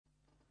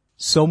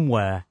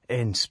somewhere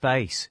in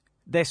space.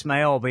 This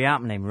may all be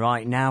happening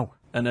right now.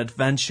 An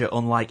adventure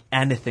unlike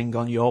anything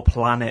on your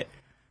planet.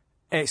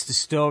 It's the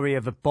story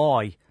of a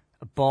boy,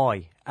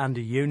 and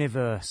a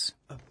universe.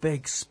 A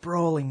big,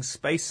 sprawling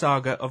space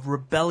saga of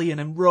rebellion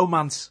and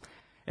romance.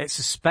 It's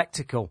a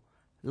spectacle,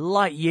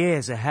 light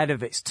years ahead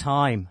of its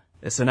time.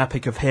 It's an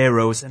epic of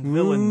heroes and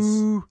villains.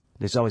 Ooh.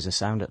 There's always a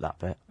sound at that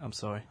bit. I'm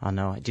sorry. I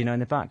know. Do you know in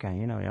the background?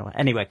 You know.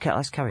 Anyway,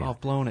 let's carry on. I've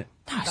blown it.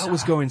 No, that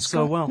was going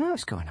so well. No,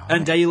 it's going on.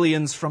 And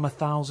aliens from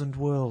 1,000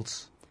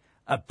 worlds.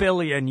 1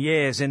 billion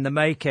years in the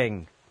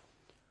making.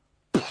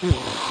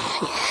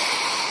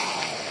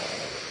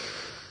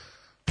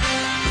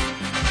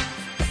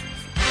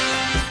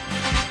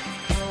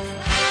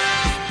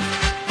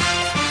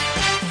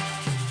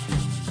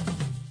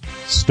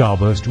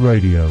 Starburst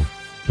Radio,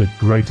 the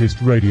greatest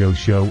radio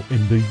show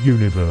in the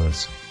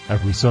universe.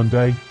 Every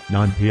Sunday,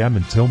 9 p.m.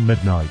 until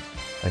midnight.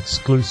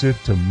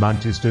 Exclusive to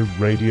Manchester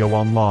Radio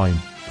Online.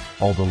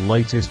 All the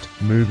latest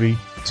movie,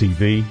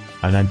 TV,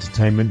 and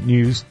entertainment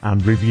news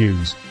and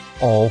reviews.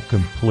 All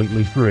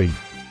completely free.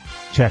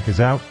 Check us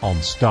out on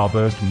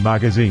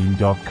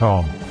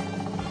starburstmagazine.com.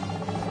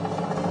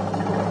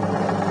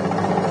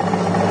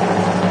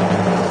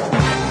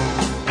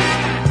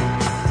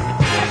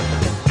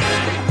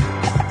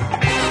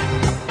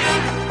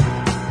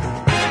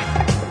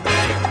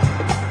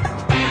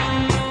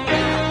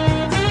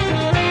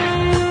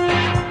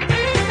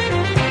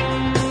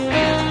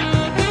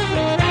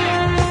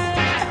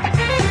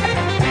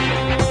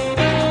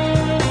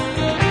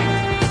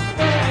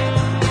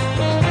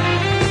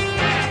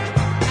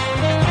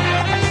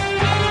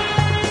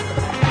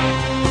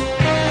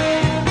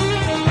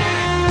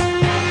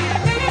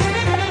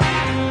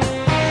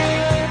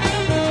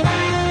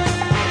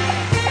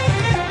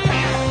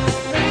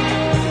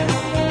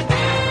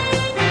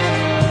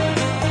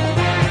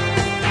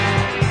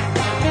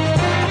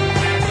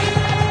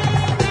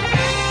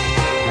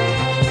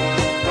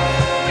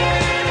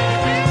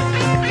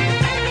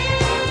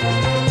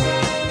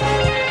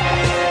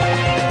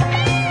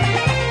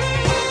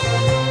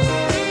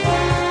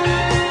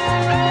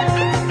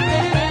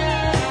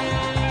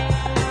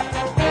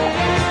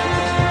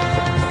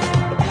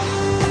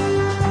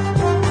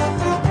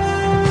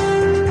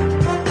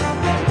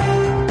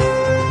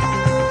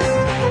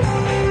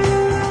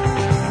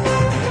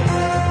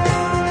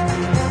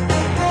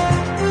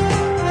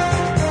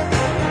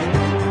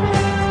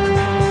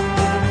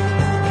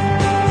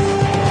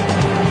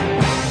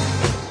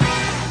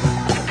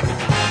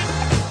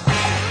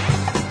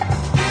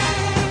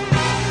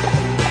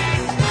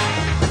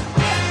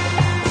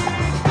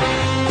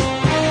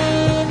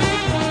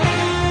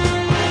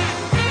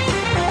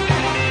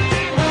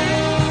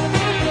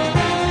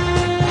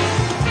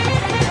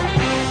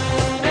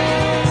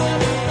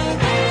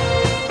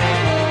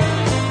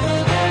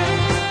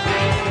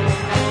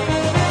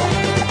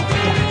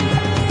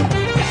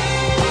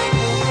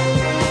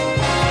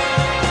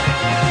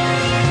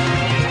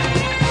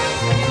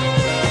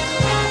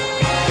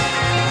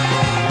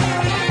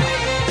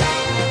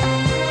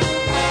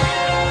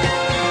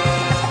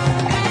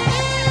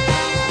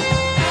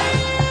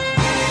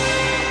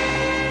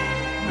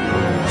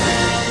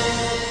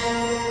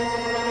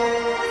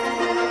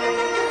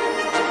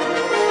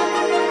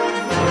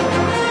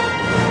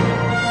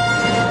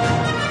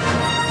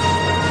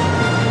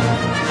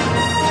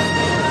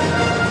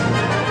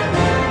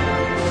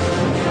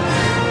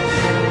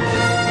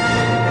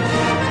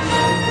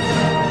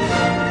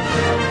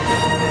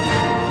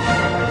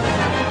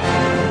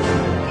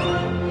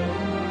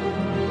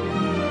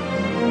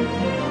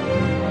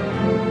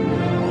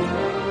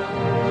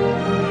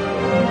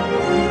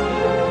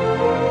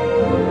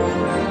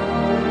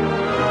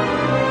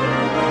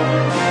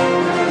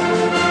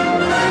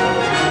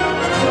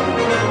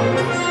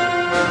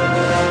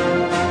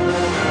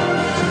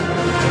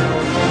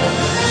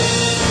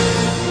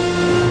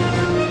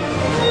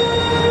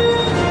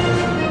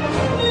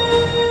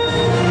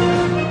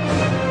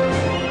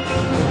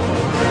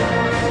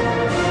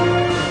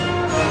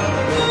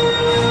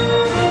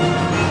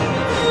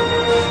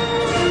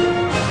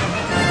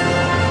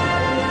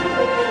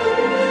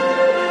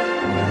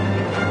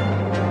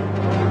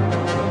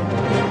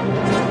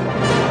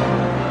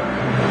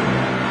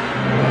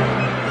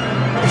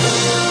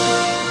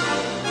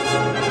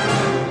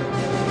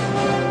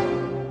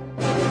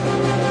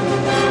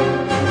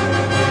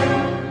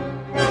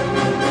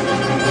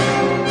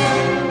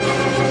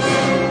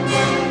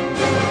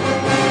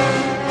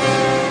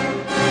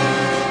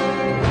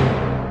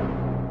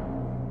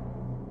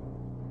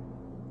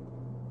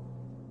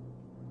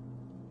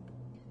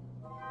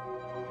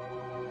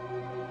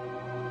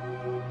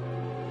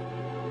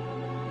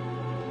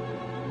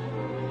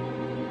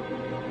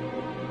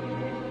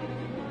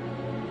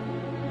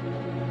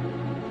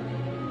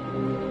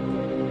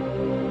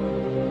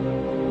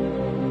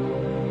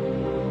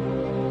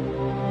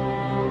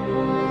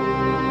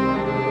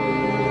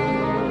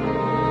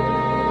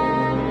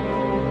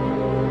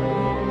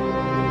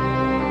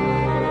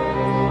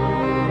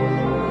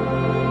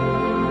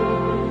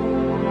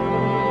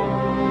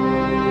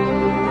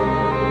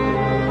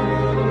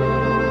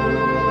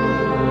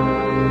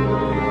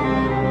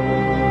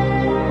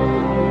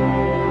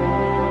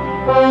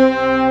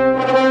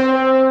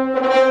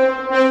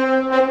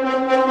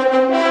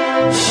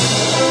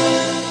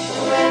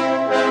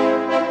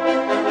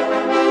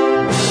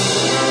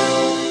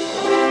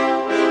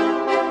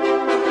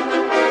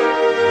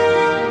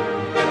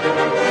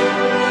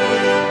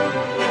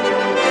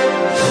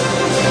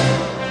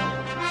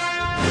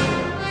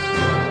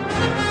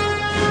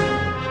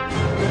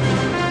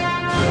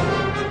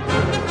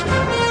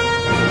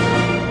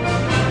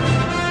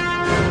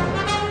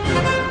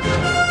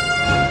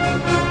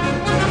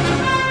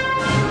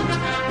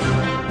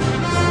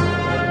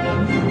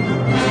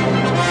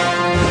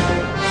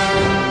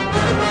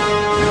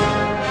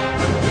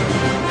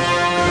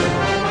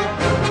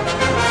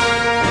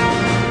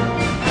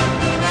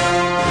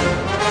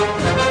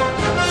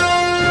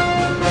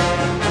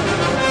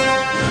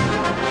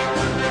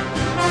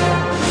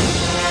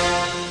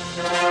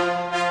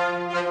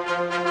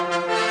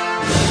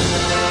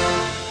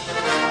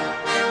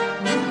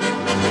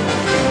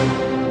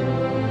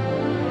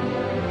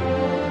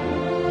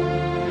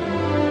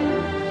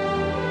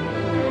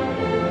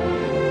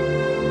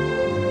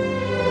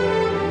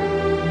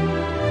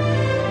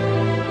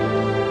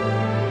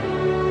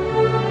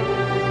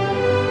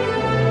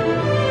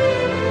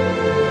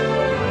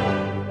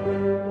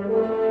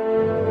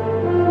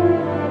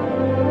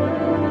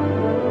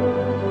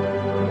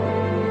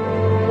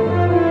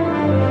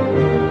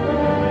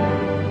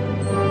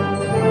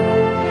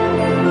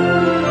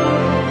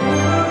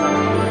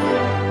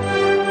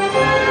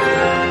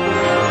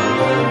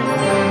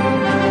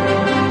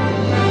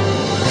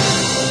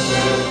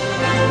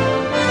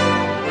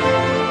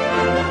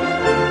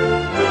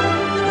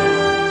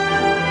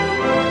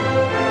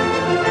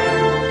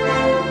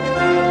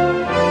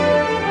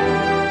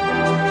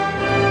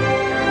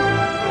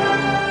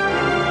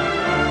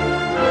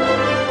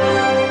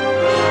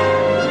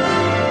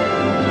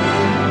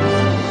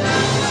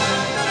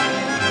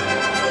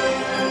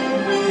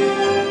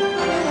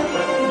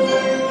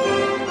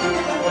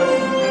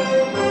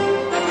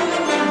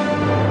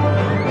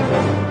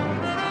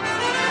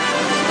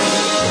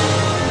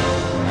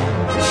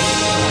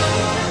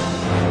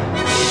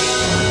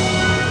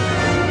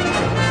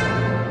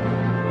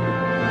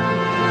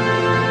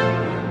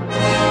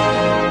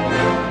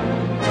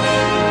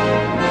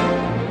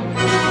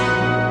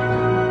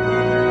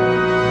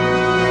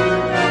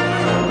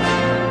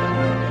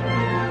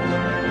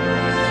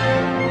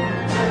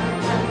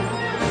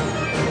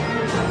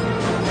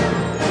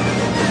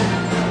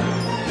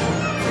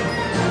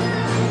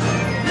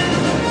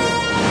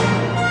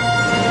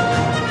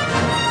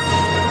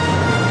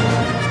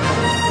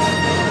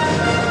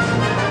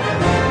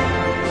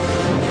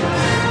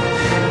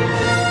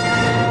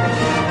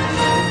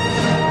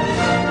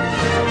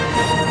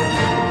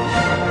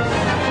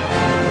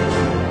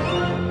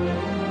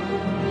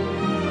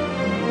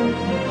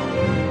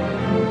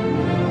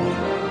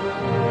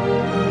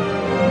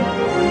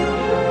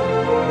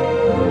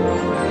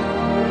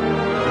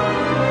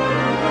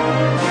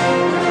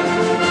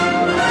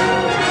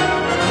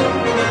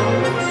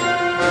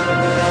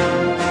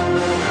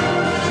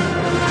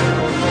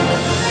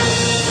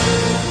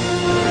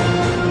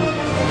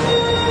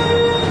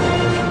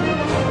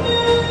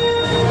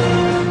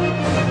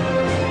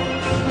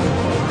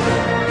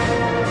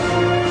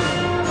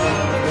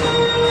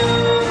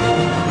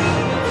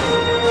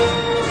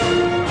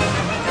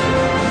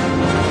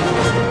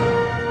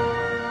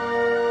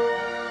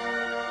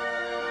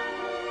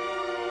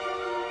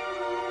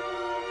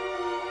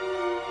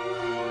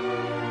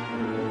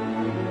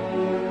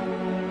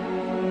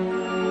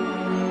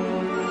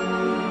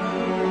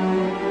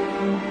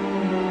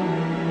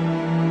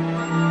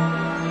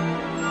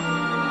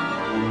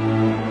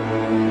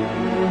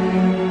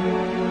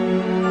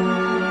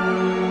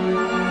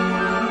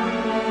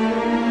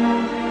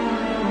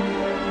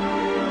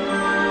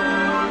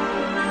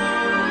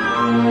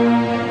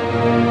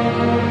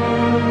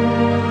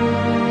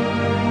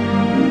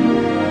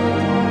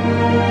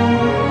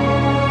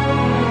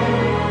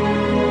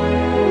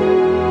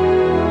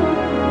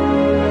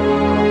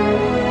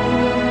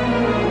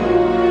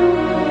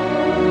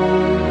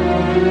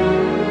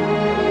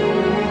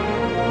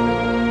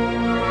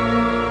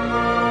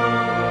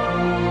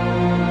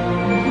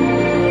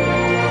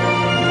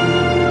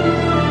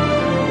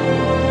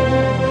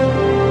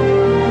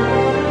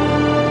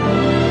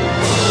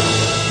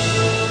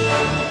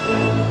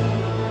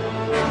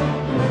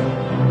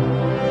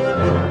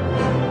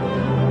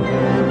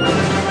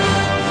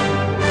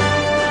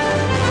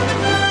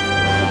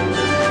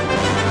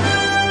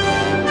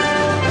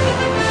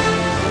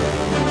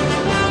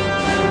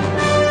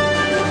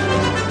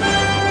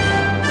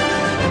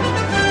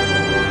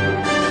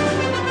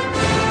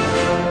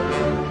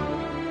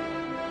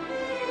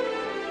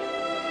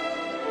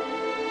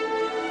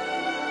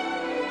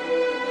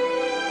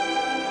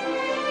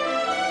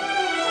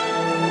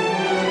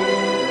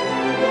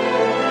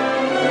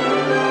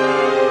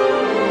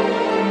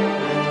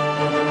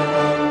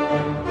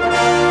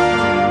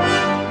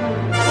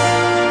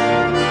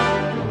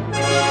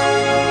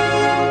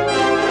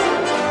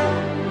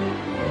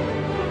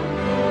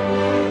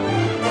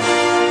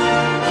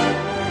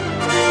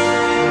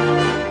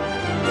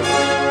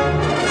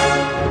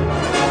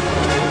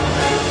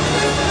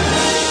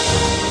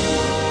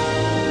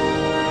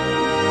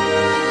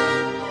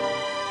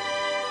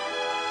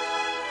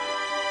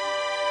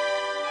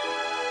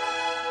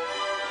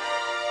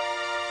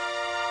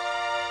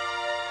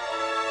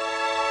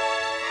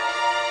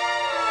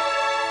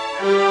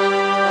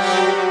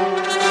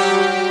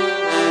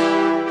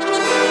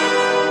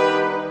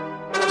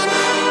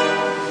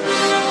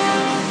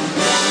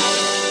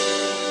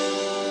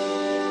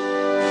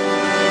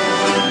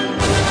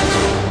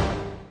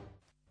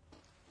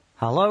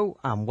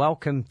 and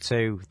welcome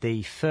to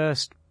the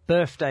first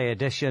birthday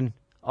edition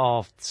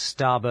of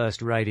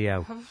Starburst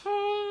Radio.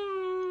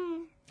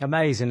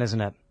 Amazing,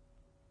 isn't it?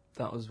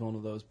 That was one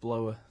of those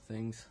blower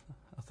things.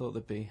 I thought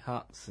there'd be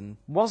hats and...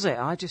 Was it?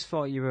 I just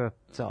thought you were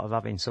sort of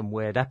having some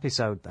weird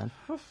episode then.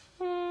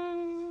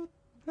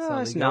 Oh,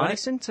 it's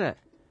nice, isn't it?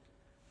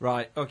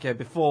 Right, okay,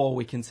 before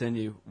we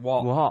continue,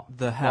 what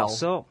the hell?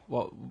 What's up?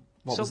 What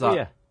What's was up that?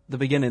 with you? The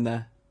beginning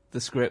there,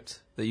 the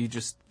script that you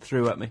just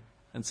threw at me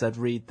and said,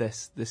 read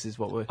this, this is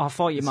what we're... I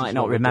thought you this might is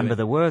not what we're remember doing.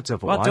 the words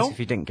otherwise don't. if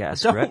you didn't get a I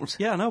script. don't.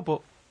 Yeah, no,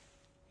 but...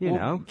 You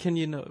well, know. Can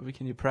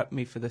you prep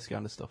me for this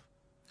kind of stuff?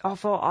 I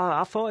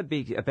thought it'd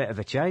be a bit of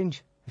a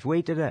change if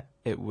we did it.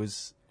 It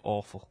was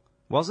awful.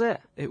 Was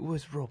it? It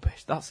was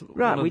rubbish. That's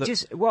Right, one of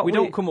we we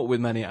don't come up with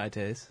many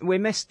ideas. We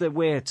missed the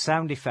weird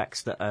sound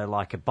effects that are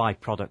like a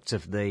byproduct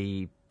of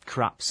the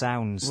crap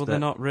sounds. Well, they're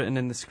not written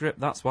in the script,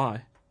 that's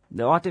why.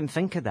 No, I didn't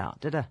think of that,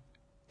 did I?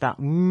 That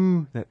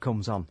that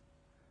comes on.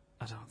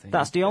 I don't think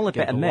That's the only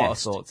bit I a lot of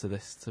missed. thought to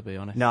this, to be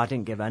honest. No, I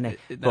didn't give any.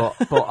 But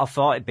I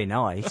thought it'd be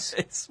nice.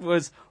 It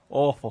was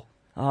awful.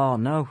 Oh,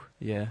 no.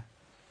 Yeah.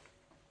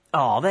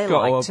 Oh, they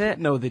Got liked up. it.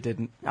 No, they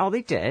didn't. Oh,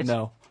 they did?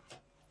 No.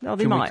 No,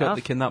 they might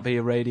have. Can that be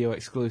a radio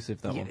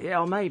exclusive, that one? Yeah,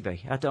 or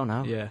maybe. I don't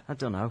know. Yeah. I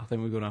don't know. I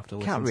think we're going to have to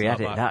listen Can't to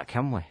re-edit back. that,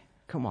 can we?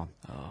 Come on.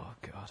 Oh,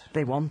 God.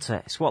 They want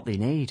it. It's what they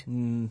need.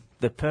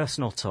 The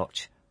personal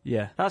touch.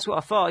 Yeah. That's what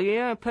I thought.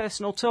 Yeah,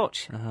 personal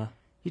touch. Uh-huh.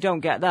 You don't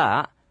get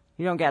that.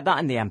 You don't get that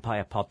in the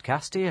Empire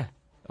podcast, do you?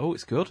 Oh,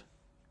 it's good.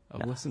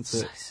 I've listened to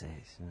it.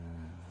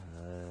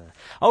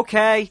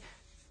 Okay.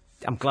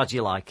 I'm glad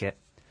you like it.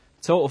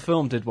 Total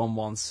Film did one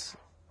once.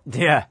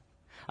 Yeah.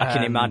 I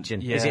can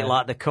imagine. Is yeah. it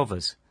like the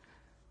covers?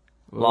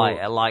 Like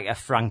a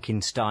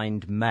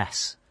Frankenstein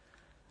mess?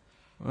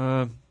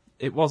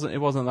 It wasn't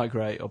that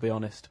great, I'll be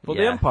honest. But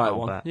Yeah, the Empire I'll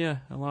one, bet. yeah,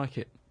 I like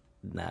it.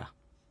 Nah.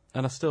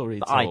 And I still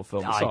read Total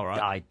Film. It's all right.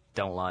 I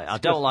don't like. I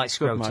It's don't good- like it's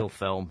good, Scrotal Mike.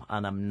 Film,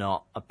 and I'm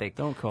not a big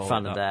Don't call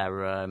fan it of that.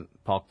 their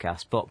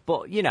podcast.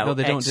 But you know, No,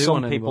 they don't do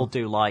some one people anymore.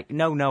 do like.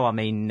 No, I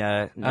mean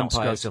not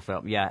Empires. Scrotal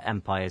Film. Yeah,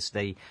 Empires.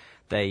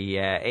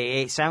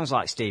 It sounds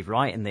like Steve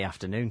Wright in the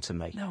afternoon to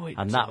me. No, it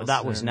and that was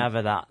doesn't.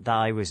 never that.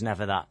 I was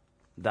never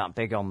that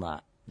big on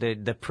that.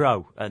 The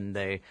pro and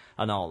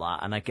all that,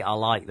 and I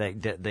like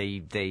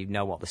they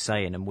know what they're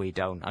saying and we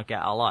don't.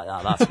 I like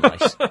that. That's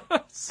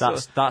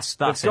nice. That's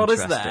they've got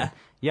us interesting. there.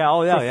 Yeah,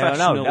 oh yeah, no,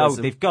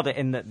 Professionalism. they've got it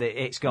in that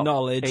it's got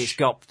Knowledge. It's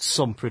got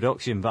some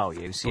production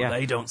values. Yeah,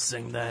 They don't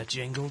sing their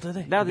jingle, do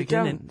they? no, they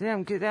don't. They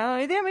haven't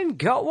even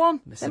got one.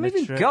 They Missing haven't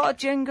a even trick. got a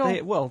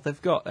jingle.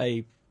 They've got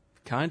a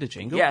kind of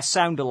jingle. Yeah,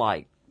 sound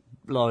alike,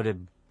 load of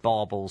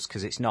baubles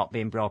because it's not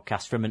being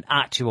broadcast from an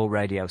actual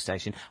radio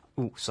station.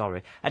 Ooh,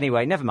 sorry.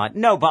 Anyway, never mind.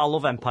 No, but I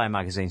love Empire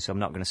magazine, so I'm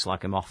not going to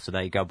slag them off. So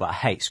there you go. But I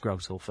hate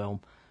Scrotal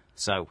Film,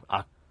 so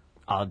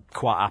I'm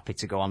quite happy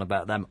to go on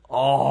about them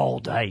all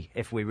day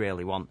if we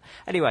really want.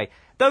 Anyway,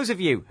 those of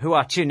you who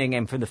are tuning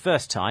in for the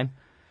first time,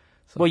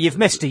 well, you've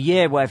missed a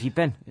year. Where have you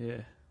been?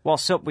 Yeah.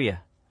 What's up with you?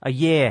 A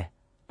year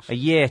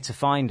to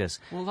find us.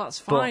 Well, that's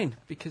fine,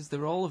 because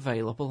they're all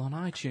available on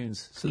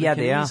iTunes. So Yeah,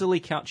 they they can are. easily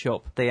catch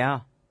up They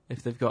are.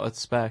 if they've got a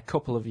spare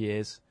couple of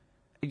years.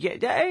 Yeah,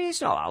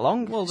 it's not that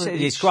long. Well,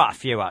 It's quite a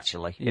few,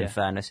 actually, in Yeah.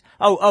 fairness.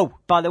 Oh,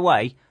 by the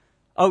way,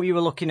 you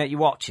were looking at your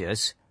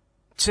watches.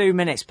 2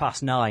 minutes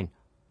past 9.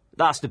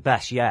 That's the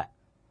best yet.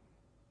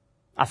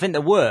 I think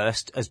the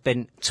worst has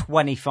been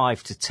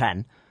 25 to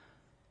 10.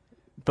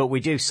 But we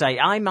do say,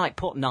 I might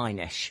put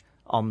 9-ish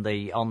on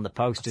the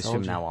posters Told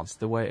from you, now on. it's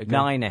the way to go.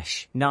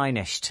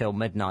 9-ish till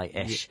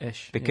midnight-ish. Yeah,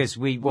 ish, Because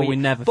yeah. we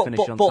never finish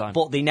on time.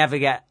 But they never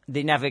get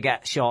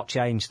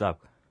shortchanged, though.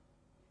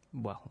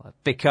 Well,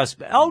 Because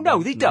they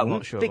don't. I'm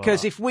not sure about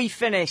Because that. if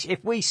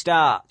we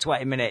start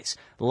 20 minutes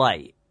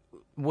late,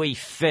 we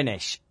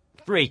finish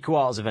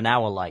 3/4 of an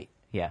hour late.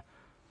 Yeah,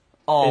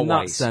 always. in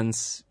that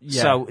sense,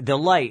 yeah. So the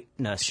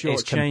lateness is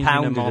Short-changing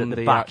compounded them on at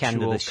the back end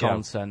of actual the show.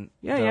 content,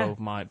 Yeah, though, yeah.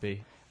 might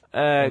be. I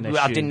an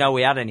issue. didn't know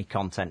we had any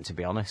content, to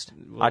be honest.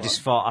 Well,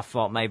 I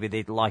thought maybe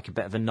they'd like a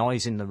bit of a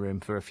noise in the room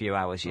for a few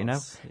hours. You know,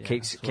 That's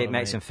what I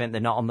makes mean. them think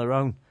they're not on their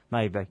own.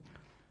 Maybe.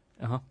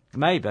 Uh-huh.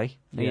 Maybe.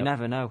 You Yeah.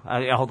 never know.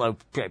 Although,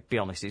 to be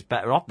honest, it's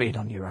better off being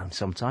on your own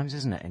sometimes,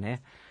 isn't it, in here?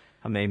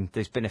 I mean,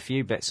 there's been a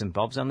few bits and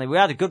bobs, haven't there? We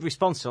had a good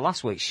response to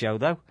last week's show,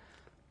 though.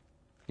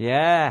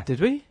 Yeah.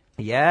 Did we?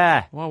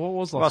 Yeah. Well, what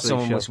was Well, last week's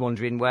someone show? was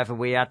wondering whether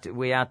we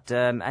had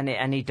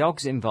any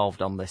dogs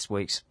involved on this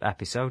week's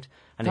episode.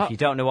 And if That- you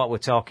don't know what we're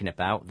talking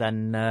about,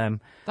 then...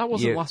 That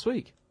wasn't last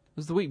week. It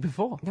was the week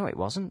before. No, it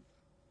wasn't.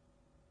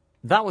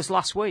 That was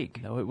last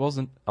week. No, it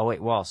wasn't. Oh,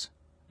 it was.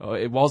 Oh,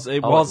 it was.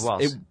 It Oh, it was.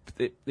 was.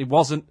 It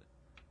wasn't.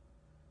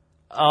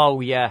 Oh,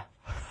 yeah.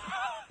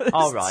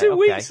 All right. 2 okay.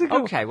 weeks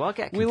ago. Okay, well, I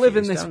get We confused, live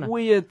in this don't I?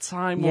 weird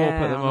time warp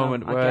at the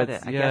moment I where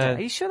get it. I yeah. get it.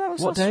 Are you sure that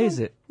was What last day week? is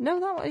it?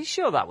 No, are you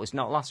sure that was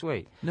not last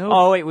week? No.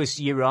 Oh, it was.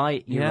 You're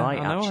right. You're Yeah, right.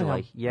 I know I Actually,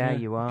 am. yeah,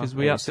 you are. Because It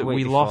we was the week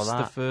we before lost that.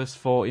 the first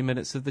 40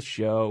 minutes of the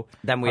show.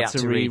 Then we had to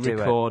redo it.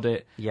 re-record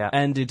it. Yeah.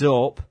 Ended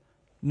up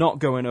not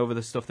going over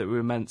the stuff that we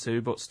were meant to,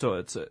 but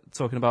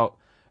talking about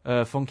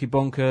Funky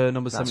Bunker,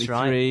 number That's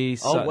 73, right.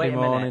 Saturday wait a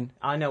morning. minute.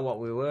 I know what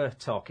we were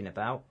talking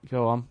about.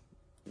 Go on.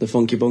 The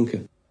Funky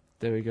Bunker.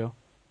 There we go.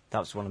 That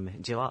was one of me.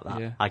 Do you like that?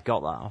 Yeah. I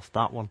got that off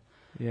that one.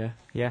 Yeah.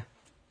 Yeah.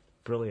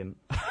 Brilliant.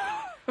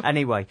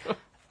 Anyway.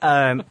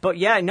 But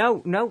yeah,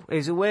 no,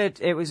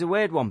 it was a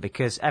weird one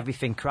because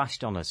everything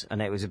crashed on us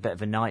and it was a bit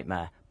of a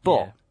nightmare.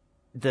 But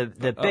the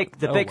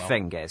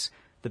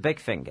big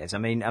thing is, I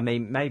mean,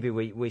 maybe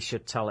we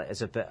should tell it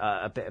as a bit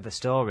of a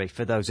story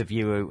for those of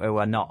you who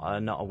are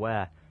not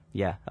aware,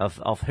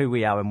 of who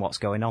we are and what's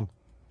going on.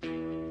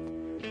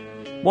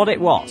 What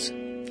it was,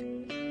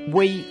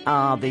 we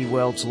are the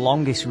world's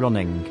longest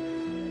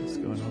running What's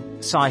going on?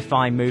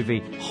 sci-fi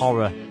movie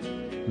horror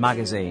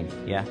magazine,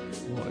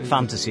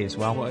 fantasy as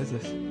well. What is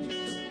this?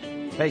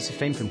 It's a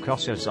theme from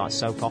Crossroads, like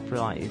soap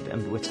opera,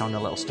 and we're telling a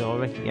little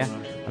story. Yeah,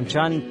 I'm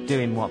trying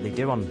doing what they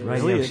do on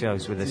radio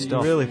shows with the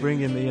stuff. You're really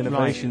bringing the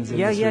innovations in.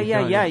 Yeah.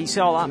 This It's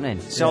all happening.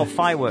 It's all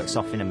fireworks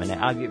off in a minute.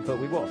 But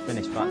we won't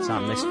finish by the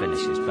time this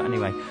finishes. But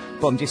anyway,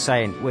 I'm just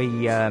saying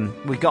we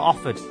got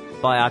offered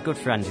by our good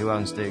friend who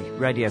owns the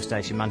radio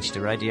station Manchester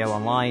Radio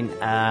Online.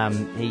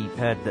 He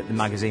heard that the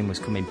magazine was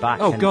coming back.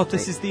 Oh God,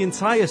 this is the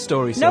entire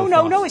story. No,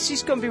 so far. it's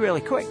just going to be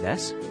really quick.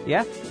 This,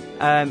 yeah.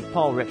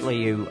 Paul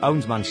Ripley, who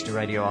owns Manchester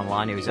Radio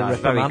Online, who's our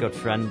very good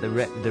friend, the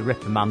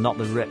Ripper Man, not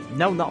the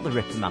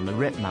Ripper Man, the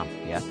Rip Man,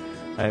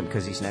 yeah,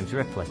 because his name's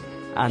Ripley,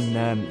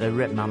 and the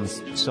Rip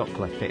Man's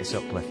Sutcliffe, Peter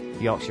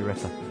Sutcliffe, Yorkshire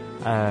Ripper,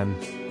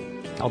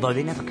 although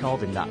they never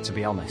called him that, to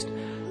be honest.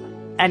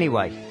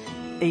 Anyway,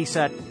 he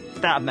said,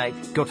 that'd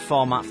make good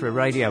format for a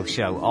radio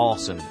show,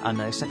 awesome, and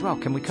they said, well,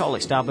 can we call it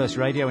Starburst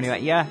Radio? And he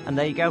went, yeah, and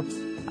there you go,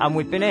 and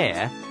we've been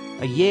here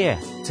a year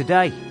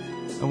today.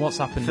 And what's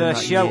happened?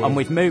 First in that show, year? and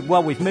we've moved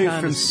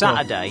from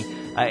stuff. Saturday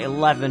at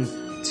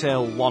 11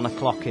 till 1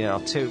 o'clock or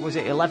 2. Was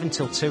it 11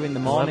 till 2 in the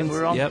morning 11, we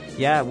were on? yep.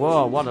 Yeah,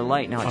 whoa, what a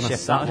late night On a shift that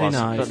Saturday was.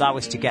 night. But that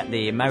was to get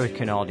the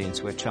American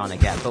audience we're trying to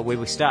get. But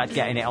we started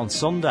getting it on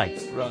Sunday.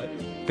 Right.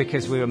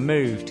 Because we were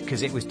moved,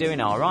 because it was doing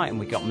all right, and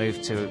we got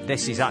moved to,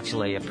 this is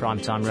actually a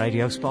primetime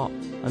radio spot,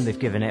 and they've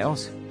given it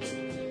us.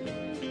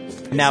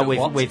 Now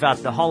we've had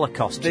the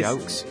Holocaust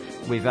jokes,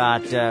 we've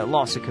had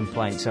lots of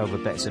complaints over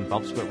bits and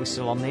bobs, but we're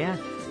still on the air.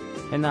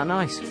 Isn't that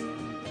nice?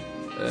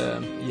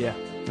 Yeah.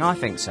 I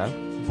think so.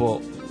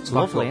 But It's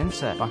lovely, isn't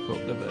it? Back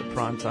up the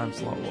prime time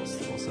slot. What's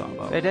that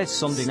about? It is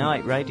Sunday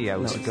night radio.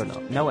 No, It's a it's good.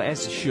 not. No, it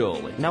is.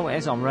 Surely. No, it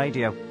is on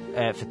radio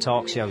for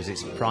talk shows.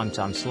 It's prime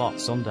time slot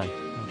Sunday.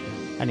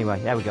 Anyway,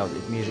 there we go.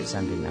 The music's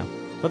ending now.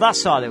 But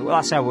that's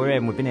how we're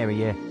in. We've been here a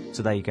year,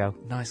 so there you go.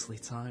 Nicely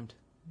timed.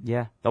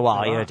 Yeah. Oh, well,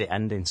 I Right. heard it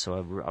ending, so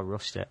I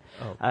rushed it.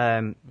 Oh.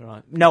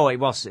 Right. No, it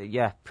was.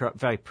 Yeah,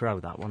 very pro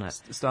that, wasn't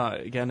it?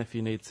 Start again if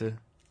you need to.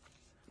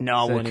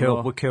 No, Say we're any cool.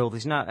 more? We're cool.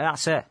 There's no.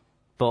 That's it.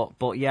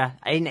 But yeah,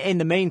 in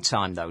the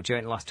meantime, though,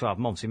 during the last 12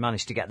 months, we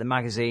managed to get the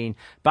magazine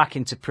back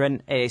into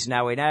print. It is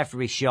now in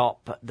every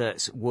shop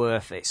that's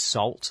worth its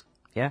salt.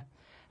 Yeah.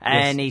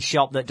 Any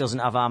shop that doesn't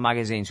have our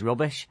magazine's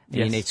rubbish.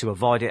 You Yes. need to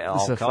avoid it at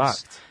all a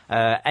costs.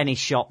 Any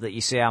shop that you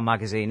see our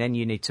magazine in,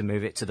 you need to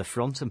move it to the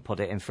front and put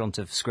it in front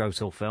of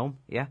Scrotal Film.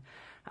 Yeah.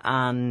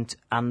 And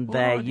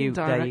there you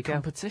go.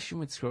 Competition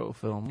with Scrotal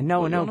Film.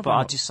 No, What are you on but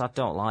about? I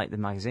don't like the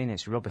magazine.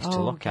 It's rubbish to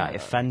Oh, look at. God, It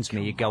offends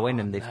me. You go in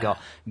and they've got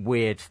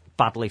weird,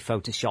 badly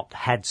photoshopped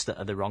heads that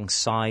are the wrong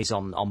size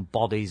on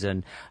bodies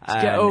and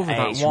Get over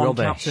that it's one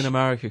rubbish. Captain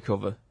America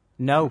cover.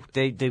 No,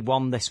 the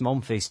one this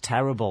month is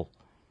terrible.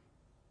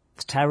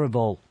 It's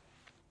terrible.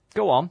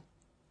 Go on.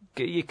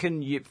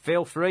 You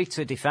feel free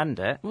to defend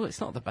it. Well,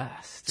 it's not the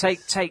best.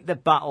 Take the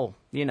battle.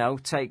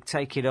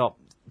 Take it up.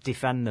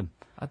 Defend them.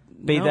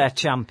 Be no. their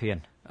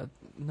champion.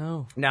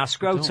 No. Now, I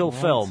Scrotal don't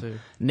Film want to.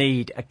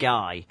 need a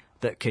guy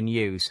that can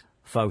use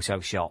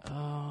Photoshop.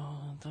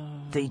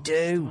 They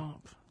do. Stop.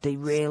 They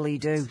really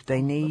do.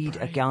 They need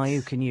a guy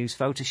who can use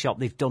Photoshop.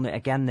 They've done it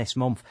again this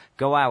month.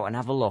 Go out and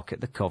have a look at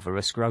the cover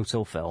of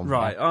Scrotal Film.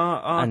 Right, yeah,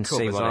 our and see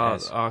covers what it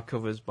is. are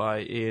covers by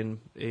Ian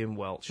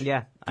Welch.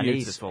 Yeah, and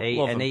Beautiful.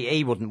 Love him.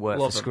 he wouldn't work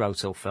Love for him.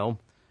 Scrotal Film.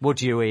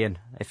 Would you, Ian,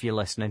 if you're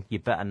listening? You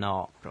better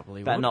not.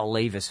 Probably better would. not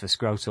leave us for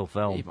Scrotal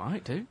Film. He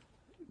might do.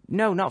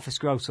 No, not for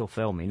Scrotal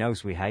Film. He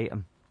knows we hate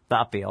him.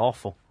 That'd be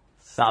awful.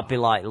 That'd be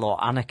like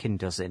Lord Anakin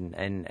does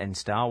in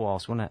Star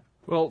Wars, wouldn't it?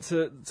 Well,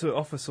 to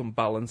offer some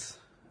balance.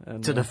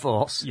 And, To the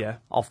Force. yeah.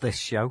 Of this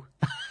show.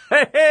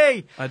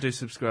 Hey! I do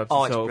subscribe to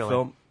Oh, it's Total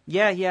brilliant. Film.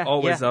 Yeah.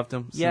 Always yeah. have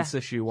done, Yeah.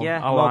 since issue 1.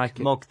 Yeah, I like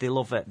it. Mug, they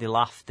love it. They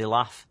laugh.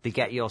 They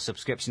get your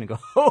subscription and go,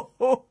 ho,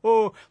 ho,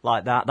 ho,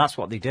 like that. That's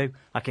what they do.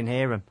 I can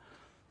hear them.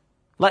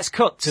 Let's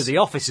cut to the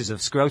offices of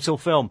Scrotal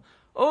Film.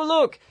 Oh,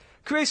 look,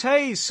 Chris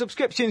Hayes'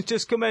 subscription's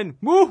just come in.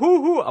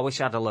 Woo-hoo-hoo. I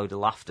wish I had a load of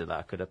laughter that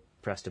I could have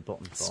pressed a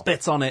button for.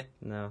 Spit on it.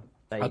 No.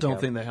 There you I don't go.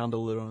 think they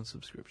handle their own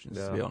subscriptions,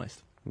 to be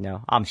honest.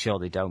 No, I'm sure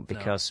they don't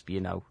because,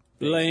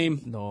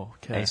 Lame. No,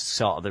 okay. it's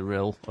sort of the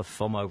rule of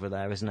thumb over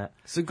there, isn't it?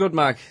 It's a good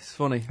mag. It's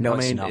funny. No, I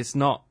it's mean, not. it's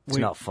not. It's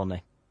not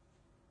funny.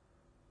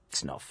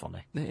 It's not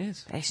funny. It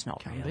is. It's not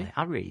Can really. be.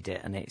 I read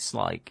it and it's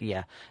like,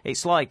 yeah,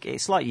 it's like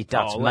your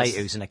dad's mate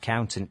who's an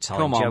accountant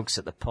telling Come on. jokes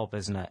at the pub,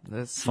 isn't it?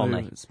 Let's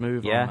funny. Let's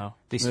move yeah, on now.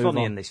 this Move funny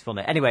on. and this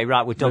funny. Anyway,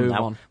 right, we're done Move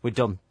now. on. We're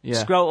done.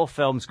 Yeah. Scrotal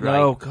film's great.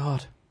 Oh,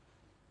 God.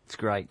 It's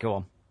great. Go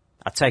on.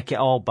 I take it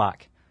all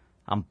back.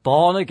 I'm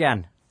born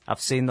again.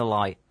 I've seen the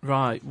light.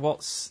 Right,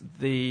 what's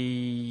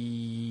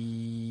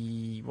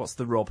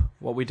the rub?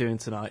 What are we doing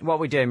tonight? What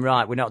we're doing,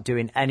 right? We're not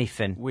doing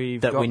anything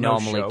We've that got we no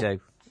normally show. do.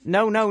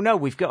 No.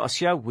 We've got a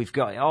show. We've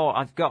got. Oh,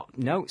 I've got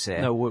notes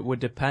here. No, we're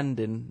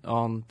depending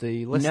on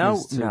the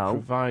listeners to No.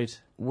 provide.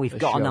 We've a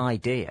got an show.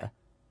 idea,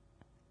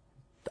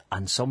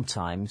 and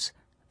sometimes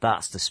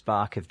that's the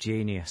spark of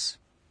genius.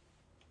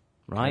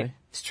 Right? Okay.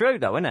 It's true,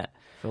 though, isn't it?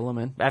 Fill them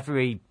in.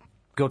 Every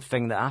good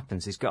thing that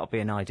happens has got to be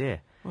an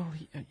idea. Well,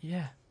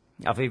 yeah.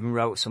 I've even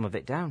wrote some of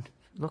it down.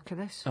 Look at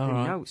this. All The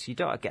right. notes. You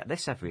don't get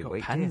this every Got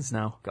week. pens do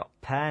you? now. Got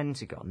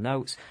pens. You got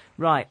notes.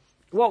 Right.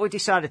 What we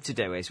decided to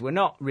do is we're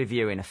not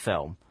reviewing a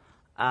film.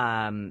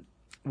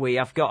 We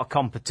have got a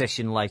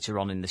competition later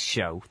on in the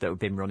show that we've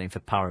been running for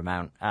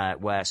Paramount,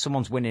 where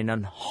someone's winning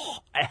a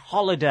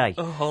holiday,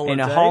 in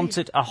a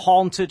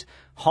haunted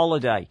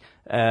holiday,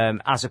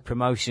 as a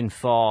promotion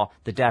for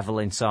The Devil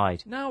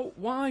Inside. Now,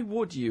 why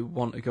would you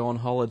want to go on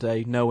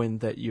holiday knowing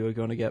that you are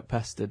going to get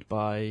pestered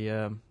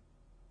by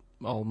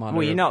all manner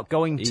Well, you're of not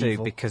going to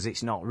evil? because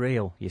it's not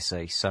real, you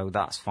see, so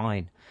that's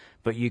fine.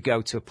 But you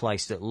go to a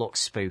place that looks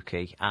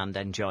spooky and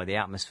enjoy the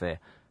atmosphere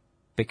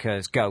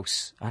because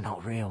ghosts are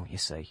not real, you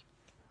see.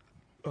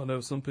 I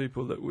know some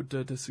people that would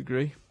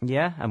disagree.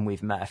 Yeah, and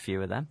we've met a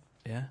few of them.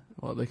 Yeah,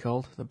 what are they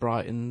called? The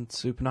Brighton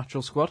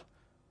Supernatural Squad?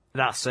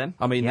 That's him.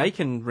 I mean, yeah. they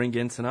can ring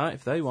in tonight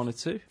if they wanted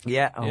to.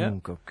 Yeah, oh, Yeah.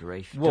 good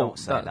grief. Well, Don't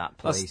say that,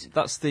 please.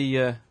 That's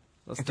the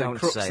Don't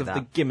crux say of that.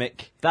 the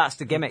gimmick. That's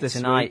the gimmick this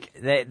tonight.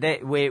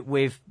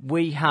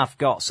 We have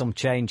got some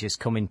changes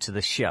coming to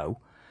the show,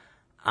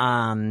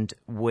 and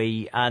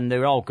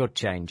they're all good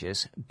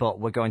changes, but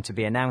we're going to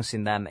be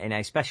announcing them in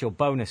a special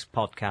bonus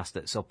podcast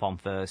that's up on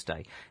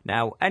Thursday.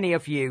 Now, any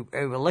of you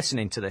who are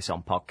listening to this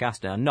on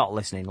podcast and are not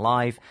listening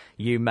live,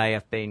 you may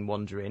have been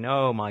wondering,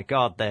 oh my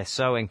God, they're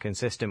so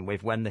inconsistent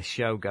with when the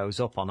show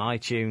goes up on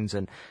iTunes,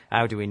 and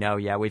how do we know?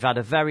 Yeah, we've had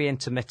a very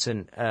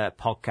intermittent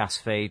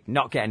podcast feed,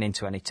 not getting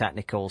into any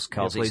technicals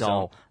because Yeah, it's please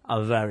all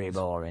very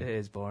boring. It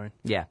is boring.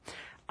 Yeah.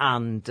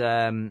 And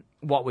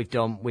what we've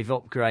done, we've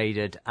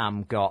upgraded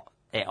and got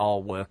it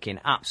all working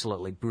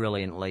absolutely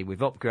brilliantly. We've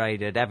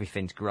upgraded,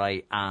 everything's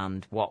great,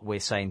 and what we're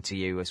saying to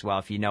you as well,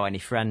 if you know any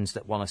friends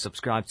that want to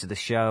subscribe to the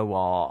show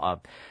or,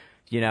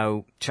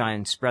 try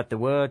and spread the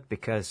word,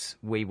 because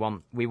we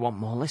want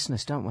more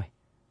listeners, don't we?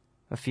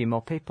 A few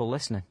more people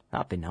listening.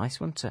 That'd be nice,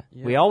 wouldn't it?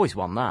 Yeah. We always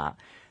want that.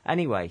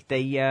 Anyway,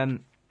 the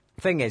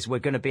thing is, we're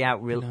going to be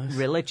out Nice.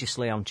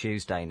 religiously on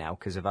Tuesday now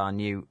because of our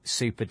new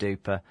super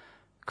duper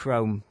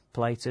chrome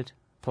plated,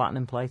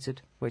 platinum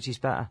plated, which is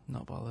better.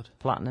 Not bothered.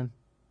 Platinum,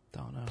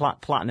 Don't know.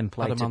 platinum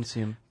plated.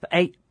 Adamantium.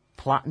 8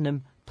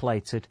 platinum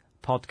plated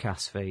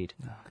podcast feed.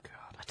 Oh,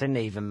 God. I didn't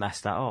even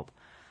mess that up.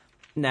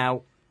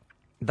 Now,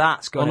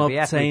 that's going to be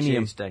every Unobtainium.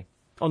 Tuesday.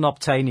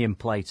 Unobtainium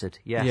plated.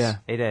 Yes, Yeah.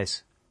 it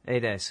is.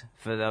 It is.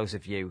 For those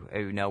of you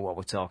who know what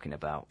we're talking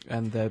about.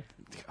 And of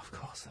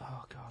course,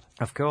 oh, God.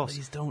 Of course.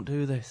 Please don't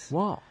do this.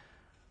 What?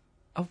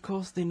 Of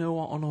course they know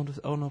what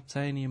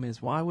unobtainium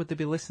is. Why would they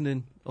be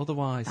listening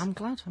otherwise? I'm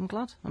glad. I'm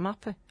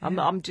happy. Yeah.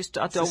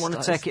 I don't want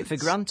to take it for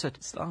granted.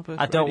 Starburst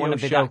I don't want to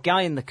radio be show. that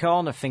guy in the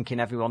corner thinking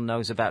everyone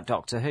knows about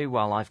Doctor Who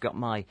while I've got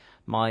my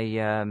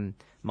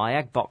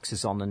egg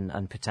boxes on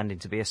and pretending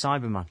to be a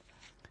Cyberman.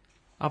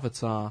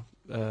 Avatar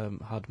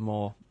had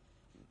more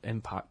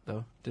impact,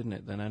 though, didn't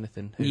it, than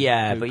anything?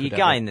 Yeah, Who but your could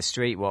guy ever- in the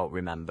street won't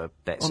remember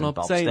bits and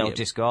bobs. Unobtainium. They'll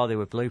just go, oh, there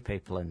were blue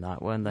people in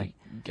that, weren't they?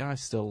 Guy I'm in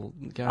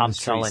the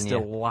street's telling you.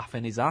 still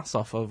laughing his ass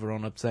off over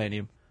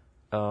unobtainium.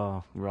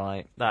 Oh,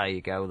 right. There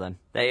you go, then.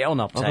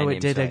 Unobtainium. Although it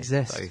did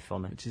exist, Very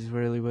funny. which is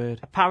really weird.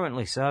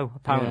 Apparently so.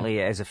 Apparently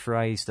it is a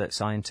phrase that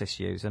scientists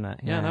use, isn't it?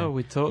 Yeah, no,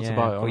 we talked Yeah.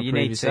 about it on Well, a you need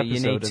previous to- episode, you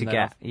need and to then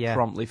get- I've yeah.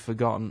 promptly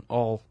forgotten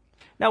all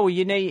No, well,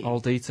 you need...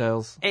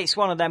 details. It's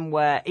one of them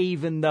where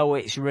even though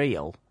it's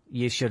real,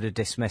 you should have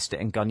dismissed it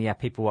and gone, yeah,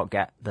 people won't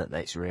get that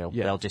it's real.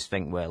 Yeah. They'll just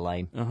think we're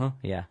lame. Uh-huh.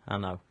 Yeah, I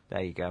know.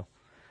 There you go.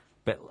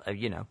 But,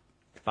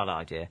 bad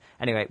idea.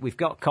 Anyway, we've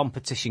got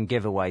competition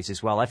giveaways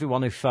as well.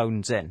 Everyone who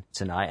phones in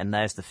tonight, and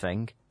there's the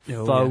thing,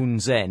 Oh,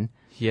 phones in,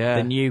 Yeah.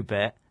 the new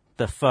bit,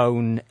 the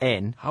phone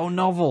in, How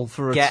novel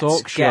for a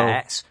talk show.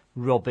 gets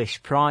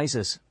rubbish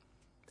prizes.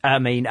 I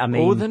mean,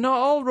 Oh, they're not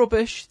all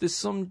rubbish. There's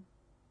some...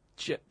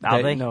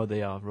 Are they? No,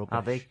 they are rubbish.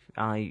 are they?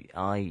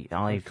 I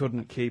I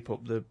couldn't keep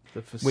up the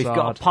facade. We've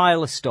got a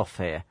pile of stuff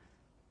here.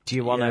 Do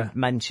you want Yeah. to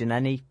mention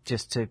any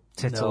just to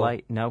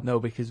titillate? No. No,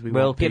 because We'll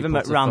want give them people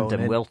at to phone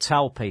random. in. We'll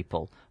tell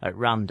people at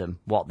random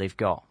what they've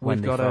got when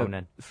We've they got phone a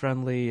in.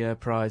 friendly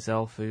prize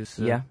elf who's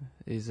Yeah.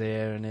 is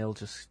here, and he'll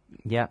just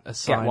Yeah,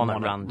 assign get one at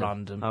one random. at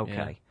random, Okay.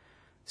 yeah.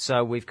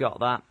 So we've got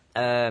that.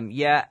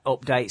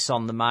 Updates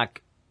on the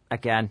mag.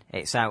 Again,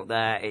 it's out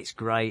there. It's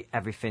great.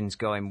 Everything's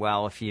going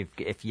well. If you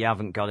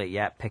haven't got it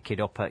yet, pick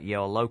it up at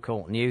your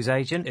local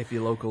newsagent. If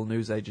your local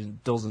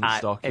newsagent doesn't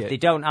stock if it, they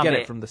don't have get it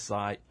it from the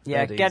site.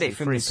 Yeah, Dead get easy. it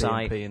from Free the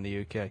site. P&P in the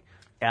UK.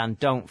 And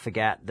don't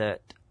forget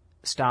that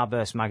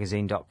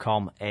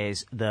starburstmagazine.com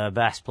is the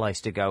best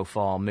place to go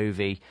for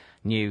movie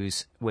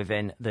news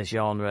within the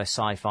genre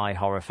sci-fi,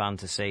 horror,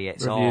 fantasy.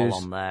 It's Reviews,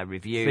 all on there.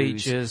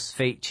 Reviews,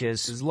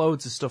 features. There's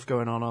loads of stuff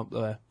going on up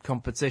there.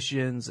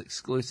 Competitions,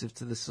 exclusive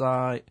to the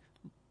site.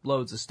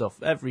 Loads of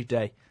stuff every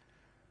day.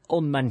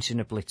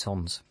 Unmentionably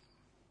tons.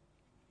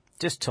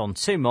 Just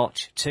tons. Too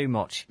much.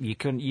 You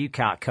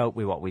can't cope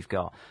with what we've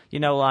got.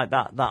 You know, like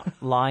that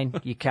line,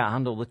 you can't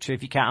handle the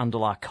truth, you can't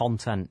handle our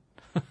content.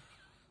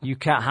 You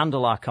can't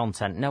handle our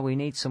content. No, we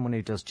need someone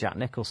who does Jack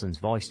Nicholson's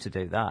voice to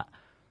do that.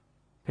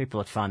 People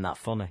would find that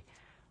funny.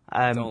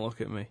 Don't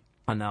look at me.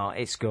 I know,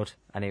 it's good.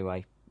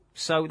 Anyway,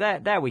 so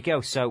there we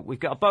go. So we've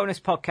got a bonus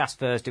podcast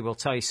Thursday. We'll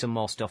tell you some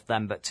more stuff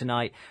then. But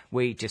tonight,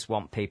 we just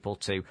want people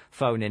to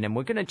phone in. And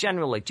we're going to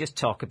generally just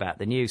talk about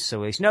the news.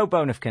 So there's no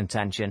bone of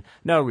contention,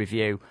 no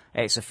review.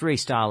 It's a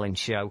freestyling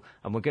show.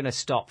 And we're going to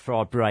stop for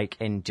our break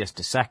in just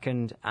a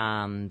second.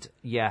 And,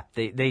 yeah,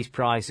 these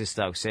prizes,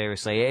 though,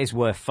 seriously, it is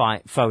worth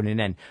phoning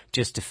in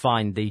just to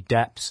find the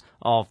depths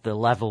of the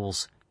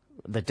levels.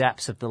 The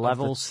depths of the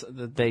levels, how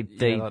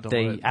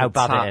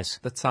bad it is.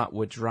 The tap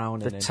we're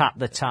drowning in.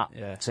 The tap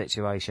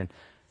situation.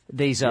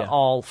 These are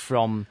all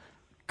from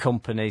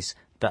companies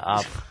that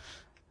have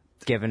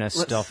given us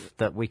stuff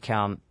that we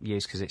can't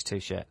use because it's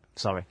too shit.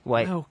 Sorry.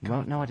 Wait. No,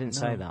 I didn't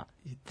say that.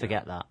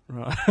 Forget that.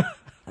 Right.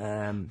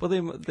 But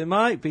there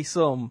might be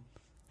some...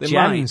 There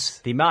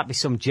might be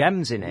some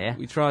gems in here.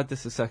 We tried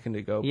this a second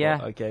ago,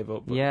 but I gave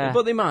up.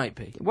 But they might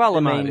be. Well, I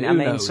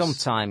mean,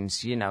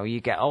 sometimes, you know, you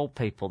get old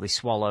people, they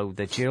swallow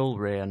the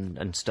jewellery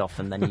and stuff,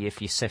 and then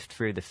if you sift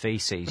through the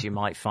feces, you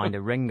might find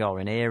a ring or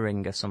an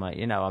earring or something,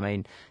 you know, I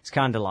mean, it's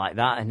kind of like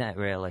that, isn't it,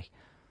 really?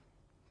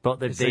 But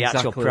the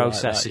actual exactly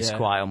process like that, is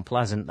quite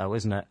unpleasant, though,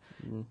 isn't it?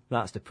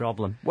 That's the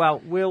problem.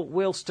 Well,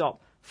 we'll stop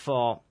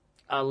for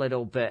a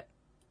little bit...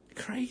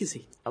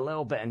 Crazy. A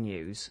little bit of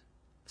news.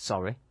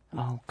 Sorry.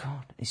 Oh,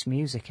 God, it's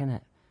music, isn't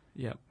it?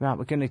 Yep. Right,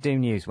 we're going to do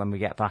news when we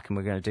get back and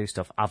we're going to do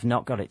stuff. I've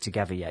not got it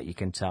together yet, you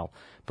can tell.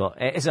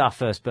 But it is our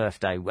first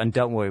birthday, and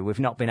don't worry,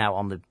 we've not been out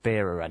on the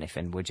beer or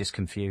anything. We're just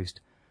confused.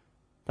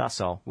 That's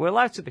all. We're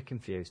allowed to be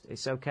confused.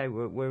 It's okay,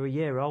 we're a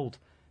year old.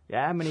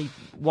 Yeah, how many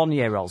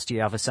 1-year-olds do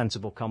you have a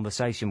sensible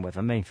conversation with?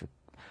 I mean,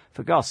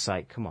 for God's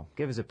sake, come on,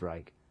 give us a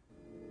break.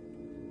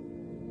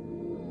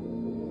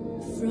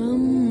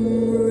 From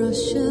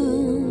Russia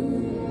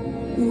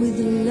with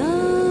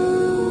love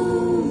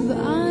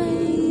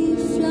I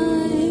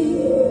fly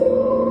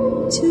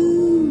to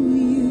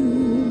you,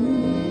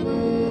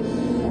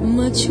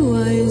 much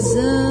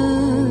wiser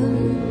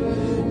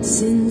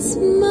since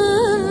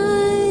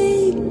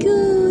my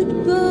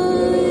goodbye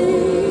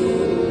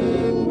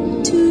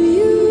to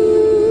you.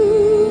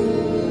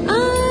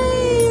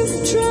 I've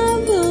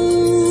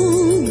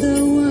traveled the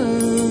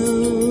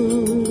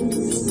world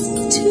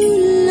to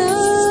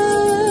learn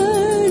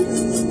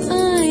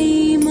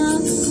I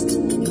must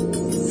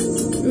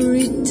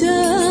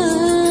return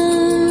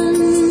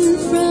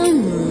from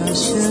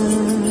Russia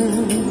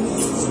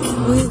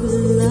with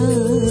love.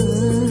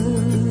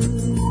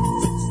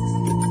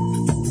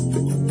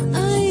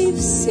 I've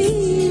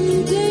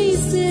seen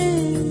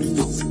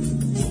faces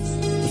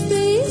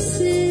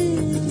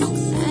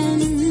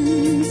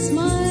and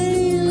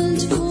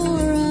smiled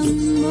for a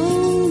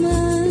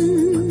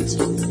moment,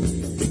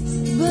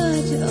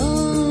 but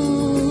oh,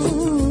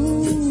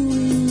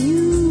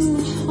 you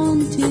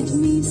haunted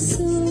me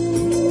so.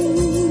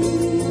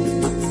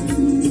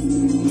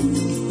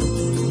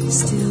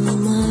 Still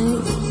my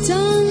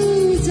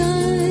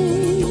tongue-tied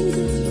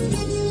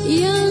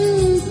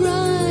young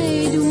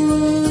pride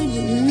would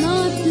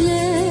not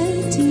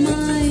let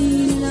my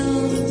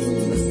love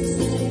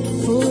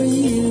for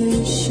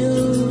you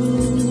show,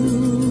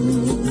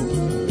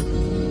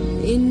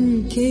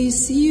 in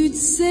case you'd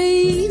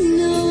say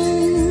no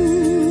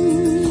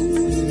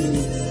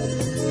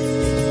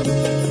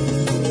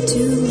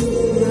to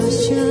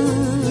Russia.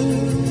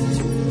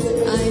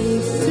 I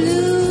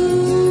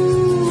flew,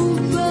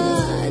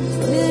 but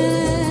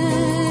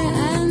there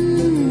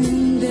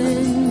and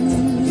then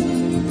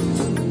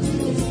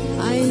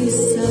I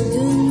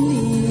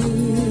suddenly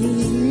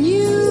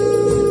knew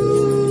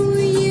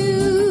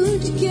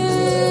you'd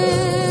care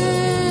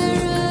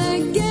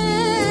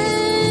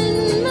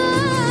again. My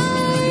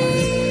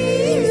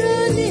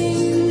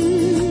running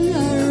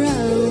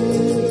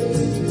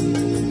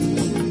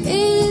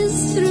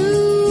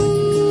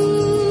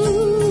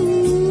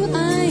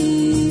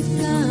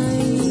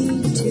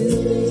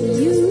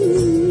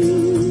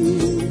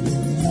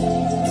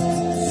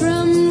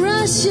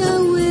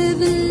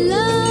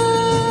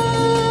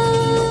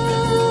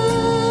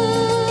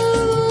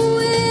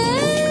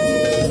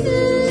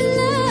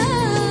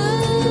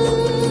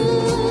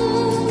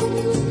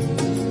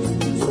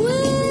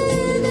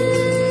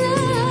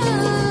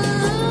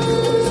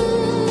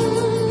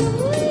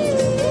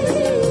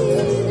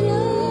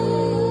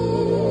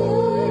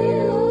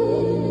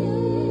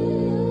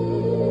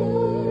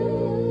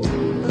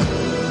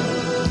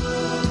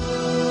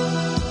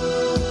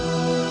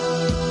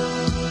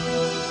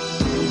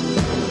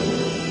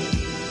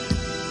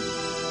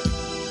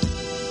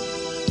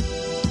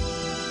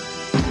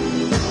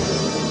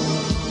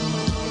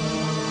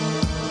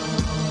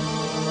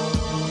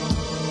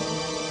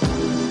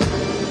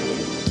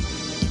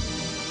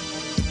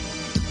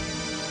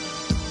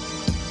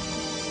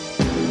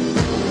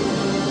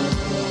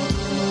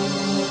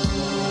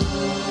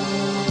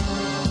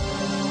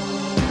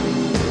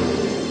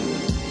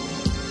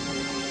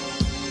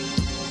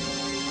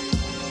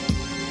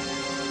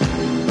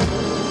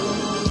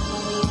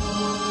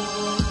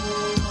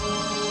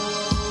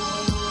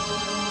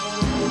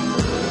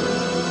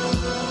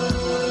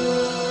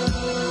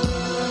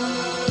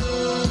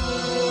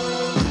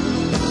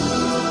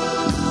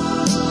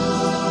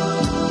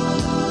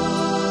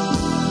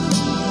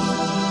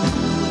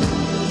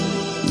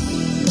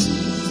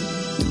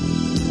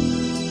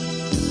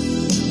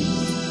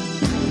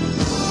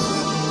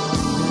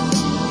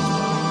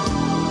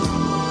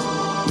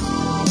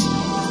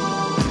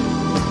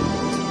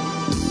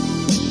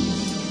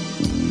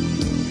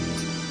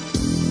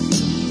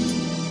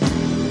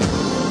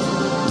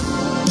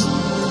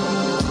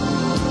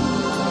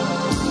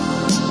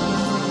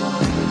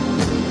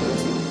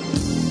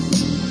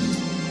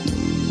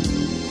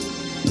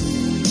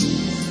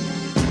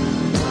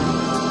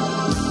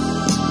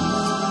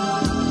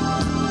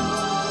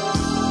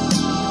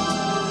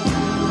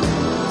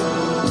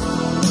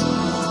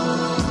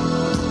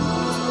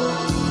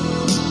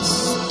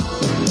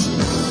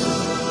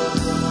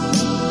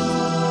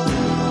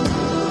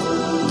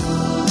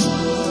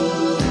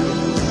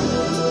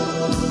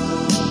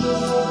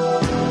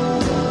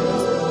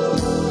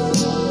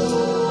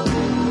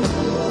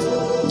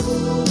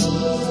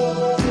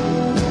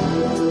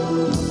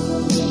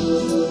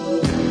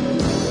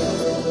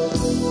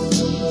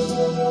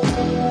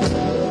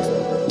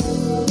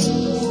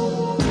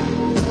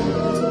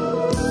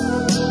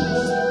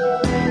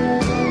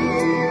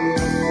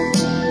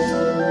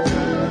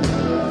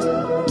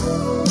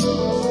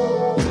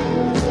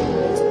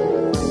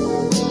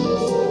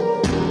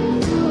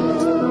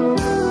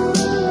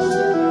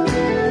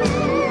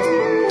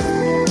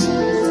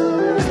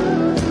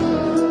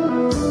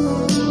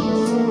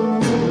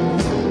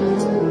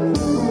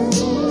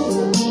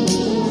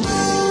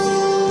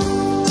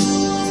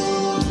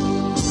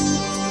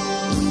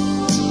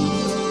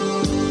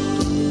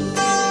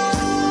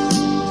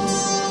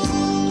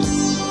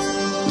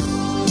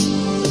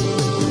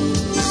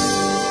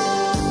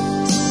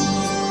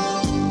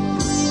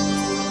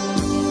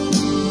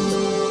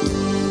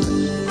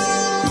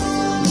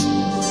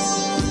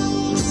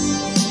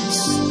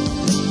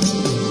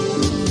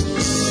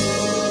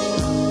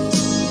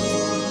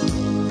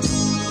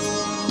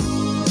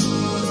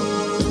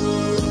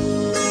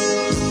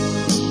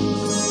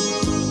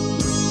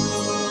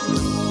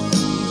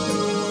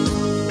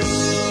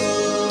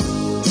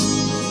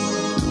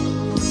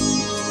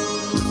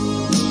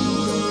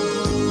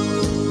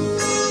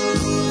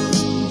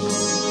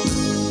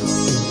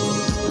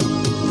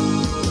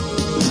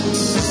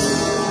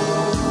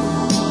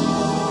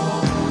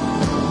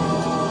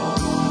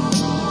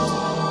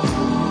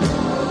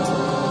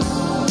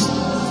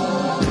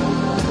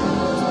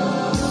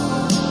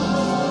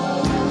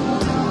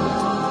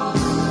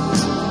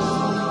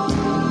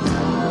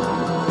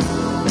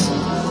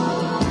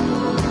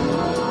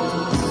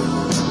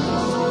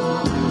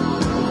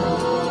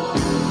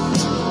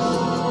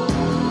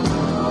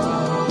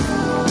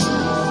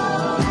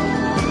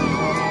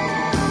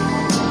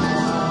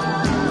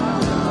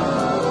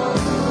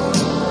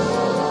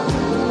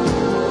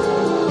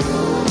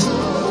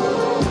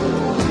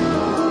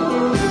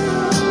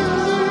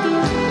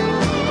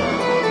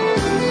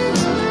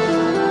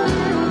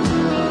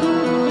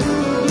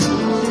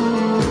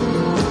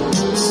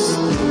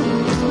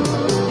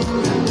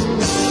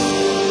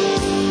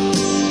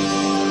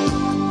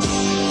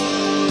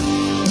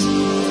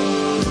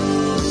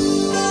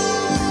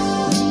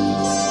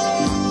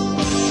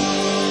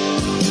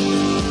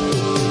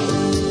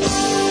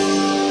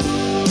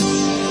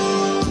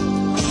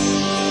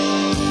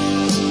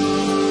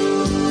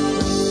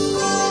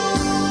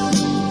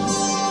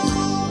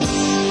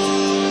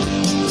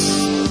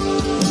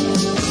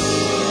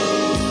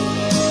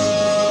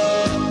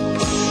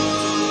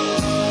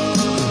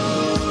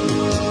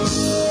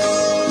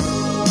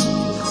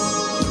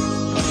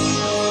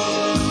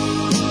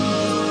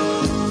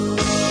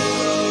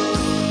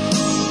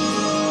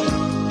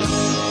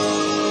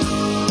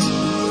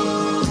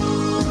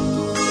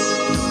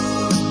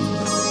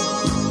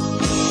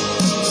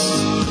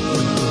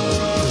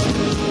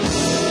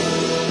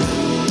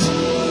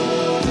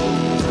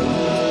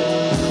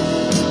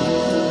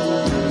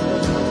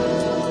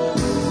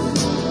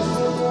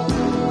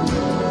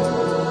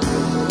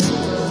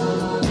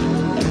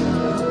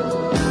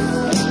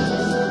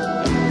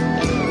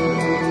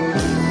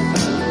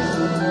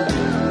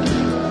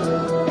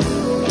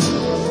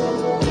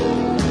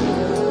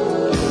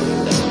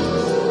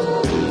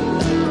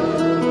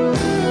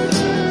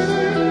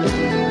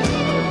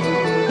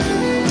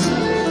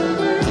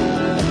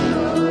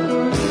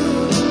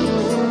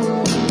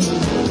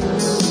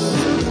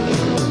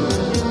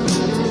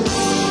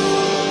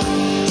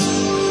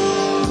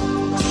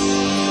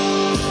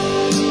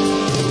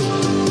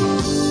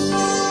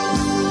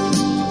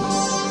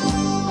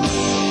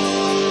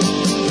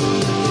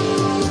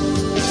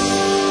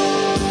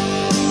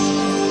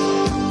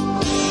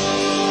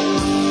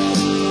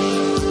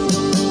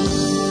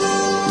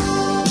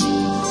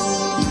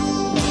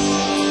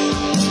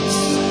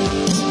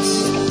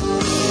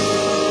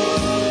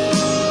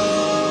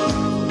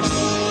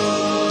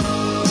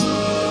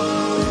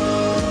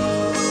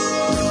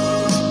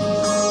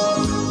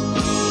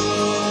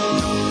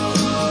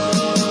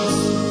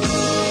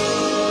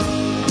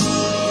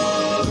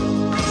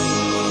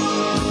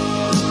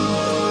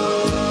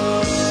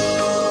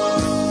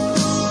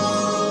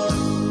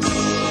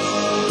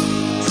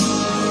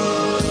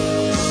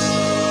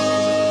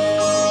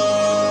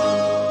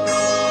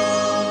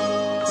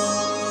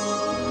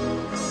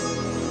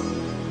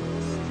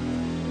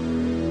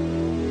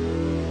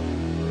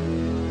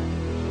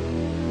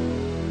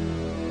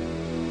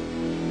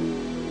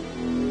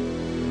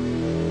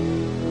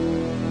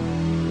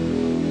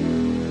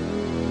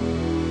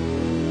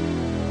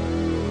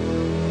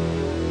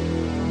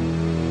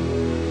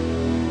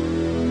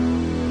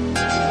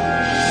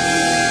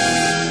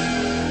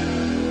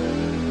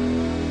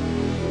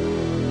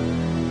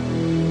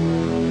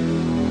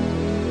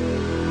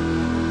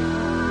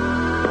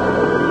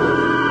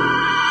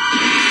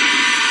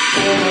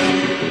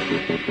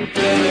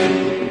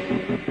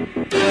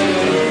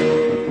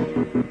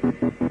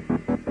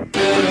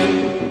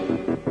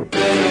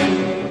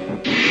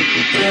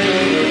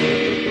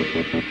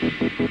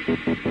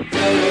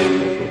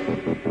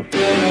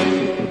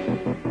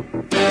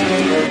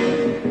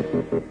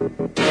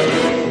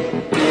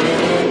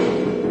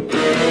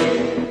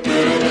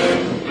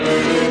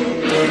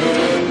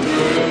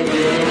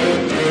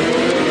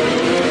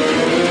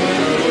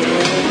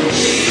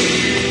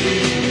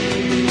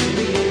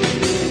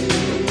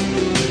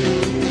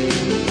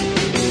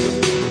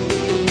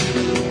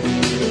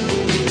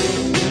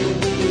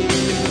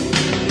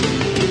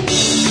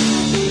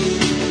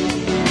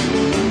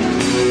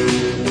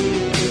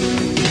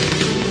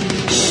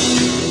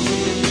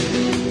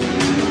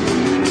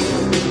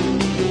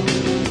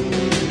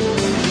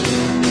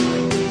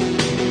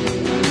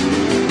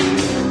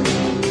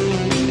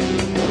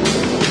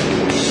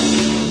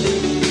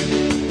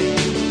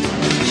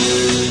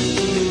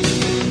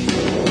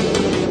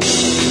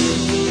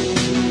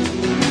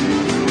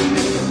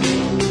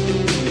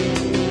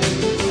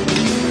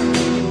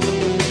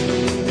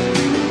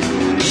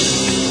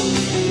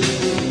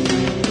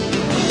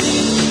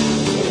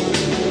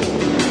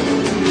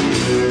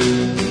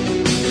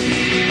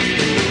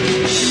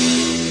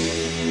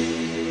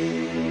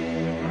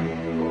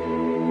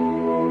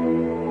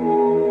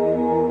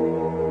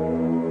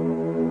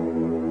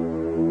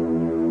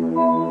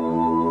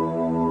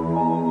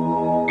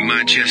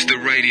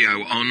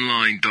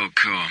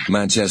ManchesterRadioOnline.com.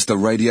 Manchester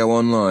Radio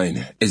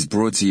Online is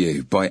brought to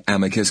you by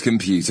Amicus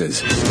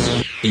Computers.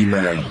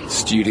 Email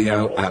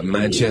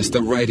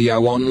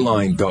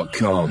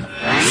studio@manchesterradioonline.com.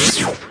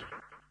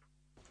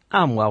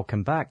 And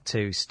welcome back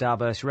to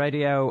Starburst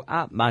Radio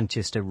at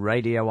Manchester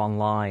Radio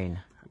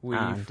Online. We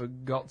And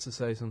forgot to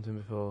say something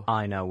before.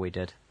 I know we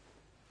did.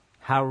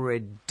 How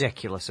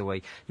ridiculous are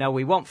we? Now,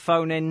 we want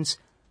phone-ins.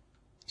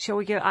 Shall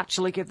we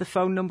actually give the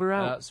phone number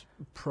out? That's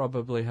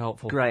probably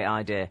helpful. Great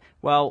idea.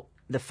 Well,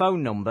 the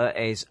phone number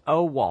is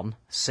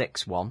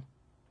 0161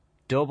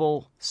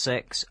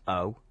 660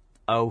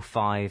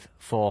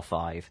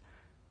 0545.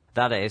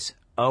 That is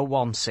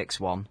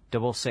 0161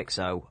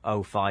 660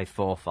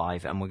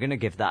 0545, and we're going to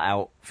give that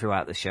out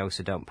throughout the show,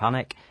 so don't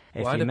panic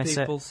if Why you do miss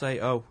people it.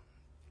 say, oh,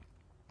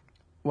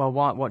 Well,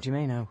 what do you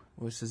mean, oh?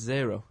 well, it's a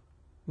zero?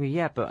 Well,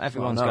 yeah, but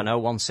everyone's Well, gone no.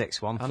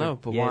 0161 I for know,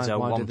 but years,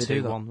 why did they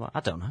do that?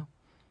 0121.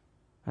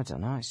 I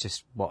don't know. It's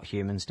just what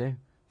humans do.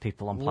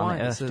 People on Why?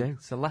 planet Earth do.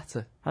 It's a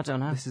letter. I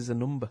don't know. This is a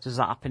number. Does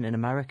that happen in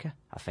America?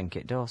 I think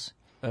it does.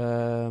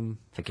 I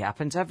think it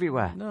happens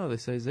everywhere. No, they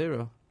say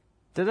zero.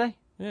 Do they?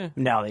 Yeah.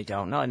 No, they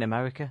don't. Not in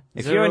America.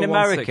 If you're in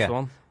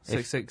America,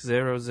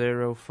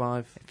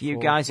 66005. if you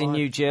guys in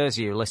New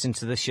Jersey who listen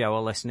to the show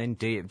are listening,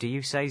 do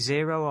you say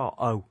 0 or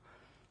O?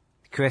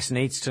 Chris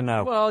needs to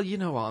know. Well, you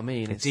know what I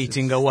mean. It's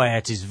eating away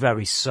at his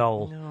very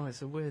soul. No,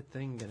 it's a weird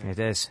thing. Isn't It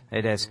is.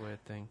 It It's is. a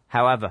weird thing.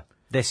 However,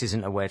 this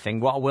isn't a weird thing.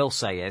 What I will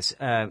say is,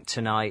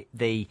 tonight,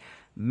 the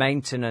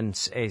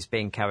maintenance is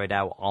being carried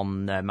out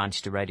on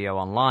Manchester Radio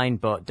Online,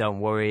 but don't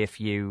worry if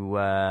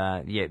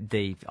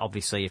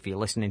obviously if you're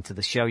listening to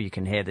the show, you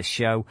can hear the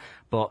show,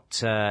 but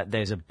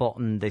there's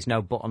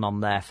no button on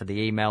there for the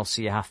email,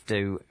 so you have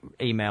to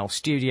email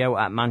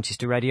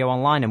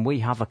studio@manchesterradioonline, and we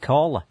have a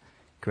caller.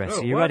 Chris,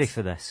 Oh, are you what? ready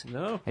for this?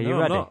 No. Are you no,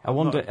 ready? I'm not. I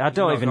wonder. I'm not. I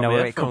don't I've even got know my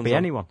where it could headphones be on.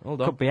 anyone.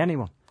 Hold on. Could be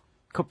anyone.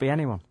 Could be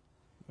anyone.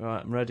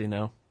 Right, I'm ready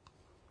now.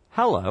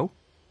 Hello.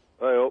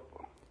 Hey up,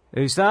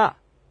 Who's that?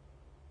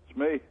 it's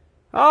me.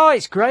 Oh,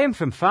 it's Graham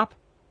from Fab.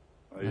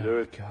 How you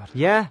doing? God.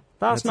 Yeah,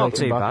 that's not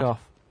too back bad.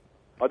 Off.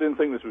 I didn't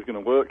think this was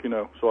going to work,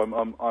 so I'm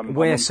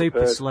We're I'm super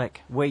unprepared.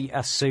 slick. We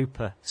are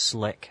super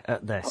slick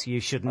at this. You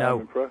should I'm know.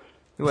 impressed.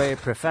 We're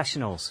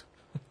professionals.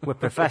 We're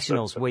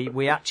professionals.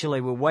 We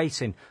actually were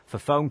waiting for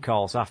phone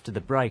calls after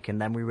the break,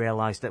 and then we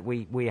realised that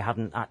we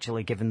hadn't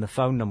actually given the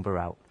phone number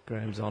out.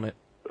 Graham's on it.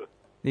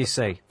 You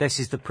see, this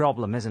is the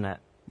problem, isn't it?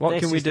 What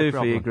This can we is the do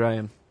for you, problem.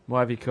 Graham? Why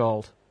have you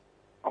called?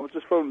 I was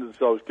just phoning.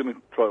 I was going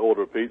to try to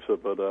order a pizza,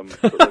 but then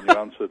you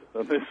answered,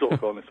 and it's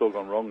all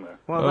gone wrong there.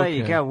 Well, there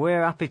you Okay. go.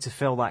 We're happy to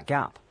fill that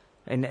gap,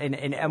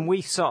 and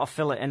we sort of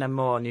fill it in a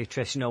more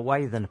nutritional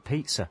way than a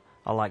pizza,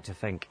 I like to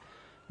think.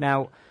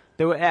 Now,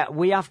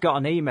 we have got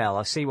an email.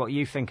 I'll see what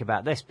you think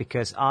about this,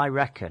 because I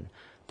reckon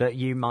that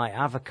you might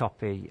have a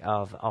copy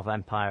of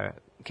Empire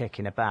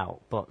kicking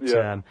about. But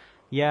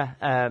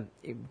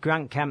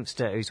Grant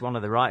Kempster, who's one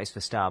of the writers for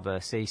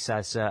Starburst, he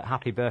says,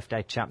 happy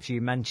birthday, chaps.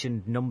 You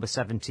mentioned number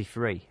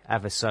 73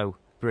 ever so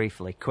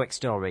briefly. Quick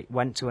story.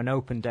 Went to an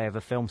open day of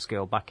a film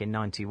school back in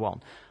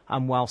 91,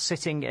 and while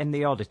sitting in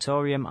the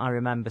auditorium, I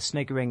remember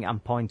sniggering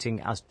and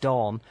pointing as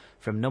Dawn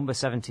from number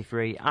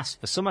 73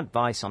 asked for some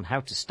advice on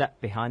how to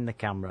step behind the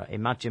camera.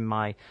 Imagine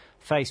my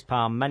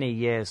facepalm many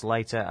years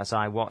later as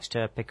I watched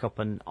her pick up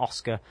an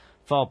Oscar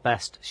for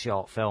Best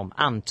Short Film.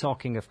 And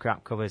talking of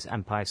crap covers,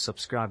 Empire's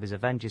Subscribers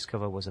Avengers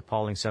cover was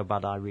appalling, so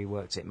bad I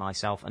reworked it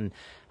myself, and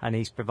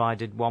he's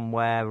provided one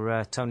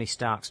where Tony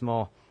Stark's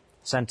more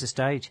centre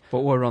stage.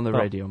 But we're on the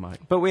Well, radio, Mike.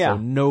 but we so are.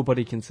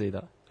 nobody can see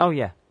that. Oh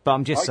yeah, but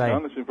I'm just I saying.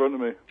 can. It's in front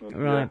of me.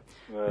 Right.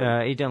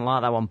 Yeah. He didn't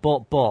like that one.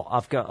 But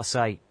I've got to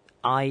say,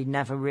 I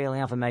never really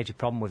have a major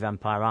problem with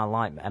Empire. I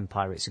like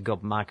Empire. It's a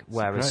good mag,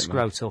 whereas great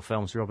mag. Scrotal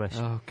Film's rubbish.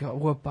 Oh God,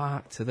 we're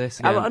back to this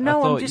Oh, again. no, I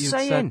I'm thought just you'd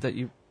saying. said that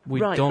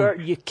we'd Right,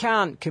 done. you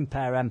can't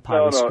compare Empire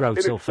No, with no, in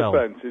Scrotal its Film.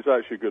 defence, it's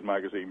actually a good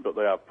magazine, but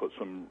they have put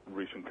some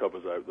recent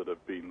covers out that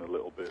have been a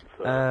little bit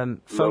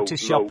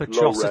Photoshop low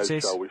atrocities.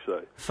 res, shall we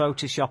say.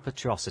 Photoshop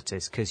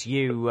atrocities, because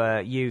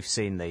you've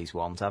seen these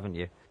ones, haven't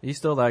you? Are you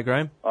still there,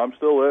 Graham? I'm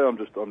still there. I'm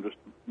just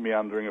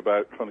meandering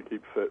about, trying to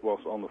keep fit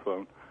whilst on the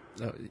phone.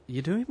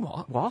 You're doing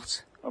what?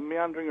 What? I'm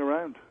meandering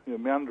around,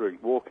 meandering,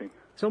 walking.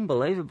 It's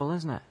unbelievable,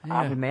 isn't it?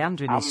 Yeah. Having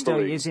meandering, he's still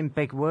Ambling. using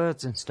big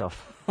words and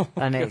stuff.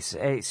 And it's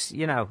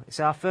it's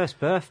our first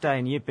birthday,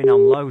 and you've been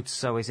on loads,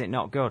 so is it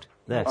not good?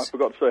 I This.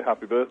 forgot to say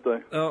happy birthday.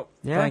 Oh,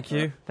 Yeah, thank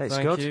you. that's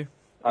Thank good. you.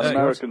 And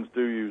Americans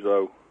do use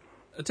O.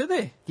 Do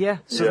they? Yeah,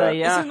 so Yeah. there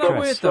you are, Isn't that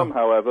Chris. weird? Some,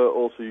 however,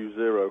 also use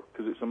zero,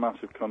 because it's a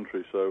massive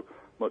country, so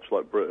much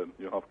like Britain,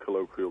 you have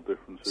colloquial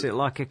differences. Is it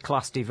like a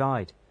class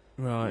divide?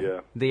 Right. Yeah.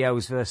 The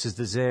O's versus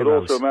the But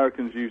zeros. also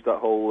Americans use that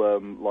whole,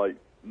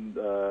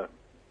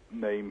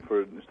 name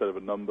for instead of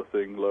a number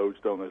thing, loads,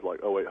 don't they? It's like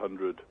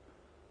 0800.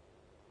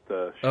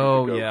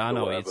 Oh Ghosts yeah, I or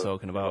know what you're whatever.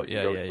 talking about. Like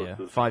Yeah.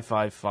 Ghostbusters.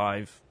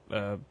 555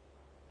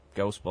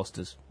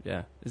 Ghostbusters.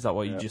 Yeah. Is that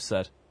what you Yeah. just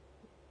said?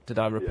 Did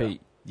I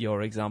repeat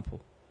your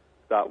example?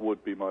 That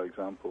would be my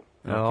example.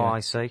 Oh, Okay. I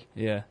see.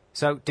 Yeah.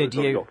 So But did it's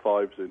only you? got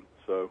fives in,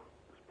 so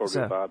it's probably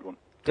So- a bad one.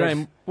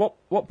 Graham,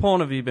 what porn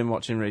have you been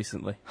watching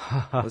recently?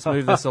 Let's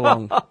move this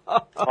along.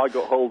 I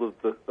got hold of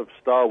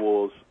Star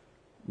Wars,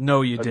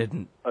 No, you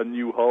didn't. A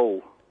New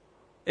Hole.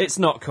 It's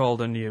not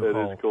called A New It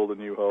Hole. is called A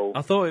New Hole.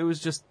 I thought it was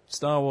just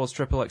Star Wars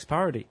XXX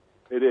parody.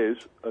 It is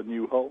A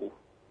New Hole.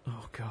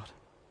 Oh God.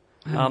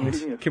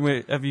 Genius.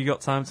 And have you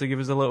got time to give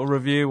us a little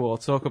review or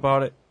talk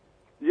about it?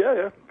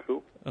 Yeah,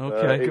 cool.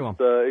 Okay, it's, go on.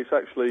 It's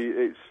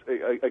actually,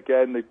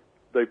 again,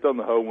 they've done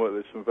the homework.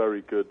 There's some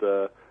very good,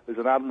 there's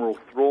an Admiral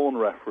Thrawn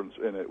reference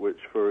in it, which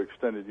for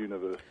Extended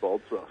Universe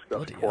bods, that's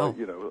Bloody quite,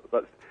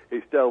 hell.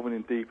 it's delving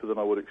in deeper than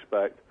I would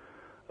expect.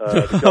 The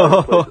guy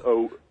who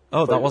plays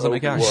Oh, that plays wasn't a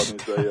gag.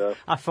 Obi-Wan is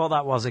I thought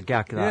that was a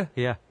gag. That.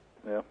 Yeah.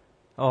 yeah,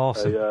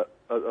 Awesome. a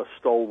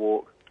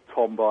stalwart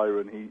Tom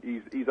Byron.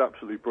 He's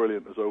absolutely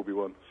brilliant as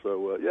Obi-Wan.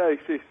 So, yeah,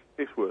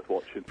 it's worth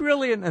watching.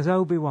 Brilliant as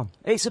Obi-Wan.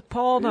 It's a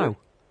porno.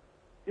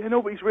 Yeah,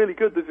 no, but he's really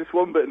good. There's this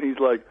one bit, and he's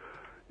like,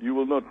 "You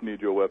will not need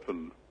your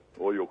weapon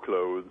or your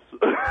clothes."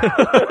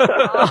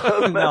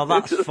 No,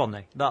 that's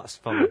funny. That's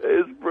funny.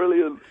 It's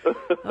brilliant.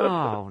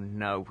 Oh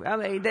no! I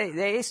mean,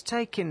 it's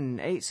taken.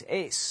 It's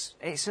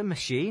a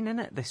machine, isn't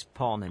it? This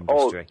porn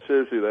industry. Oh,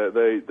 seriously,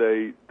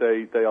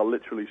 they are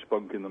literally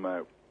spunking them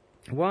out.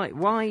 Why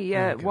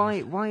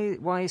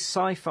is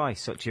sci-fi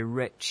such a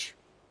rich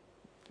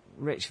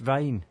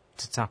vein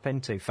to tap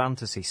into?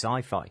 Fantasy,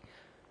 sci-fi.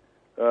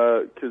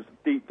 Because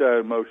deep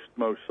down, most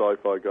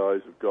sci-fi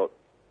guys have got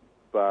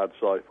bad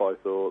sci-fi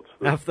thoughts.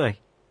 Have they?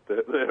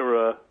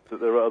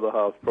 Their other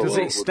half probably Does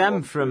it wouldn't stem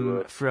want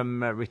to,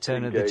 from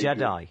Return of the engage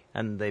Jedi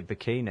and the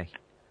bikini?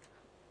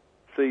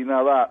 See,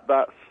 now that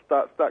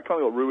kind of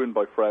got ruined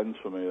by Friends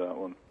for me. That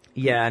one.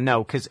 Yeah,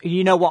 no, because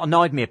you know what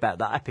annoyed me about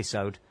that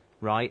episode,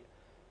 right?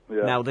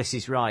 Yeah. Now this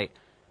is right.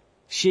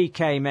 She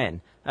came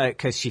in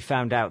because she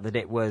found out that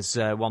it was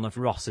one of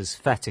Ross's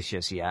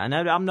fetishes. Yeah, and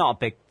I'm not a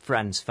big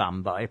Friends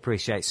fan, but I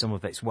appreciate some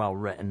of it's well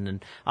written.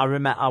 And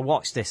I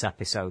watched this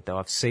episode though.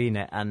 I've seen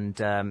it,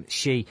 and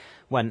she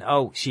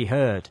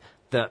heard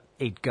that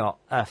he'd got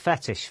a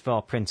fetish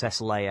for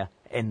Princess Leia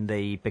in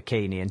the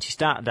bikini, and she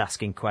started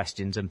asking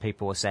questions, and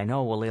people were saying,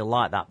 "Oh, well, he'll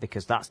like that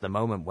because that's the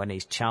moment when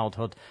his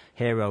childhood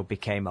hero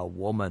became a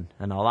woman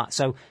and all that."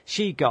 So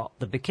she got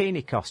the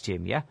bikini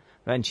costume, yeah.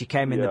 And she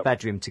came in the Yep.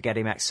 bedroom to get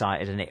him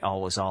excited, and it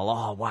all was all,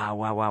 oh,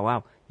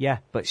 wow. Yeah,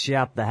 but she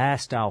had the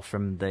hairstyle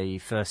from the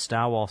first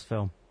Star Wars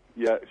film.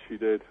 Yeah, she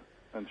did,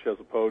 and she has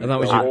a ponytail. And that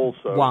was That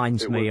also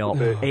winds it me was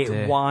up. a bit- It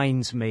dear.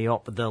 winds me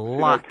up. The You know,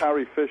 lack.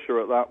 Carrie Fisher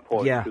at that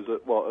point, Yeah. because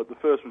at the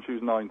first one she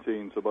was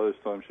 19, so by this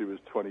time she was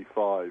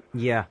 25.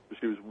 Yeah. So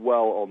she was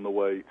well on the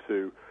way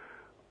to.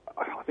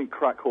 I think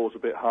crack whore's a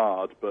bit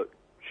hard, but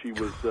she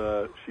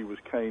was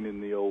caning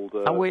the old.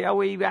 Are we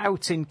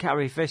outing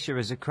Carrie Fisher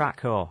as a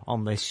crack whore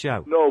on this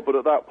show? No, but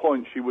at that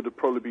point she would have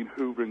probably been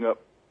hoovering up.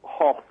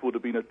 Hoth would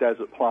have been a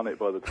desert planet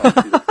by the time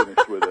she'd have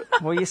finished with it.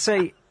 Well, you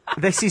see,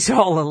 this is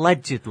all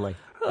allegedly,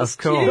 of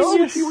course.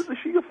 No, she was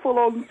a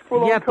full-on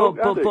Yeah, coke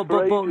but addict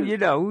for ages. you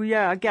know,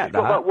 yeah, I get She's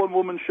got that that.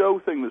 one-woman show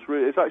thing that's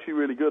it's actually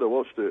really good. I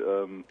watched it,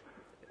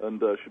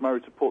 and she's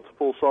married to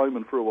Paul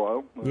Simon for a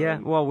while. Yeah,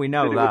 well, we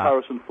know did it with that.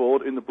 Harrison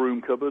Ford in the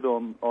broom cupboard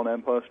on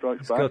Empire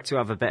Strikes It's Back. good to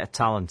have a bit of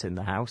talent in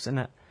the house, isn't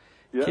it?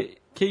 Yeah.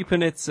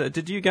 Keeping it.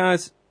 Did you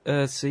guys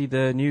see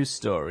the news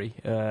story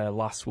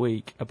last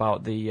week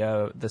about the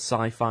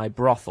sci-fi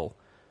brothel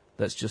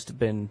that's just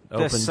been The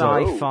opened?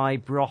 sci-fi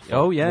brothel.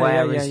 Oh, yeah,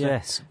 Where yeah, is yeah.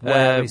 this?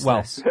 Where is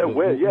this? Yeah,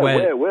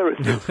 where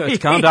is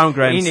it? Calm down,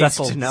 Graham. He needs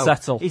Settle. to know.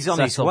 Settle. He's on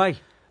his settle. way.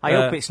 I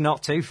Uh, hope it's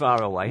not too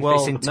far away. If well,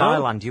 it's in no.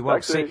 Thailand, you won't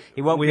Actually, see.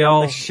 He won't we be on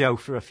all- this show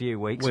for a few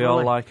weeks. We will all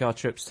he? like our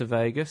trips to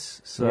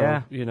Vegas, so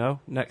Yeah. you know,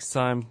 next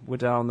time we're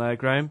down there,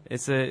 Graham,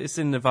 it's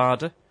in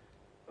Nevada.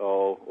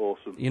 Oh,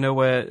 awesome. important. You know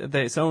where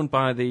it's owned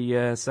by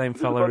the same Is it the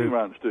fella Bunny who...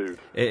 Ranch dude?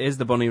 It is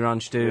the Bunny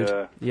Ranch dude.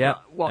 Yeah. Yeah.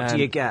 What do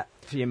you get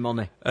for your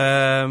money?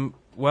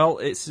 Well,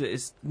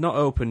 it's not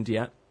opened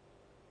yet.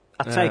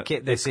 I take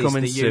it this it's is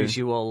coming the soon.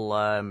 usual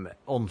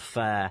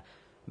unfair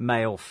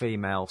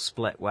male-female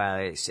split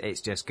where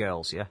it's just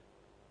girls, yeah?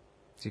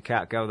 So you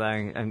can't go there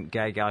and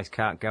gay guys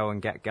can't go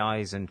and get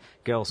guys and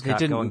girls can't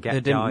go and get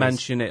guys. They didn't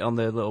mention it on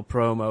the little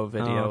promo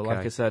video. Oh, okay.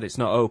 Like I said, it's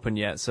not open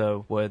yet,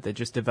 so they're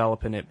just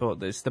developing it.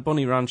 But it's the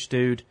Bunny Ranch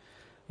dude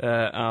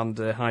and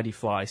Heidi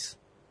Fleiss.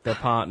 They're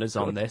partners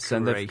on this,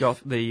 and they've got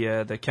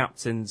the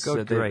captain's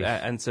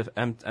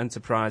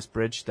Enterprise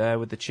bridge there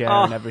with the chair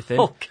and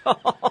everything. Oh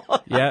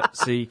God! Yeah,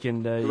 so you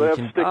can Do they have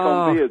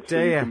stick-on beards so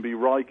you dear. can be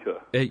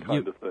Riker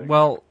kind of thing?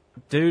 well,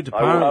 dude,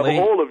 I will apparently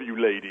have all of you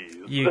ladies.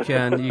 you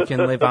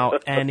can live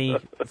out any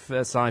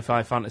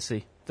sci-fi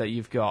fantasy that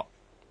you've got,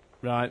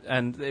 right?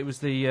 And it was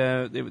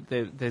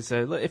there's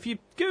a if you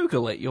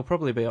Google it, you'll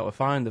probably be able to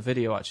find the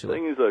video The actually.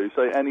 thing is, though, you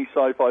say any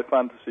sci-fi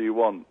fantasy you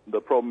want.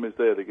 The problem is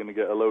they're going to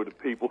get a load of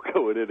people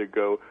going in and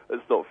go,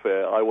 it's not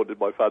fair, I wanted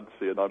my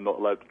fantasy and I'm not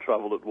allowed to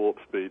travel at warp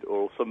speed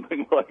or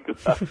something like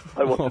that.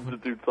 I wanted to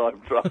do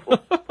time travel.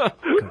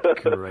 Good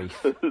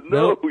grief.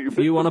 No, If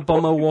you want to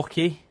bomb a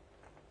Wookiee,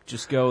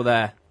 just go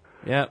there.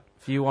 Yeah.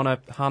 If you want a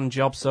hand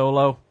job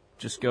solo,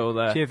 just go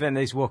there. Do you think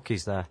there's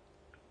Wookiees there?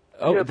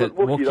 Oh, yeah, the but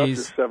Wookiee, that's Wookiees.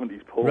 just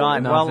 70s porn.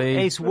 Right,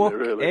 Navi. well,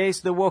 Really?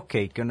 is the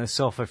Wookiee going to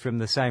suffer from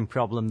the same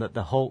problem that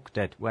the Hulk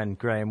did when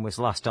Graham was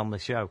last on the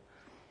show?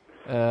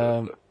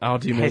 How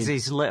do you mean? Is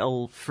his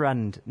little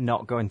friend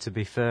not going to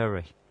be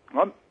furry?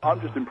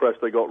 I'm just impressed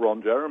they got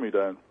Ron Jeremy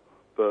down,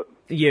 but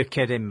You're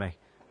kidding me.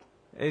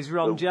 Is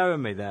Ron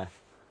Jeremy there?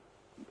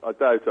 I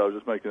doubt it. I was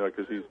just making that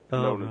because he's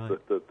Oh, known right.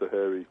 as the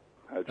hairy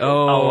hedgehog.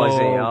 Oh, is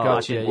he? Oh, gotcha. I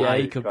see Yeah, why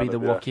he he's could kind be the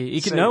of, yeah. Wookiee.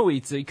 He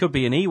could See- he could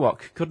be an Ewok,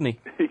 couldn't he?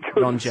 He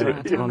could Ron be. Jeremy.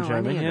 I don't Ron know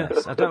Jeremy, any yeah. of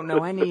this. I don't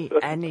know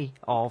any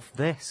of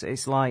this.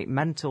 It's like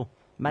mental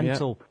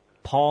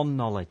porn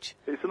knowledge.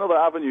 It's another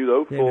avenue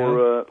though You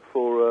know.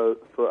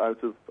 for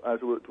out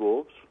of work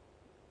dwarves.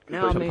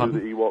 No, I They can mean, do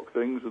the Ewok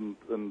things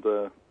and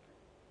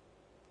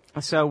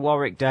so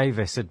Warwick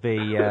Davis would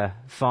be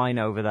fine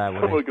over there, I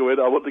would want he? to go in.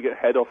 I want to get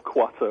head off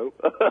Quato.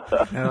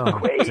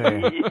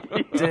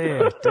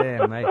 Oh,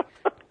 dear me.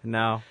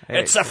 No.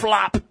 It's a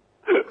flap!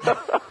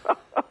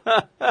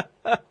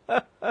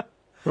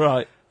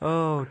 Right.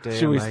 Oh, dear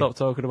Should we me. stop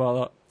talking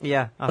about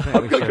Yeah, I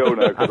think we Go should.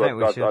 now I think we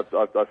because should.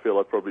 I feel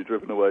I've probably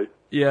driven away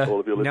Yeah. all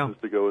of your No.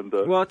 listeners to go and.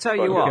 Well, I'll tell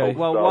try you and what. get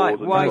Well, Star why- Wars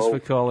and why- Thanks Joel. for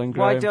calling,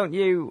 Why Graham. don't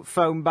you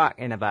phone back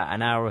in about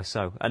an hour or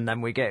so, and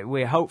then we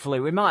hopefully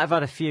we might have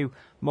had a few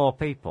more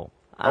people.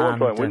 I want to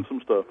try and And, win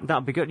some stuff.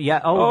 That'd be good. Yeah.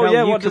 Oh, Oh, no,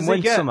 yeah, you what can does he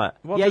win get? something.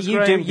 What Yeah, does you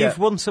do. Graham get? You've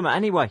won something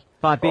anyway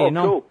by being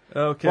on. Cool.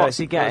 Okay. What's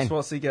he getting?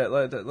 What's he get?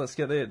 Let's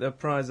get the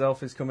prize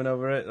elf is coming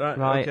over it.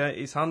 Right. Okay,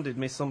 he's handed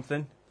me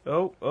something.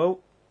 Oh. Oh,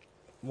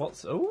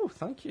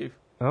 thank you.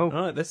 Oh,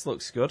 Right, this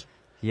looks good.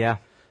 yeah.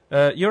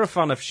 You're a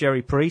fan of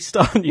Sherry Priest,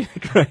 aren't you,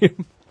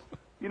 Graham?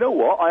 You know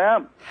what? I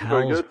am.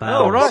 Very Hell's good.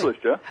 bells. Oh, right. Published,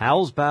 yeah?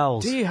 Hell's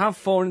bells. Do you have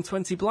 4 and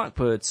 20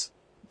 Blackbirds?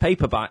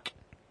 Paperback.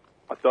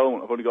 I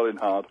don't. I've only got it in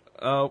hard.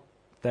 Oh,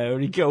 there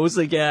he goes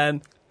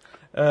again.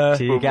 Do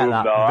you get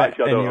that? No, bit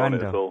actually, I don't own it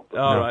innuendo? at all.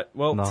 All No. right.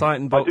 Well, No.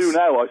 Titan I Box. do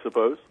now, I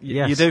suppose.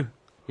 Yes. You do.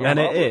 Oh, And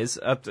it marvellous.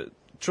 is,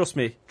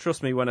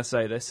 trust me when I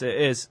say this, it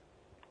is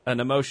an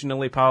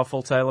emotionally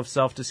powerful tale of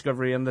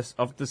self-discovery and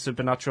of the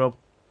supernatural.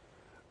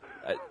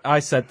 I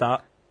said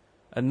that,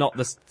 and not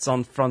the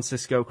San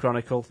Francisco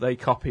Chronicle. They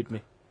copied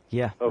me.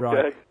 Yeah. Okay.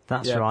 Right.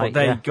 That's Yeah, right. But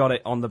they yeah. got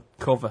it on the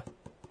cover,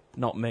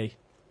 not me.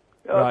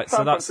 Yeah, Right, San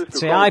so that's- Francisco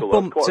See, I Chronicle,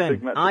 that's bumped quite a in.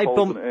 big I metropolitan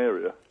bumped-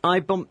 area. I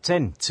bumped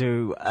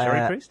into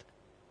Sherry Priest?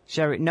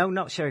 No,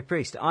 not Sherry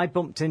Priest. I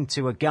bumped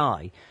into a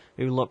guy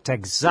who looked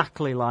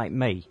exactly like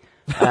me,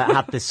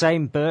 had the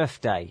same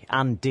birthday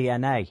and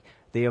DNA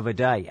the other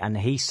day, and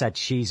he said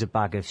she's a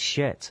bag of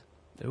shit.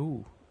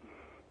 Ooh.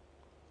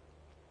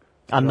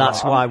 And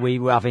that's why we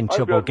were having I've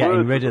trouble read getting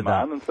words rid with of the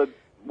that. man and said,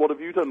 "What have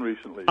you done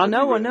recently? I Have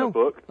know, you written I know. A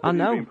book? I Have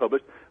know. you been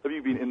published? Have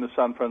you been in the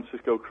San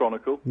Francisco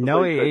Chronicle?"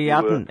 No, They said he you were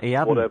hadn't. He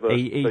hadn't. whatever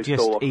He they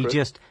stole off Chris.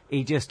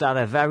 just had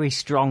a very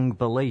strong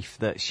belief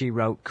that she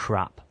wrote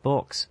crap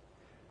books.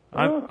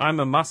 I'm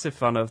a massive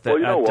fan of the Well,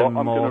 you know what? Ed and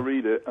I'm going to Moore.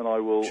 read it, and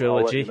I'll let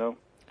trilogy. you know.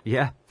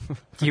 Yeah,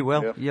 you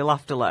will. Yeah. You'll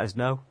have to let us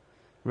know.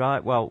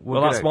 Right. Well,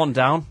 Well, that's one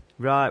down.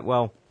 Right.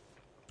 Well,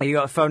 you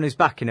got to phone us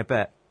back in a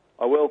bit.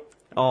 I will.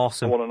 I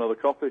Awesome. want another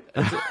copy.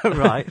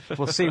 Right.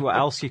 We'll see what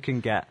else you can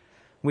get.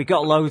 We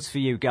got loads for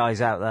you guys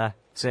out there.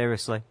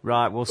 Seriously.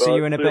 Right. We'll see Right,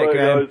 you in a see you bit, later,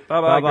 Graham. guys.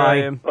 Bye-bye,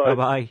 Graham. Bye. Bye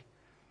bye.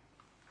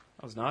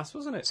 That was nice,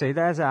 wasn't it? See,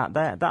 there's that.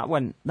 That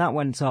went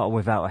sort of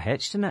without a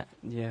hitch, didn't it?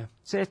 Yeah.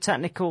 It's a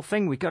technical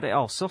thing. We got it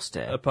all sussed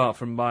here. Apart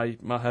from my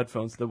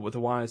headphones, the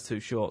wire's too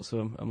short,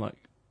 so I'm like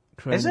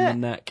craning Is the it?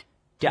 neck.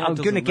 Yeah, it I'm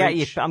doesn't gonna get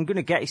reach. you. I'm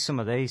gonna get you some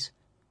of these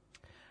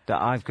that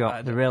I've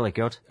got. They're really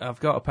good. I've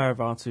got a pair of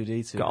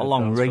R2D2. Got a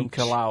long headphones from reach.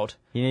 Cloud.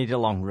 You need a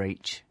long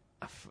reach.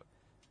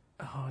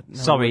 Oh, no,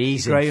 Sorry,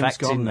 he's Graham's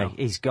infecting gone me. now.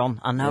 He's gone.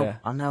 I know. Yeah.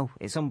 I know.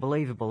 It's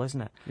unbelievable,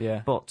 isn't it?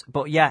 Yeah.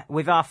 But yeah,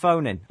 with our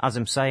phone in, as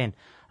I'm saying,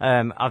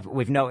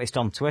 We've noticed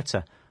on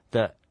Twitter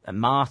that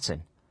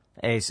Martin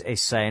is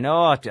saying,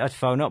 I'd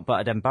phone up, but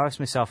I'd embarrass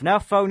myself. No,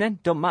 phone in,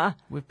 don't matter.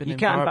 We've been you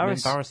can't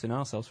embarrass. embarrassing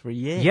ourselves for a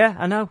year. Yeah,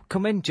 I know.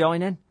 Come in,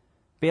 join in.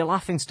 Be a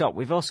laughing stock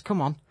with us.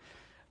 Come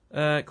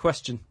on.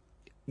 Question.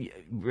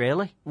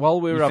 Really?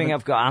 While we were think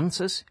I've got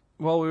answers?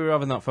 While we were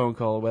having that phone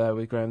call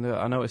with Graham,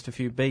 I noticed a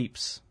few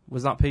beeps.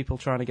 Was that people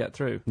trying to get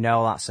through?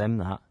 No, that's him,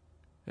 that.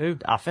 Who?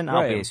 I think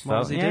that'll be his phone. What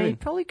was he doing? He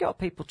probably got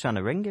people trying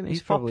to ring him.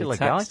 He's a probably popular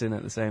guy. texting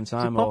at the same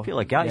time. He's a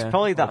popular guy. Yeah. He's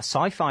probably that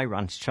Sci-Fi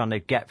Ranch trying to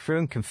get through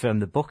and confirm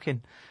the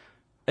booking.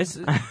 It's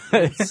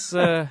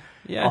yeah.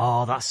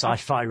 Oh, that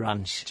Sci-Fi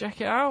Ranch.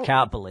 Check it out.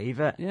 Can't believe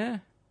it. Yeah.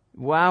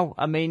 Wow.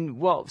 I mean,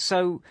 what?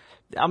 So,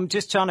 I'm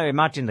just trying to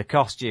imagine the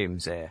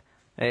costumes here.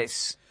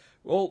 It's...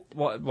 Well,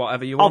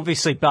 whatever you want.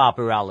 Obviously,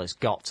 Barbarella's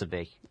got to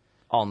be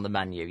on the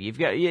menu.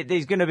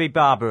 There's going to be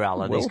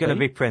Barbarella. There's going to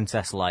be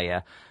Princess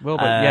Leia. Well,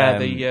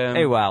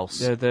 who else?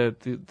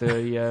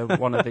 The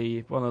one of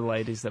the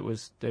ladies that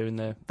was doing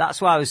the.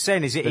 That's what I was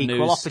saying. Is it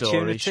equal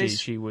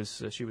opportunities? She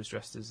was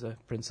dressed as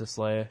Princess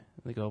Leia.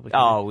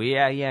 Oh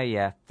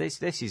yeah.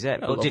 This is it.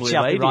 But did she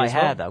have the right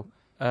hair though?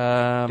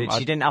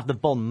 She didn't have the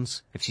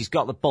buns. If she's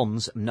got the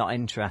buns, I'm not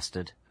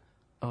interested.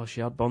 Oh,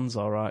 she had buns,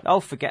 all right. Oh,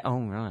 forget. Oh,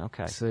 right,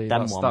 okay. See,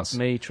 that's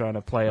me trying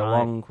to play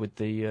along with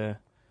the.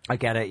 I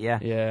get it, yeah.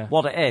 Yeah.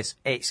 What it is,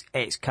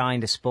 it's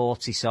kind of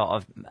sporty, sort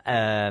of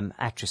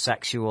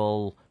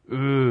heterosexual.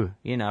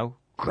 You know,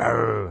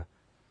 grrr.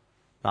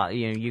 Like,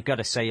 you've got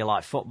to say you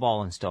like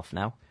football and stuff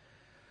now.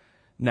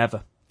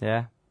 Never.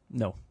 Yeah.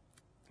 No.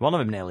 One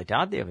of them nearly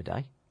died the other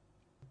day.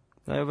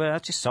 I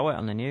just saw it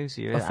on the news.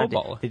 A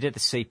footballer. They did the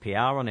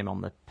CPR on him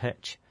on the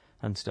pitch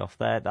and stuff.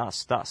 There,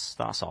 that's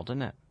odd,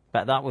 isn't it?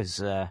 But that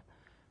was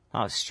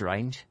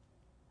strange.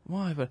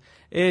 Why? But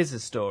here's the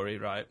story,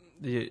 right?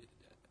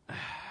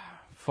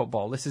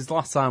 Football. This is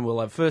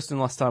the first and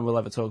last time we'll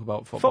ever talk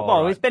about football.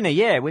 Football. Right? It's been a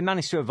year. We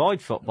managed to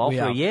avoid football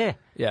for a year.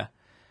 Yeah.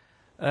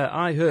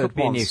 I heard could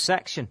be a new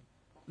section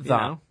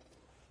that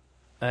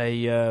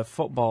a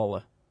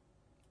footballer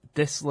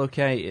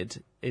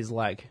dislocated his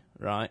leg.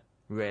 Right?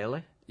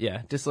 Really?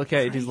 Yeah,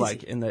 dislocated his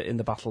leg in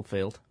the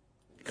battlefield.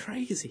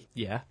 Crazy.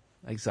 Yeah,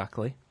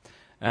 exactly.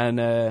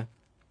 And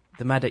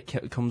the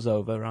medic comes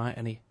over, right,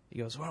 and he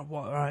goes, well,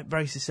 all right,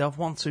 brace yourself,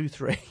 1, 2,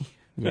 3.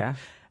 Yeah.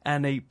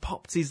 And he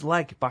popped his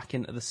leg back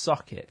into the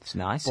socket. It's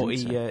nice, but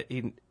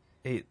he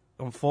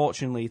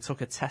unfortunately, he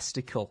took a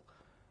testicle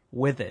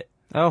with it.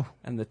 Oh.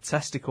 And the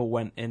testicle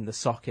went in the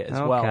socket as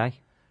well. Okay.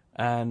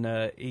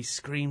 And he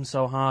screamed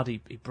so hard, he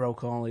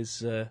broke all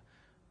his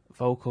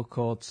vocal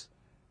cords.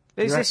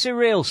 Is this a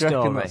real story? Do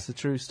you reckon that's a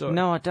true story?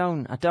 No, I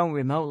don't. I don't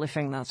remotely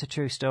think that's a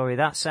true story.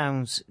 That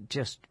sounds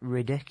just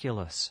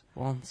ridiculous.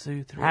 1,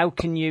 2, 3. How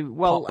can you...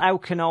 Well, how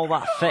can all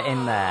that fit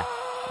in there?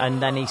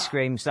 And then he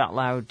screams that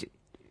loud.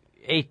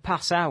 He'd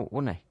pass out,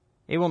 wouldn't he?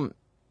 He wouldn't...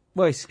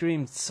 Well, he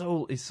screamed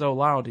he's so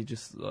loud, he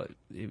just, like...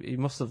 He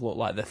must have looked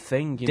like the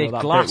Thing, Did know,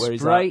 that glass bit where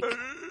he's break? Like,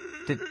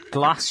 Did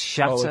glass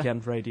shatter? Oh,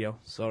 again, radio,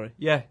 sorry.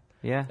 Yeah.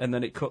 Yeah. And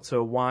then it cut to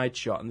a wide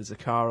shot and there's a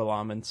car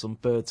alarm and some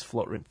birds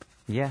fluttering.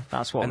 Yeah,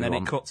 that's what we want. And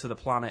then it cut to the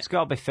planet. It's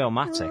got to be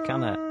filmatic,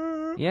 hasn't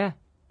it? Yeah,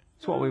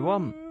 it's what we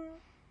want.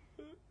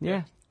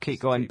 Yeah, keep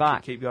going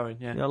back. Keep going,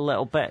 yeah. A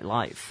little bit,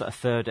 like a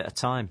third at a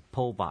time.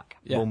 Pull back.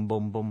 Yeah. Boom,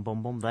 boom, boom,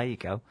 boom, boom. There you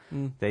go.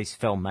 These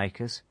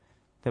filmmakers,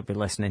 they'll be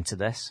listening to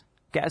this.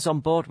 Get us on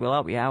board, we'll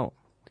help you out.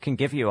 We can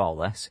give you all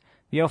this.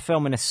 You're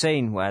filming a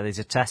scene where there's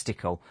a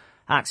testicle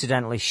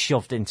accidentally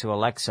shoved into a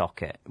leg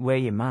socket. We're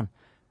your man.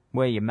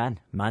 We're your men,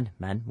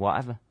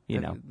 whatever.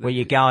 We're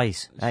your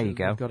guys. There you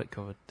go. We've got it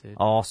covered, dude.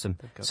 Awesome.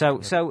 So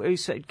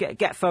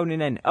get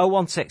phoning in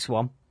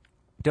 0161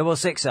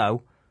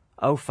 660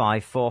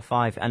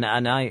 0545,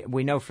 and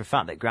we know for a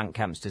fact that Grant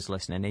Kempster's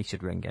listening. He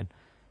should ring in.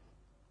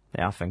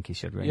 Yeah, I think he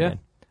should ring in.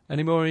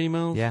 Any more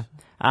emails? Yeah,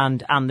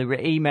 and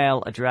the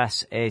email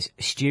address is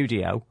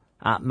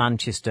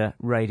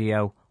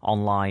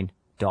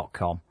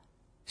studio@manchesterradioonline.com.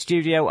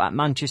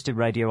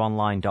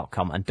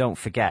 Studio@manchesterradioonline.com, and don't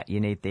forget you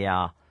need the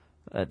R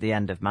at the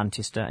end of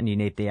Manchester, and you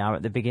need the R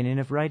at the beginning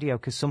of radio,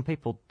 because some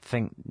people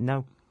think,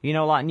 no.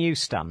 Like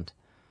newsstand?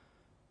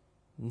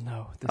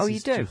 No. You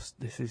do?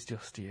 This is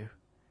just you.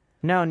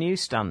 No,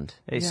 newsstand.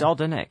 It's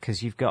odd, isn't it?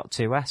 Because you've got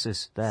two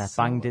S's there,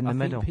 banged in the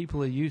middle. I think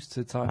people are used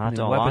to typing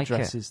in web like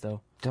addresses,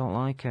 though. Don't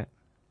like it.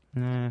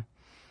 No.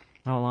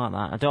 I don't like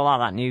that. I don't like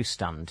that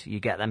newsstand. You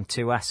get them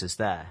two S's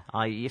there.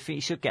 You think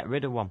you should get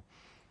rid of one.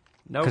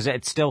 No. Because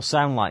it'd still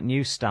sound like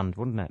newsstand,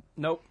 wouldn't it?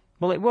 Nope.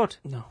 Well, it would.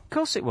 No. Of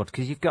course it would,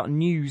 because you've got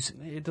news.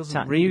 It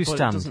doesn't read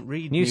newsstand. It doesn't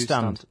read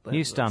newsstand.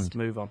 Newsstand. Let's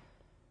move on.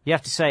 You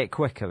have to say it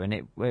quicker, and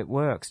it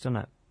works, doesn't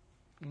it?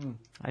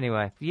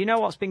 Anyway, you know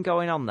what's been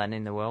going on then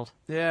in the world?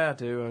 Yeah, I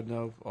do. I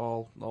know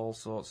all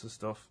sorts of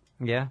stuff.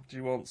 Yeah. Do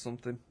you want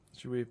something?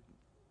 Should we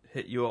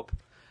hit you up?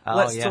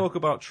 Let's talk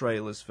about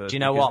trailers first. Do you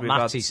know what?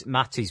 Matty's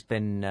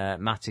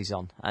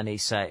on, and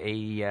he's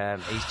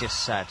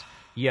just said,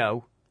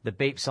 "Yo, The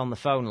beeps on the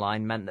phone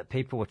line meant that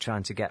people were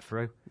trying to get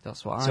through.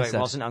 That's what I said. said. So it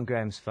wasn't on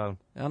Graham's phone.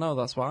 I know,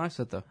 that's what I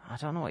said, though. I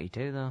don't know what you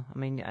do, though. I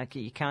mean,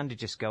 you kind of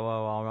just go,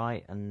 oh, all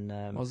right, and...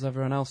 what does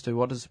everyone else do?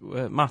 What does...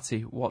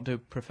 Matty, what do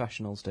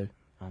professionals do?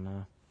 I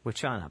know. We're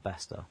trying our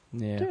best, though.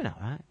 Yeah. Doing all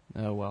right.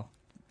 Oh, well.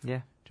 Yeah.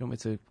 Do you want me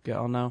to get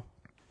on now?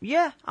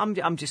 Yeah,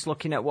 I'm just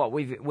looking at what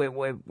we've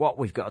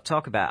got to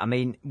talk about. I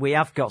mean, we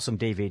have got some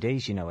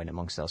DVDs, in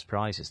amongst those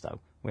prizes, though.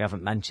 We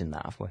haven't mentioned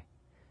that, have we?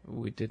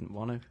 We didn't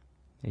want to.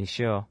 Are you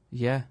sure?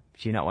 Yeah.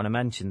 Do you not want to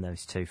mention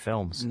those 2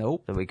 films?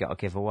 Nope. That we got to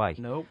give away?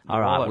 Nope.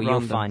 All right, well, you'll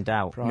find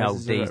out.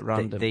 Prizes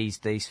No,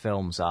 these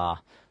films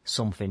are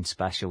something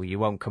special. You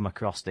won't come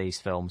across these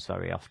films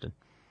very often.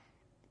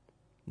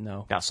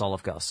 No. That's all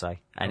I've got to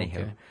say. Anywho.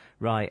 Okay.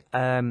 Right,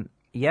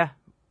 yeah.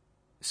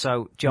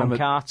 So, John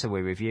Carter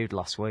we reviewed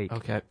last week.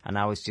 Okay. And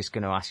I was just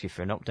going to ask you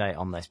for an update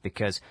on this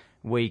because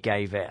we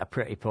gave it a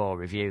pretty poor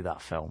review,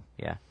 that film,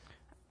 yeah.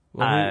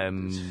 Well,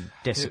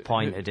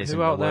 disappointed isn't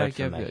who out the there word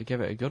for me.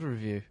 give it a good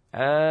review?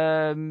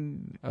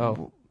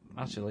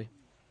 Actually,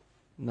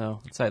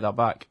 no, take that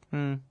back.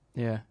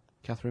 Yeah,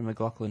 Catherine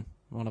McLaughlin,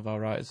 one of our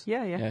writers.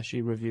 Yeah.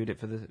 She reviewed it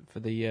for the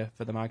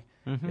mag.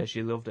 Mm-hmm. Yeah,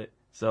 she loved it.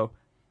 So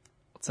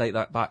I'll take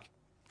that back.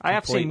 I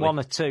have seen 1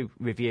 or 2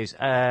 reviews.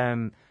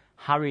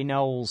 Harry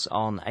Knowles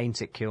on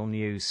Ain't It Cool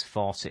News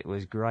thought it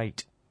was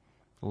great.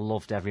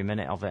 Loved every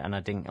minute of it, and I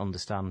didn't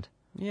understand.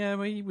 Yeah,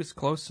 well, he was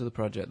close to the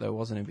project, though,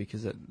 wasn't he?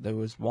 Because there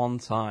was one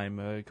time,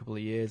 a couple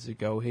of years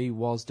ago, he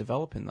was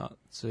developing that.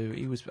 So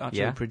he was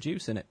actually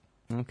producing it.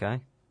 Okay.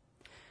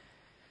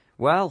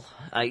 Well,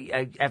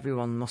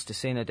 everyone must have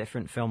seen a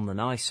different film than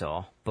I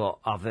saw, but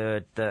I've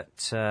heard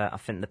that I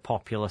think the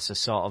populace are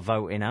sort of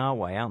voting our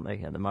way, aren't they,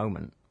 at the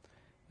moment?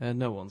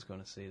 No one's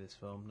going to see this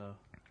film, no.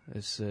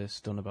 It's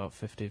done about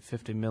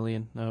 50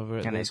 million over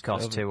it. And it's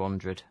cost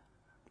 200.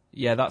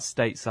 Yeah, that's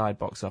stateside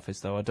box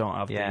office, though. I don't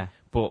have the...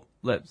 But,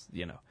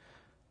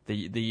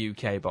 the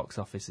UK box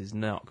office is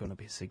not going to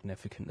be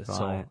significant at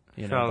all.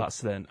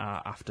 That's an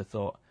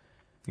afterthought.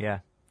 Yeah.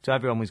 So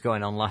everyone was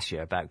going on last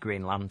year about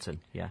Green Lantern,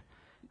 yeah.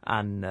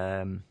 And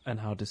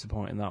how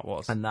disappointing that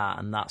was. And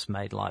that's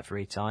made like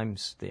 3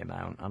 times the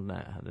amount, hasn't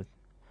it?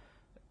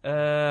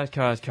 I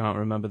can't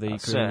remember the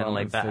Green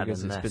Lantern better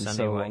figures. than It's been this,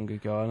 so anyway. long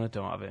ago, and I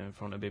don't have it in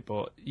front of me.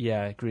 But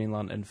yeah, Green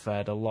Lantern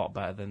fared a lot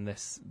better than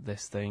this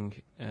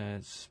thing.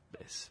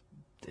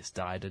 It's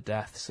died a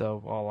death.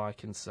 So all I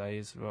can say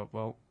is,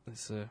 well,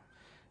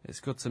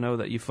 it's good to know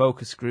that your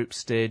focus group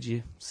steered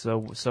you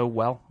so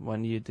well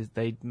when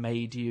they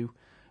made you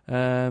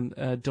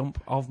a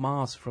dump of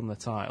Mars from the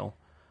title,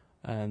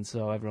 and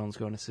so everyone's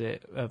going to see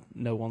it.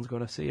 No one's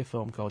going to see a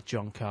film called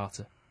John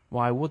Carter.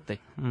 Why would they?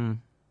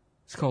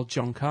 It's called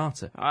John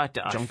Carter. I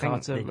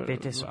think they'd be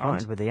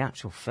disappointed with the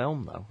actual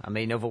film, though. I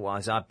mean,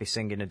 otherwise I'd be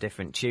singing a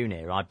different tune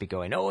here. I'd be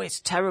going, oh, it's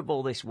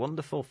terrible, this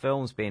wonderful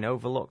film's being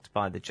overlooked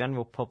by the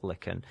general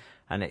public and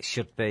it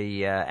should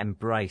be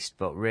embraced.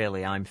 But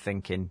really, I'm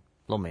thinking,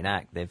 blooming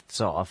heck, they've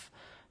sort of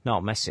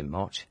not missing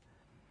much.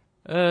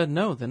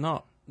 No, they're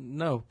not.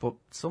 No, but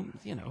some,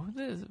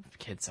 there's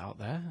kids out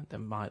there that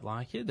might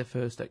like it. Their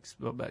first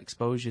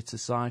exposure to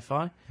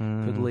sci-fi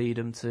could lead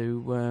them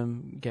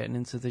to getting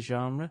into the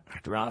genre.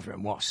 I'd rather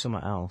them watch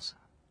something else.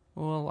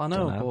 Well, I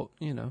know,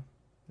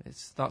 but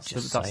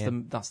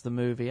that's the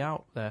movie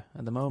out there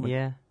at the moment.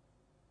 Yeah.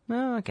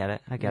 No, I get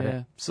it.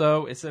 it.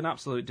 So it's an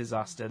absolute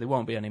disaster. There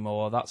won't be any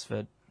more. That's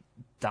for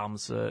damn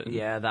certain.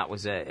 Yeah, that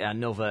was it.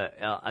 Another,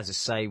 as I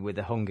say, with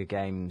the Hunger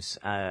Games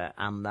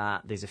and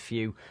that, there's a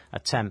few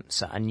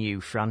attempts at a new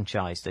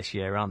franchise this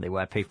year, aren't there,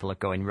 where people are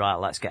going, right,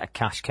 let's get a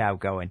cash cow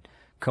going.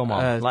 Come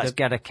on, let's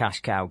get a cash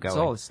cow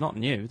going. It's not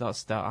new. That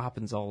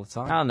happens all the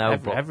time. I know,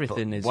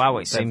 everything is. Wow,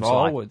 it seems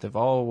like they've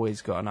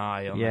always got an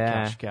eye on the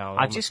cash cow.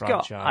 I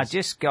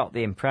just got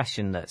the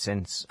impression that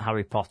since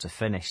Harry Potter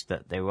finished,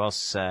 that there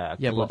was a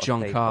lot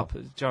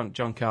but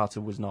John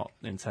Carter was not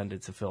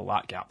intended to fill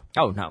that gap.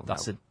 Oh no,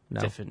 that's a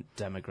different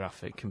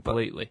demographic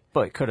completely.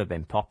 But it could have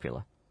been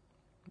popular.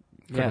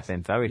 Could have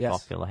been very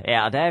popular. It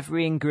had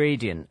every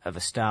ingredient of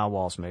a Star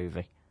Wars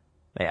movie.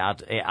 It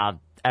had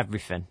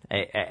everything.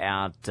 It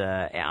had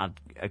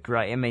a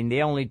great. I mean,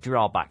 the only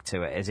drawback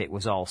to it is it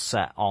was all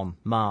set on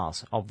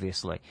Mars,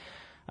 obviously.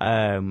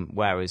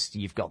 Whereas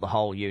you've got the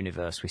whole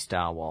universe with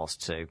Star Wars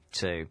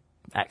to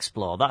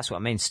explore. That's what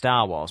I mean.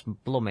 Star Wars,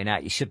 blooming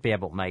out. You should be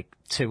able to make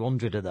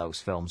 200 of those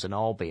films and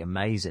all be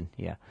amazing.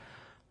 Yeah.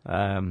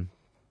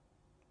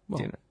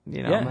 Well,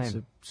 you know what I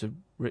mean? It's a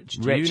rich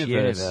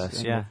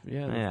universe. Yeah.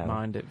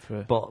 Mind it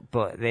for.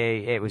 But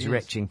it was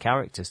rich in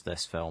characters,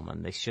 this film,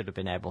 and they should have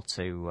been able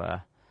to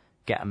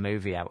get a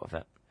movie out of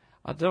it.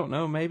 I don't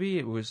know. Maybe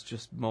it was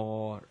just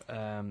more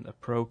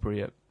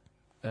appropriate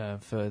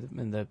for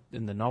in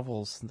the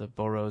novels, the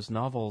Burroughs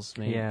novels,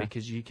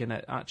 because you can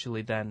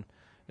actually then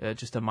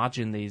just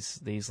imagine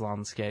these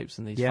landscapes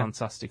and these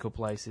fantastical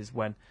places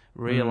when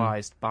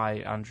realised by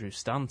Andrew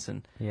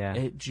Stanton. Yeah.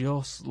 It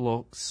just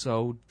looks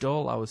so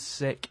dull. I was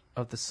sick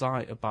of the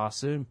sight of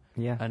Barsoom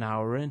an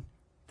hour in.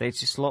 They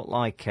just look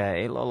like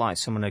it looked like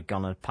someone had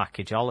gone on a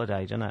package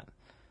holiday, didn't it?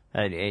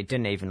 It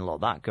didn't even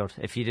look that good.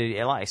 If you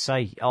do, like I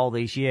say, all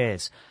these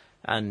years,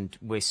 and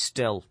we're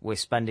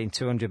spending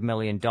 $200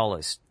 million.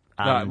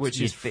 Which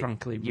is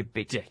frankly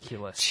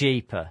ridiculous.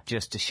 Cheaper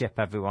just to ship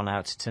everyone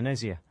out to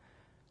Tunisia.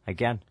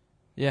 Again.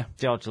 Yeah.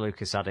 George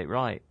Lucas had it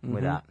right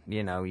with that.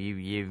 You know,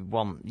 you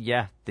want,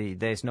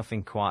 there's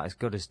nothing quite as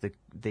good as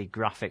the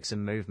graphics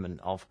and movement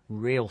of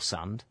real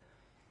sand.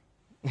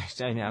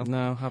 So, you know,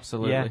 no,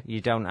 absolutely. Yeah, you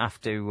don't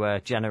have to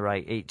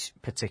generate each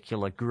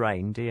particular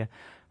grain, do you?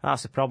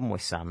 That's the problem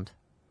with sand.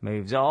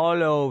 Moves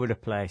all over the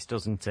place,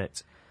 doesn't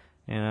it?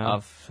 You know?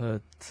 I've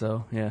heard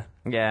so, yeah.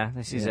 Yeah,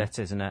 this is it,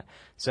 isn't it?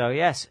 So,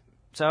 yes.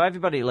 So,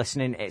 everybody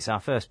listening, it's our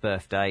first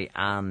birthday,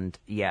 and,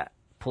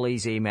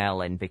 please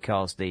email in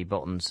because the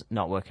button's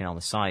not working on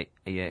the site.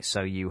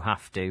 So, you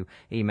have to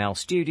email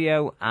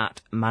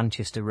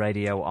studio@Manchester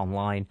Radio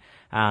Online,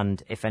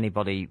 and if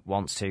anybody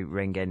wants to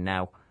ring in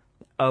now,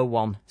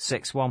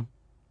 0161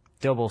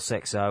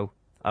 660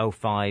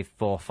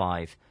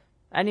 0545.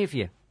 Any of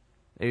you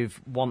who've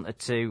wanted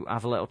to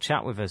have a little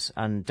chat with us,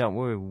 and don't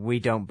worry, we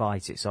don't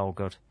bite, it's all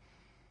good.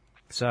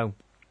 So,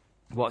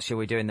 what shall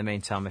we do in the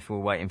meantime if we're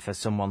waiting for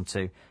someone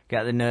to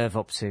get the nerve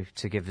up to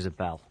give us a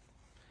bell?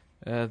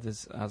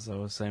 There's, as I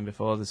was saying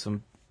before,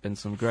 been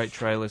some great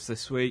trailers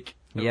this week.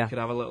 Yeah. We could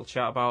have a little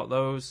chat about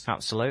those.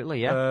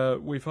 Absolutely, yeah.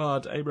 We've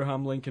had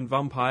Abraham Lincoln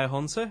Vampire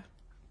Hunter.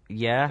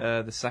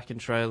 Yeah. The second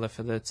trailer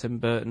for the Tim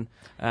Burton.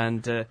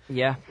 And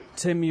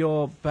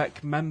Timur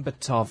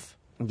Bekmambetov.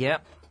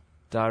 Yep.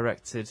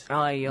 Directed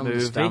I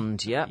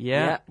understand, movie.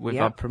 Yeah. We've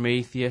had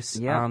Prometheus,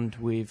 and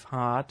we've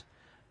had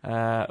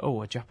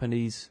a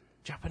Japanese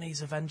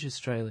Avengers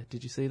trailer.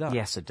 Did you see that?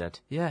 Yes, I did.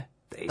 Yeah.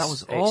 That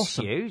was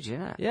awesome. It's huge,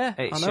 yeah. Yeah,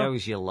 it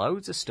shows you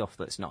loads of stuff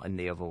that's not in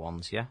the other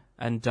ones, yeah.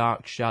 And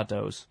Dark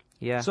Shadows.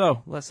 Yeah.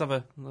 So let's have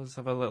a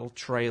little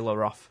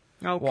trailer off.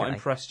 Okay. What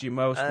impressed you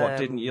most? What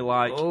didn't you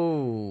like?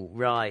 Oh,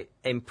 right.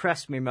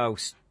 Impressed me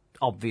most,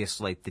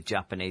 obviously, the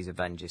Japanese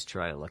Avengers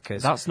trailer.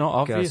 Cause, that's not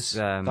obvious.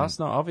 That's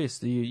not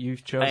obvious.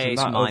 You've chosen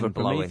that over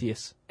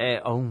Prometheus.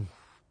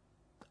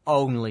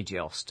 Only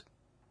just.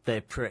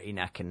 They're pretty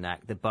neck and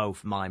neck. They're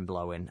both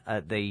mind-blowing.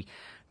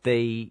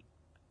 The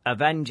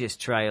Avengers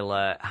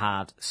trailer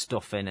had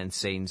stuff in and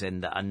scenes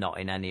in that are not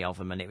in any of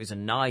them, and it was a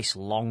nice,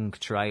 long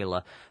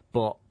trailer,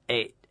 but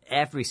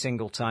every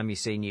single time you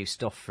see new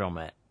stuff from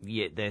it,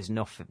 there's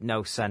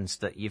no sense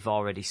that you've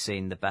already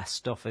seen the best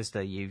stuff, is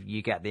there?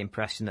 You get the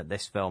impression that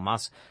this film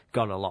has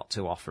got a lot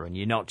to offer, and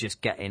you're not just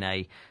getting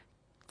a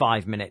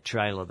 5-minute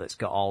trailer that's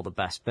got all the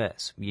best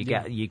bits. You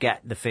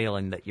get the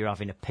feeling that you're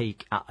having a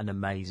peek at an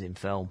amazing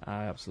film.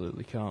 I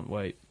absolutely can't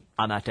wait.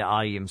 And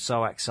I am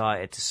so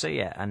excited to see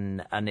it,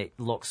 and it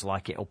looks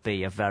like it'll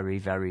be a very,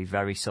 very,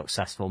 very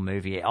successful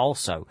movie. It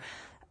also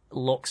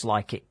looks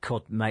like it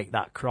could make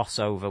that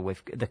crossover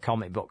with the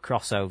comic book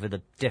crossover,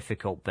 the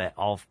difficult bit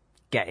of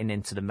getting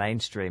into the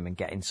mainstream and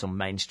getting some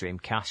mainstream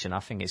cash, and I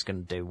think it's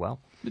going to do well.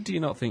 But do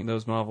you not think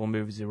those Marvel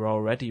movies are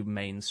already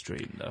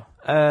mainstream,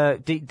 though?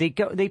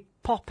 They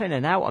pop in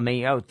and out. I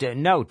mean,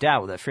 no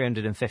doubt that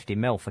 350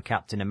 mil for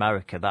Captain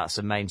America, that's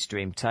a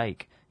mainstream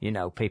take. You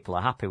know, people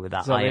are happy with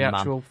that. Is that Iron the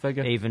actual Man,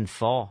 figure? Even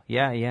 4.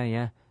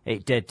 Yeah.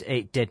 It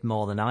did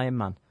more than Iron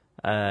Man.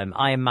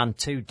 Iron Man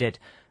 2 did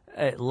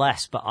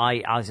less, but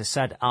as I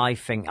said, I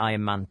think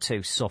Iron Man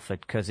 2 suffered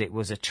because it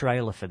was a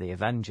trailer for the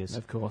Avengers.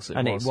 Of course it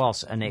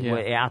was.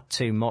 It had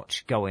too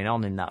much going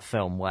on in that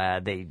film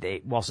where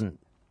it wasn't.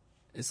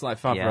 It's like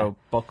Favreau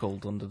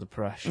buckled under the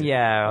pressure.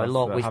 Yeah,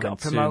 look, we've got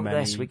to promote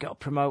this, we've got to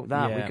promote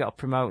that, we've got to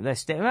promote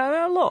this.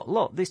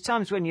 Look, there's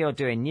times when you're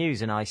doing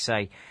news and I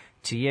say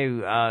to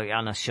you,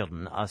 and I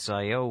shouldn't, I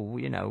say,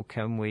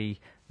 can we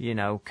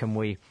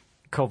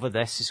cover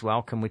this as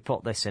well? Can we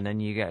put this in?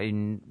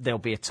 And there'll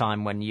be a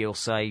time when you'll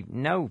say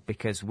no,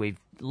 because we've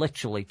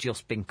literally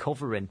just been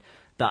covering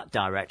that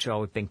director,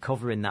 or we've been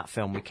covering that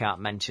film, we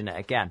can't mention it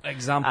again.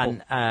 Example.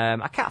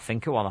 And I can't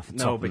think of one off the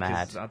top of my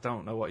head. I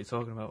don't know what you're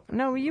talking about.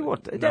 No, you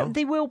would. No?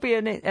 There will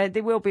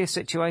be a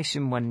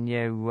situation when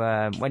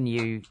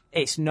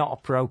it's not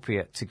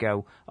appropriate to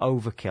go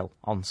overkill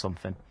on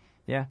something.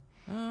 Yeah.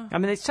 I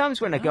mean, there's times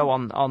when I go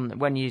on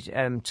when you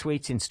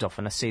tweeting stuff,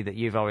 and I see that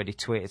you've already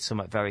tweeted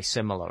something very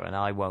similar, and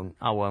I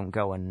won't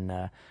go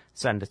and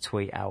send a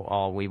tweet out,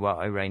 or we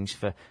won't arrange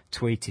for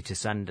Tweety to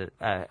send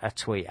a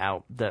tweet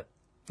out that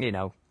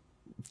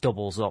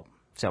doubles up,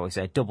 shall we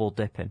say, double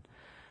dipping.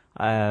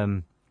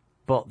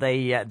 But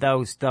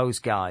those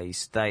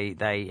guys,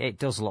 it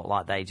does look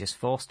like they just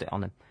forced it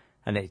on him,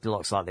 and it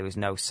looks like there was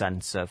no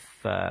sense of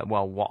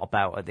what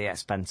about at the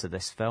expense of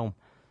this film.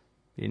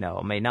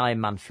 I mean,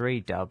 Iron Man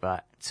 3, though,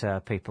 but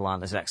people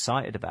aren't as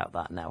excited about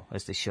that now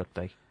as they should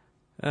be.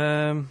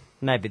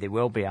 Maybe they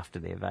will be after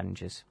the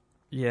Avengers.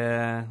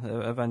 Yeah,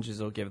 Avengers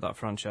will give that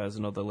franchise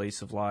another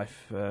lease of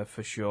life,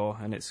 for sure,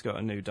 and it's got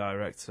a new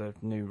director,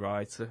 new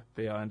writer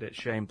behind it.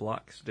 Shane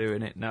Black's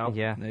doing it now.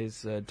 Yeah.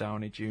 He's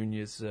Downey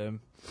Jr.'s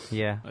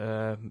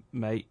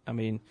mate. I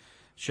mean,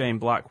 Shane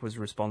Black was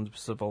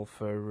responsible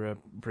for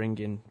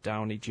bringing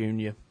Downey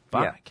Jr.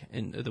 back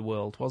into the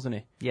world, wasn't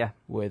he? Yeah.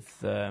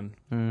 With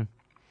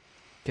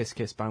Kiss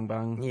Kiss Bang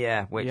Bang.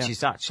 Yeah, which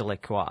is actually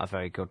quite a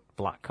very good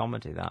black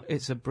comedy. That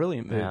it's a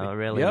brilliant movie. I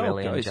really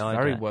enjoyed it's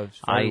very it. Well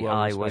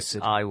I was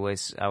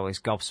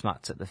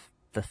gobsmacked at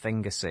the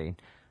finger scene.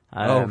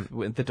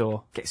 With the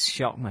door. It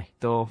shocked me.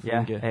 Door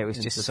finger. Yeah, it was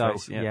just so.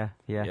 Face, yeah.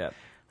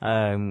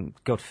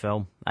 Good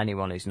film.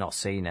 Anyone who's not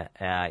seen it,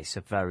 it's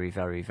a very,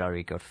 very,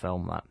 very good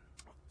film. That.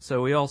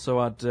 So we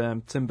also had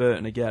Tim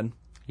Burton again.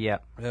 Yeah.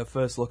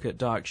 First look at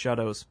Dark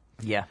Shadows.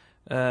 Yeah.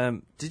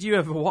 Did you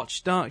ever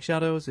watch Dark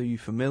Shadows? Are you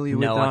familiar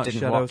with Dark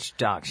Shadows? No, I didn't watch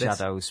Dark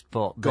Shadows,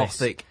 but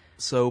gothic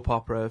soap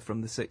opera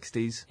from the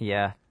 60s.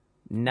 Yeah.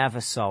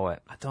 Never saw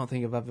it. I don't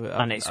think I've ever.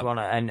 And it's one,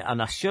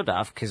 and I should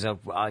have, because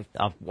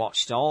I've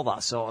watched all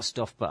that sort of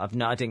stuff, but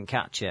I didn't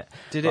catch it.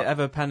 Did it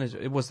ever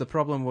penetrate? Was the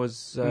problem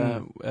was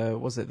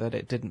it that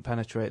it didn't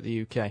penetrate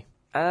the UK?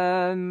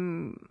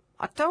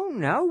 I don't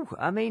know.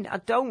 I mean, I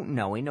don't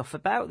know enough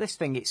about this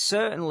thing. It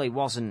certainly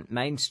wasn't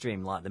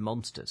mainstream like The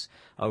Munsters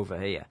over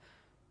here.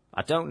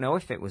 I don't know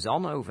if it was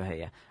on over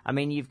here. I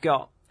mean, you've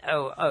got.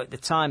 At the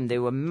time,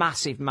 there were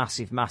massive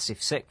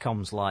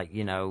sitcoms like,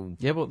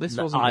 Yeah, but this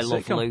wasn't I a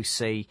Love sitcom.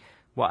 Lucy,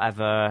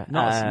 whatever.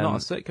 Not a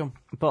sitcom.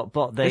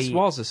 But this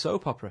was a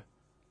soap opera.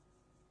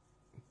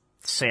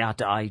 See, I've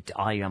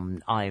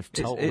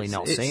totally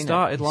not seen it. It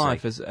started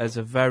life as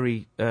a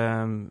very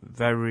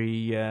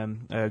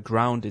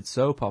grounded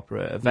soap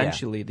opera.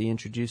 Eventually, they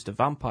introduced a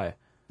vampire.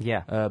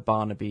 Yeah.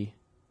 Barnaby.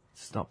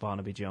 It's not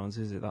Barnaby Jones,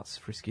 is it? That's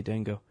Frisky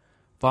Dingo.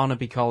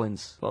 Barnaby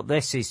Collins. But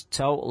this is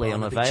totally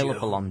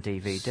unavailable on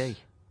DVD.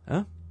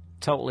 Huh?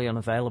 Totally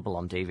unavailable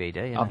on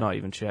DVD. I've not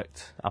even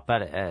checked. I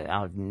bet it.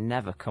 I've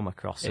never come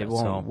across it. It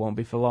won't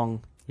be for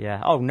long.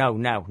 Yeah. Oh no!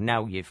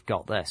 Now you've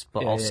got this.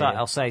 But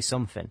I'll say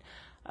something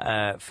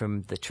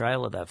from the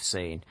trailer they've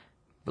seen.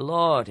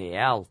 Bloody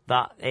hell!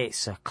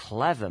 It's a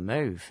clever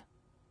move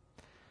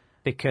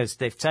because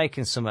they've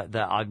taken something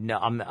that I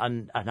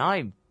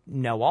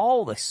know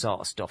all this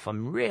sort of stuff.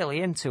 I'm really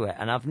into it,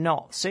 and I've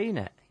not seen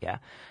it. Yeah.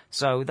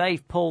 So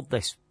they've pulled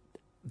this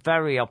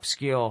very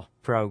obscure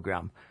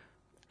program,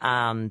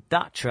 and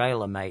that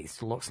trailer,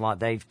 mate, looks like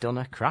they've done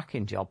a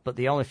cracking job. But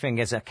the only thing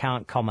is I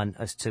can't comment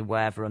as to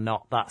whether or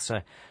not that's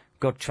a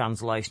good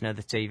translation of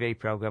the TV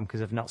program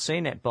because I've not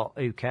seen it, but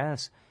who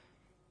cares?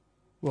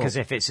 Because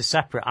if it's a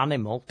separate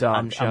animal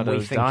and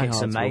we think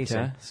it's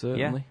amazing,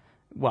 certainly.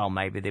 Well,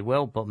 maybe they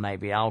will, but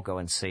maybe I'll go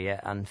and see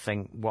it and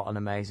think, what an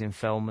amazing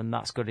film, and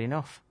that's good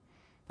enough.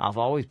 I've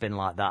always been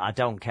like that. I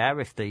don't care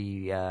if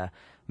the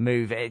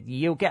movie...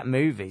 You'll get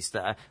movies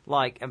that are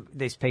like...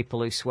 there's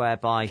people who swear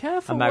by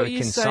Careful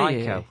American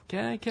Psycho.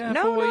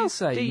 Careful what you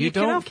say. You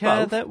don't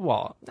care that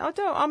what?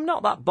 I'm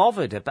not that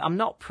bothered. I'm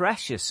not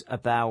precious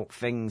about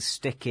things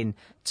sticking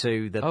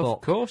to the book.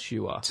 Of course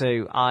you are.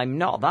 I'm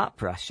not that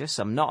precious.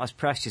 I'm not as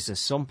precious as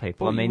some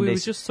people. But we were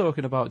just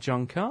talking about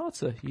John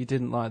Carter. You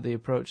didn't like the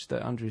approach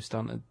that Andrew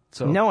Stanton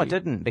took. No, I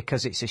didn't,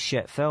 because it's a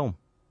shit film.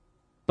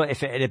 But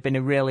if it had been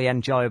a really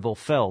enjoyable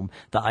film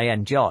that I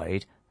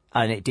enjoyed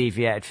and it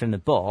deviated from the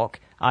book,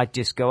 I'd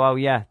just go, oh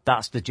yeah,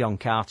 that's the John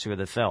Carter of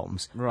the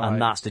films, right,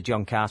 and that's the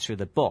John Carter of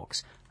the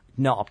books.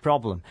 Not a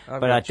problem.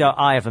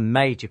 I have a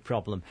major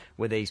problem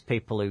with these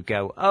people who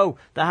go, oh,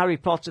 the Harry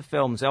Potter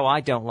films, I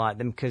don't like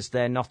them because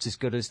they're not as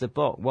good as the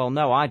book. Well,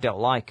 no, I don't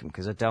like them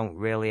because I don't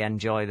really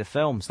enjoy the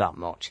films that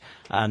much.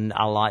 And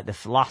I like the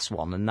last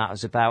one, and that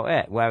was about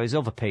it. Whereas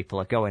other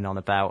people are going on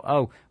about,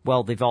 oh,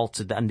 well, they've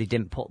altered and they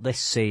didn't put this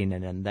scene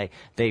in, and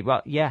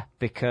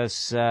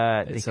because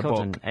they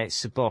couldn't.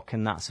 It's a book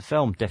and that's a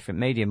film, different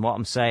medium. What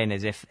I'm saying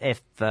is if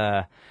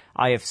I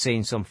have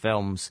seen some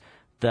films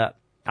that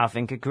I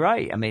think are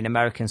great. I mean,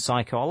 American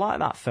Psycho, I like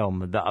that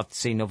film. That I've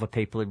seen other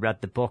people who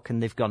read the book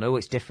and they've gone, oh,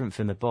 it's different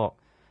from the book.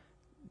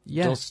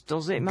 Yeah.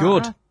 Does it matter?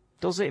 Good.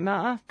 Does it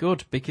matter?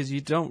 Good, because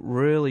you don't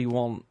really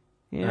want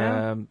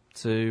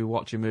to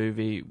watch a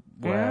movie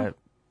where,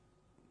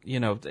 you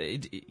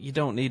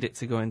don't need it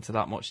to go into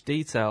that much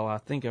detail. I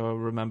think I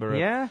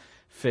remember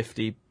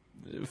 50,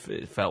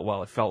 it felt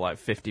like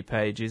 50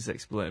 pages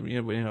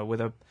explaining,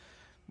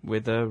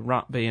 with a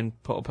rat being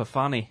put up a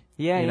fanny.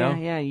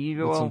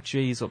 With some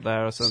cheese up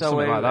there or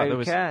something like that.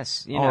 Who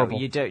cares? Horrible.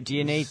 Do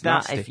you need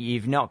that? Nasty. If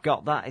you've not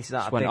got that, is that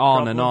just a big went on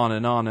problem? and on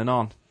and on and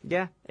on.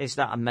 Yeah, is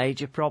that a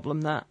major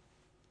problem? That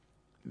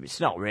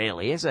it's not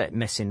really, is it?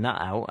 Missing that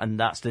out, and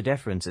that's the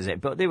difference, is it?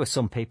 But there were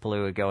some people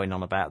who were going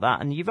on about that,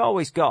 and you've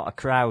always got a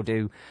crowd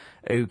who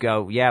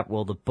go, yeah,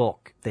 well, the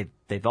book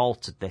they've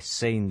altered this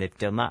scene, they've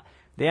done that.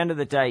 At the end of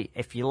the day,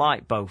 if you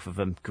like both of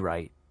them,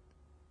 great.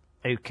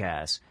 Who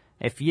cares?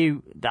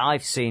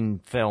 I've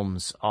seen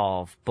films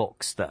of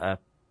books that are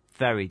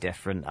very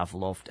different. I've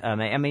loved. I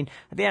mean,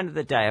 at the end of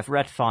the day, I've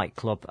read Fight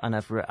Club and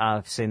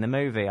I've seen the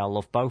movie. I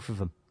love both of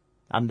them,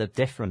 and they're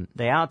different.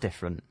 They are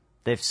different.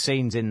 There's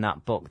scenes in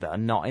that book that are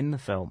not in the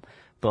film,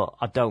 but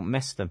I don't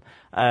miss them.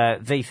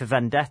 V for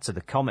Vendetta,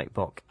 the comic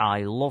book,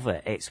 I love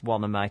it. It's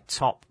one of my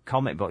top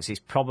comic books.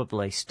 It's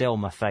probably still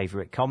my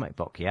favourite comic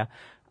book. Yeah,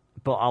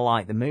 but I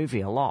like the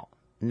movie a lot.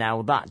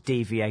 Now that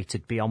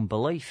deviated beyond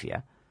belief.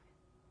 Yeah.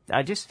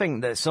 just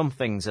think that some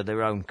things are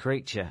their own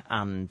creature,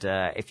 and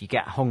if you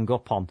get hung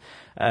up on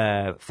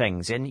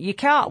things, and you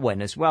can't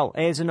win as well.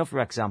 Here's another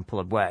example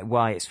of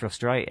why it's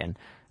frustrating.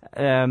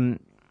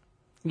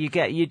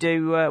 You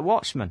do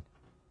Watchmen.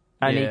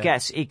 And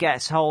he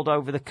gets hauled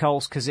over the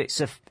coals because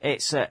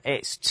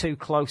it's too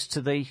close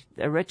to the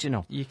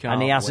original,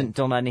 and he hasn't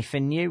done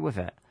anything new with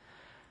it.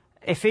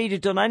 If he'd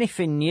have done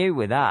anything new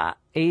with that,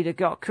 he'd have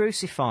got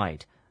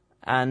crucified.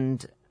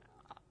 And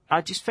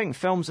I just think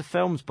films are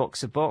films,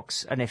 books are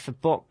books, and if a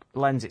book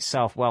lends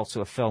itself well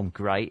to a film,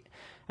 great.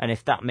 And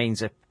if that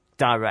means a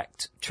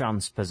direct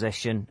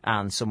transposition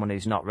and someone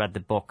who's not read the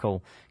book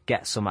will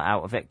get something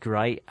out of it,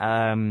 great.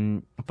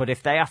 But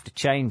if they have to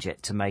change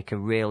it to make a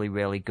really,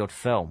 really good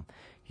film,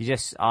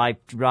 I'd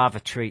rather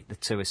treat the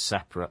two as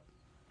separate.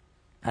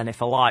 And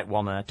if I like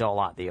one and I don't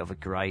like the other,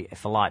 great.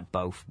 If I like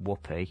both,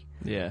 whoopee.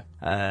 Yeah.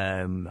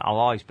 I've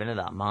always been of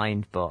that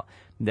mind, but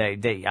I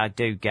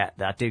do get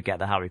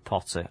the Harry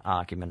Potter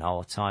argument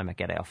all the time. I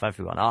get it off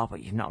everyone. Oh,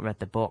 but you've not read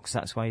the books,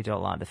 that's why you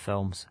don't like the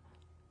films.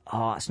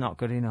 Oh, that's not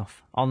good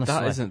enough.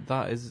 Honestly,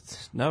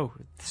 no,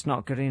 it's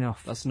not good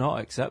enough. That's not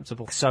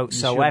acceptable. So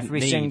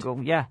every single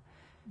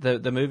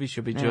the movie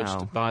should be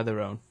judged by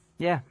their own.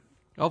 Yeah,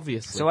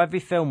 obviously. So every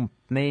film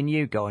me and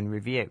you go and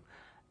review,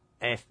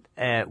 if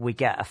we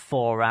get a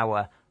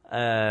 4-hour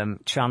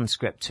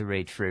transcript to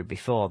read through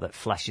before that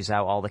fleshes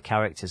out all the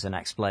characters and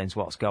explains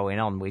what's going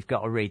on, we've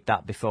got to read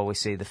that before we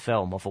see the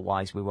film,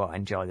 otherwise we won't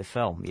enjoy the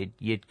film.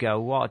 You'd go,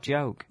 what a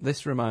joke.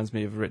 This reminds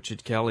me of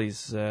Richard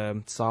Kelly's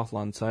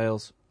Southland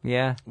Tales.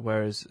 Yeah.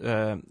 Whereas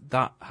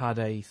that had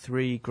a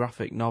 3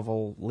 graphic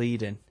novel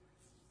lead-in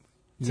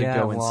to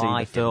go and see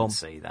the film. Didn't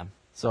see them.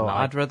 So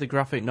I'd read the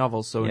graphic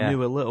novel, so I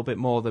knew a little bit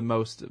more than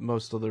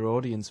most other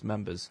audience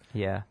members.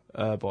 Yeah.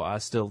 But I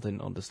still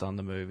didn't understand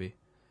the movie.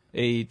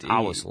 I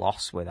was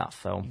lost with that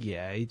film.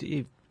 Yeah.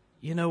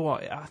 You know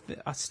what?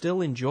 I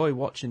still enjoy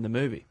watching the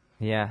movie.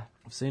 Yeah.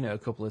 I've seen it a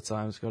couple of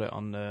times, got it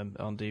on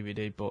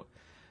DVD, but...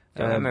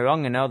 Don't get me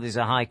wrong, I know there's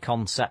a high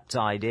concept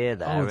idea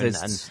there,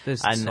 there's tons of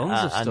stuff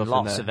and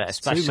lots in there. of it,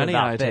 especially Too many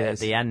that ideas. bit at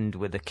the end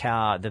with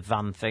the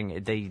van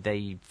thing,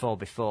 the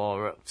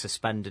 4x4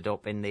 suspended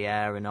up in the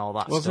air and all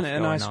that Wasn't stuff it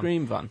an going ice on.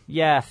 cream van?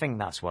 Yeah, I think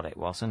that's what it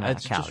was, and I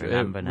can't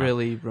remember now.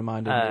 Really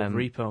reminded me of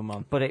Repo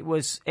Man. But it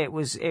was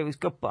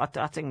good, but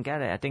I didn't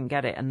get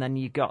it. And then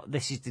you got,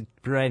 this is the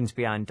brains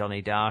behind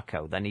Donnie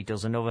Darko. Then he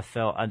does another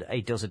film, and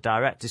he does a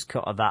director's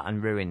cut of that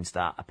and ruins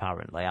that,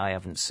 apparently. I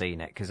haven't seen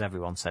it, because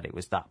everyone said it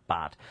was that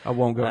bad. I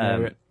won't go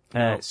near it.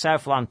 No.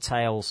 Southland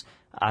Tales,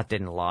 I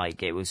didn't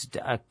like. It was,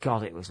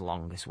 God, it was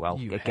long as well.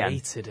 You Again,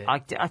 hated it.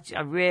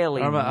 I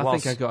really I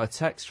think I got a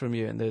text from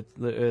you in the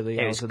early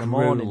hours of the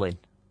morning. It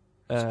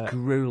was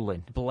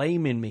grueling.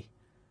 Blaming me.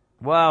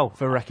 Well,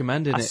 for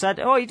recommending it. I said,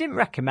 oh, you didn't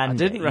recommend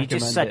it. I didn't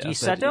recommend it. You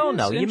said, oh,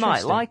 no, you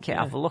might like it.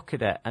 Yeah. Have a look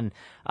at it. And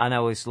I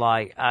was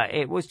like,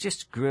 it was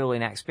just a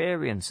grueling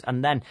experience.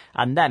 And then,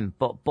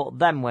 but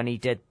then when he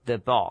did the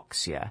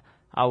box,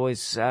 I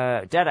was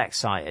dead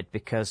excited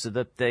because of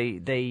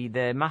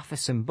the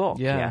Matheson book,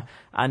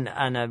 and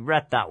I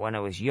read that when I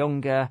was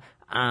younger,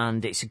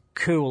 and it's a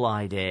cool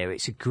idea.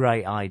 It's a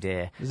great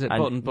idea. Is it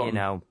and, button? You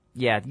know,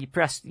 you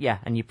press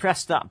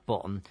that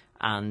button,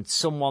 and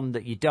someone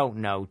that you don't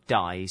know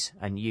dies,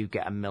 and you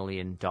get $1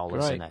 million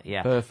in it.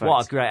 Yeah, perfect.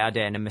 What a great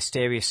idea! And a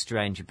mysterious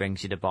stranger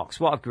brings you the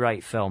box. What a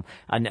great film!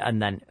 And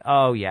then,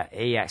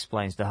 he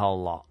explains the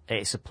whole lot.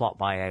 It's a plot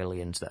by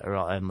aliens that are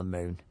on the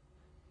moon.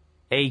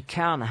 He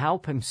can't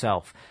help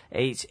himself.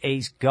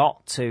 He's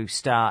got to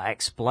start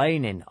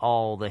explaining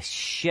all this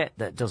shit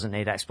that doesn't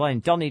need explaining.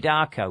 Donnie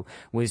Darko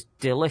was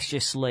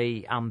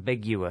deliciously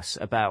ambiguous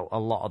about a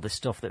lot of the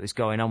stuff that was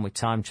going on with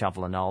time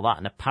travel and all that.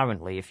 And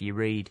apparently, if you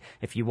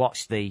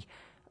watch the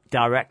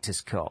director's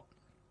cut,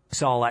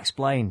 it's all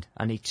explained.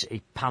 And he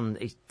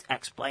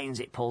explains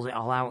it, pulls it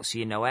all out, so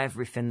you know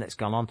everything that's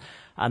gone on.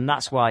 And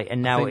that's why.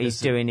 And now he's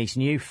doing his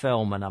new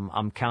film, and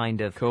I'm kind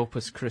of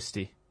Corpus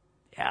Christi.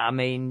 I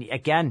mean,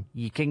 again,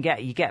 you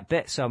get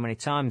bit so many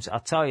times. I'll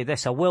tell you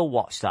this, I will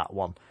watch that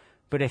one.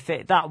 But if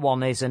that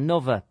one is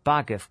another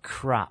bag of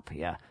crap,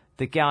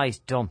 the guy's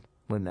done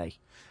with me.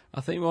 I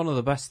think one of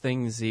the best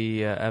things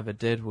he ever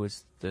did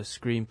was the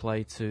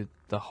screenplay to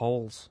The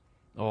Holes.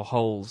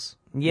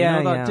 Yeah,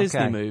 you know that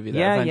Disney movie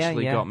that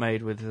eventually got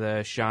made with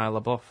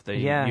Shia LaBeouf, the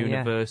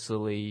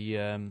universally...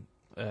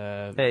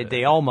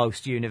 the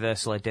almost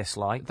universally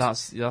disliked.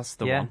 That's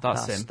the one.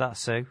 That's him.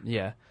 That's who.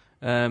 Yeah.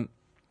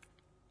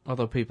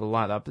 Although people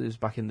like that, but it was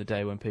back in the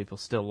day when people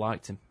still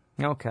liked him.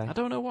 Okay. I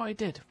don't know what he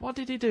did. What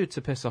did he do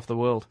to piss off the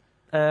world?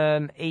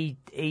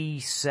 He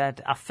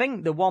said, I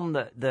think the one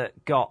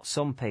that got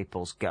some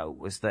people's goat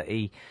was that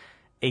he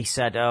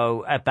said,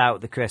 about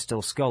the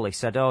Crystal Skull. He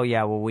said,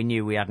 we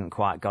knew we hadn't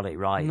quite got it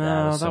right.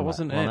 No, that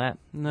wasn't it.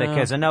 No.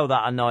 Because I know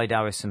that annoyed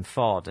Harrison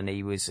Ford, and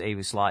he was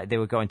like, they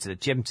were going to the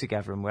gym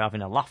together, and we're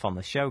having a laugh on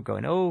the show,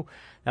 going,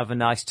 have a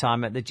nice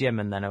time at the gym,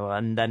 and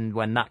then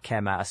when that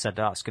came out, I said,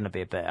 it's going to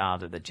be a bit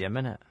hard at the gym,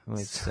 isn't it?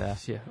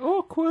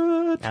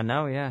 awkward. I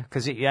know, yeah.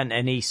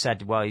 And he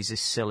said, well, he's a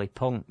silly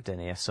punk,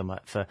 didn't he, or something.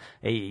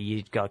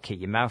 You've got to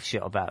keep your mouth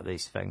shut about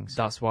these things.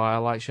 That's why I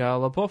like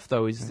Shia LaBeouf,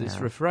 though. It's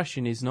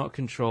refreshing. He's not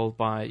controlled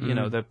by,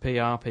 the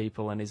PR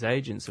people and his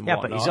agents and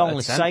whatnot. Yeah, but he's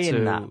only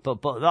saying that.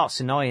 But that's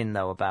annoying,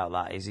 though, about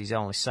that, is he's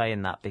only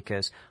saying that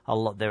because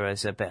there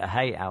is a bit of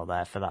hate out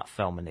there for that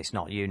film, and it's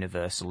not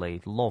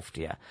universally loved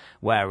yet.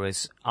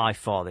 Whereas I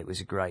thought it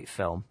was a great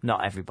film.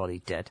 Not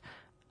everybody did.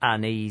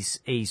 And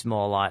he's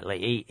more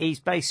likely, he's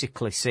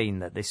basically seen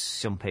that there's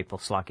some people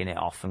slagging it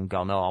off and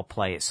gone, I'll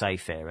play it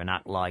safe here and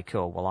act like,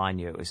 well, I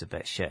knew it was a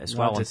bit shit as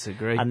well. I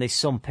disagree. And there's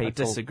some people... I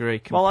disagree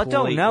completely. Well, I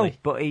don't know,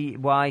 but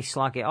why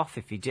slag it off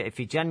if he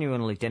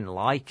genuinely didn't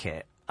like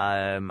it?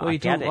 I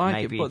get it,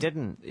 maybe he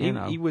didn't.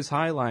 He was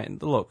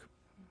highlighting, look,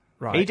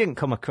 right. He didn't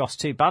come across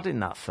too bad in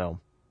that film.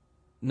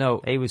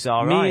 No. He was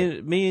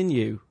alright. Me and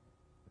you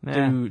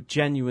do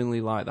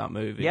genuinely like that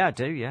movie. Yeah, I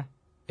do, yeah.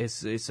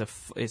 It's a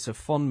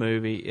fun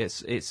movie.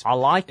 I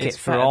like it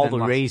for all the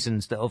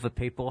reasons that other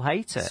people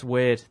hate it. It's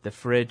weird. The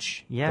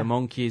fridge, the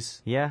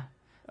monkeys. Yeah.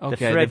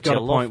 Okay, they've got a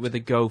point with the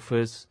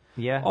gophers.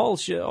 Yeah. All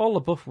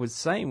LaBeouf was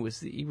saying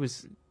was that he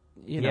was,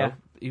 he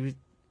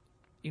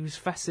was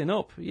fessing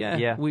up. Yeah.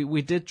 Yeah.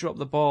 We did drop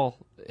the ball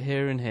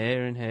here and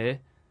here and here.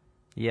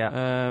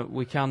 Yeah.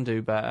 We can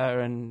do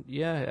better, and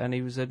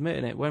he was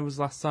admitting it. When was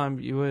the last time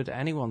you heard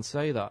anyone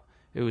say that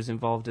who was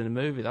involved in a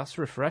movie? That's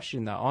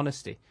refreshing, that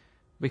honesty.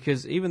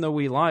 Because even though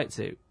we liked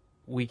it,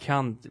 we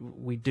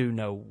do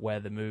know where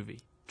the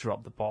movie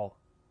dropped the ball,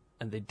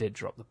 and they did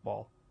drop the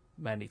ball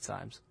many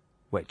times.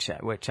 Which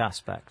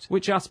aspect?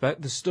 Which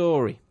aspect? The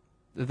story.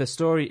 The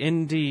story.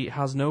 Indy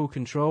has no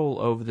control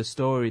over the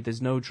story.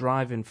 There's no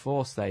driving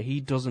force there.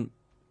 He doesn't.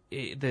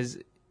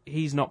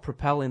 He's not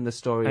propelling the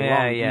story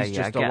along. He's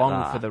just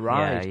along for the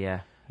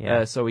ride.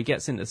 Yeah. So he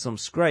gets into some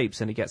scrapes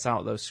and he gets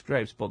out of those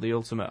scrapes, but the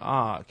ultimate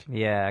arc.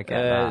 Yeah, I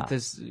get that.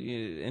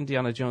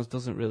 Indiana Jones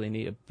doesn't really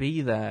need to be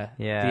there.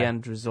 Yeah. The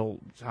end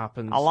result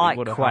happens. I like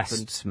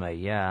quests,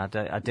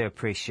 I do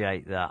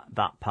appreciate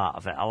that part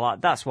of it.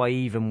 That's why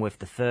even with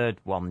the third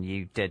one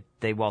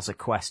there was a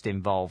quest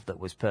involved that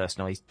was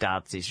personal. His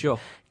dad's, sure.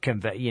 I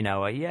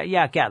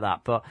get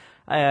that, but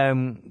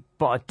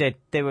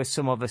there was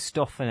some other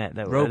stuff in it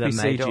that ropey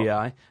made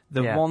CGI.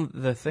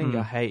 The thing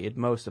I hated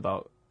most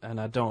about. And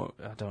I don't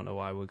know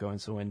why we're going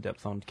so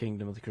in-depth on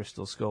Kingdom of the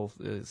Crystal Skull,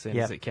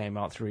 since it came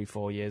out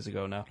 3-4 years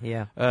ago now.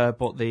 Yeah.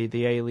 But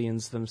the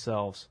aliens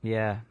themselves.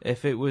 Yeah.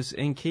 If it was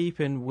in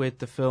keeping with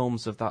the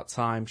films of that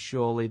time,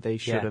 surely they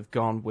should have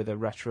gone with a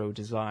retro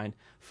design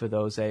for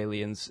those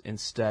aliens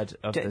instead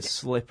of the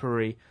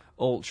slippery,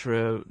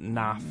 ultra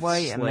naff.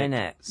 Wait a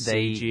minute.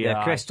 CGI.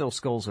 The Crystal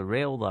Skulls are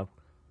real, though.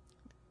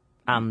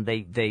 And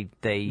they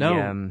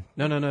No.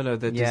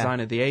 The design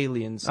of the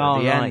aliens.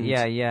 Oh, the right. end.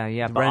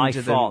 Yeah. But I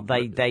thought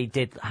they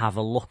did have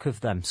a look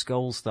of them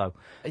skulls though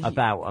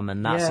about them,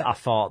 and I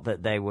thought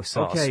that they were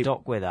sort of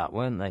stuck with that,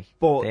 weren't they?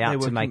 But they had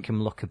to make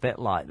them look a bit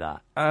like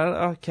that.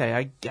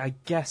 Okay, I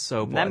guess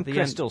so. But them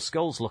crystal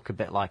skulls look a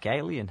bit like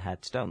alien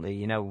heads, don't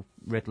they?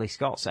 Ridley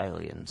Scott's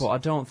aliens. But I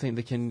don't think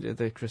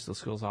the crystal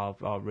skulls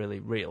are really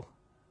real.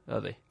 Are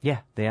they? Yeah,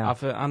 they are.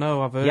 I've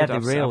heard. Yeah, they're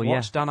real. I've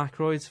watched Dan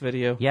Aykroyd's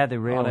video. Yeah, they're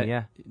real.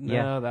 Yeah.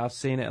 No, I've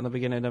seen it in the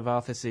beginning of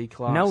Arthur C.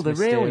 Clarke's No, they're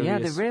real. Yeah,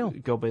 they're real.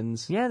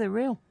 Gubbins. Yeah, they're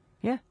real.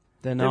 Yeah.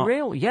 They're not. They're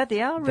real. Yeah,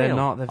 they are real. They're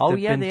not. They've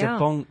been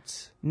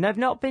debunked. They've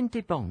not been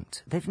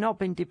debunked. They've not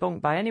been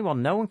debunked by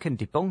anyone. No one can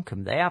debunk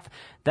them.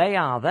 They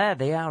are there.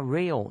 They are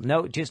real.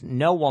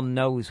 No one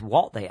knows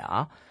what they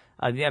are.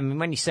 I mean,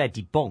 when you say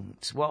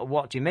debunked,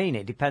 what do you mean?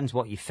 It depends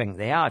what you think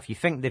they are. If you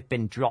think they've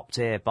been dropped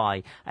here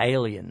by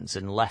aliens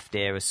and left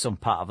here as some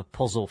part of a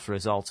puzzle for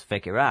us all to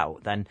figure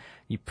out, then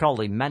you're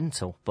probably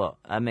mental. But,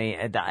 I mean,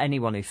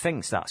 anyone who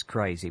thinks that's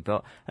crazy.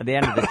 But at the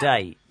end of the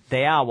day,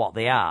 they are what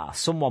they are.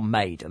 Someone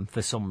made them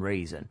for some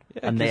reason,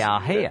 and they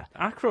are here.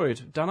 Dan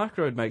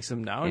Aykroyd makes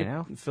them now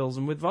and fills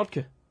them with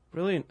vodka.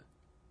 Brilliant.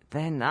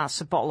 Then that's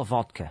a bottle of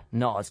vodka,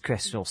 not a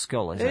Crystal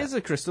Skull, is it? It is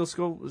a Crystal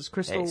Skull. It's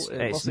Crystal.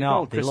 It's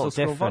not. Crystal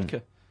Skull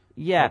vodka.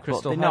 Yeah,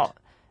 but they're not.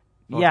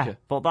 Vodka. Yeah,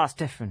 but that's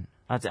different.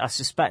 I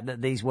suspect that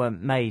these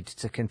weren't made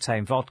to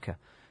contain vodka.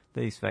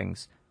 These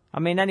things. I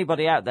mean,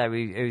 anybody out there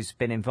who's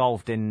been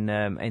involved in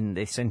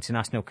this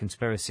international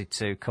conspiracy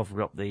to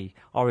cover up the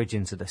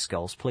origins of the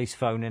skulls, please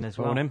phone in as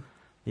well. Phone him.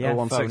 Yeah,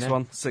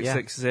 0161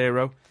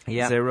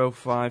 660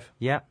 05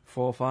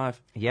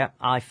 45. Yeah,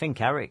 I think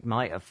Eric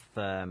might have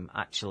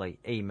actually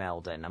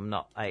emailed in. I'm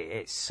not.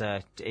 It's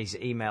his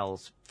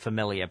email's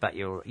familiar, but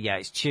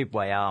it's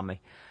Tubeway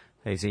Army,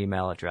 his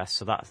email address.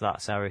 So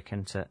that's Eric,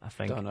 isn't it? I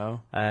think. Don't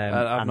know.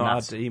 I've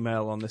not had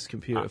email on this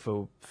computer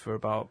for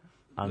about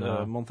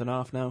a month and a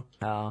half now.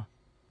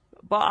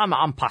 But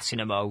I'm passing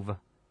them over.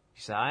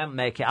 So I am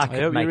making. I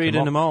hope you're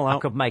reading them all out. I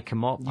could make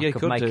them up. Yeah, I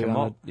could make them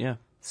up. Yeah.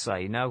 So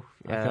I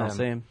can't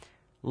see him.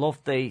 Love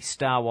the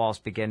Star Wars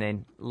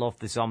beginning. Love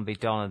the zombie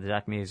Dawn of the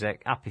Dead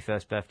music. Happy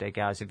first birthday,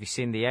 guys. Have you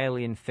seen the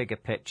alien figure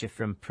picture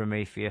from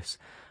Prometheus?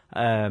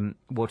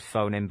 Would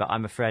phone in, but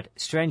I'm afraid.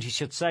 Strange you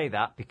should say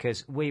that,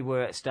 because we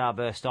were at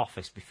Starburst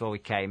office before we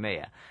came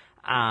here,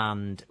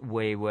 and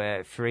we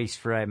were freeze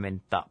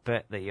framing that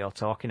bit that you're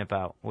talking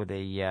about with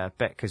the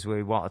bit because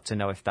we wanted to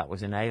know if that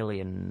was an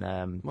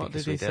alien. What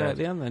did he say at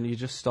the end then? You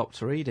just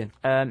stopped reading.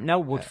 No,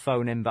 would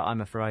phone in, but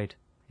I'm afraid,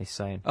 he's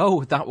saying.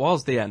 Oh, that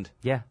was the end?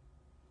 Yeah.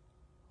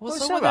 Well,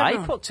 it's all right.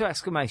 He put 2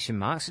 exclamation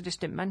marks. I just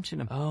didn't mention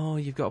them. Oh,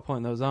 you've got to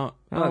point those out.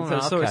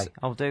 Okay,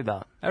 I'll do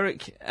that.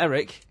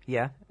 Eric.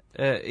 Yeah.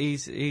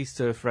 He's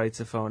too afraid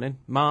to phone in.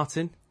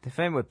 Martin. The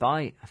thing with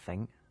Bite, I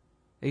think.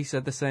 He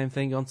said the same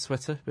thing on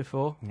Twitter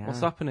before. Yeah.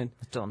 What's happening?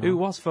 I don't know. Who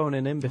was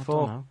phoning in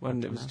before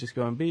when it was just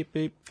going beep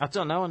beep? I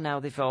don't know. And now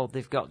they've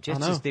got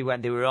just as they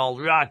went, they were all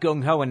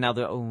gung ho, and now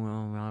they're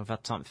I've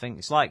had time to think.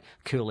 It's like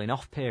cooling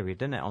off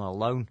period, isn't it? On a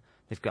loan,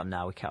 they've got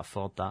we can't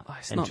afford that. Oh,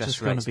 it's not just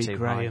going to be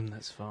Graham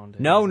that's phoned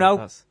in.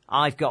 No,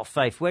 I've got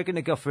faith. We're going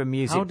to go for a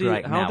music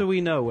break now. How do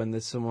we know when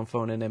there's someone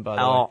phoning in? By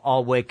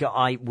the way,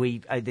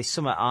 there's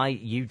something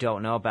you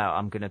don't know about.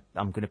 I'm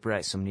gonna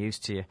break some news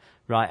to you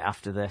right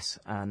after this,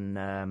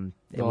 and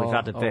we've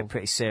had a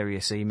pretty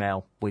serious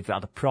email. We've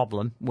had a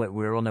problem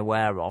we're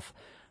unaware of,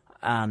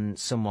 and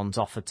someone's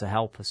offered to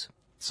help us.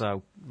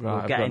 So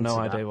we'll get into that. I've got no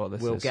idea what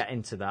this is. We'll get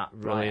into that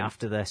right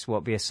after this.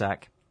 Won't be a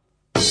sec.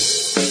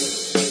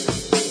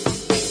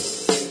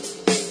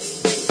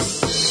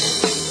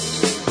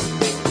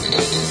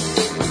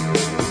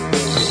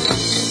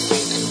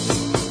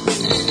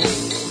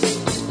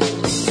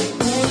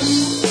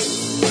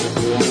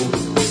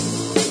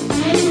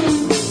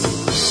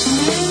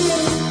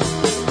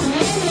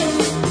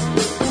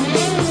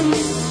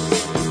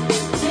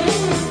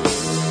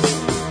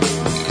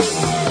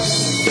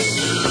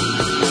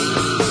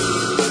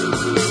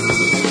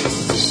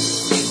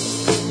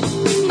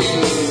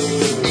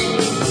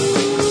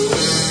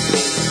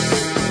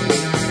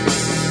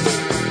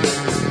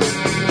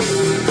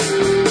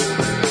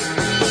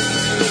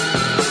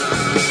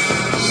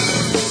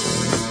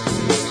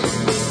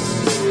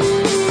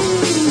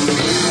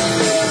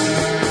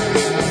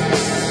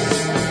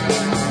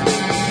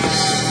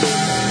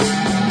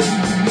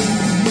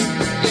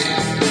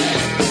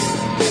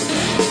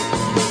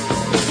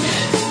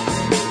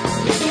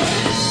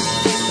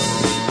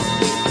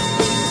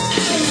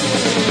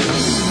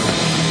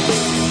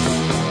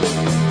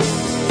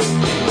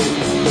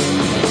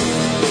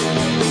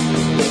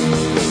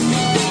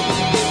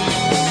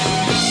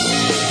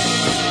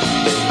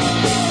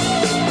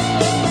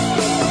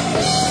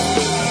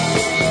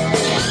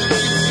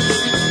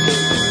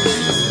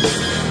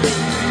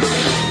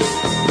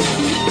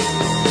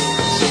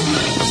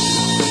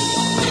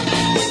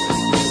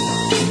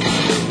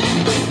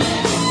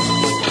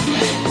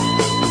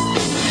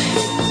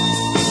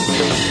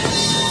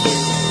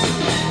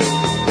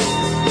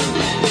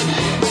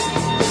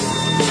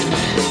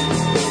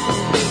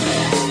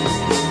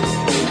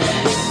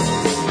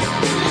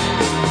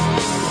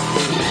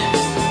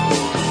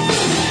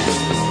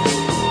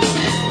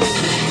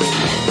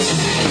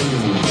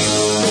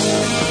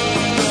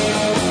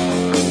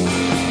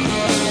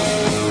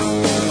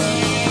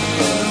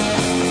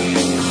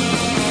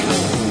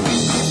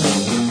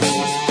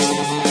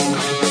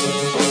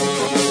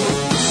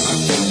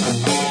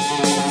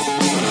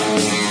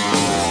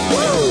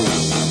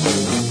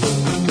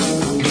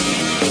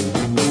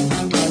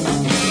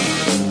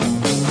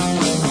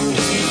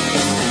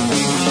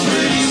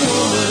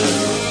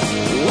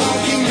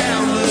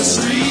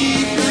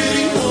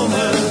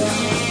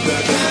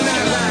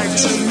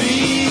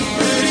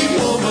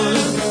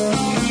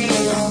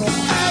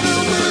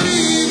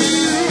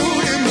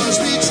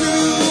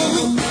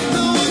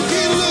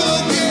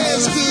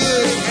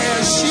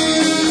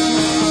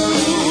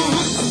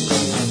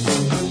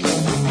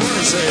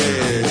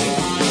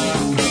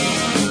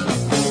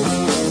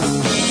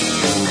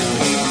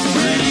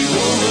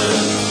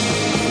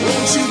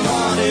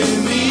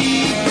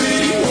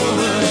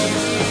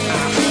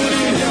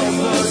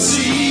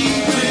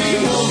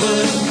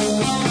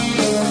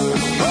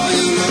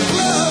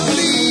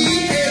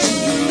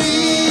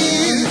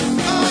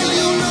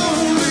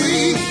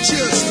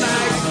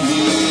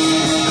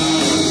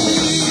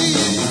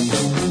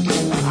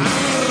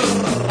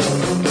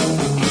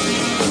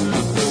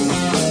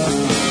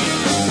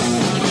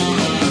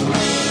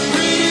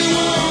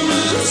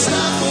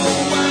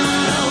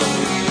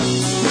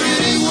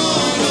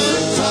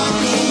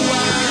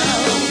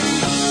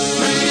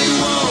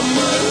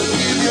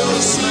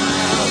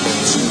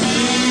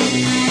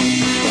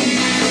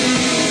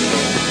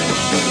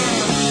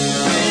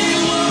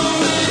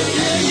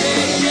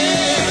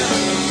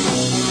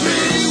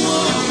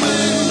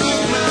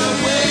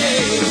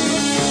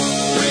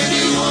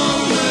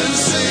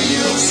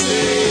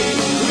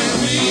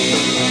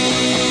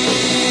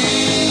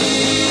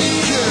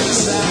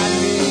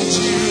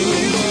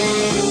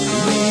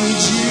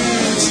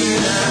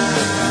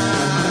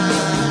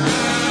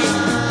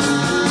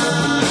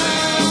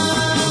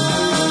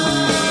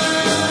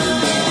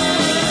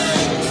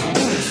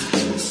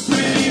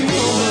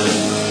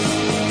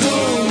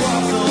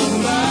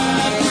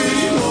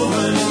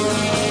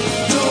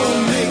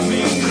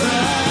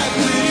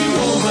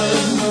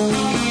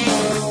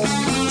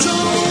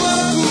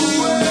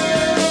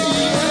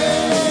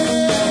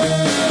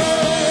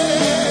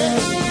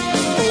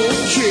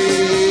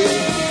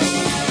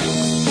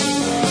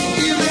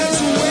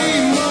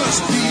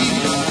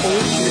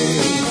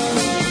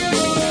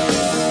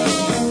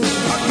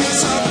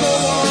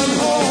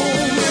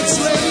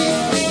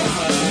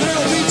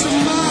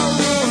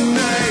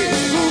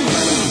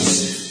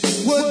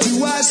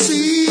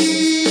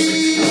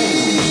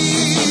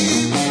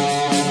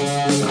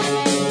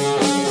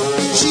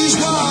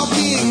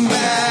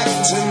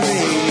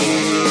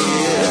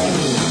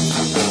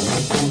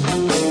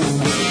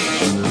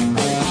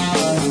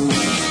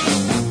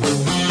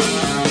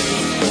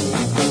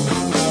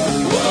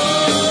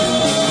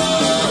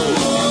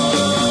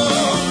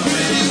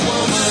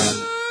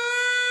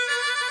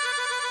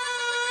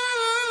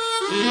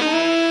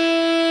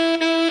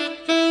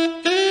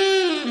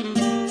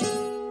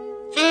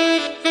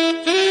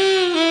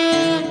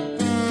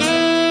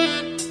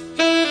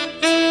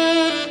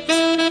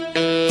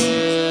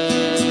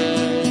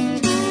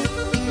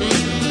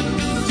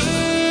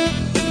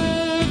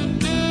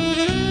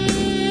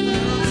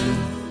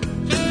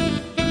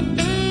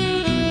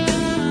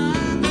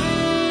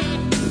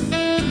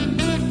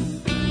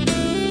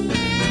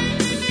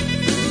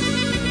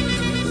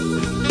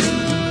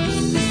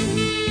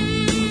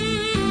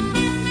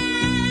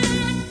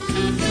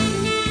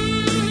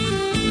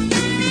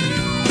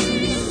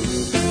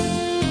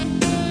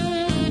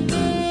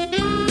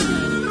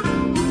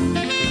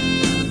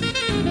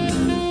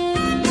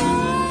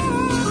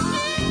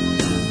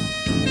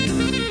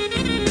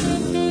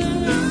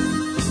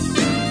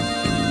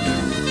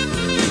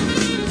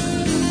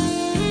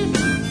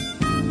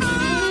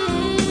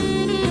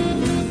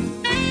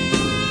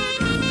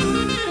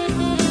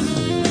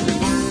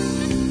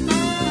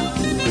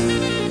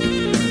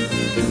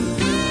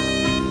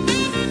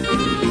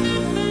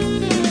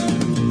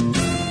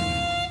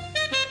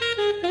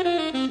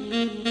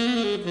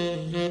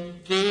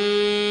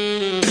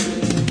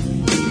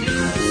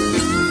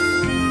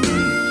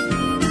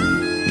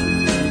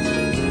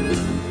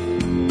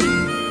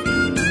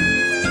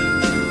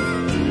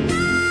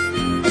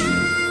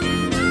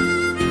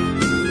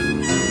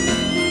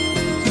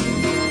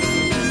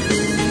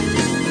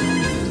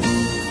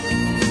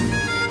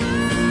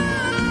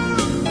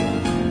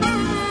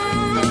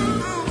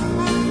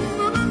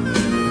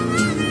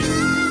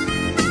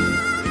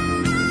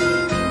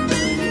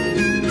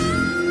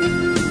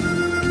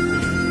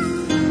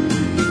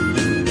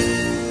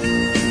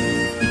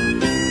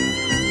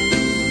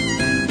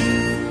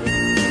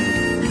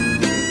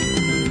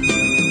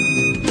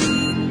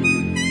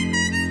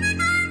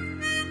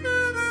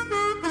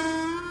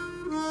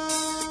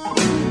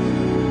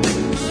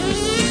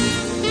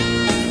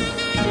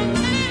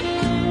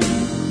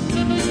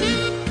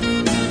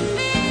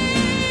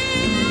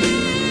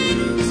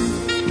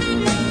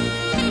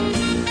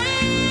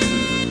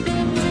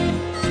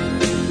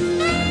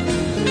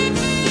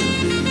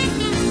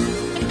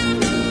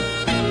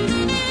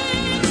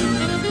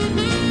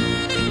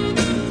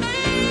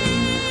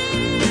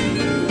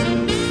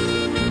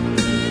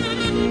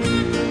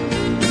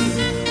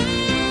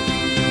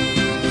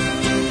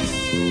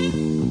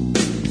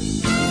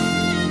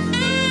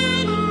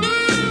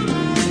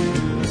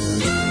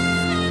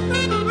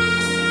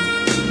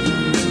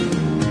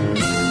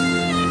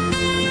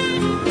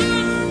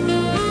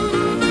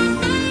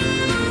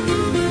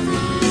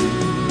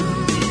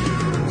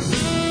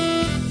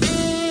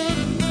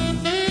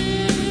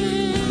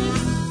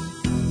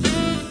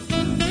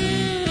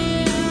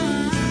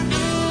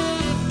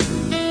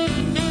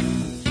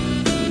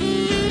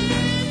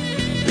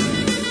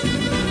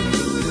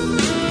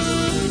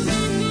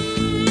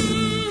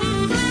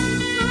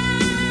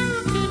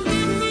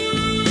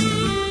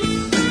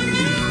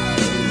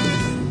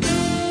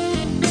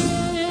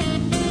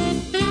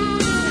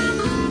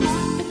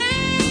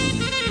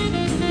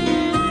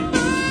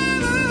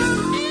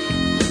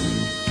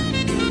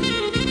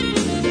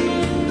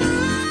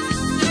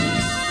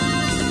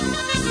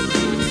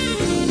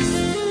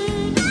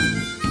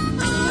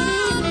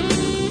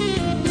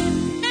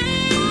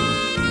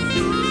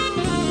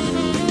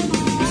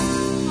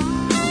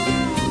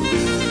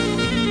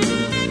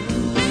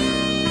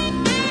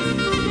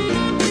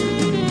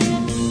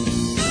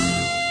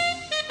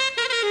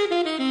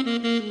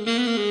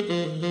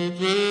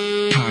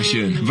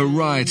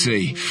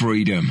 Variety,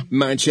 freedom.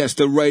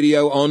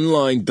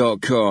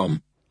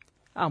 ManchesterRadioOnline.com.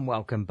 And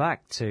welcome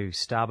back to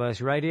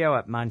Starburst Radio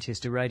at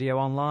Manchester Radio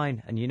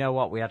Online. And you know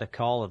what? We had a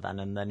caller then,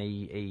 and then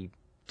he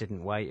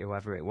didn't wait,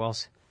 whoever it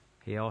was,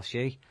 he or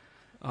she.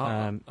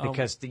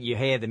 Because you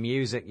hear the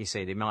music, you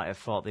see, they might have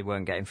thought they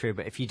weren't getting through.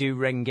 But if you do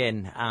ring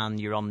in and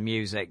you're on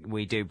music,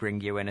 we do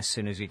bring you in as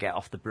soon as we get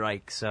off the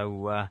break.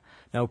 So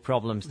no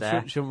problems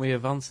there. Shouldn't we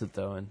have answered,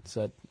 though, and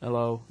said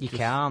hello? You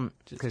can't.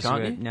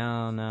 Can't you?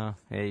 No.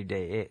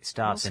 It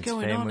starts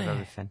interfering with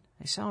everything.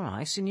 It's all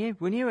right. It's new.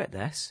 We're new at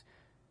this.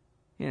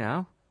 You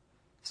know,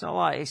 it's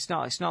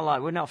not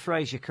like we're not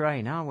Fraser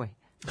Crane, are we?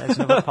 There's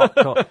another pop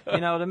cut. You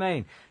know what I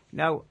mean?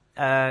 No.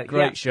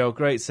 Great show,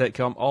 great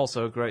sitcom.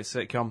 Also a great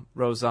sitcom,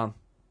 Roseanne.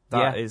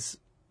 That is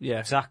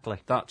exactly.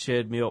 That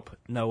cheered me up,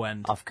 no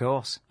end. Of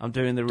course. I'm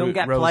doing the Don't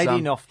get Roseanne played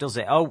enough, does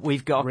it? Oh,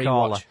 we've got a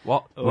caller.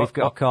 What? We've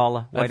got a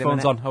caller. Wait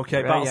Headphones a minute. on.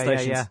 Okay, battle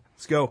stations. Yeah.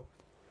 Let's go.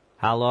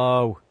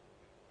 Hello.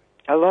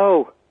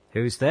 Hello.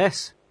 Who's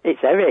this? It's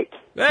Eric.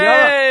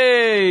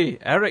 Hey,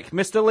 Eric,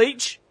 Mr.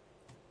 Leach.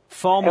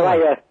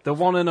 Formerly, the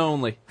one and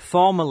only.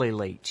 Formerly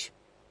Leach.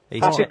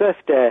 Happy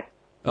birthday.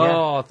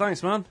 Oh,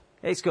 thanks, man.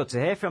 It's good to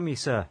hear from you,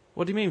 sir.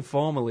 What do you mean,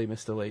 formally,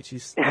 Mr. Leach?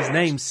 His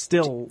name's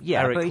still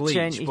Eric but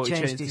Leach, he but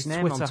changed his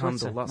name Twitter on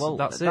Twitter. handle.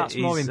 That's it. That's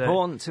more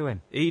important to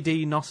him.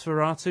 ED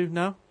Nosferatu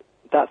now?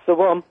 That's the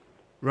one.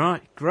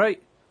 Right,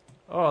 great.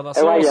 Oh, that's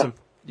How awesome.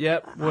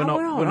 Yep, we're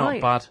not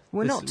right. bad.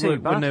 We're not too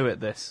bad. We're new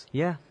at this.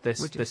 Yeah.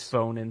 This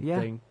phone-in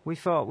thing. We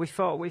thought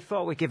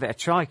we'd give it a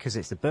try because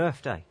it's the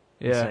birthday.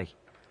 Yeah. You see.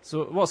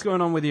 So what's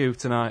going on with you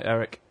tonight,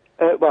 Eric?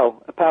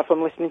 Well, apart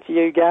from listening to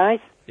you guys,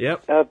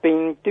 Yep. I've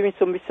been doing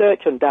some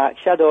research on Dark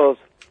Shadows.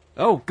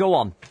 Oh, go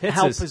on.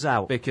 Help us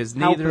out. Because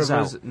Help neither us of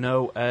us out.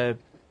 know a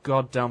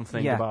goddamn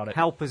thing about it.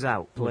 Help us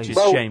out, please. Which is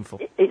Well, shameful.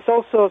 It's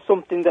also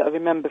something that I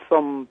remember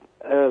from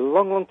a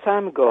long, long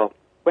time ago.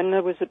 When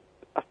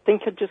I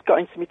think I'd just got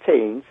into my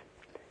teens,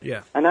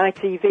 Yeah. and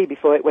ITV,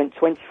 before it went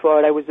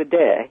 24 hours a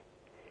day,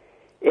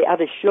 it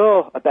had a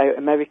show about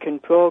American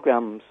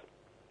programs.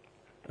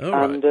 All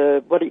and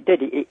right. what it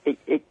did,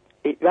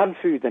 it ran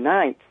through the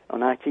night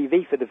on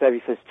ITV for the very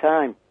first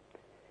time.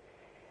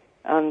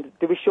 And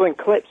they were showing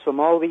clips from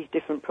all these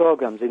different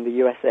programs in the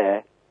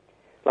USA,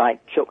 like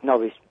Chuck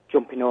Norris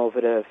jumping over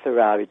a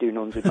Ferrari doing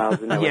 100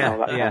 miles an hour and all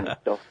that kind of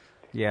stuff.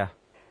 Yeah.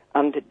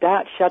 And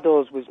Dark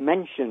Shadows was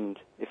mentioned,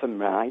 if I'm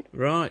right.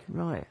 Right.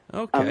 Right.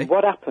 Okay. And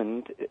what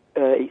happened,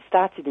 it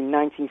started in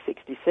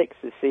 1966,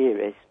 the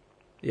series,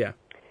 Yeah.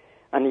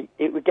 and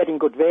it was getting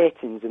good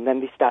ratings, and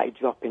then they started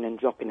dropping and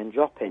dropping and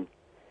dropping.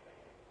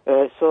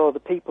 So the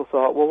people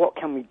thought, well, what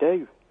can we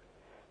do?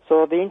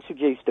 So they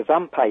introduced a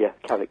vampire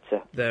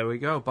character. There we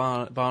go.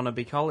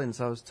 Barnaby Collins,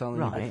 I was telling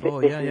you This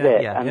before. is Yeah,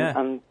 it. yeah.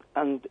 And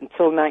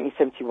until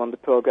 1971, the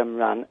programme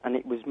ran, and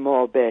it was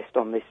more based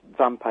on this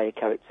vampire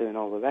character and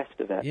all the rest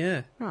of it.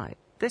 Yeah. Right.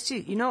 This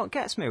is, you know what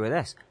gets me with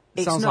this?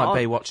 It sounds like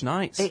Baywatch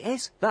Nights. It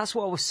is. That's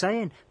what I was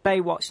saying.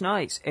 Baywatch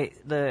Nights.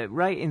 The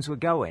ratings were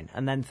going,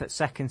 and then for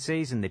second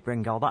season they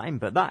bring all that in.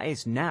 But that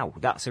is now.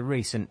 That's a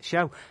recent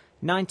show.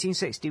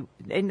 1960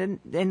 in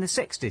the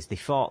 60s they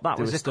thought that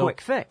They was were a still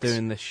quick fix.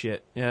 doing this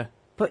shit. Yeah.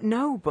 But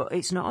no. But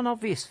it's not an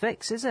obvious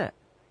fix, is it?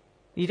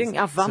 You didn't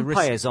have it's a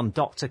vampires on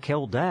Dr.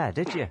 Kildare,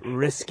 did you?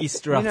 Risky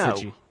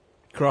strategy. You know.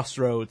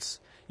 Crossroads.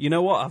 You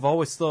know what? I've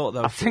always thought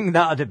though. I think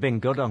that'd have been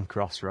good on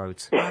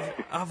Crossroads.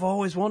 I've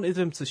always wanted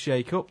them to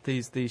shake up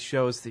these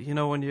shows. That, you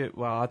know, when you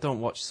I don't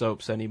watch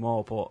soaps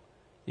anymore, but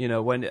you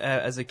know, when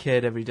as a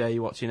kid every day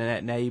you're watching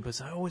Neighbours,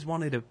 I always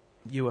wanted a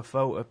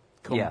UFO to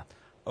come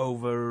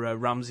over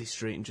Ramsey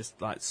Street and just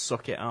like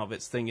suck it out of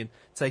its thing and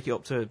take it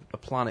up to a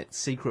planet,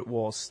 Secret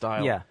Wars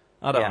style. Yeah,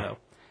 I don't know.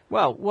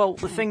 Well,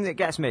 the thing that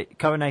gets me,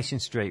 Coronation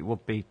Street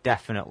would be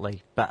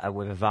definitely better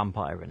with a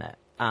vampire in it,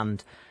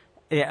 and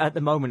at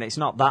the moment it's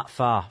not that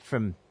far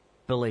from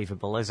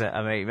believable, is it?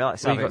 I mean,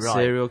 let's have it got right.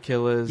 Serial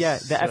killers. Yeah,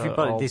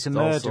 everybody. There's a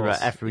murderer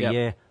every Yep.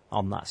 year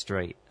on that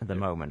street at the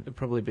moment. It'd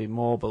probably be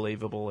more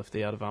believable if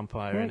they had a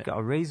vampire in it. Got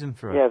a reason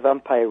for it. Yeah,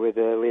 vampire with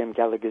Liam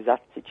Gallagher's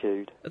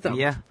attitude.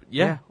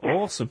 Yeah,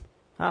 awesome.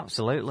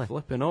 Absolutely.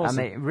 Flipping awesome.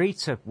 I mean,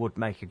 Rita would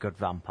make a good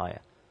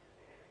vampire.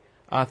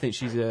 I think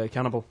she's a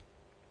cannibal.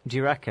 Do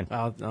you reckon?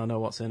 I know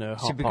what's in her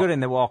hot She'd be pot. good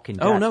in The Walking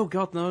Dead. Oh, no,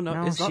 God, no.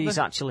 No, Is that she's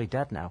the... actually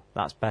dead now.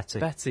 That's Betty.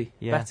 Betty.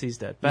 Yeah. Betty's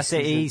dead. You see,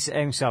 Betty's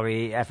I'm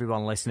sorry,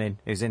 everyone listening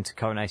who's into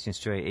Coronation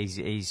Street,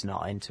 he's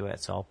not into it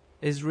at all.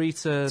 Is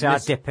Rita... So I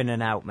dip in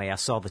and out, me. I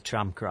saw the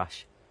tram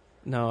crash.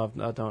 No,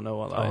 I don't know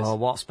what that is. Oh,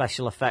 what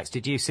special effects.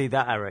 Did you see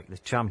that, Eric, the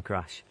tram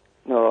crash?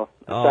 No,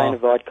 I'm trying to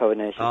avoid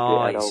Coronation Street at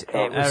all it costs. was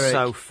Eric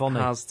so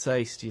funny. has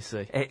taste, you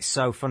see. It's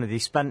so funny. They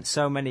spent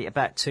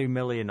about $2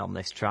 million on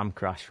this tram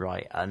crash,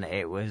 right? And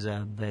it was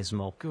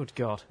abysmal. Good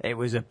God. It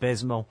was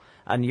abysmal.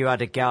 And you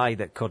had a guy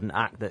that couldn't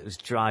act that was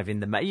driving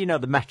the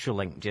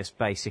Metrolink just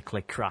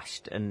basically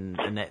crashed, and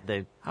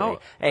it How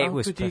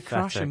was could you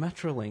crash a pathetic.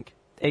 Metrolink?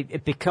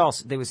 Because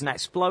there was an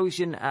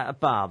explosion at a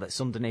bar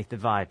that's underneath the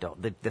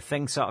viaduct. The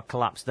thing sort of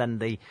collapsed. Then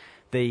the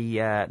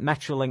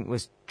Metrolink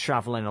was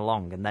travelling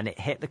along, and then it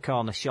hit the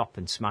corner shop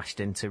and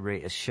smashed into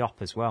Rita's shop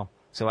as well.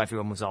 So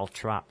everyone was all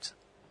trapped,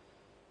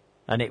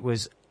 and it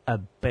was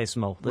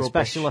abysmal. The Rubbish.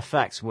 special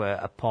effects were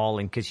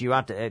appalling because you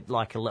had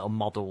like a little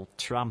model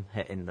tram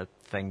hitting the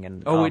thing,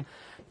 and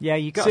yeah,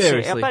 you got to see it. I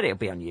Seriously? bet it'll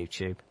be on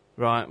YouTube.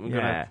 Right,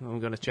 I'm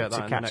gonna check that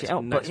To in catch the it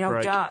up. next But you know,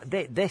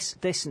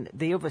 break.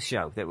 the other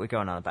show that we're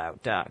going on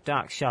about,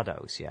 Dark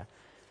Shadows, yeah.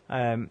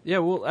 Yeah,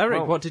 well, Eric,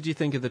 well- what did you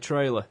think of the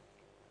trailer?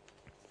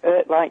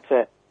 Liked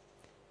it.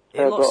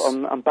 It looks-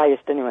 But I'm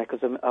biased anyway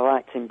because I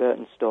like Tim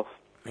Burton stuff.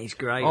 He's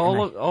great.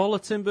 All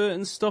of Tim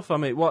Burton's stuff. I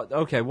mean,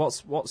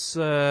 what's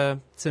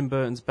Tim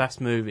Burton's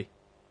best movie?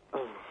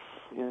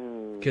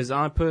 Because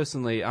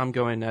I'm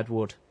going Ed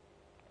Wood.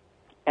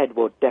 Ed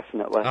Wood,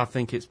 definitely. I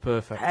think it's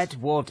perfect. Ed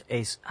Wood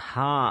is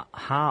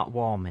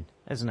heartwarming,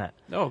 isn't it?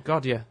 Oh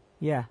God, yeah.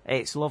 Yeah,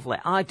 it's lovely.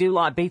 I do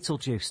like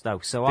Beetlejuice though,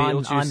 so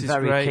Beetlejuice I'm is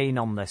very great. keen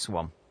on this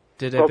one.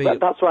 Did Well, it be?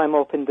 that's why I'm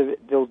hoping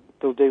they'll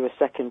do a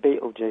second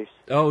Beetlejuice.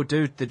 Oh,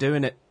 dude, they're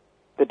doing it.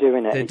 They're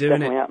doing it. They're It's doing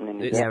definitely it.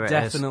 happening. It's Yeah, it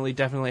is.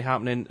 definitely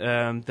happening.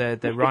 They're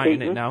Mr. writing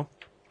Keaton? it now.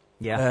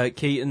 Yeah,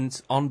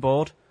 Keaton's on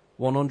board,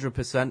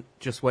 100%.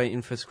 Just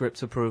waiting for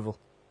script approval.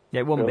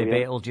 it wouldn't be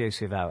Brilliant.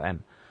 Beetlejuice without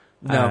him.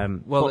 No,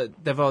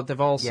 but they've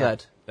all Yeah.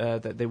 said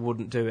that they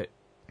wouldn't do it.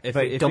 If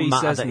it if doesn't he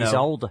matter says that no, he's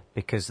older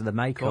because of the of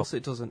makeup, course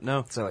it doesn't.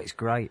 No, so it's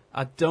great.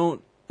 I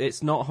don't.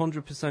 It's not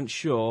 100%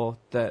 sure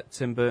that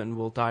Tim Burton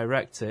will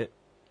direct it,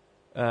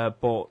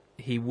 but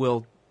he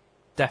will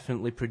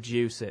definitely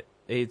produce it.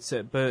 It's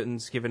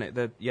Burton's given it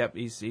the. Yep,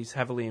 he's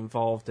heavily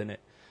involved in it.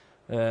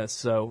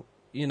 So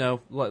you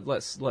know,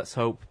 let's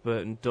hope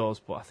Burton does.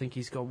 But I think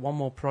he's got one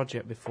more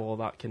project before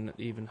that can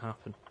even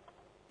happen.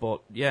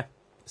 But yeah,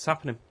 it's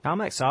happening.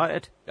 I'm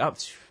excited.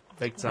 That's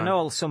big time. I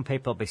know some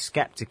people will be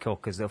sceptical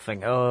because they'll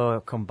think, "Oh,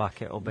 it'll come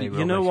back, it'll be."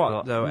 You know rubbish, what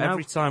but though? no.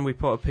 Every time we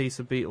put a piece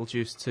of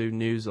Beetlejuice 2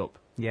 news up,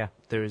 yeah,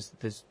 there's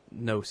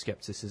no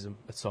skepticism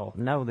at all.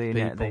 No, they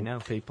know.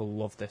 People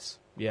love this.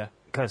 Yeah,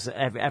 because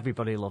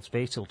everybody loves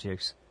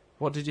Beetlejuice.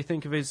 What did you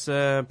think of his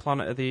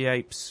Planet of the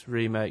Apes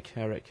remake,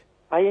 Eric?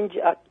 I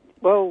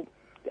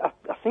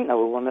think that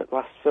was one of the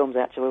last films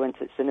I actually went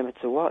to the cinema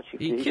to watch.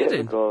 Are you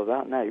kidding? Go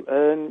that now.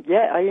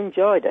 Yeah, I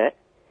enjoyed it,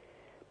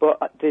 but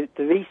the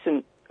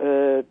recent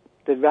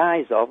the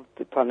rise of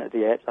the Planet of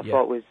the Apes I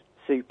thought was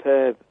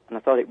superb, and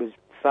I thought it was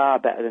far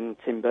better than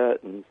Tim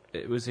Burton's.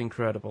 It was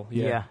incredible.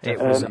 Yeah, it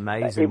was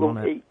amazing.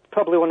 Wasn't it? It's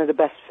probably one of the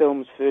best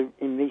films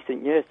in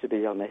recent years, to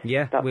be honest.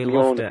 Yeah, that's we my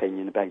loved own it.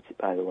 opinion about it,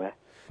 by the way.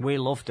 We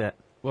loved it.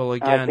 Well,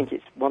 again, I think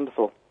it's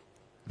wonderful.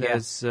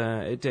 There's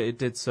it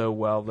did so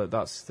well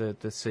that's the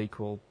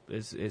sequel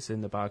is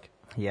in the bag.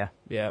 Yeah,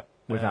 yeah,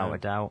 without a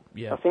doubt.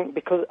 Yeah, I think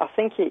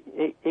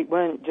it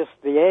weren't just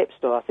the apes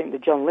though. I think the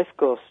John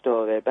Lithgow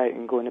story about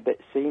him going a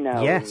bit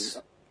senile.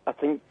 Yes, I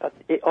think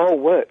it all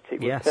worked. It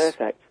was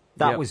perfect.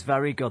 That was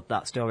very good.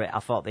 That story. I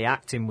thought the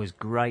acting was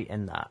great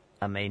in that.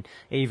 I mean,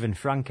 even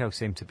Franco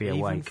seemed to be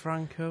awake. Even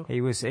Franco?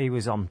 He was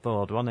on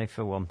board, wasn't he,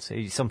 for once?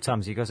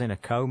 Sometimes he goes in a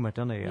coma,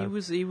 doesn't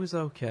he? He was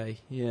okay,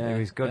 yeah. He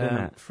was good in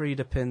it.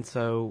 Frida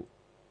Pinto,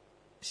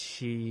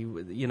 she,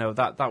 you know,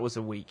 that was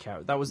a weak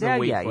out. That was the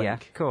weak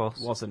link, of course.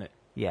 Wasn't it?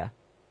 Yeah.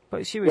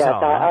 But she was all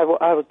right.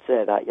 I would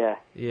say that, yeah.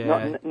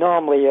 Yeah.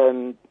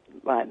 Normally,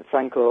 like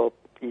Franco,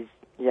 he's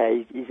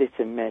hit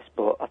and miss,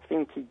 but I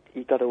think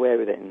he got away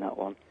with it in that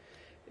one.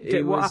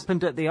 What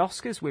happened at the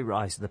Oscars with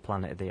Rise of the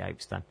Planet of the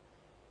Apes then?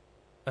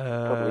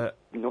 Probably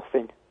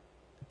nothing.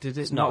 Did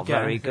it it's not not get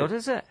very anything? good,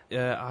 is it?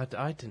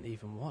 I didn't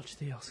even watch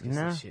the Oscars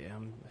this year,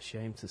 I'm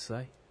ashamed to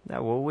say.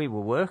 No, well, we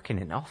were working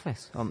in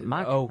office on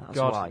Mag. Oh, that's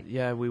God, why.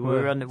 yeah, we We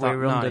were.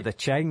 were under the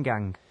Chain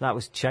Gang. That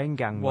was Chain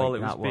Gang While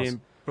week, it was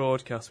being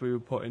broadcast, we were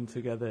putting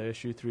together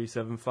issue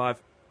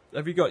 375.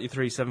 Have you got your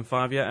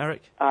 375 yet,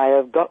 Eric? I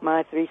have got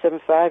my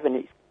 375, and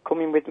it's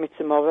coming with me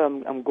tomorrow.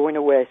 I'm going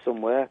away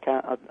somewhere.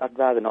 I'd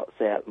rather not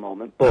say at the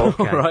moment. But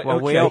Okay. Right, well,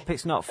 we okay. hope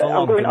it's not full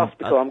I'm going to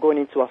hospital. I'm going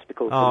into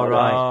hospital tomorrow.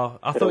 right. Oh,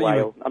 I for thought a you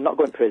while. were, I'm not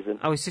going to prison.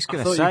 I was just I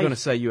going thought to you were say. going to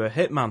say you were a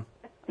hitman.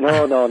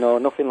 No,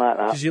 nothing like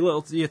that. Because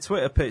your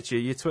Twitter picture,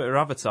 your Twitter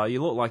avatar,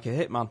 you look like a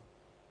hitman.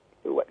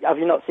 Have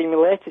you not seen the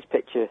latest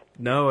picture?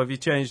 No, have you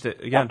changed it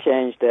again? I've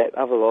changed it.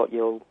 Have a look.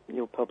 You'll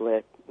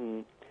probably.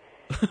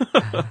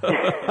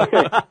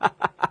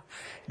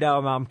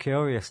 No, I'm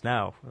curious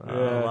now. Yeah.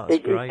 Oh,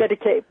 that's great.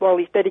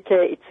 It's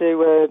dedicated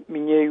to my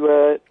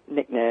new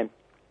nickname.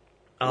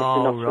 Oh,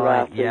 Mr.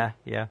 right.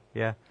 Nosferatu.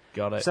 Yeah.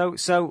 Got it.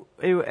 So,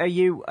 are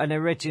you an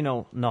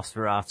original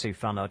Nosferatu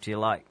fan, or do you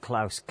like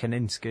Klaus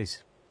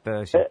Kinski's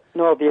version?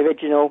 No, the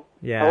original.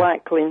 Yeah. I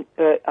like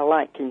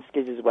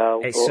Kinski's as well.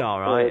 It's but, all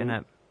right, isn't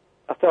it?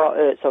 I thought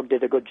Herzog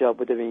did a good job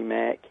with the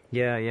remake.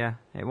 Yeah.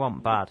 It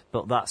wasn't bad,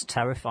 but that's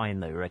terrifying.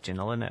 The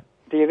original, isn't it?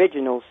 The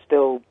original's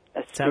still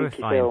a spooky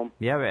Terrifying. film.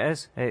 Yeah, it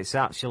is. It's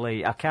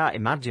actually. I can't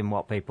imagine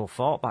what people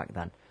thought back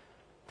then.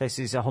 This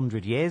is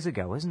 100 years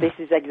ago, isn't it?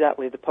 This is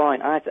exactly the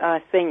point. I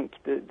think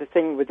the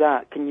thing with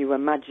that, can you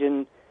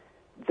imagine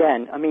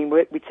then? I mean,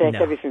 we take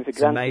everything for it's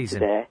granted amazing.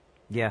 today.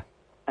 Yeah.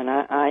 And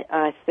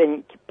I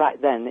think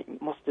back then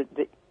it must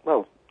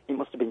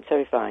have been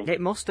terrifying.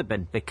 It must have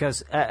been,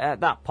 because at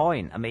that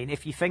point, I mean,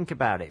 if you think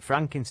about it,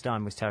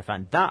 Frankenstein was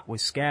terrifying. That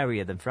was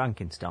scarier than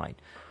Frankenstein.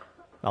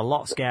 A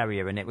lot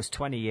scarier, and it was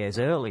 20 years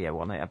earlier,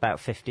 wasn't it? About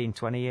 15,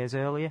 20 years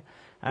earlier.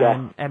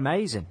 Yeah.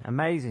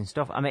 Amazing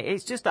stuff. I mean,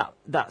 it's just that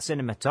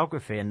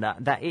cinematography, and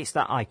that it's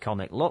that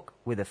iconic look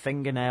with the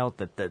fingernail,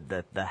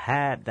 the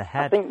hair, the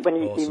head. I think when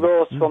he Awesome.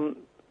 rose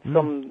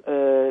from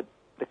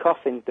the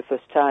coffin the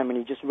first time, when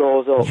he just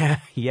rose up,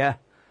 Yeah.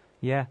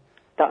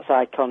 that's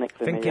iconic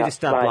for I think me. he That's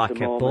just had right like at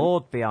the a moment.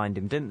 board behind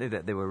him, didn't they,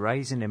 that they were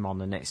raising him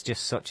on, and it's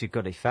just such a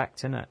good effect,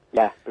 isn't it?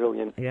 Yeah,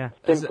 brilliant. Yeah.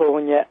 Simple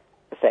and yet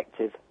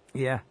effective.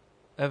 Yeah.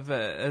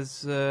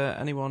 Has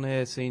anyone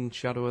here seen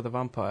Shadow of the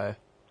Vampire?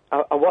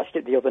 I watched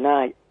it the other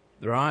night.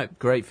 Right,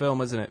 great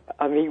film, isn't it?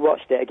 I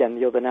rewatched it again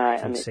the other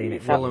night, and seen it.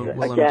 it's Willem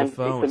again,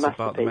 Dafoe, it's a it's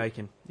about the masterpiece.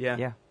 making. Yeah.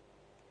 Yeah.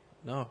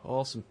 No,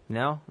 awesome.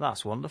 No,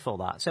 that's wonderful,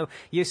 that. So,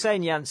 you're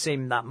saying you haven't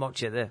seen that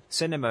much at the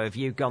cinema. Have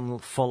you gone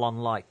full on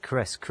like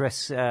Chris?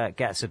 Chris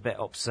gets a bit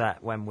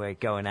upset when we're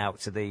going out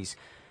to these,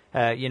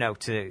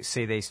 to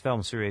see these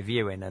films for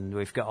reviewing, and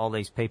we've got all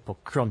these people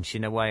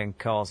crunching away and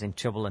causing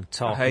trouble and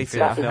talking hate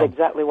through it. the That is film.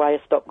 exactly why I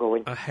stopped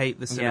going. I hate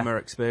the cinema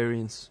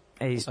experience.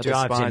 He I drives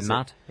despise him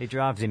mad. He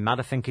drives him mad.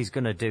 I think he's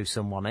going to do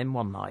someone in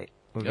one night.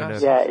 We're gonna-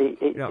 Yes.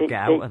 Yeah, get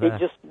out of there. it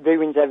just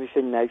ruins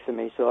everything now for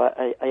me, so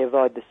I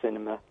avoid the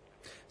cinema.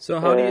 So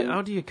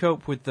how do you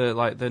cope with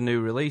the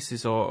new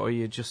releases, or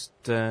you just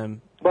Well,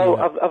 you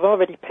know- I've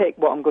already picked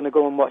what I'm going to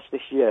go and watch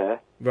this year,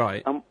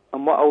 right? and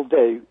what I'll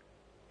do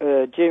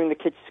during the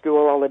kids'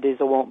 school holidays,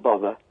 I won't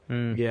bother.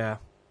 Mm. Yeah,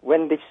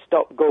 when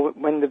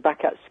when they're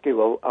back at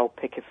school, I'll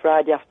pick a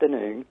Friday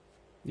afternoon.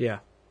 Yeah.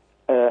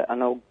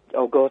 And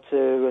I'll go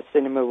to a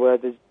cinema where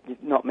there's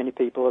not many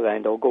people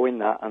around. I'll go in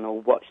that and I'll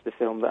watch the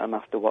film that I'm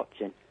after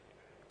watching.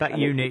 That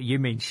you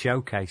mean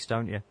showcase,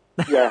 don't you?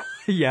 Yeah.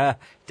 Yeah,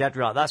 dead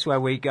right. That's where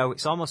we go.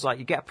 It's almost like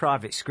you get a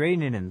private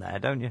screening in there,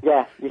 don't you?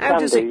 Yeah, How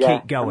does it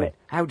keep going?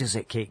 How does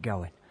it keep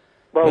going?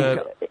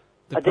 Well,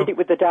 I did it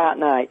with The Dark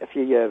Knight a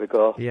few years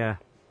ago. Yeah.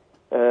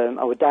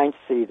 I was dying to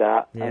see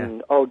that, Yeah.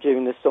 and all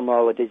during the summer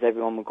holidays,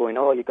 everyone was going,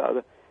 "Oh, you got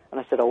to." And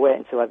I said, "I'll wait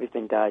until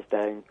everything dies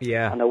down."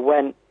 Yeah. And I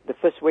went the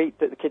first week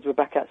that the kids were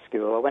back at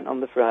school. I went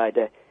on the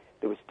Friday.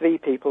 There was 3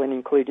 people in,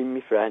 including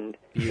my friend.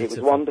 Beautiful. It was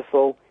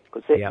wonderful.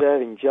 Could sit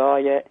there,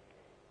 enjoy it.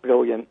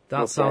 Brilliant.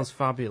 That sounds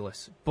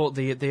fabulous. But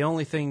the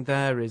only thing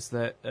there is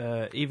that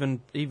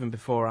even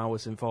before I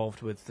was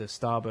involved with the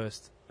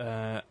Starburst,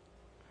 I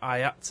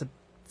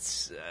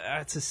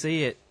had to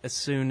see it as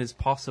soon as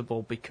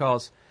possible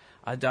because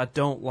I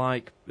don't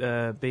like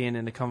being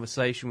in a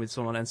conversation with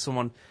someone and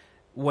someone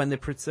when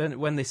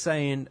they're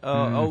saying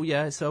oh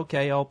yeah, it's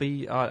okay,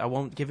 I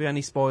won't give you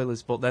any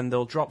spoilers, but then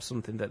they'll drop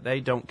something that they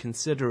don't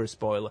consider a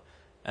spoiler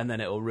and then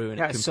it'll ruin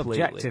it completely. It's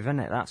subjective, isn't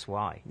it? That's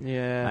why.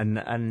 Yeah.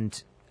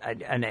 And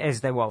it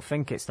is, they won't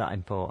think it's that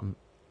important.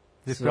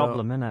 The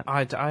problem, isn't it?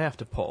 I have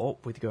to put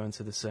up with going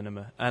to the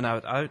cinema, and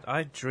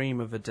I dream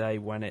of a day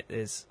when it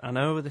is. I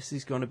know this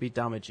is going to be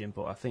damaging,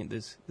 but I think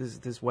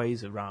there's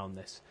ways around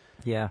this.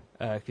 Yeah.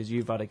 Because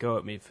you've had a go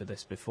at me for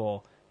this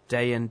before.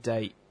 Day and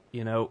date,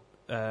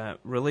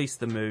 release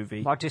the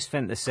movie. I just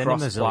think the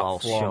cinemas are all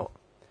shut.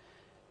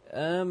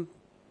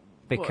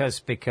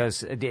 Because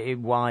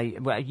why?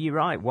 Well, you're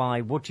right. Why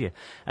would you?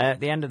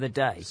 At the end of the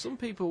day, some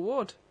people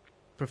would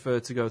prefer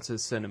to go to the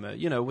cinema.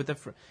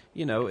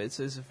 It's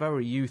a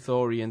very youth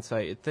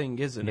orientated thing,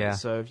 isn't it?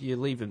 So if you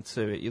leave them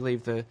to it, you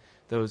leave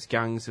those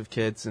gangs of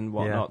kids and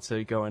whatnot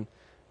to going,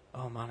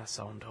 oh man, I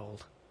sound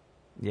old.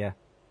 Yeah.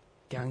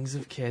 Gangs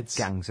of kids.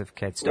 Don't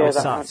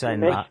start saying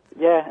that.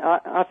 Yeah,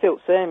 I feel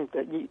the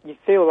same. You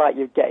feel like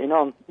you're getting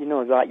on,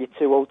 like you're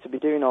too old to be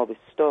doing all this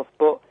stuff.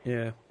 But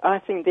yeah. I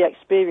think the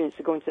experience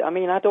of going to... I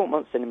mean, I don't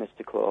want cinemas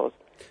to close.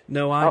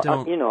 No, I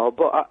don't.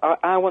 But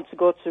I want to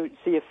go to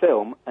see a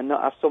film and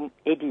not have some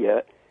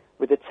idiot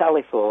with a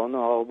telephone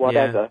or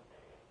whatever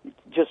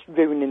just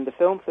ruining the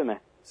film for me.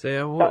 See,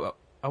 I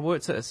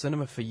worked at a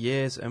cinema for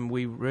years, and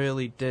we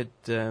really did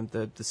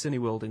the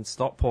Cineworld in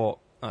Stockport,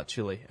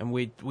 actually, and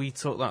we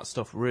took that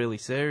stuff really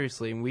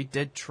seriously, and we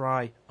did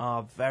try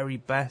our very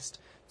best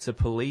to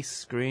police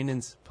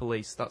screenings.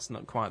 Police, that's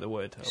not quite the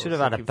word. Should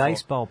have had a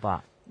baseball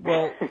bat.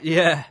 Well,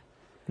 yeah.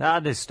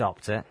 That'd have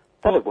stopped it.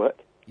 That'd work.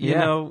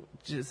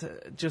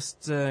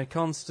 Just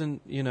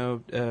constant,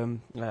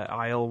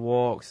 aisle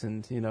walks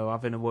and,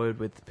 having a word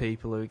with the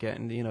people who are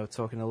getting,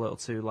 talking a little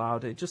too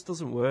loud. It just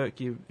doesn't work.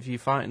 If you're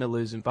fighting a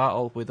losing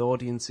battle with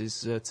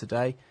audiences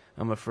today,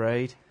 I'm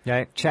afraid.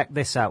 Yeah, check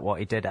this out, what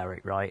he did,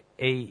 Eric, right?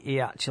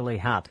 He actually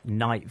had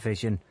night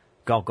vision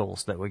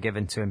goggles that were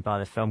given to him by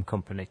the film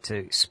company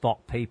to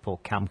spot people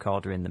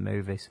camcordering the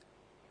movies.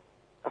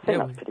 I think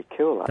that's pretty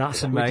cool, actually.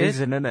 That's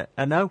amazing, isn't it?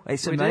 I know,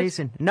 it's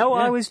amazing. No,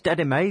 I was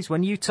dead amazed.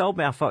 When you told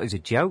me, I thought it was a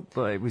joke,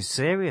 but it was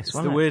serious,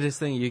 wasn't it? It's the weirdest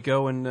thing. You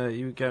go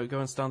and go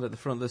and stand at the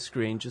front of the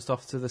screen, just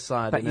off to the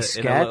side, in a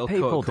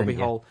little cubby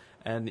hole,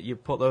 and you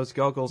put those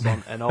goggles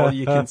on, and all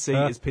you can see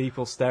is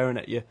people staring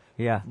at you,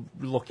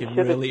 looking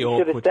really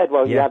awkward. You should have said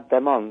while you had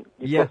them on,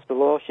 you put the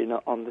lotion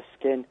on the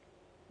skin.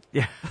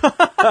 Yeah.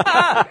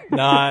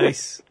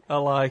 Nice. I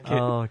like it.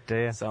 Oh,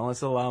 dear.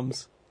 Silence of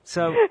lambs.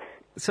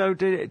 So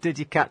did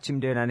you catch him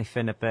doing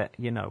anything a bit,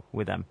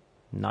 with them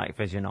night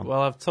vision on?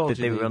 Well, I've told you.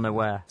 Did they run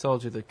away?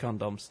 Told you the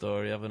condom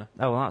story, haven't I?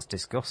 Oh, well, that's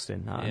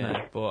disgusting. Isn't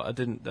it? But I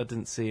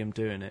didn't see him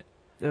doing it.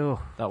 Oh,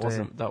 that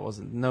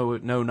wasn't. No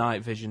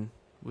night vision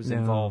was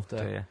involved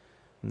there. Dear.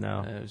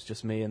 No, it was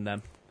just me and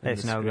them.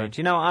 It's no good.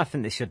 Do you know what I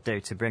think they should do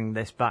to bring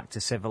this back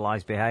to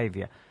civilised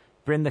behaviour?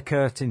 Bring the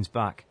curtains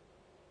back.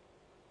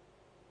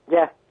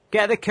 Yeah.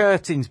 Get the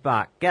curtains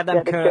back. Get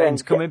them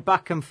curtains coming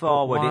back and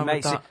forward.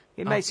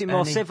 It makes it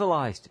more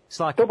civilised. It's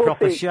like double a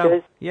proper features,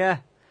 show. Yeah.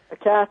 A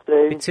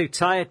cartoon. Be too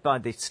tired by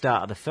the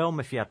start of the film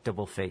if you had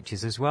double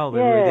features as well.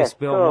 Yeah, This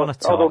will want to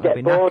talk. Or they'll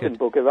get bored and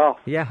bugger off.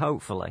 Yeah,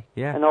 hopefully.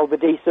 Yeah. And all the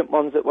decent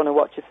ones that want to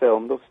watch a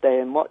film, they'll stay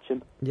and watch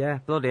them. Yeah,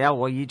 bloody hell.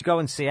 Well, you'd go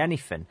and see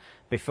anything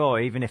before,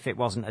 even if it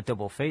wasn't a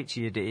double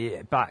feature.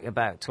 Back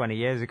about 20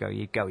 years ago,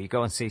 you'd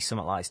go and see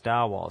something like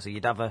Star Wars, or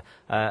you'd have a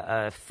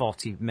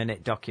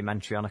 40-minute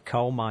documentary on a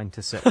coal mine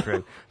to sit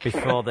through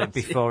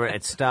before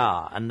it'd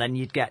start, and then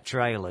you'd get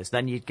trailers,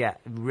 then you'd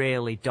get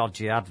really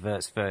dodgy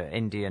adverts for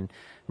Indian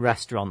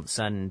restaurants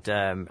and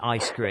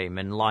ice cream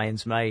and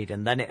Lion's Maid,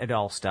 and then it'd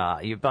all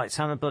start. By the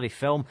time the bloody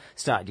film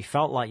started, you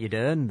felt like you'd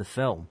earned the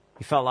film.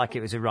 You felt like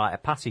it was a rite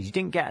of passage. You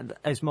didn't get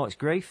as much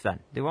grief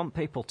then. They want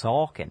people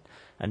talking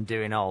and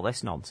doing all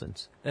this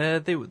nonsense. There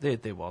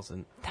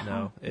wasn't.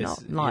 No,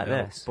 it's not like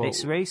this.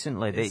 It's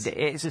recently.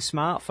 It's a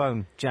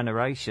smartphone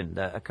generation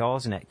that are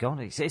causing it. God,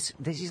 this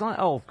is like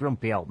old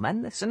grumpy old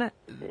men, this, isn't it?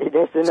 It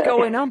is, isn't What's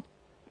going on?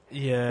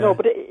 Yeah. No,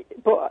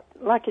 but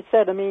like I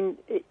said, I mean,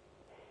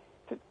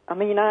 I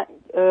mean,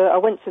 I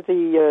went to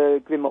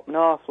the Grim Up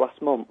North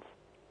last month.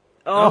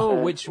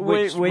 Which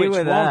we which were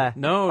one? there.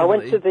 No, I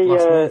went to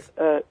the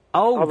that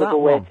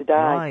Horrible Way one. to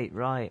Die.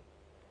 Right.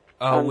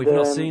 Oh, and, we've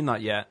not seen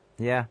that yet.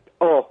 Yeah.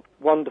 Oh,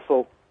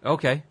 wonderful.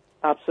 Okay.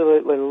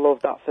 Absolutely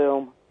loved that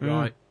film.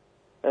 Right.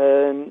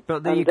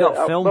 But then you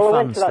got film I went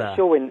fans to that there.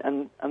 showing,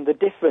 and the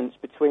difference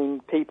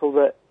between people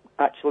that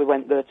actually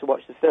went there to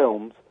watch the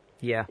films,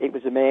 Yeah. it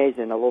was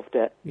amazing. I loved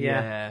it.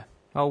 Yeah.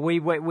 Oh, we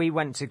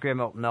went to Grim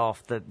Up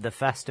North, the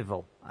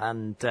festival,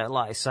 and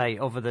like I say,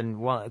 other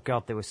than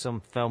God, there were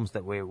some films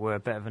that were a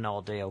bit of an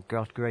ordeal.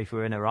 God grief, we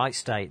were in a right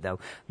state though.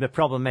 The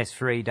problem is,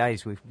 3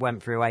 days we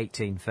went through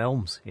 18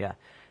 films,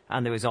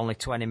 and there was only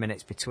 20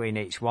 minutes between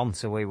each one,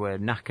 so we were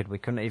knackered. We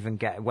couldn't even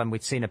get, when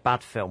we'd seen a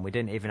bad film, we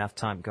didn't even have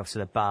time to go to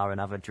the bar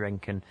and have a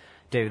drink and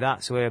do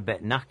that, so we were a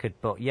bit knackered.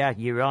 But yeah,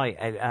 you're right.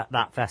 At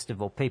that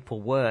festival, people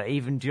were,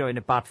 even during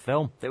a bad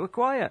film, they were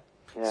quiet.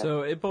 Yeah.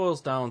 So it boils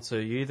down to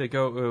you either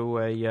go to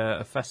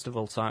a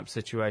festival type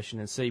situation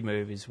and see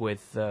movies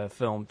with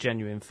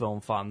genuine film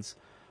fans,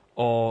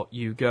 or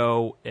you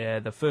go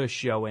the first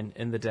showing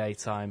in the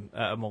daytime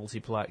at a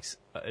multiplex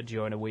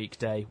during a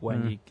weekday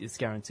when it's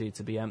guaranteed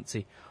to be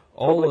empty.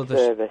 Public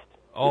service.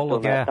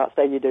 That's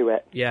how you do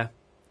it. Yeah.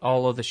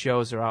 All other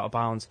shows are out of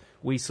bounds.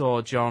 We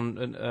saw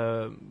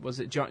John. Was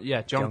it John?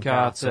 Yeah, John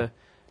Carter.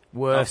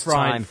 Worst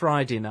time.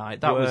 Friday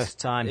night. Worst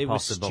time It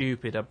possible. was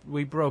stupid.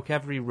 We broke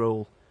every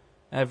rule.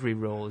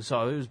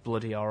 So it was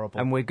bloody horrible.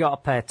 And we've got to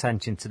pay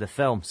attention to the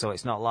film, so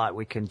it's not like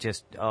we can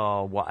just,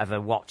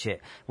 watch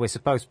it. We're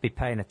supposed to be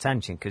paying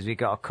attention because we've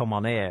got to come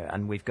on here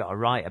and we've got to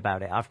write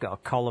about it. I've got a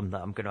column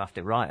that I'm going to have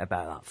to write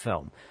about that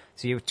film.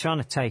 So you're trying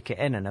to take it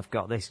in, and I've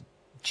got this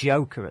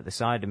joker at the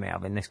side of me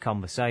having this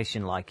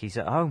conversation like he's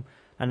at home.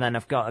 And then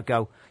I've got to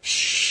go,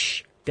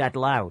 shh, dead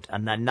loud,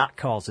 and then that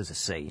causes a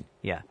scene.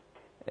 Yeah.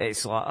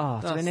 It's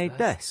like, do we need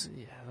this?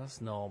 Yeah,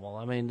 that's normal.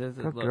 I mean, at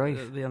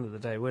the end of the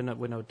day, we're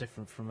no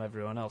different from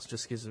everyone else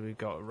just because we've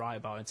got to write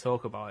about it and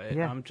talk about it.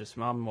 Yeah.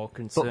 I'm more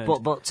concerned.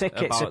 But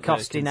tickets are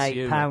costing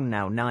 £8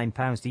 now,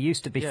 £9. They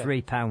used to be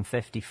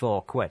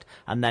 £3.54,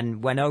 and then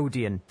when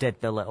Odeon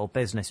did the little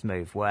business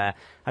move, where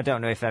I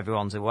don't know if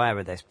everyone's aware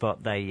of this,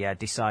 but they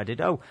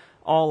decided,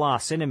 all our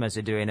cinemas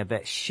are doing a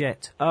bit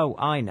shit. Oh,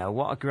 I know,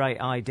 what a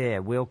great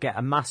idea. We'll get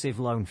a massive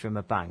loan from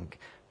a bank.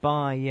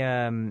 Buy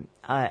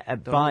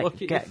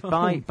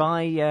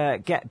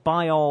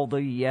all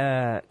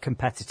the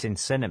competing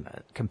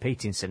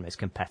cinemas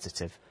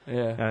competitive.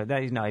 Yeah,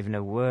 that is not even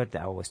a word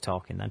that I was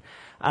talking then.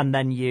 And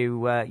then you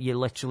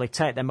literally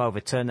take them over,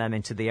 turn them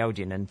into the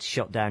Odeon, and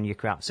shut down your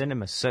crap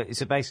cinemas. So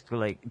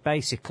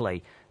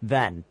basically,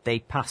 then they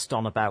passed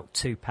on about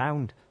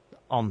 £2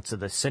 onto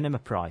the cinema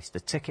price, the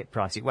ticket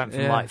price. It went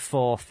from like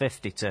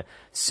 £4.50 to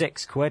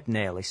 £6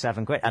 nearly,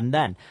 £7, and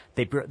then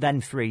then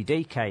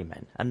 3D came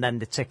in, and then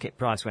the ticket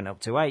price went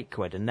up to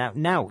 £8, and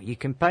now you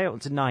can pay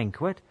up to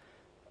 £9.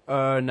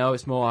 No,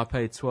 it's more. I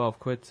paid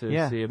 £12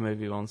 to see a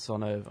movie once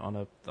on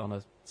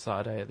a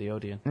Saturday at the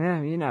Odeon.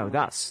 Yeah,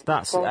 that's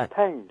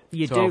 £12.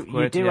 You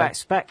do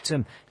expect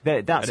them.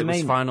 That's and it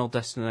was Final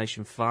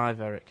Destination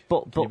 5, Eric.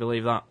 But can you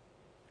believe that?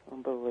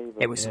 Unbelievable.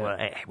 It was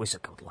a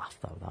good laugh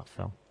though, that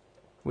film.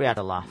 We had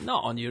a laugh.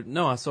 Not on you.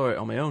 No, I saw it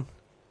on my own.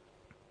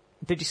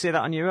 Did you see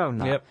that on your own?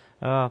 That?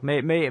 Yep.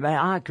 Me,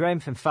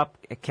 Graham from Fab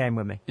came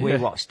with me. We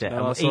watched it.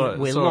 No, I saw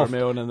it on my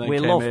own and then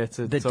came here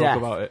to talk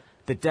about it.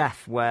 The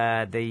death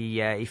where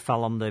he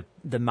fell on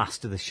the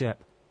mast of the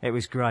ship. It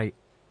was great.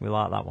 We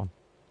liked that one.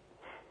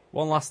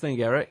 One last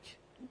thing, Eric.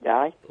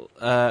 Aye.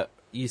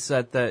 You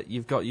said that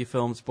you've got your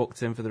films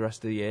booked in for the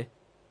rest of the year.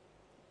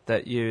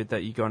 That you're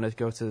going to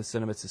go to the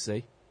cinema to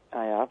see.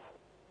 I have.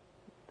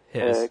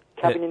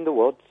 Cabin in the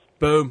Woods.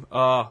 Boom.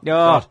 Oh,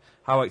 God.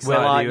 How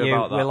excited are you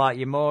about that? We like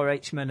you more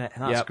each minute.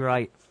 That's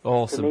great.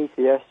 Awesome.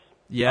 Prometheus.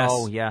 Yes.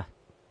 Oh, yeah.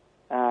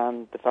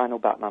 And the final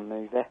Batman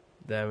movie.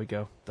 There we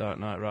go. Dark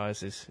Knight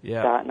Rises.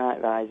 Yeah. Dark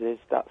Knight Rises.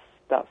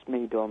 That's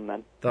me done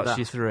then. That's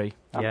your three.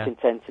 I'm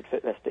contented for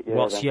the rest of the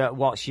year.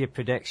 What's your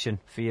prediction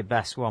for your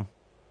best one?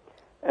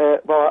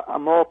 Well,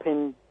 I'm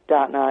hoping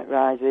Dark Knight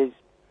Rises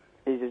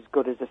is as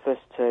good as the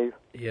first two.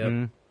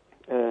 Yeah.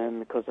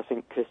 Because I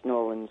think Chris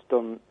Nolan's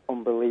done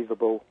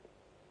unbelievable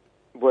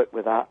work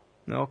with that.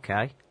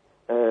 Okay.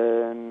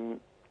 And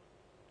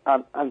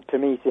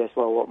Prometheus,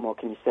 well, what more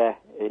can you say?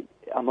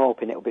 I'm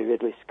hoping it'll be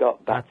Ridley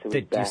Scott back to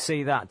his best.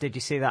 Did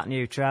you see that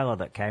new trailer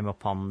that came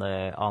up on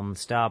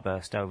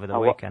Starburst over the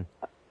weekend?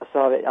 I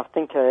saw it. I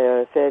think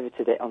I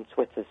favourited it on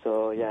Twitter.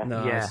 So yeah.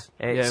 Nice.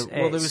 Well,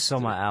 there was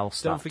somewhere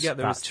else. Don't forget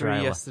there was trailer.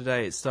 3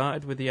 yesterday. It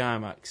started with the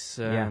IMAX,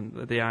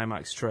 the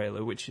IMAX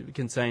trailer, which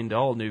contained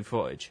all new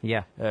footage.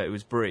 Yeah. It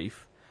was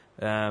brief.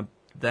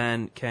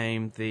 Then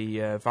came the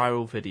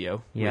viral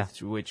video,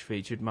 which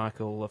featured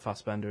Michael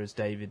Fassbender as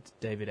David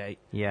 8.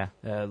 Yeah.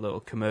 A little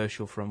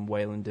commercial from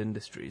Wayland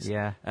Industries.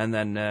 Yeah. And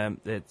then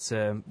it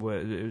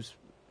was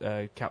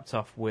capped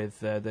off with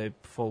the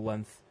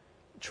full-length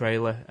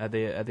trailer at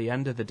the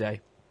end of the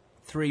day.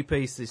 3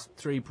 pieces,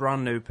 3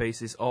 brand new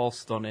pieces, all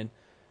stunning.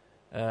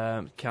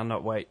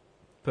 Cannot wait.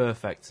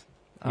 Perfect.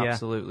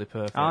 Absolutely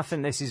perfect. I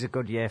think this is a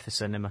good year for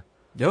cinema.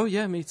 Oh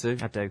yeah, me too.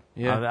 I do.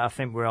 Yeah. I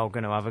think we're all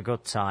going to have a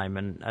good time,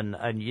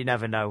 and you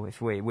never know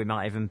if we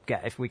might even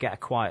if we get a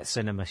quiet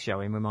cinema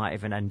showing, we might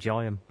even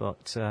enjoy them.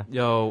 But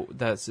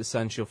that's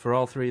essential for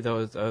all three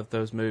of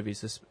those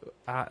movies.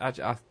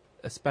 I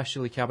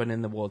especially Cabin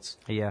in the Woods.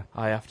 Yeah,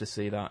 I have to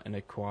see that in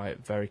a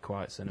quiet, very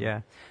quiet cinema.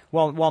 Yeah.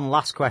 One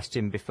last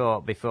question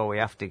before we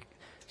have to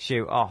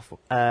shoot off.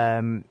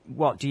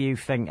 What do you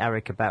think,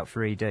 Eric, about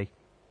 3D?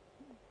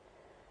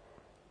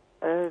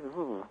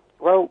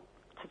 Well,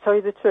 to tell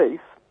you the truth,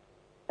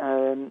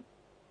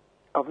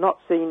 I've not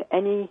seen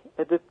any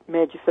of the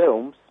major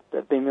films that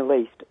have been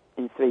released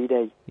in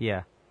 3D.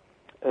 Yeah.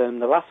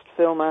 The last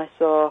film I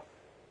saw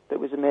that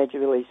was a major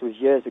release was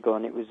years ago,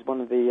 and it was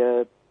one of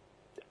the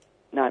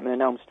Nightmare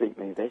on Elm Street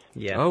movies.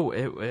 Yeah. Oh,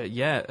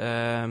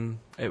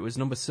 it was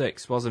number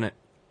 6, wasn't it?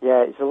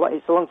 Yeah, it's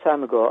a long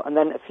time ago. And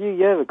then a few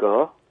years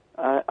ago,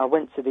 I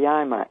went to the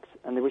IMAX,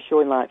 and they were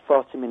showing like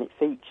 40-minute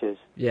features.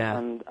 Yeah.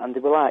 And they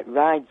were like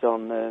rides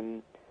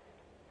on,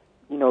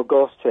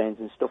 ghost trains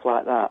and stuff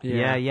like that.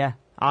 Yeah.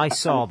 I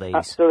saw these.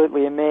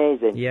 Absolutely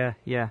amazing. Yeah.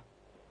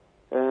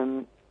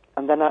 And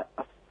then I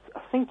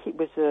think it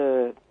was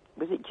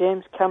it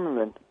James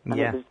Cameron? And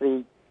it was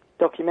the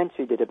documentary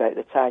he did about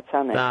the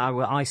Titanic.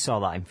 I saw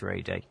that in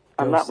 3D.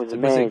 And that was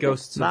amazing. Was it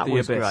Ghosts of the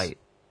Abyss? That was great.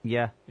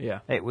 Yeah.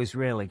 It was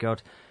really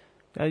good.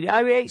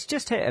 I mean, it's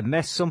just hit and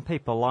miss. Some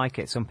people like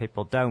it, some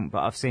people don't.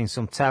 But I've seen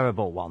some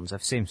terrible ones.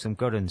 I've seen some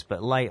good ones.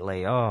 But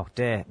lately, oh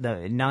dear,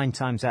 9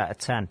 times out of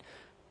 10,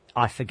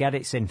 I forget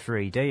it's in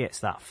 3D. It's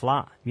that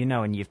flat,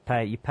 and you're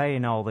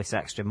paying all this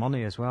extra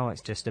money as well.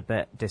 It's just a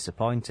bit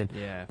disappointing.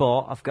 Yeah.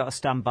 But I've got to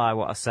stand by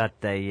what I said.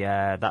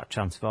 That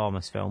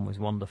Transformers film was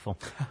wonderful,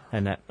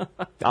 and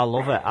I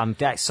love it. I'm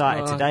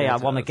excited today. I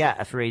want to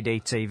get a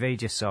 3D TV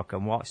just so I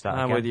can watch that.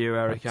 I'm again. with you,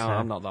 Eric. But,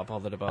 I'm not that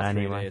bothered about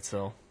 3D at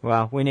all.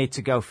 Well, we need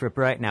to go for a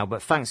break now,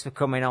 but thanks for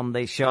coming on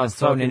the show and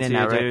phoning in,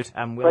 Eric. Dude.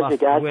 And Pleasure,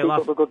 guys. Keep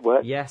up the good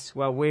work. Yes,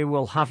 well, we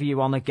will have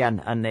you on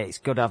again, and it's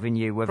good having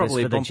you with us for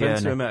the journey. Probably bump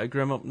into him at a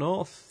Grim Up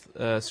North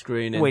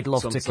screening. We'd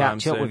love to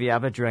catch soon. up with you,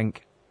 have a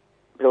drink.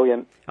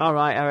 Brilliant. All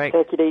right, Eric.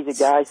 Take it easy,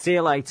 guys. See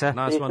you later.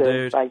 Nice one,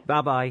 dude. Bye.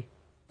 Bye-bye.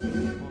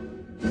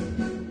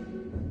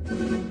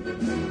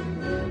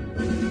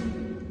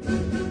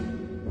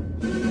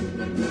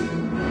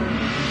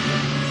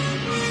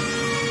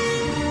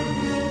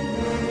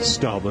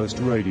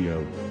 Starburst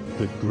Radio,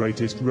 the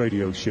greatest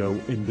radio show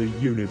in the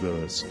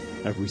universe.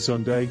 Every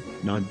Sunday,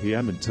 9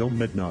 p.m. until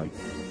midnight.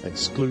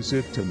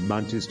 Exclusive to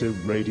Manchester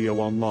Radio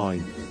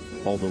Online.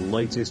 All the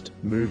latest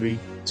movie,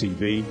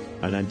 TV,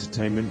 and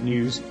entertainment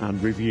news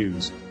and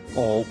reviews.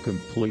 All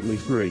completely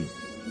free.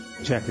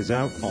 Check us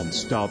out on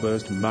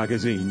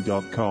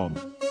starburstmagazine.com.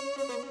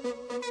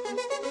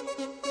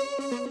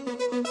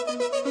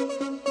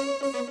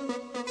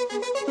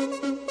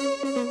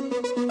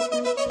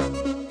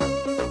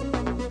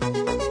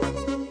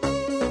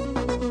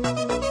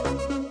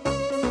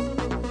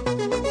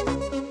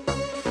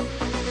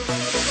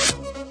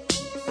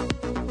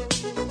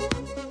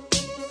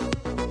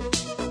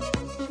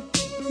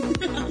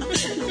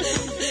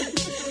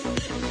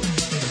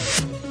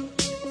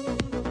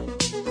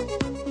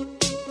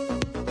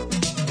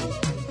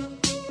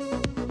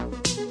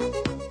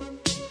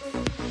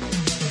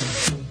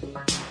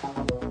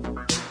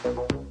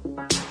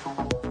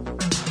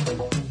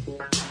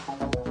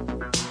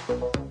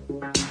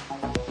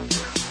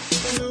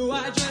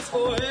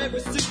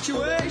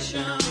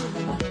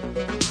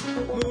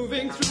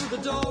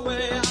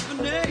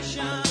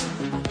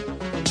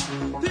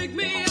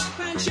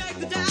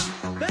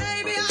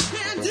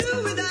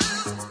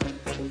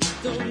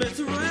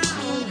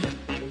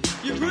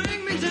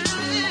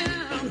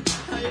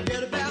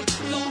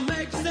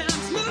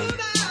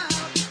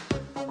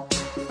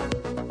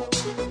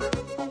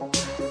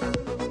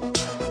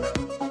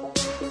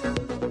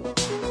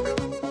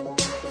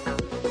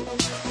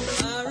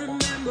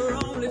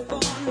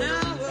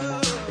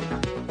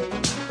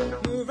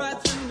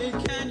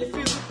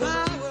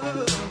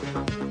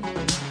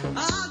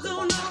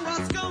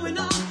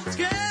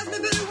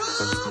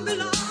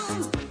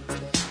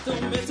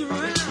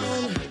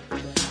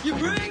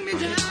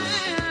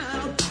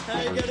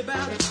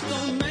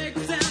 Don't make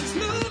sense.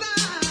 Move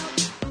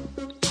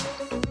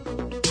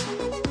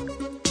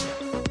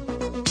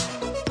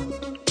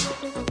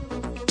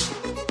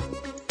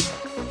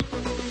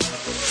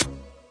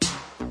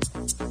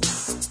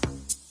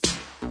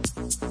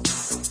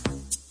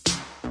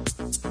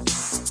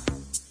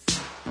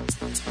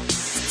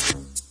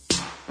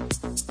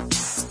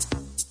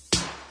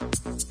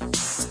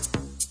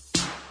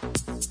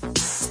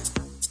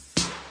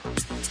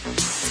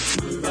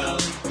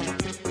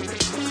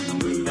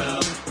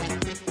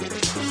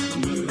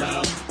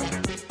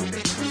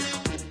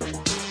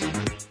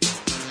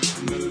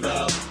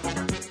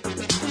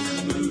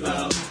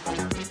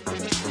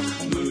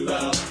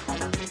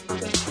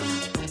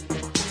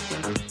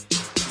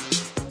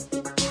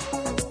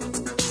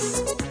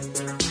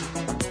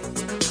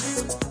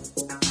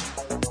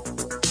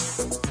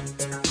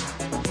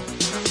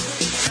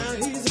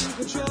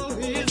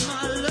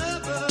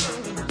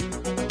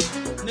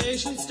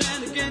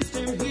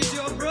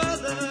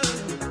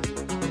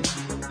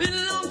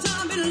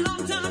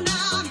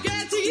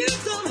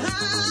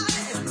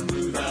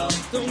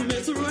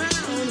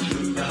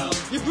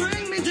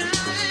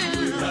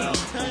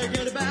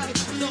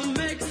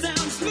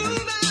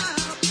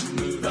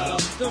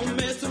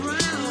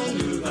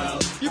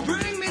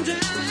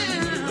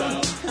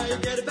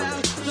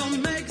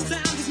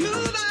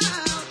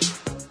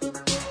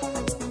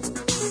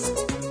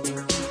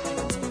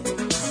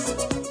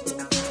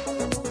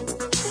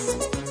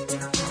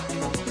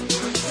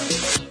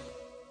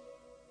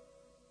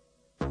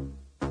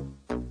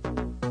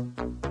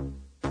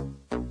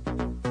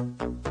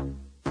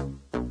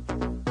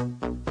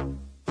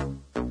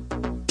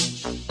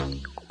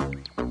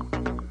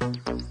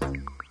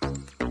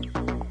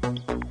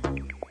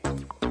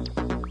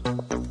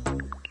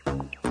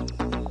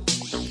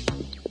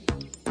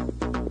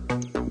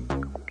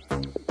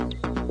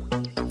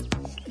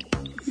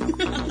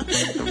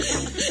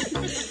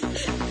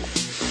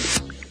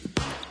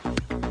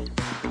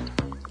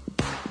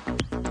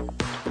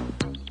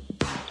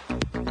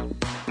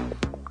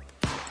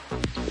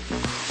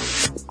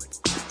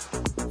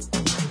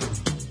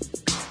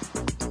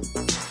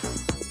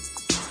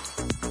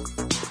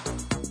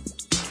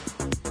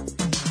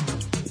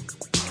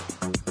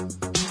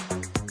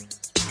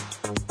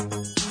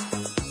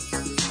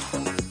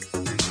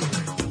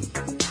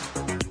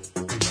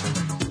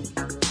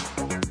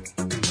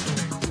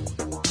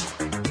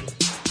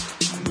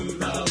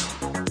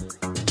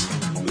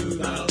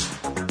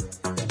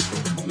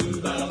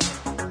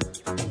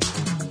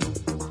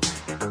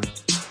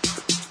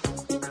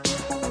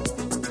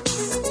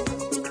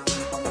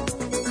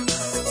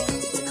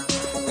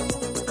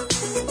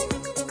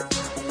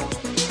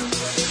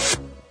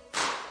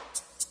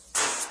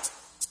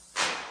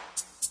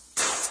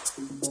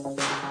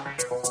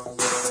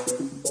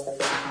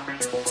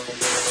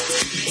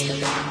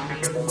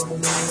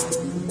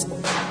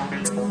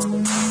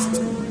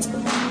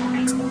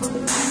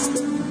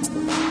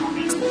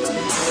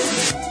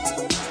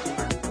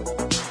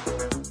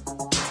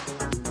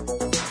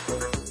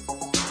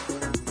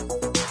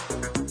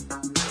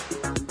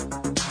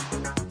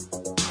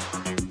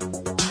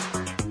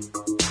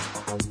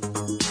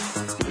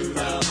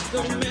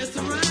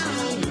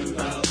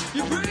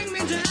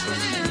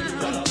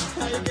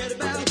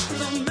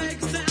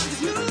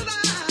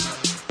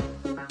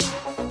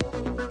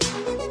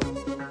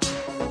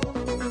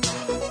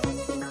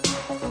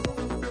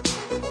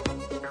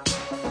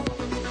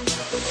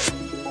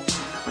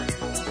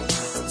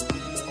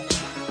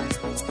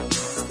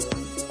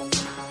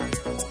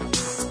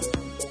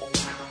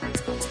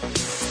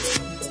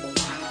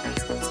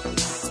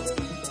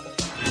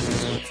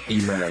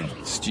Email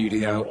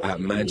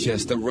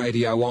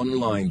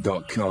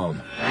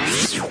studio@manchesterradioonline.com.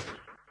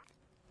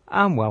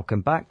 And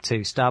welcome back to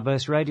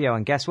Starburst Radio.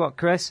 And guess what,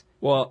 Chris?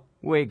 What?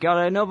 We got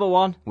another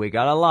one. We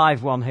got a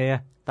live one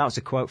here. That was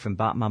a quote from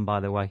Batman, by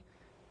the way.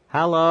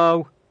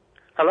 Hello.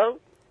 Hello?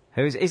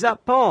 Is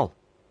that Paul?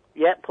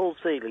 Yeah, Paul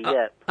Seeley,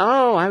 yeah.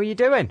 Oh, how are you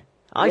doing?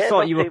 I Yeah, thought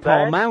not you were too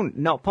Paul bad. Mount,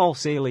 not Paul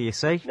Seeley, you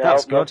see. No,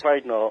 That's I'm good.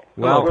 afraid not.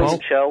 Well, Paul. Paul.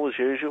 Shell as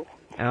usual.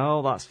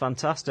 Oh, that's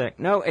fantastic.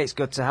 No, it's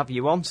good to have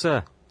you on,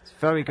 sir. It's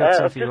very good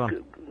to have you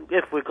on.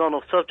 If we've gone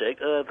off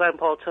subject,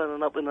 vampire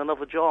turning up in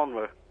another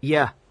genre.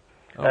 Yeah.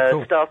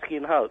 Cool. Starsky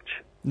and Hutch.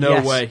 No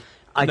Yes. way.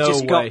 I No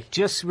just way.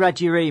 just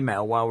read your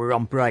email while we were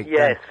on break.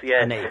 Yes, then,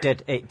 yes. and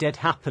it did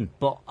happen.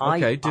 But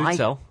Okay, do I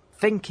tell.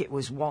 think it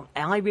was one.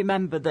 I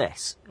remember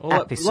this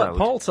Well, episode. let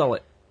Paul tell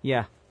it.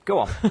 Yeah, go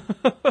on.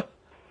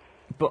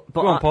 but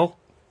Go on, Paul.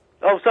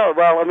 Oh, sorry.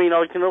 Well, I mean,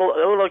 all I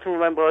can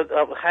remember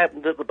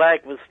happened at the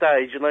back of the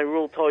stage, and they were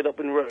all tied up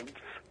in ropes,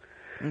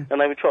 and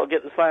they were trying to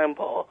get the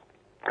vampire,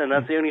 and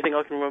that's the only thing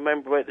I can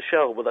remember about the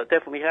show. But that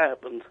definitely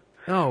happened.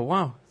 Oh,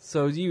 wow.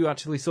 So you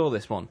actually saw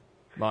this one?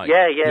 Mike?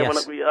 Yeah.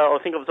 Yes. When I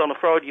think it was on a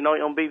Friday night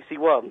on BBC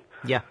One.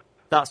 Yeah,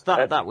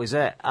 that was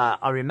it.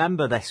 I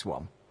remember this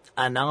one,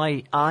 and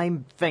I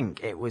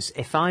think it was,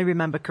 if I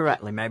remember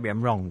correctly, maybe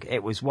I'm wrong.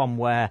 It was one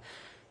where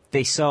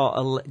they sort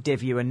of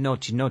give you a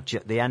nudge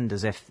at the end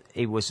as if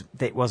it was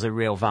a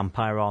real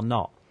vampire or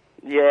not.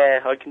 Yeah,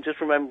 I can just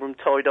remember him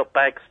tied up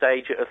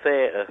backstage at a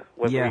theatre,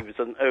 whether he was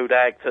an old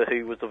actor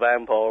who was a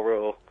vampire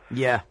or...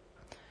 Yeah.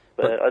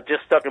 But it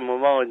just stuck in my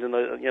mind, and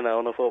I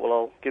thought, well,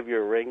 I'll give you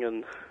a ring,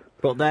 and...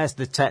 But there's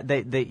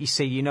the you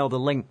see, you know the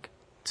link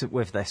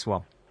with this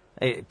one.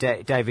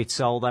 David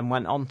Soul then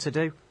went on to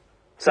do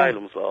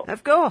Salem's Lot.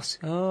 Of course.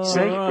 Oh, see,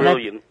 right.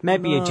 Brilliant.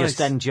 Maybe Nice. you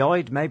just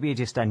enjoyed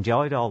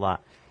all that.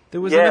 There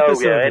was an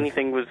episode of-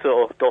 anything with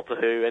sort of Doctor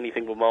Who,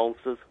 anything with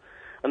monsters.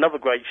 Another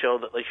great show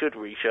that they should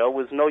re-show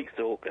was Night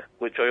Stalker,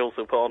 which I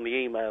also put on the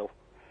email.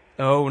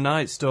 Oh,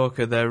 Night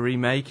Stalker, they're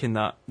remaking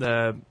that.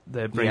 They're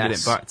bringing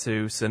Yes. it back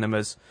to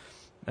cinemas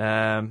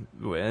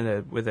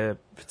with a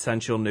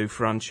potential new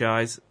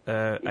franchise.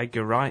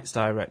 Edgar Wright's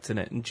directing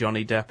it, and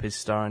Johnny Depp is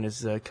starring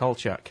as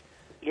Kolchak.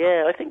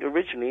 Yeah, I think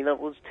originally that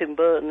was Tim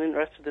Burton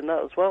interested in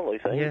that as well, I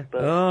think. Yeah.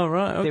 But Oh,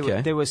 right,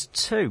 okay. There were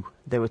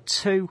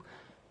two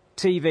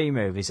TV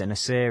movies in a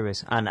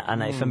series, and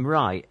if I'm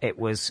right, it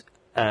was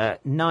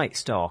Night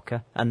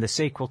Stalker, and the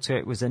sequel to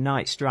it was A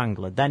Night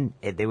Strangler. Then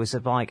there was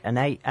an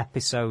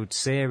 8-episode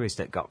series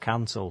that got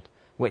cancelled,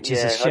 which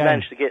is a shame.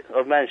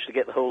 I've managed to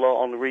get the whole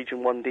lot on the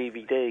Region 1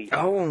 DVD.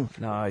 Oh,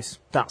 Nice.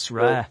 that's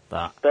rare.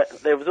 But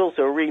there was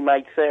also a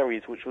remake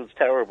series which was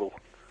terrible.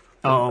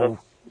 Oh,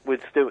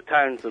 with Stuart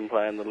Townsend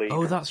playing the lead.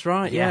 Oh, that's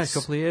right. Yes. Yeah,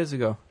 a couple of years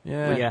ago.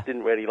 Yeah. Yeah. It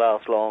didn't really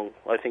last long.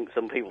 I think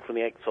some people from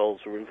the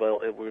X-Files were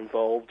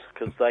involved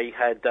because they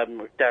had Darren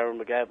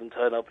McGavin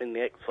turn up in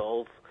the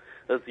X-Files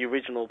as the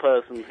original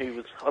person who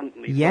was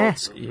hunting these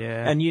Yes. monsters.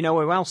 Yeah. And you know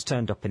who else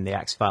turned up in the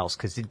X-Files?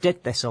 Because they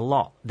did this a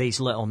lot, these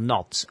little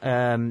nods.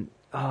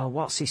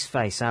 What's his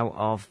face out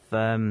of...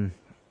 the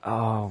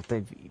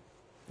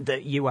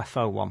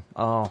UFO one.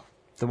 Oh,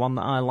 the one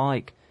that I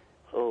like.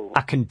 Oh.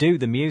 I can do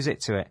the music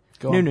to it.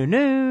 Go No, on. no,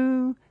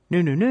 no.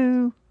 No, no,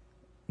 no.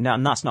 No,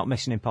 and that's not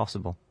Mission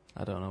Impossible.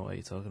 I don't know what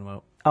you're talking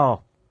about.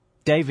 Oh,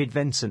 David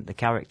Vincent, the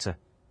character.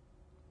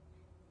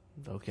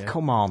 Okay.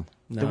 Come on.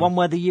 No. The one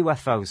where the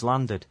UFOs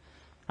landed.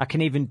 I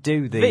can even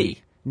do the...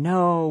 V?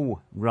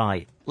 No.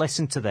 Right.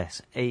 Listen to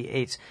this.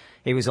 It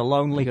was a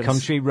lonely You're gonna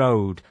country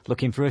road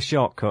looking for a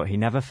shortcut he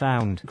never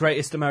found.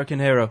 Greatest American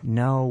Hero.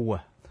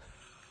 No.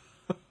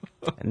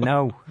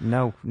 No.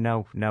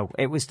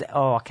 It was...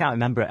 I can't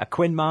remember it. A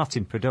Quinn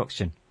Martin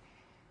production.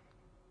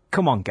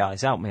 Come on,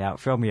 guys. Help me out.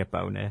 Throw me a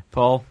bone here.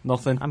 Paul,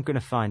 nothing. I'm going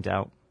to find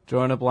out.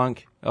 Drawing a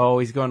blank. Oh,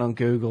 he's going on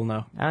Google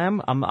now.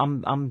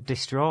 I'm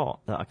distraught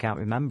that I can't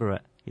remember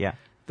it. Yeah.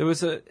 There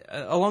was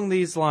along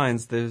these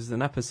lines, there's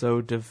an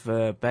episode of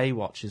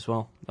Baywatch as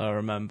well, I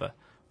remember,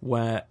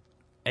 where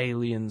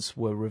aliens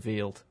were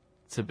revealed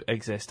to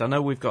exist. I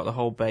know we've got the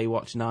whole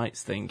Baywatch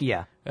Nights thing.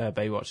 Yeah.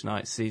 Baywatch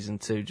Nights Season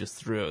 2 just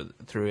threw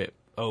it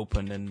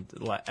open and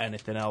let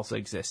anything else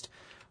exist.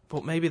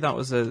 But maybe that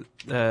was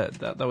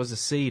that was a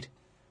seed.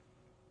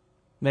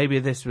 Maybe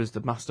this was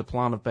the master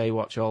plan of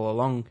Baywatch all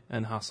along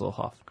and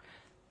Hasselhoff.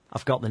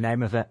 I've got the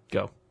name of it.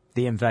 Go.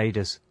 The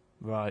Invaders.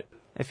 Right.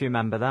 If you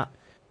remember that.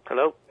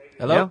 Hello?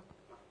 Hello?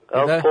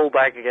 Oh, there? Paul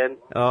back again.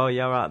 Oh,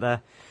 you're right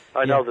there.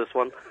 I know this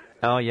one.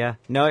 Oh, yeah.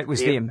 No, it was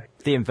the Invaders.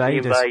 The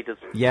Invaders.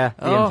 Yeah,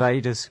 the Oh.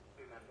 Invaders.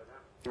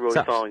 Roy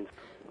So- Fiennes.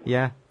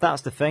 Yeah,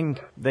 that's the thing.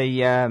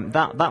 The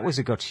that was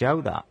a good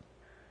show, that.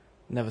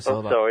 Never saw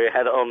Oh, that. sorry, I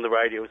had it on the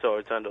radio.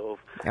 Sorry, I turned it off.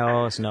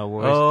 Oh, it's no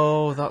worries.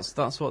 Oh,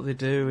 that's what they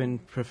do in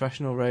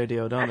professional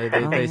radio, don't they?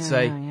 They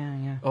say,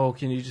 yeah. "Oh,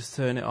 can you just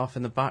turn it off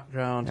in the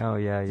background?" Oh,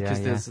 yeah. Because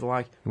yeah. there's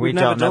like We we've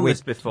never don't know- done we-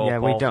 this before. Yeah,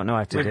 Paul. we don't know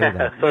how to do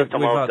that. First time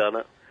We've I've had- done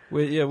it.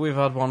 We've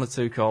had one or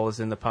two callers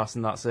in the past,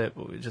 and that's it.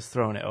 But we're just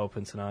throwing it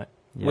open tonight.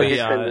 Yeah. We did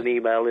send an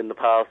email in the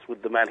past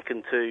with the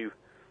Mannequin 2.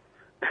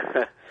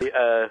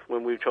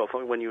 When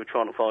you were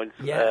trying to find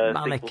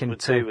Mannequin sequels with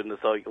 2 in the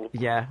cycle.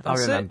 Yeah,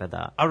 That's I it. remember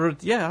that. I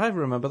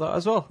remember that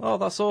as well. Oh,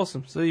 that's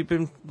awesome. So you've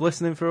been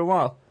listening for a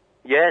while.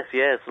 Yes,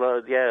 that's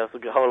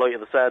the highlight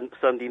of the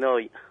Sunday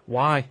night.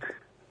 Why?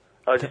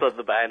 I just love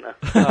the banter.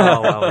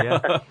 Oh, well,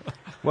 yeah.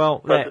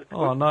 Well, But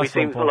Oh, nice we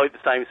seem one, to Paul. like the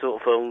same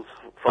sort of films.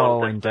 Oh,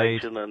 Final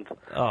indeed. Destination and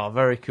Oh,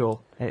 very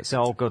cool. it's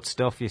all good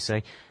stuff, you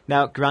see.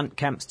 Now, Grant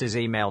Kempster's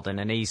emailed in,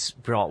 and he's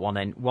brought one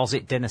in. Was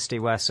it Dynasty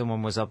where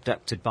someone was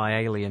abducted by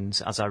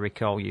aliens? As I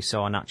recall, you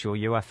saw an actual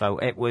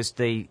UFO. It was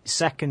the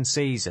second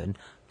season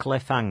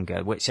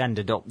cliffhanger, which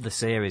ended up the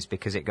series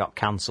because it got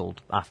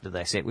cancelled after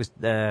this. It was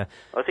the...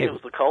 I think it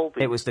was the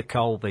Colby. It was the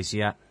Colbys,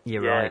 yeah.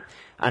 You're Yeah. right.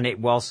 And it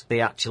was.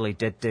 They actually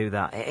did do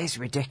that. It is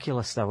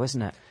ridiculous, though,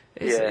 isn't it?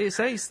 It's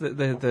ace that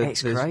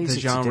It's the crazy to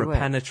genre do it.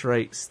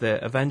 penetrates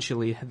that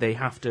eventually they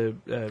have to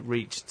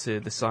reach to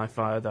the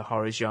sci-fi or the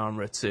horror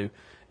genre to,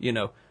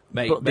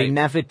 make... But they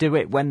never do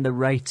it when the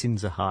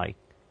ratings are high.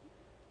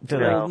 Do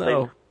No.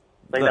 No.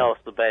 They know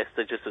it's the best.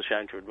 They're just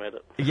ashamed to admit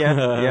it. they?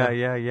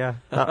 Yeah.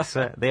 That's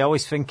it. They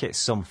always think it's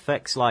some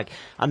fix. Like,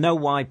 I know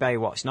why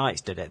Baywatch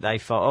Nights did it. They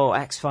thought, oh,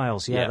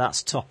 X-Files, Yeah.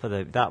 that's top of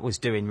the... That was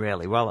doing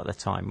really well at the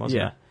time,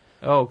 wasn't Yeah. it?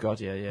 Oh, God,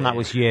 yeah. And that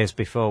was years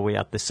before we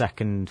had the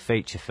second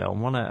feature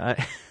film, wasn't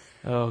it?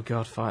 Oh,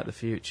 God, fight the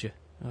future.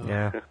 Oh,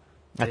 Yeah.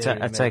 I dearie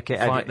me. take it...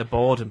 Fight the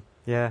boredom.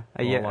 Yeah.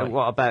 More like.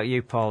 What about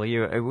you, Paul?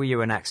 Were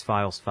you an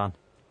X-Files fan?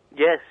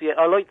 Yes, yeah.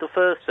 I liked the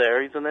first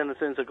series, and then as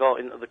soon as I got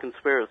into the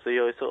conspiracy,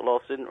 I sort of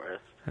lost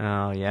interest.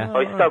 Oh, yeah.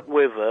 I stuck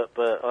with it,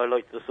 but I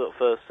liked the sort of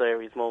first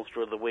series,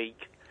 Monster of the Week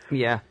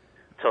Yeah.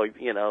 type,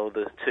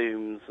 the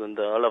tombs, and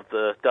I love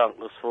the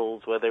Darkness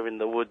Falls, where they're in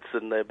the woods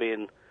and they're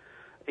being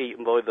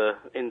eaten by the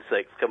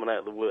insects coming out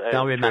of the wood.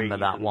 I remember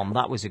that one.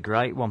 That was a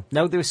great one.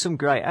 No, there were some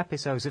great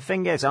episodes. The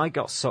thing is, I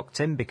got sucked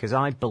in because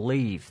I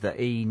believed that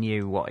he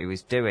knew what he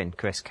was doing,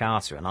 Chris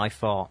Carter, and I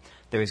thought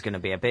there was going to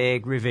be a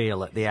big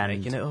reveal at the end.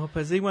 Making it up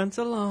as he went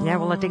along. Yeah,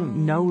 well, I didn't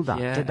know that,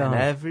 Yeah, did and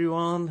I?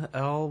 everyone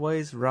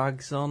always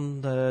rags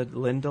on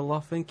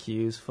Lindelof and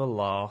Hughes for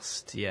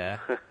Lost. Yeah.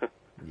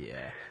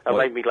 Yeah. That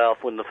made me laugh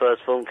when the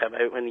first film came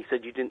out, when he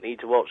said you didn't need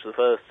to watch the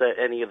first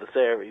any of the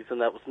series,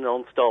 and that was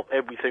non-stop,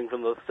 everything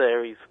from the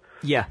series.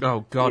 Yeah.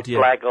 Oh, God, With yeah.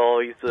 Black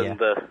Eyes and,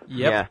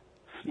 Yeah.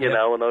 and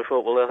I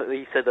thought, well,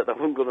 he said that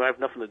wasn't going to have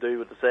nothing to do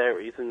with the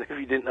series, and if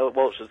you didn't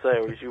watch the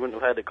series, you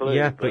wouldn't have had a clue.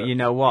 Yeah, but you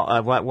know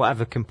what?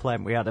 Whatever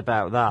complaint we had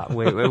about that,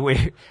 when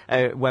we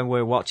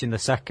were watching the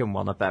second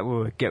one, I bet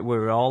we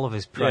were all of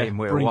us praying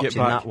we were bring it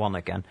watching back. that one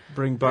again.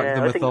 Bring back yeah, the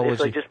I think if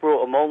mythology. they just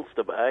brought a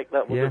monster back,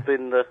 that would have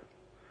been the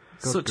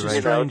Such a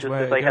strange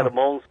way. If they had a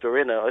monster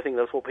in it, I think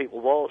that's what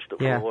people watched it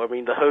for. I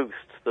mean, the host,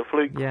 the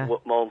Fluke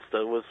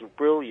monster, was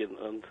brilliant.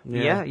 And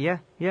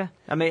yeah.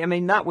 I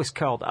mean, that was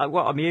called.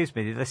 What amused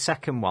me, the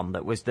second one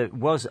that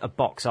was a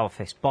box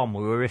office bomb.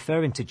 We were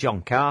referring to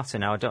John Carter.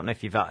 Now, I don't know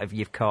if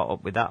you've caught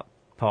up with that,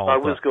 Paul. I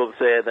was going to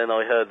say it, then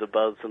I heard the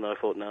buzz, and I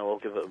thought, no, I'll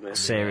give it a miss.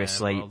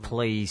 Seriously,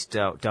 please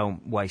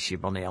don't waste your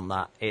money on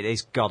that. It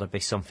has got to be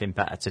something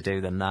better to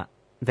do than that.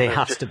 There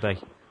has to be.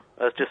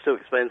 It's just so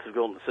expensive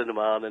going to the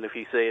cinema, and if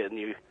you see it and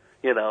you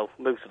know,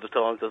 most of the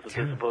times that's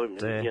a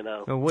disappointment, you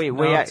know. Well,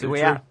 we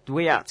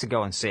had to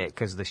go and see it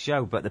because of the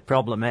show, but the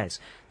problem is,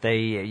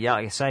 like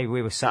I say,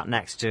 we were sat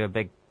next to a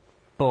big,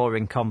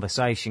 boring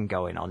conversation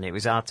going on. It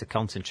was hard to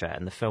concentrate,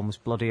 and the film was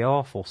bloody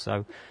awful,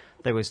 so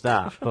there was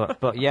that. But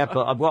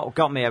what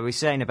got me, I was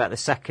saying about the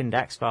second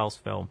X-Files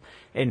film,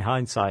 in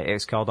hindsight, it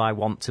was called I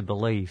Want to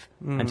Believe.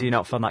 And do you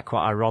not find that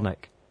quite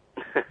ironic?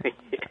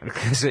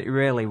 Because it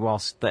really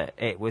was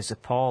it was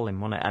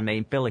appalling, wasn't it? I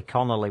mean, Billy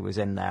Connolly was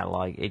in there,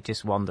 like, he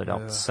just wandered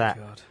off the set.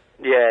 God.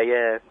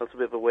 Yeah, that's a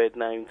bit of a weird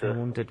name to... I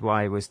wondered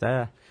why he was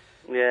there.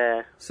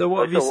 Yeah. So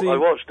what have you seen? I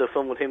watched a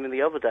film with him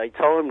the other day,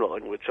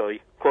 Timeline, which I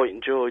quite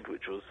enjoyed,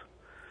 which was...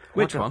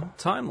 Which one?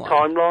 Timeline?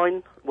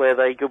 Timeline, where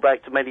they go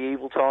back to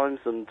medieval times,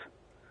 and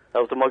that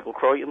was the Michael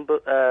Crichton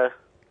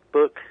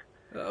book.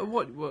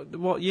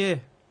 What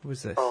year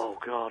was this? Oh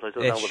God, I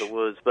don't know what it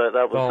was, but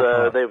that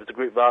was there was a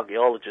group of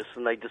archaeologists,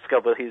 and they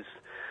discover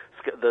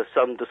the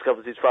son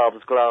discovers his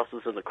father's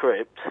glasses in a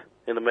crypt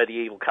in a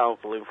medieval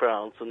castle in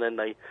France, and then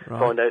they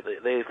find out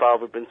that their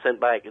father had been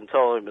sent back in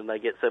time, and they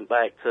get sent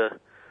back to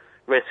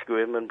rescue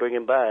him and bring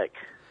him back.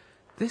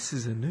 This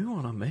is a new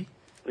one on me.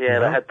 Yeah,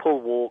 they had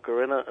Paul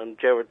Walker in it and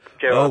Gerard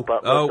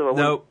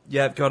Butler.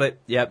 Got it.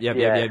 Yep.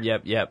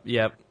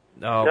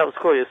 Oh. That was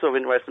quite a sort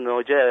of interesting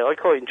idea. I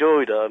quite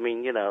enjoyed it. I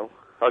mean, you know,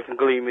 I can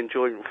glean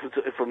enjoyment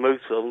from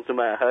most films, no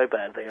matter how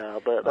bad they are.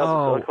 But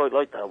I quite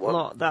like that one.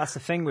 Look, that's the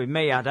thing with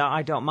me.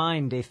 I don't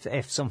mind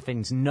if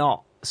something's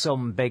not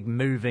some big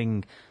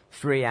moving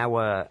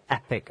 3-hour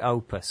epic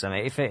opus. I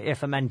mean,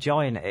 if I'm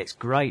enjoying it, it's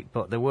great.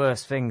 But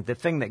the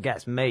thing that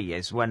gets me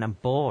is when I'm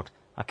bored.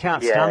 I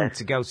can't stand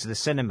to go to the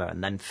cinema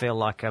and then feel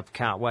like I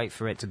can't wait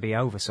for it to be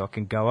over so I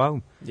can go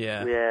home.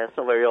 Yeah, it's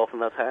not very often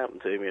that's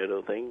happened to me, I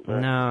don't think.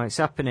 But... No, it's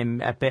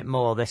happening a bit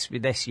more this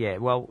year.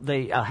 Well,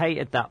 I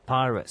hated that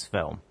Pirates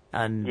film,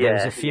 and there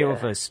was a few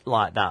of us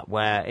like that,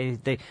 where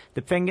the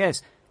thing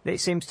is, it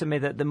seems to me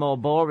that the more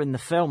boring the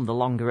film, the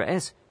longer it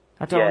is.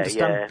 I don't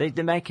understand.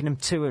 They're making them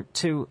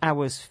 2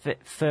 hours,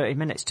 30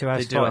 minutes, 2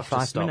 hours,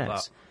 45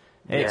 minutes.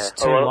 It's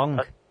too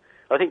long.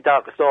 I think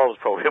Darkest Hour was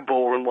probably a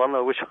boring one.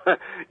 I wish,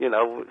 you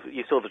know,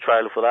 you saw the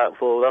trailer for that and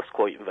thought, that's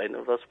quite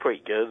inventive, that's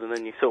pretty good, and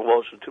then you sort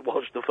of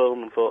watched the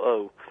film and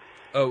thought,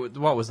 Oh,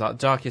 what was that,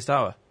 Darkest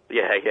Hour?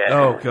 Yeah.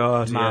 Oh,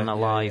 God, Man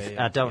alive.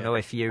 I don't know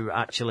if you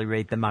actually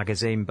read the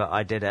magazine, but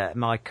I did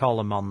my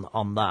column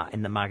on that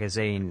in the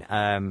magazine.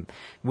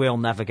 We'll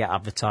never get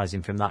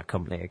advertising from that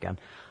company again.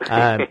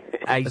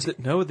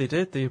 No, they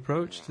did. They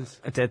approached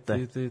us. Did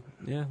they?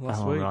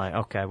 Last week. Right,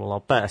 okay. Well, I'll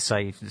better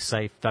say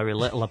very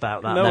little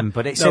about that then,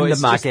 but it's in the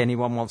mag,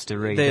 anyone wants to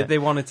read it. They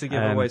wanted to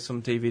give away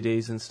some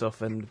DVDs and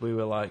stuff, and we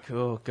were like,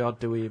 oh, God,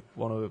 do we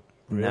want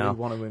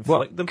to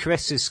inflict them?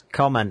 Chris's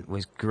comment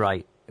was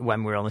great.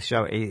 When we were on the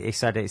show, he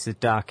said it's the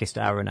darkest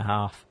hour and a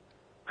half,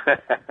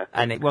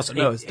 and it was.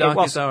 It's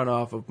darkest hour and a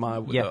half of my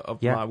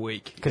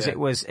week because it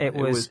was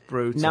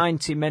brutal.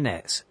 90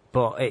 minutes,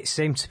 but it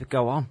seemed to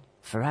go on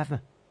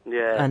forever.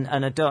 Yeah, and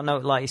I don't know,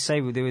 like you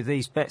say, there were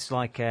these bits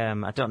like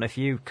I don't know if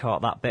you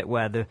caught that bit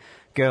where the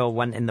girl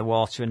went in the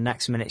water and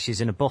next minute she's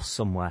in a bus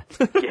somewhere.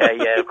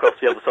 yeah, across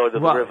the other side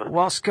of the river.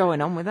 What's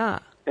going on with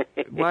that?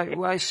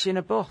 Why is she in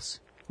a bus?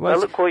 Well, it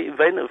looked quite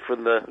inventive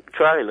from the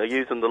trailer,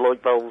 using the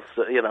light bulbs,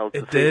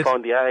 to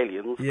find the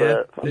aliens.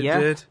 Yeah, it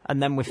did.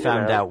 And then we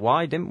found out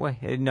why, didn't we?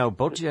 No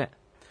budget.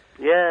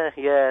 Yeah.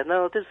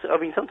 No, I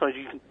mean, sometimes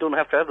you don't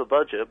have to have a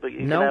budget, but you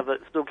can have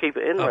it, still keep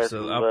it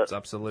interesting.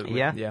 Absolutely.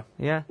 Yeah.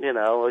 You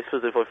know, I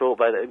suppose if I thought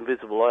about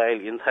invisible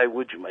aliens, how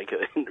would you make it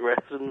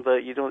interesting?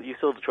 But you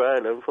saw the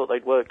trailer and thought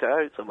they'd worked it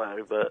out somehow.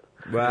 But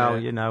well,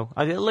 you know,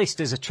 at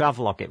least as a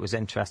travelogue, it was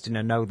interesting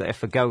to know that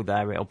if I go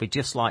there, it'll be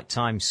just like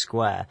Times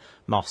Square,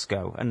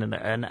 Moscow,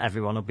 and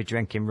everyone will be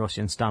drinking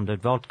Russian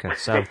standard vodka.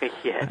 So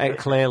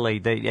clearly,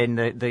 in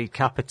the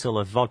capital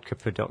of vodka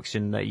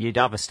production, you'd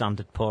have a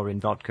standard pouring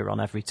vodka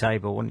on every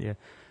table, wouldn't you?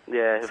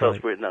 Yeah, if I was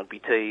Britain, that'd be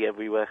tea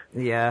everywhere.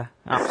 Yeah,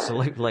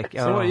 absolutely.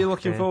 So what are you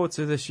looking forward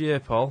to this year,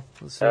 Paul?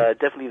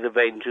 Definitely the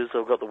Avengers.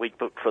 I've got the week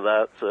booked for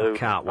that, so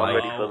I'm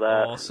ready for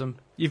that. Awesome.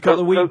 You've got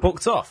the week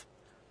booked off?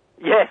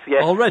 Yes.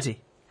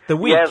 Already? The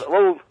week? Yeah,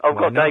 well, I've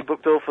got a day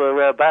booked off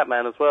for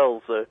Batman as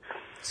well, so...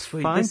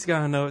 Sweet. Fine. This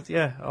guy knows.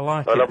 Yeah, I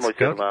like it. I love my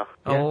cinema.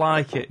 I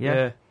like it.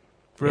 Yeah.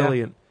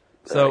 Brilliant.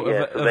 So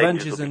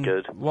Avengers and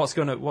what's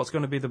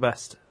gonna be the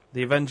best?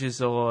 The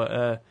Avengers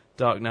or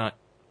Dark Knight?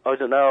 I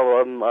don't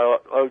know.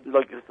 I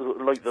like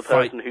the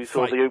person who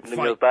saw the opening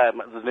of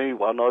Batman, the new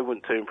one. I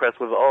wasn't too impressed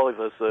with it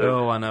either. So.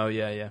 Oh, I know.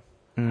 Yeah.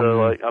 So,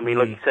 like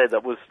you said,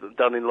 that was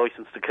done in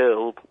License to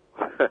Kill,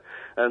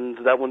 And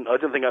that one, I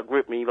don't think that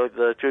gripped me like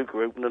the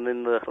Joker opening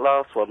in the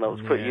last one. That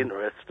was pretty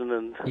interesting,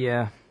 and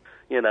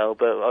you know,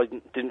 but I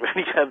didn't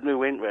really have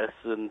no interest.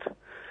 And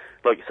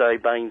like you say,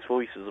 Bane's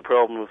voice is a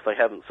problem if they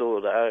haven't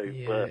sorted it out.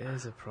 Yeah, but it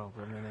is a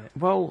problem, isn't it?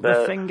 Well,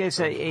 the thing is,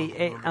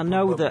 I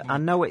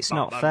know it's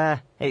not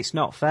fair. It's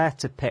not fair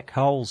to pick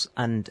holes,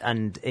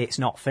 and it's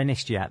not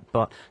finished yet.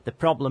 But the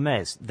problem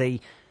is the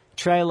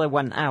trailer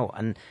went out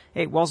and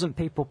it wasn't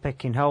people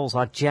picking holes.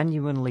 I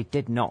genuinely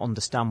did not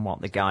understand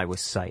what the guy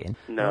was saying.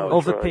 No,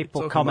 other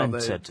people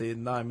commented. The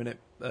 9-minute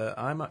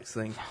IMAX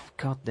thing. Oh,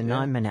 God, the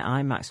 9-minute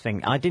IMAX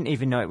thing. I didn't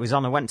even know it was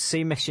on. I went to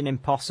see Mission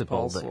Impossible.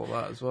 Paul saw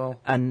that as well.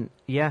 And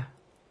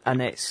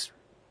and it's.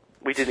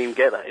 We didn't even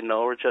get that in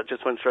Norwich. It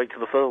just went straight to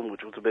the film,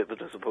 which was a bit of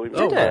a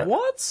disappointment. Did it?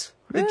 What?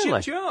 They Really?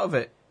 chipped you out of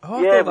it?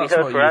 Oh, Yeah, I thought we that's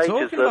heard what for you were ages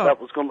talking that about.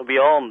 that was going to be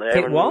on there.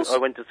 It and was? I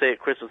went to see it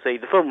Christmas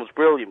Eve. The film was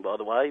brilliant, by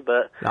the way,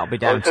 but That'll be I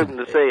down was hoping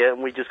to see it,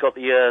 and we just got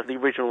the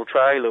original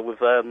trailer with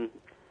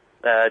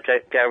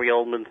Gary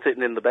Oldman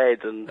sitting in the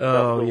bed, and that was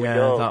all we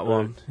got, that so-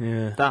 one.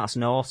 Yeah. That's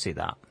naughty,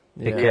 that.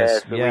 Yeah. Because, Yeah,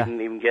 so we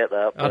didn't even get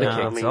that. I'd have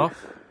I kicked mean,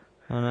 off.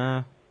 I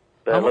know.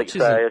 But How like much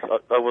you is say, it?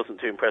 I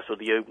wasn't too impressed with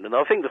the opening.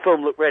 I think the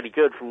film looked really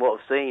good from what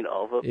I've seen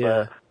of it.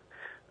 Yeah.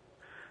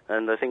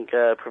 And I think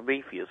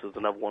Prometheus is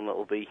another one that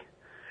will be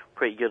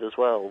pretty good as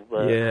well.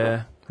 But,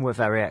 Yeah. We're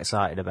very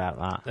excited about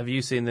that. Have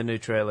you seen the new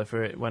trailer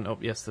for it? It went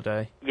up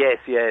yesterday. Yes.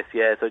 I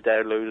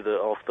downloaded it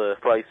off the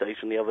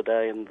PlayStation the other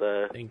day, and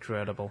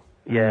Incredible.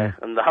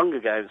 and the Hunger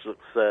Games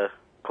looks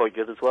quite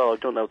good as well. I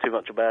don't know too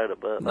much about it,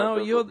 but No,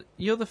 that does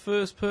you're the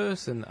first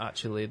person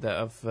actually that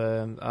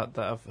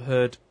I've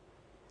heard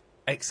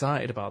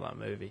excited about that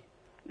movie.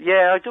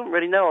 Yeah, I don't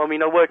really know. I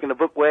mean, I work in a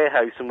book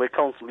warehouse, and we're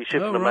constantly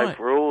shipping them right. out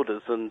for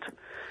orders, and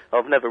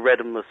I've never read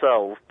them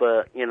myself,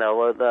 but, you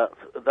know,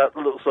 that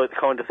looks like the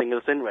kind of thing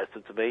that's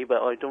interested to me,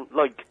 but I don't,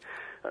 like,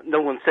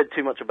 no one said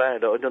too much about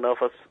it. I don't know if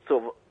that's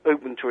sort of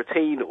open to a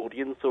teen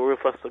audience, or if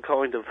that's the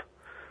kind of...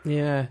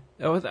 Yeah,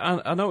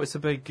 I know it's a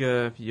big,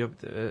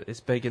 it's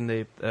big in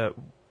the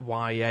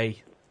YA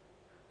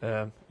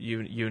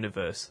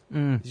universe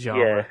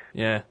genre.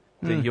 Yeah.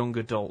 The young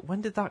adult.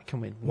 When did that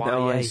come in?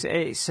 No, YA.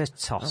 it's a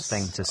tough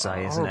thing to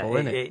say, isn't horrible, it?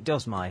 isn't it? It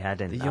does my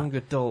head in. The that. young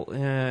adult.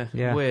 Yeah.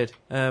 Yeah. Weird.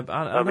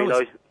 I mean,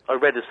 I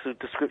read a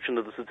description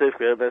of the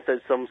certificate that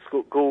said some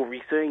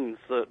gory scenes,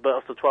 but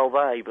after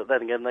 12A, but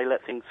then again, they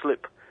let things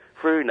slip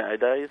through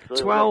nowadays. So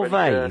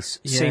 12As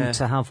Yeah. seem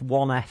to have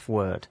one F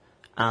word,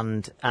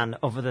 and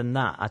other than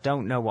that, I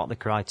don't know what the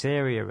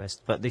criteria is,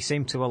 but they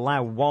seem to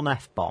allow one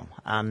F-bomb,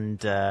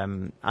 and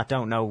I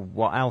don't know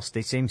what else.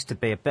 There seems to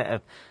be a bit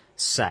of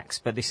sex,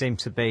 but they seem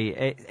to be...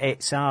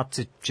 It's hard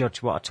to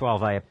judge what a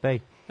 12A would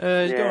be.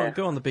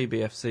 Go on the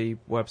BBFC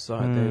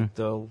website.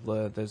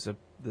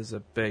 There's a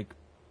big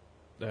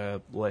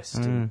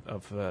list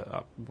of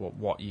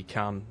what you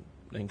can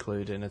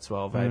include in a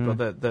 12A,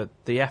 but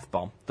the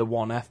F-bomb, the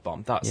one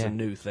F-bomb, that's a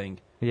new thing.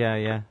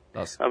 Yeah.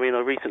 I mean, I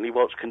recently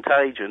watched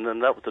Contagion,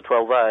 and that was the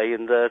 12A,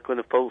 and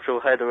Gwyneth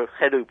Paltrow had her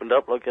head opened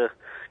up like a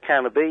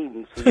can of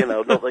beans. You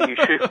know, not that you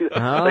shoot,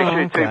 they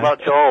shoot too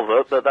much of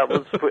it, but that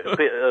was a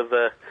bit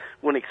of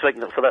wouldn't expect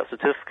that for that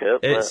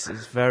certificate. It's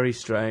very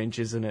strange,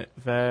 isn't it?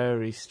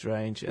 Very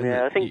strange. And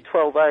I think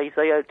 12As,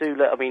 they outdo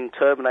that. I mean,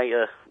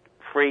 Terminator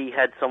 3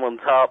 had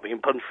someone's heart being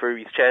punched through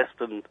his chest,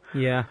 and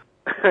Yeah.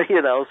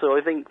 you know, so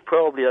I think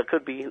probably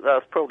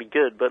that's probably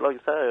good, but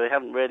like I say, I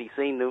haven't really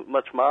seen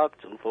much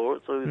marketing for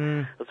it, so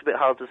it's a bit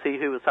hard to see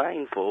who it's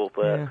aimed for,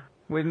 but... Yeah.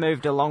 We've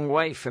moved a long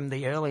way from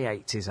the early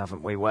 80s,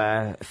 haven't we,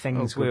 where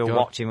things we were God.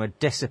 watching were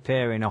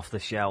disappearing off the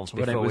shelves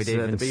when before it was, we'd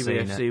even the seen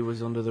it. BBFC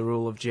was under the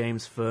rule of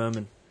James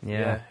Furman,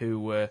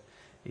 who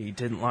he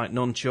didn't like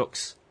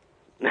nunchucks.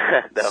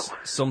 No.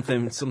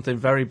 Something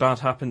very bad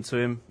happened to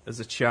him as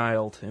a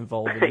child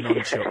involving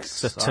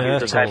nunchucks. The So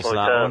turtles, bad that, boy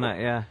wasn't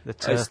it? Yeah, the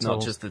turtles. It's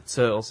not just the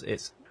turtles,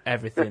 it's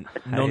everything.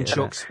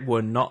 Nunchucks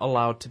were not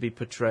allowed to be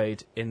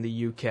portrayed in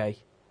the UK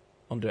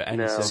under any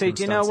circumstances. See,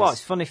 do you know what?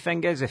 Funny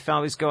thing is, if I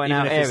was going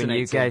Even out if here it's and an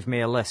you 18. gave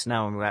me a list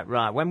now and we went,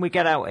 right, when we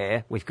get out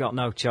here, we've got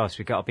no choice.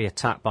 We've got to be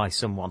attacked by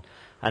someone.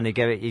 And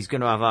he's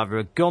going to have either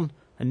a gun,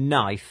 a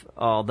knife,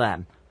 or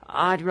them.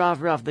 I'd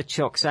rather have the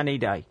chucks any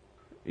day.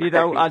 You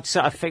know, I'd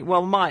sort of think,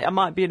 well, I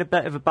might be in a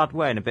bit of a bad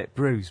way and a bit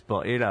bruised,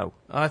 but, you know.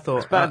 I thought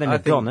it's better than I a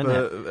gun, think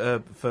isn't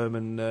it?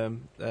 Furman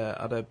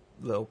had a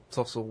little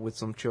tussle with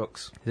some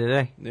chucks.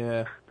 Did he?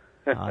 Yeah.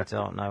 I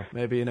don't know.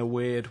 Maybe in a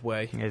weird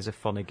way. He's a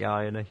funny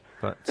guy, isn't he?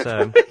 But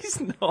He's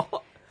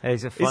not.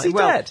 he's a funny... Is he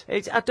well,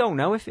 dead? I don't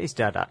know if he's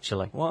dead,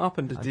 actually. What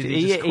happened? Did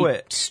he just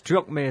quit? He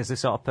struck me as the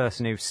sort of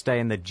person who'd stay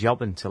in the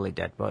job until he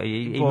did, but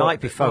he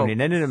might be phoning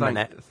in a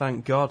minute.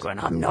 Thank God. Going,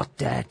 I'm not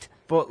dead.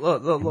 But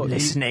look.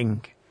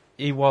 Listening.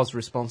 He was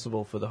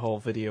responsible for the whole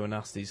Video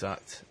Nasties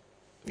Act.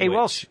 He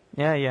was.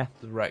 Yeah.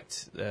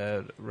 Wrecked.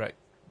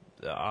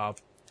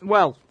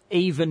 Well,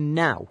 even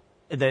now,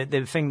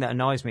 the thing that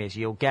annoys me is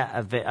you'll get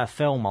a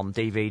film on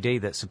DVD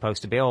that's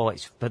supposed to be,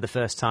 it's for the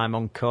first time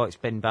uncut, it's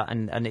been back,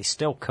 and it's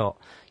still cut.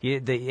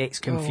 It's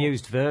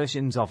confused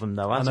versions of them,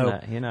 though,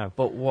 hasn't it? You know.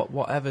 But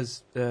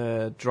whatever's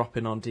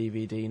dropping on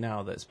DVD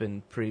now that's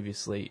been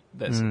previously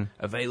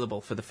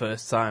available for the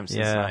first time since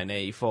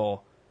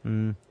 1984,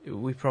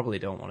 we probably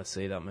don't want to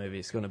see that movie.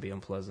 It's going to be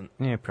unpleasant.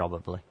 Yeah,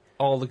 probably.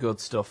 All the good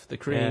stuff. The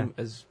cream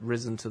has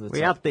risen to the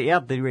top. He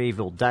had the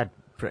Evil Dead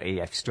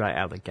pretty straight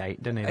out of the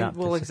gate, didn't he?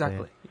 Well,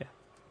 exactly. Yeah.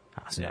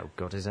 That's no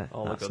good, is it?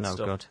 That's no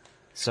stuff. good.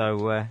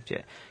 So,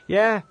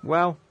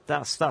 well,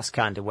 that's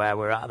kind of where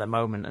we're at the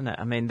moment, isn't it?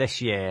 I mean,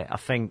 this year, I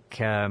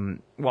think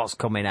what's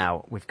coming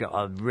out, we've got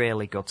a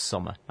really good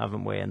summer,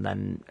 haven't we? And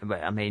then,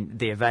 I mean,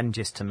 The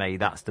Avengers, to me,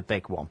 that's the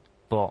big one.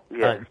 But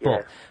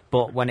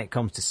but when it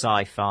comes to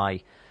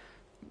sci-fi,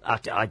 I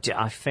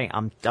think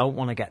I don't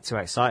want to get too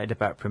excited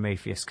about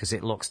Prometheus because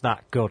it looks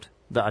that good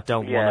that I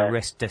don't want to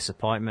risk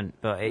disappointment.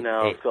 But it's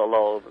got a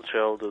lot on the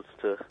shoulders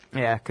to.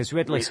 Yeah, because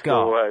Ridley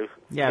Scott.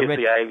 If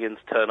the aliens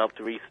turn up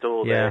to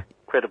restore their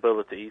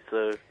credibility,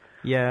 so.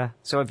 Yeah,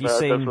 so have you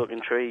seen? That does look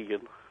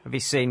intriguing. Have you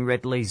seen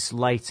Ridley's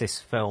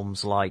latest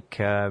films like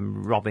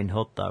Robin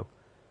Hood, though?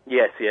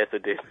 Yes, I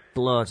did.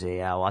 Bloody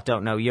hell, I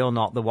don't know. You're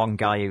not the one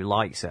guy who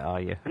likes it, are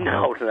you?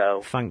 No.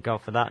 Thank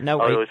God for that. No,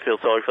 I always feel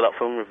sorry for that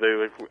film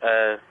review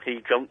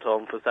he jumped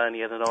on for saying he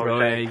had an orange. Oh,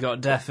 yeah, you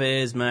got deaf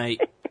ears,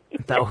 mate.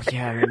 Oh,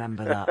 yeah, I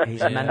remember that.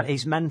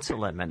 He's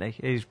mental, isn't he?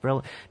 He's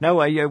brilliant. No,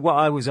 what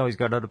I was always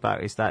going on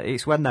about is that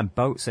it's when them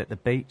boats at the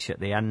beach at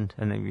the end,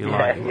 and you're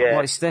like,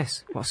 what is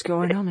this? What's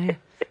going on here?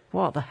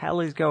 What the hell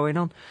is going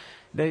on?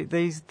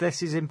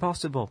 This is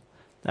impossible.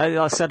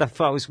 I said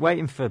I was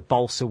waiting for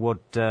balsa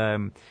wood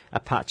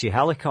Apache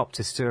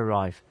helicopters to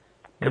arrive.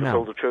 Could have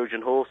pulled a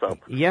Trojan horse up.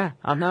 Yeah,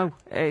 I know.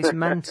 It's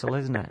mental,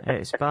 isn't it?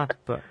 It's bad,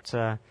 but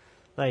there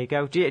you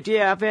go. Do you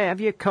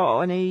have you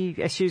caught any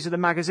issues of the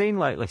magazine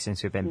lately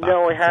since we've been back?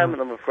 No, I haven't,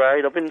 I'm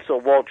afraid. I've been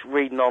sort of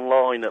reading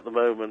online at the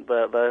moment,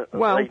 but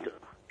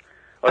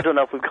I don't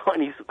know if we've got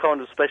any kind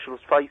of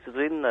specialist places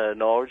in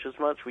Norwich as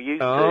much. We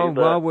used to. Oh,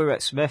 well, we're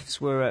at Smiths.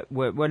 We're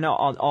not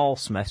on all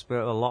Smiths, but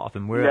a lot of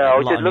them.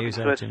 I did look at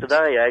Smiths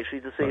today,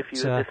 actually, to see if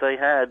they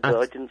had, but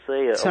I didn't see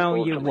it.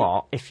 Tell you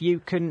what, if you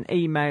can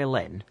email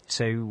in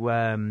to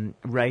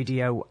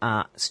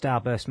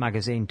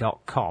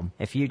radio@starburstmagazine.com,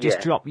 if you just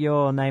drop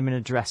your name and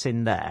address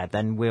in there,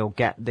 then we'll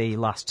get the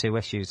last 2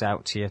 issues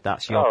out to you.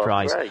 That's your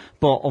prize. Great.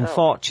 But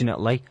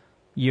unfortunately,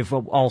 you've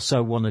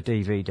also won a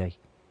DVD.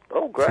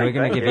 Oh, great. So we're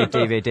going to give you a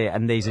DVD,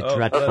 and these are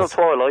dreadful. That's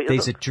not Twilight,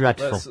 these are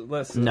dreadful.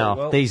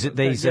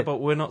 These are... but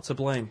we're not to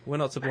blame. We're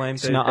not to blame.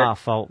 It's not our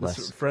fault,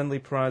 this friendly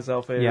prize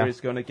elf here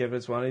is going to give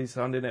us one. He's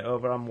handing it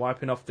over. I'm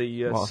wiping off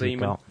the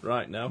semen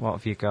right now. What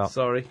have you got?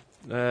 Sorry.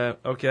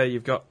 Okay,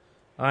 you've got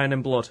Iron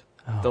and Blood,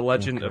 The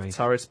Legend of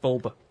Taris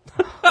Bulba.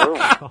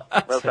 Oh,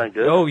 that sounds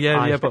good. Oh,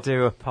 yeah, but I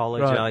do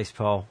apologise,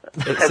 Paul.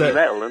 It's heavy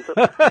metal, isn't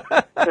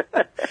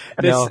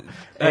it?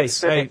 Hey,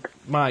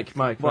 Mike.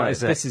 What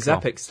is it? This is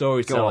epic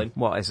storytelling.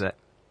 What is it?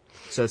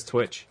 Says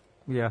Twitch.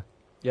 Yeah.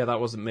 Yeah,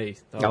 that wasn't me.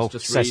 That was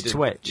just says reading.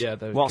 Twitch. Yeah,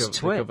 what's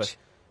Twitch?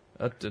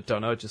 I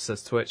don't know. It just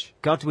says Twitch.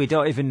 God, we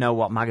don't even know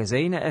what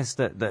magazine it is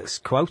that's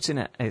quoting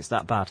it. It's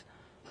that bad.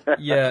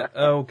 Yeah.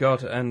 Oh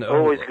God. And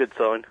always a good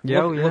sign.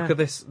 Look at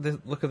this.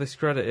 Look at this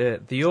credit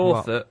here. The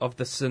author of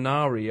the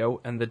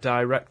scenario and the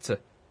director.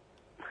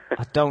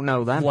 I don't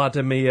know them.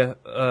 Vladimir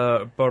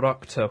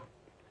Barokto.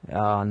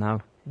 Oh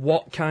no.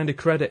 What kind of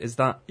credit is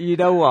that? You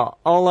know what?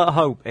 All I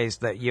hope is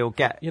that you'll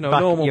get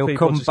normal you'll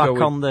people come just back go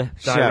with on the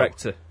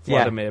director, show.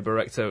 Vladimir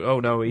Barokto.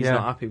 Oh no, he's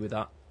not happy with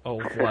that. Oh,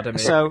 Vladimir.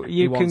 So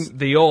he wants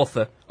the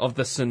author of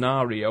the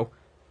scenario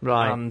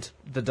and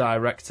the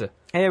director.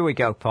 Here we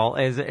go, Paul.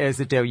 Here's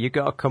the deal. You've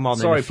got to come on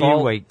in a few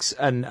weeks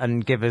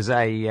and give us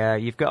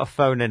you've got to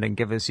phone in and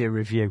give us your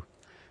review.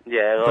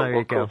 Yeah,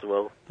 of course I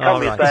will.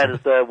 Can't be as bad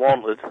as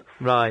Wanted.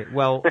 Right,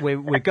 well,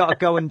 we've got to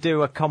go and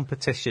do a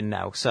competition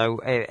now,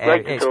 so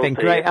it's been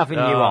great having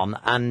you on,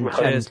 and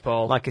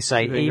Paul. Like I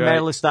say,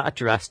 email us that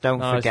address, don't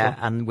forget,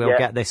 and we'll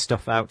get this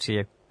stuff out to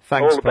you.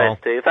 Thanks, all the Paul.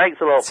 Best to you.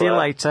 Thanks a lot. See you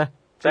later.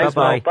 Thanks,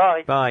 Bye-bye.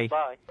 Bye. Bye.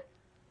 Bye.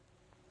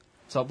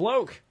 Top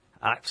bloke.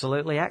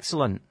 Absolutely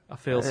excellent. I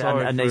feel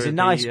sorry and for he's a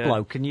nice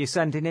bloke, and you're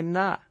sending him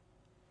that?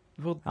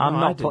 Well, I'm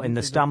not putting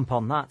the stamp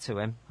on that to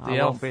him.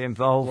 I won't be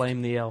involved.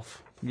 Blame the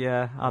elf.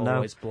 Yeah, I know.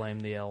 Always blame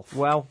the elf.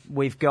 Well,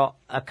 we've got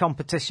a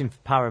competition for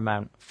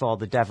Paramount for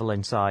The Devil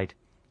Inside.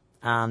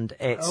 And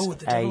it's The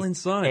Devil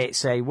Inside.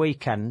 It's a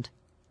weekend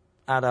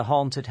at a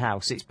haunted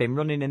house. It's been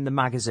running in the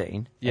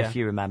magazine, if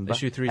you remember.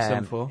 Issue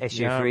 374. Issue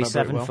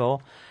 374.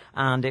 Well.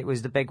 And it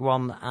was the big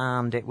one,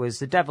 and it was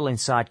the Devil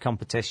Inside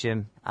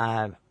competition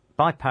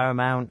by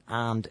Paramount,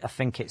 and I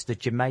think it's the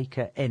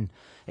Jamaica Inn.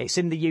 It's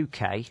in the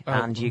UK,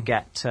 and you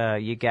get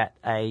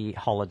a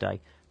holiday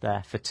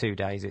there for 2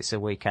 days. It's a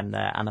weekend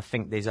there, and I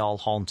think there's all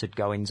haunted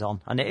goings on,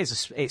 and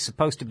it's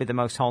supposed to be the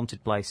most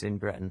haunted place in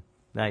Britain.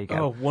 There you go.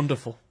 Oh,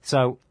 wonderful!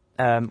 So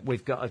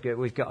we've got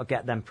to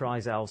get them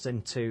prize owls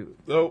in to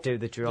do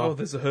the draw. Oh,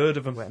 there's a herd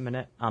of them. Wait a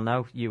minute. I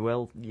know you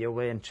will. You'll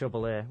be in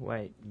trouble here.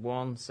 Wait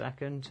 1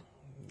 second.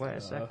 Wait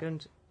a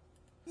second.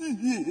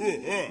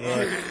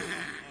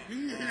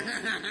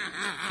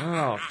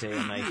 Oh,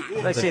 dear me.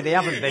 Let's see, they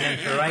haven't been in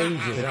for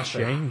ages. They've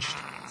changed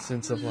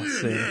since I've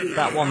last seen it.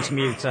 That one's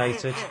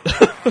mutated.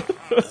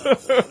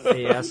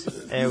 Yes,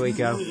 here we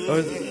go.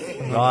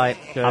 Right,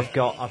 okay. I've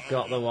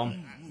got the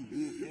one.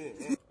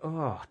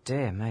 Oh,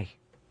 dear me.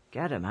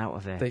 Get them out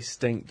of here. They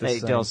stink the It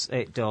same. does,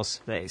 it does.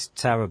 It's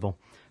terrible.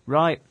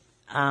 Right,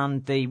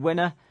 and the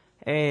winner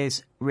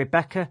is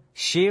Rebecca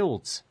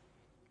Shields.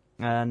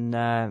 And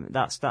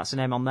that's a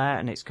name on there,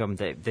 and it's come.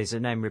 There's a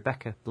name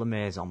Rebecca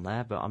Blemires on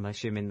there, but I'm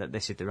assuming that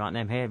this is the right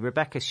name here,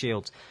 Rebecca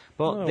Shields.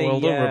 But the well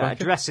done,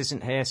 Rebecca. address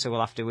isn't here, so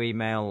we'll have to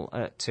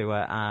email to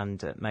her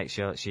and make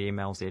sure that she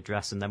emails the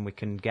address, and then we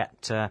can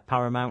get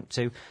Paramount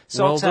to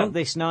sort Well out done.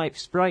 this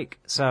night's break.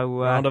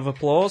 So, Round of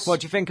applause. what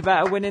do you think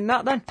about her winning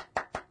that then?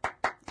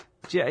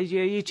 Are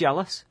you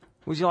jealous?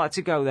 Would you like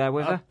to go there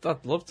with her?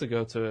 I'd love to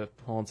go to a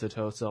haunted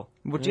hotel.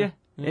 Would you?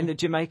 In the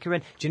Jamaica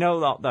Inn? Do you know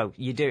that, though?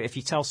 You do, if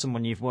you tell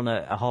someone you've won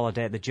a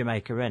holiday at the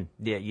Jamaica Inn,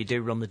 yeah, you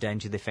do run the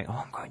danger they think, oh,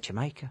 I'm going to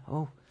Jamaica,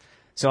 oh.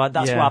 So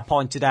that's Yeah. why I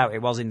pointed out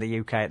it was in the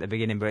UK at the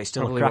beginning, but it's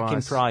still Probably a cracking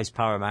wise. prize,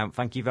 Paramount.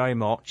 Thank you very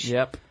much.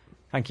 Yep.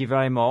 Thank you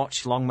very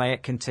much. Long may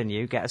it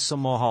continue. Get us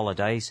some more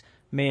holidays.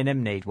 Me and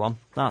him need one,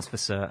 that's for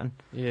certain.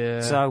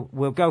 Yeah. So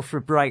we'll go for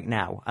a break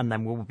now, and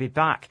then we'll be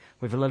back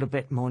with a little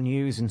bit more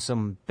news and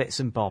some bits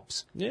and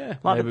bobs. Yeah.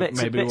 Like the maybe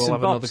bits maybe and we'll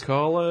have bobs. another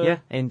caller. Yeah,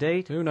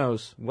 indeed. Who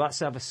knows? Let's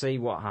have a see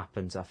what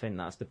happens. I think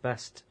that's the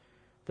best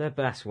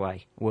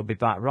way. We'll be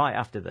back right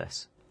after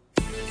this.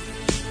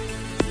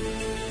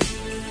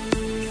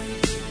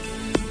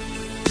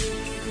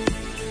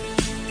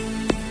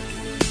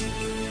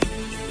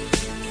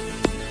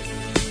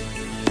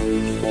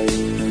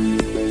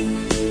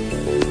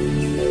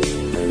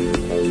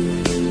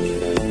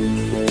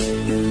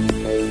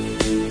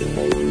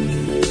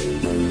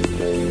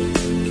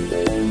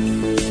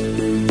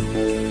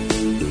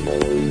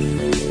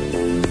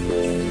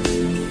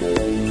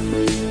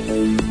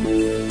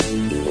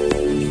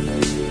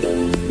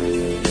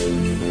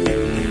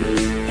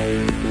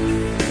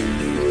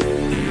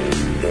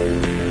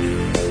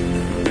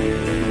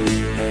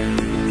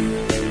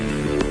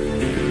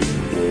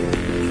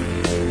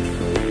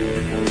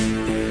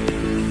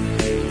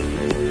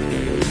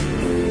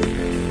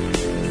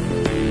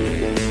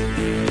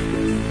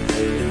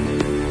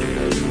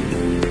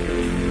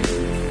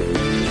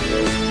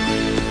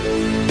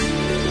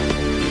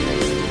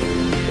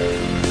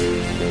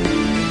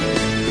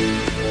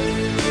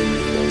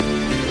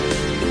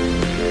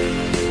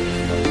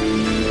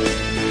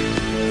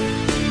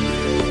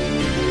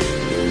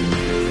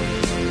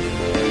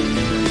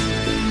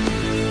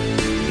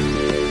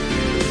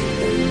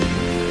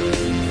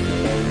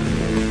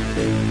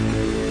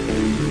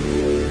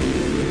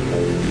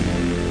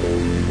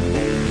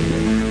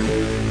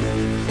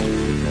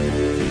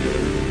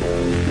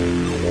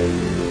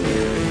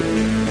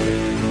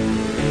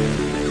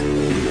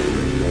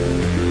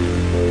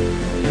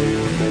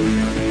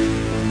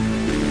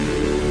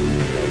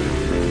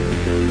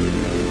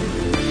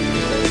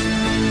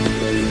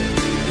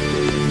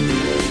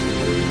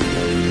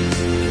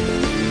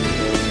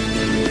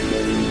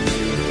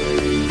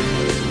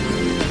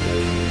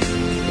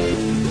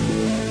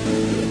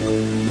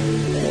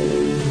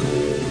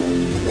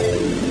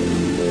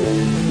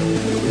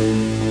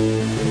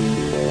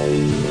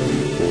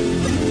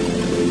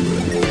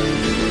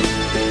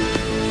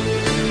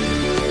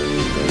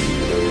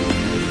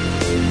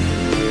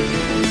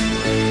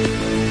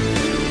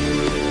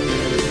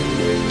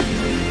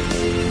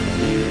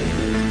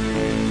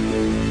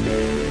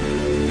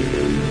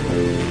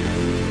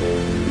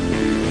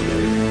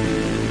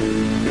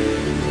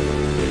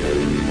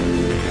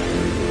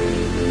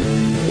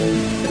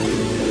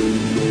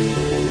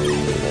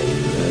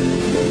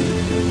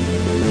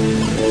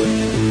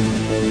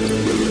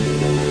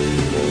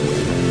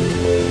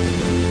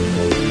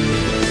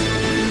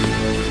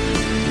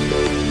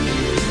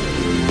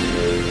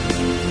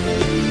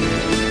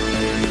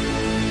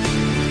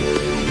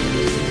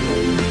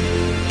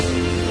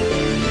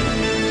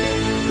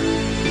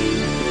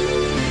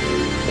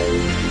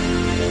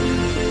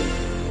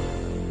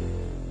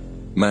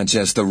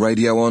 Manchester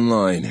Radio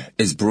Online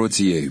is brought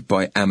to you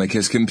by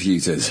Amicus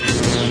Computers.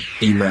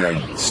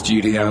 Email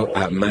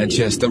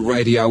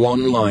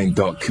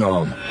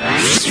studio@manchesterradioonline.com.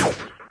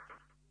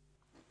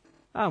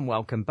 And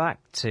welcome back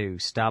to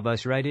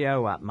Starburst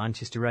Radio at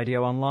Manchester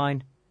Radio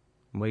Online.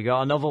 We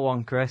got another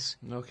one, Chris.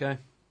 Okay.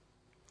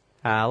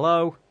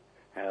 Hello.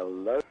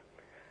 Hello.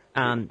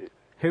 And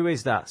who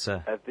is that,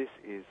 sir? This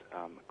is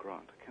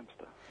Grant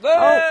Kempster.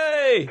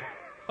 Hey!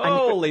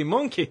 Holy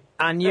monkey!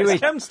 I knew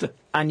That's it. Kempster.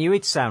 I knew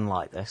he'd sound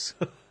like this.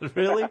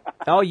 Really?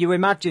 Oh, you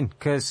imagine,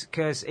 because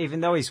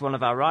even though he's one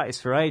of our writers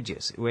for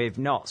ages, we've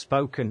not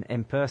spoken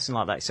in person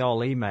like that. It's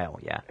all email,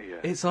 yeah.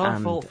 It's our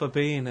And- fault for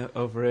being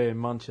over here in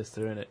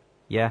Manchester, isn't it?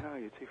 Yeah. No,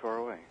 you're too far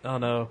away. I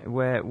know.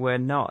 We're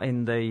not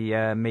in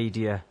the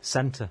media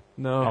centre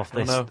No, of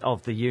this I know.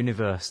 of the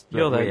universe. that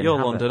You're we there. You're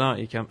inhabit. London, aren't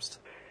you, Kempst?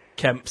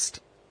 Kempst.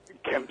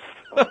 Kempster.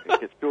 Oh, it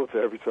gets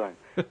shorter every time.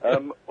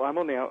 Well, I'm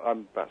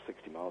about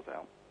 60 miles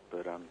out,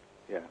 but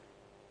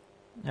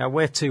Yeah.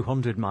 We're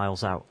 200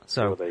 miles out,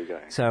 so Well, there you go.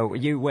 So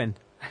you win.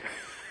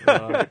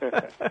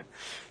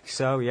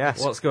 So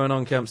yes. What's going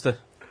on, Kempster?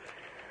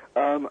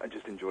 I'm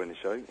just enjoying the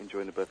show,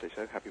 enjoying the birthday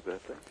show. Happy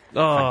birthday.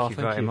 Oh, Thank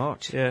you very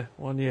much. Yeah,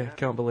 1 year.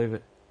 Can't believe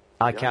it.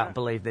 I can't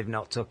believe they've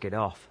not took it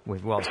off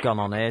with what's gone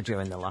on here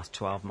during the last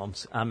 12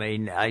 months. I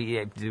mean,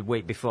 the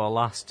week before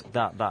last,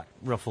 that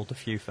ruffled a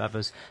few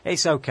feathers.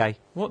 It's okay.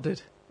 What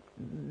did?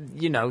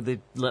 You know, the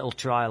little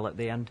trial at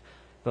the end.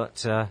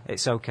 But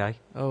it's okay.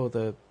 Oh,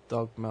 the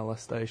dog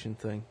molestation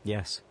thing.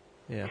 Yes.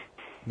 Yeah.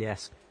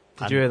 Yes.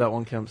 Did you hear that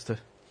one, Kempster?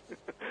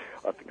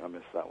 I think I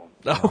missed that one.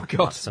 Oh,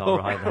 God. That's all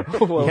right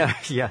then. Well,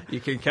 yeah. you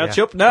can catch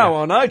up now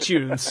on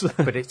iTunes.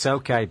 But it's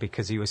okay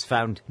because he was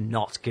found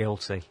not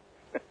guilty.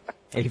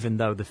 Even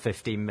though the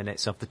 15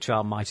 minutes of the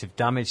trial might have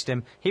damaged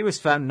him, he was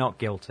found not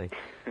guilty.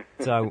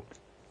 So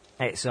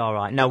it's all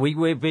right. No,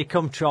 we've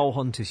become troll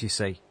hunters. You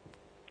see,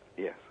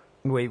 Yes.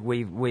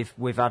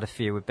 we've had a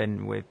few.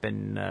 We've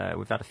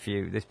had a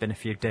few. There's been a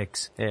few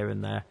digs here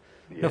and there.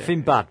 Yeah.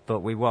 Nothing bad, but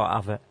we won't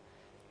have it.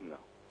 No.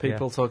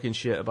 People talking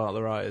shit about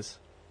the writers.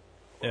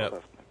 Well, Yeah.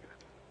 that's no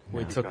good. We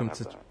You took can't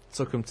them have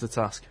took them to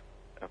task.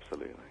 that.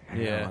 Absolutely.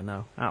 Yeah. No, I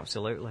know,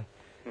 absolutely.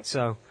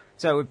 So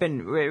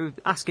we're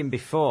asking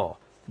before.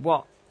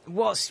 What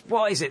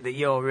is it that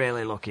you're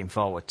really looking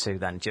forward to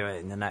then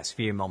during the next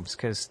few months?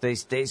 Because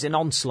there's an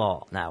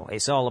onslaught now.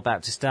 It's all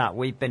about to start.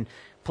 We've been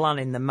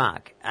planning the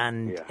MAC,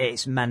 and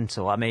it's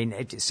mental. I mean,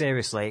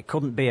 seriously, it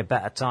couldn't be a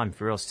better time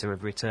for us to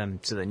have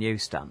returned to the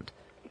newsstand.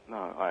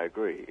 No, I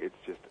agree.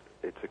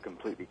 It's a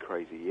completely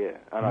crazy year.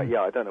 And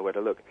I don't know where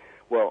to look.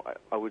 Well,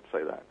 I would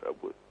say that,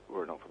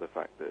 were it not for the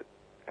fact that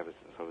ever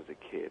since I was a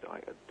kid, I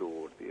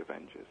adored the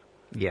Avengers.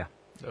 Yeah.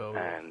 Oh.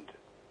 And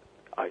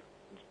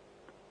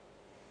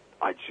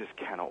I just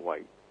cannot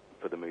wait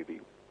for the movie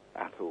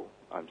at all.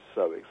 I'm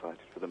so excited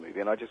for the movie.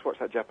 And I just watched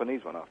that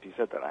Japanese one after you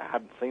said that. I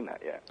hadn't seen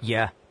that yet.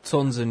 Yeah.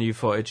 Tons of new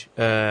footage.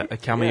 A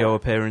cameo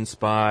appearance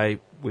by,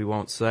 we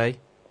won't say.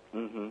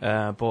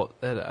 Mm-hmm. But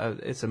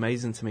it's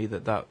amazing to me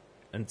that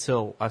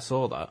until I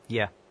saw that,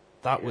 Yeah.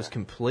 that was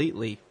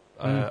completely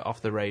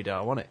off the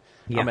radar, wasn't it?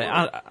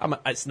 Yeah. I mean,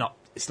 it's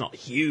not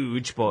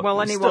huge, but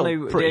Well, it's anyone still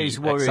who pretty is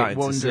exciting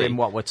to see. wondering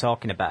what we're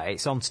talking about,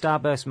 it's on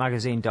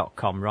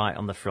starburstmagazine.com right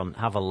on the front.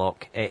 Have a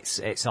look.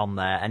 It's on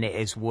there, and it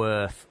is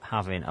worth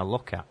having a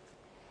look at.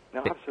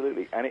 No,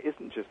 absolutely. And it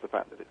isn't just the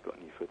fact that it's got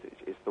new footage.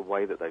 It's the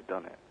way that they've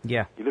done it.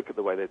 Yeah. You look at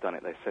the way they've done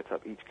it. They set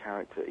up each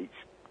character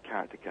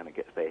kind of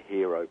gets their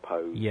hero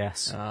pose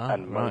Yes.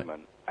 and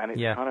moment. And it's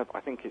Yeah. kind of,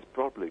 I think it's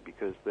probably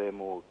because they're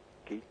more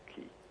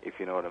geeky, if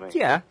you know what I mean.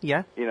 Yeah.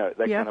 Yeah. You know,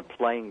 they're Yeah. kind of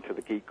playing to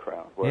the geek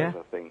crowd, whereas Yeah.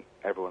 I think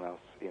everyone else,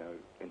 you know,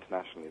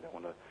 internationally, they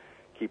want to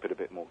keep it a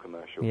bit more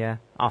commercial. Yeah.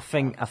 I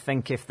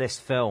think if this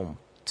film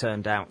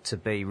turned out to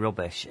be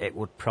rubbish, it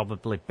would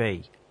probably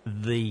be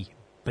the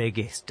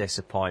biggest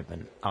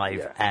disappointment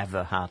I've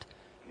ever had.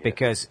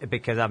 Because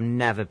I've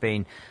never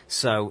been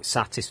so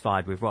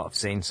satisfied with what I've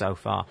seen so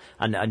far.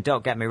 And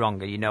don't get me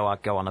wrong, you know I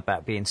go on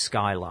about being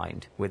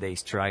skylined with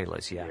these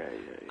trailers, yeah.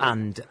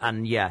 And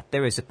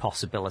there is a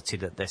possibility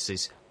that this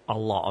is a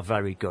lot of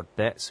very good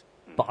bits,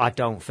 but I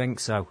don't think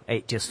so.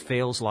 It just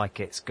feels like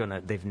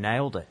they've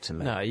nailed it to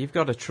me. No, you've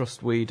got to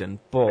trust Whedon,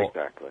 but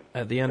Exactly.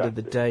 at the end of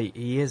the day,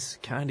 he is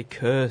kind of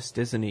cursed,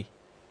 isn't he?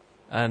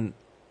 And,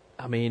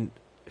 I mean,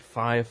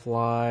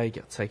 Firefly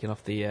got taken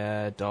off the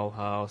air,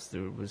 Dollhouse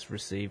was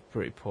received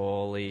pretty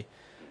poorly.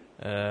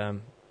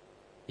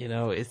 You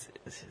know,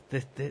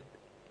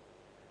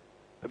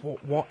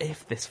 what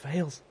if this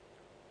fails?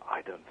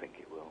 I don't think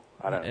it will.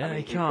 I don't. Yeah, I mean,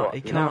 he can't.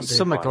 He No, can't.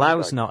 Summer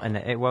Glau's not in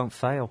it. It won't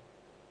fail.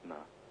 No.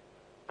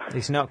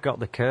 He's not got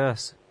the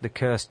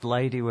cursed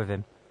lady with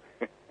him.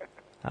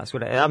 That's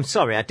what I'm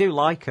sorry, I do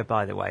like her,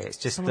 by the way. It's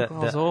just Summer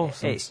Glau's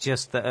awesome. It's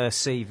just that her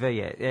CV,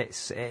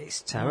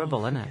 it's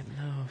terrible, isn't it?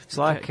 No, It's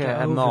like get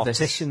a over this.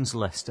 mortician's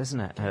list, isn't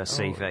it? Her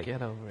CV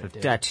Get over it, of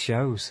dear. dead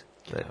shows.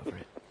 Get over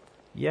it.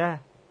 Yeah,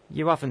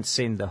 you haven't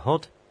seen the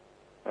Hood.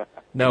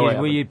 No, I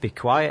haven't. You'd be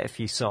quiet if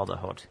you saw the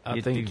Hood. I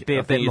You'd think be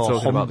a bit you're more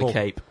talking humble. about the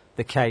Cape.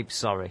 The Cape,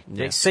 sorry.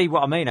 Yeah. See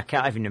what I mean? I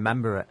can't even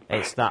remember it.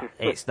 It's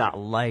that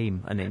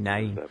lame and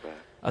inane.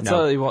 I'll No.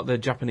 tell you what the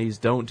Japanese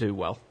don't do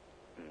well.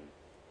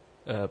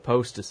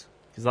 Posters.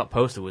 Because that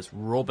poster was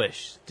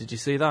rubbish. Did you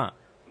see that?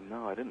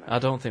 No, I didn't. I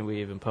don't think we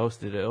even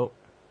posted it up.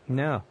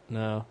 No.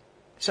 No.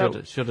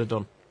 So- Should have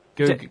done.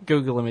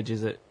 Google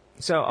images it.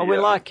 So are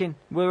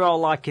we're all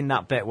liking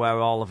that bit where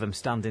all of them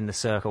stand in the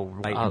circle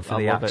waiting for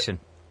the love it. action?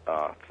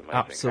 Oh, it's amazing.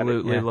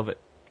 Absolutely Yeah. love it.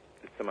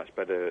 It's so much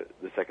better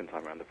the second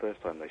time around. The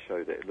first time they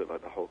showed it, it looked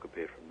like the Hulk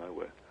appeared from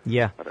nowhere.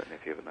 Yeah. I don't know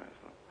if you ever noticed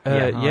that.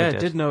 Yeah, I I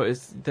did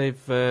notice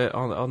they've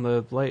on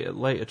the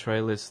later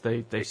trailers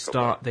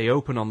they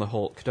open on the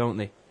Hulk, don't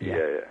they?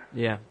 Yeah.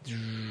 Yeah,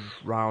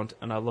 round,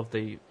 and I love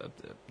the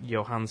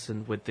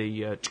Johansson with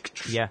the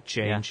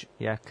change.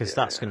 Yeah, because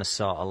that's going to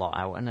sort a lot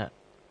out, isn't it?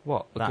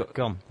 What That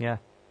gun, yeah.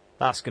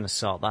 That's going to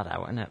sort that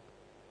out, isn't it?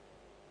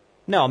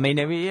 No, I mean,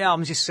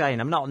 I'm just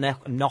saying, I'm not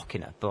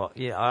knocking it, but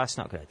yeah, that's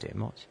not going to do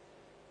much.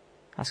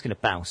 That's going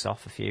to bounce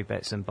off a few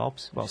bits and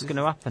bobs. What's going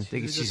to happen?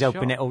 She's good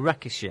hoping shot. it'll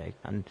ricochet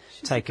and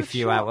She's take a a good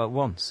few shot. out at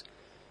once.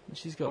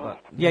 She's got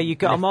that. Yeah, you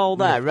got them all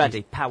there nifty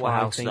ready.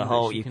 Powerhouse thing the that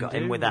whole. she You've can got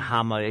him do. with a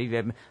hammer.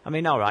 I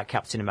mean, all right,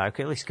 Captain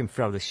America at least can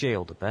throw the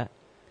shield a bit.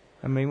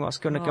 I mean, what's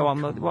going to go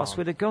on? come What's on.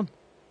 with a gun?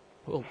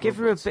 Well, Give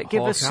her a bit. Give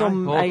her Hawkeye.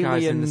 some Hawkeye's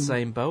alien. in the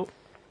same boat.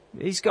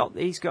 He's got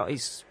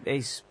his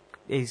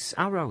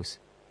arrows.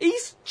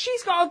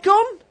 She's got a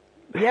gun.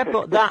 Yeah,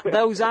 but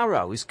those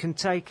arrows can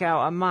take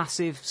out a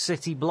massive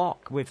city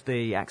block with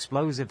the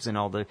explosives and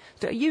all the.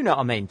 You know what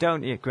I mean,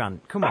 don't you,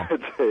 Grant? Come on,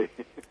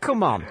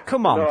 come on.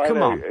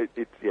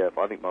 Yeah,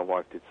 but I think my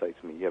wife did say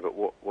to me, "Yeah, but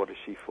what is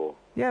she for?"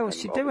 Yeah, what's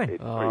she doing? It's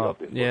pretty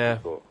obvious what yeah.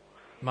 she's for.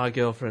 My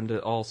girlfriend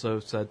also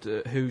said,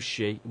 "Who's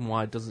she, and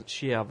why doesn't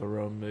she have her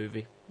own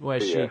movie?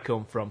 Where's she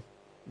come from?"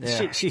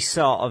 Yeah. She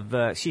sort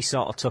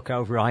of took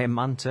over Iron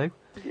Man too.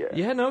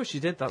 Yeah, no, she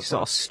did. That's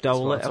Sort of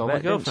stole it a my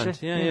bit, girlfriend.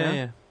 didn't she?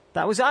 Yeah.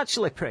 That was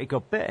actually a pretty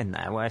good bit in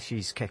there where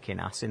she's kicking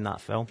ass in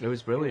that film. It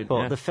was brilliant.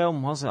 But yeah. the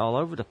film was all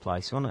over the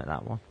place, wasn't it,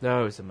 that one?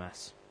 No, it was a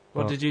mess.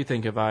 What did you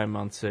think of Iron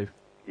Man 2?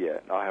 Yeah,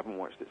 no, I haven't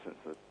watched it since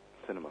the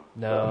cinema.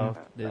 No,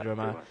 so neither that am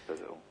I. pretty much says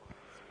it all.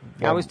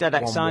 I was dead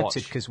One excited watch.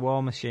 because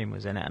War Machine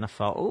was in it, and I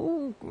thought,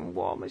 oh,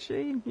 War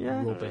Machine,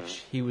 yeah.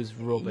 Rubbish. He was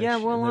rubbish. Yeah,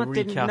 well, I And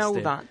the didn't know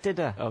recasting that, did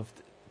I? Of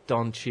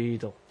Don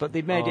Cheadle. But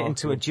they made it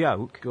into a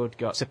joke. Good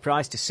God.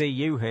 Surprised to see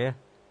you here.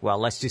 Well,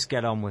 let's just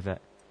get on with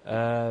it.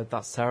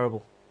 That's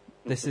terrible.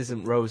 This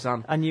isn't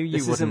Roseanne. I knew you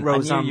This isn't wouldn't. I knew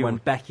Roseanne you when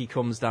would. Becky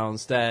comes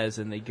downstairs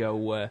and they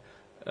go,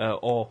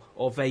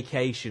 or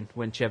Vacation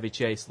when Chevy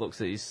Chase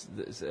looks at his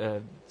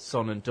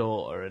son and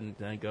daughter and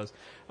then goes,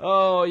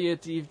 "Oh,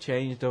 you've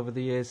changed over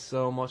the years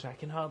so much. I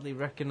can hardly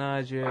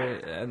recognise you."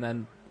 And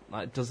then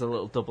does a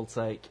little double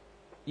take.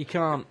 You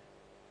can't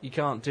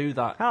do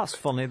that. That's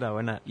funny, though,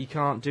 isn't it? You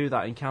can't do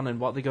that in canon.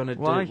 What are they going to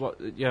do?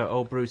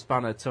 Why? Bruce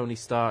Banner, Tony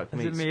Stark Is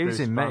it meets me Bruce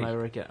using me?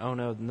 Banner again. Oh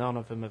no, none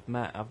of them have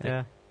met, have they?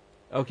 Yeah.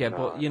 Okay,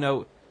 but you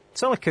know,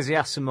 It's only because he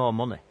has some more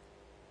money.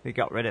 They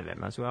got rid of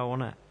him as well,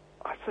 wasn't it?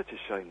 It's such a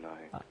shame,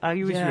 though.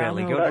 He was Yeah,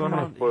 really no, good, That wasn't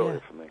kind he? of spoiled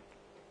it for me.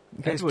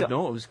 Edward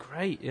Norton was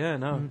great. Yeah,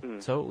 no,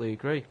 totally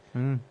agree.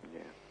 Mm.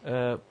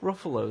 Yeah.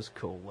 Ruffalo's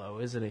cool though,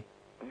 isn't he?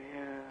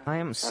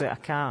 I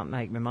can't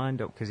make my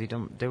mind up because he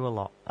doesn't do a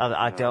lot.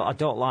 I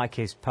don't like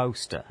his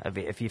poster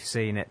if you've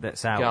seen it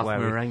that's out Garth where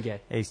Marenghi.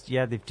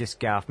 they've just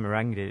Garth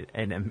Marenghi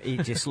in him. He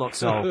just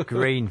looks all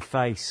green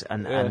face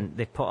and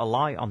they put a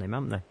light on him,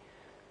 haven't they?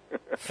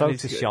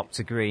 Photoshopped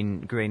a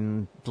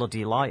green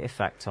bloody light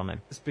effect on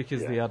him. It's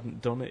because they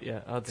hadn't done it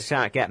yet. They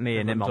can't get me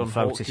and him on Haven't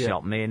done Hulk Photoshop.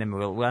 yet. Me and him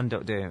will end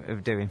up doing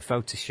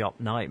Photoshop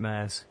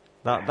nightmares.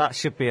 That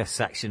should be a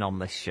section on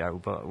this show,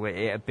 but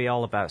it'd be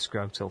all about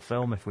scrotal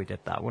film if we did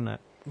that, wouldn't it?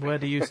 Where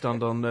do you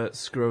stand on the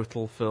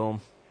scrotal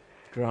film,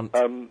 Grant?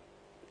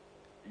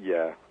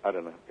 Yeah, I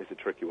don't know. It's a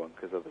tricky one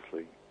because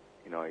obviously,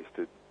 I used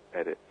to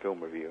edit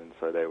film review, and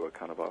so they were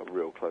kind of a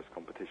real close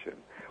competition.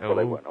 Well,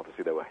 they weren't.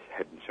 Obviously, they were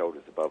head and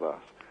shoulders above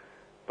us,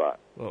 but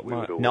Well, we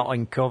would always... Not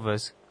in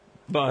covers.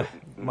 But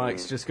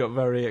Mike's just got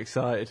very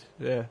excited.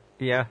 Yeah.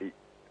 Yeah.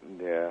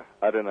 Yeah,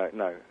 I don't know.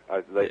 No,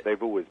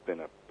 they've always been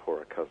a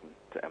poorer cousin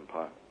to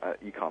Empire.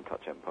 You can't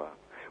touch Empire.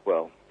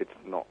 Well, it's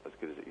not as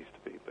good as it used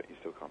to be, but you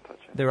still can't touch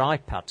it. Their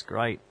iPad's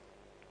great.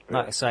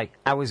 Like I say,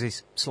 ours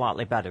is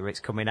slightly better. It's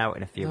coming out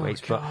in a few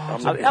weeks. But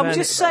I'm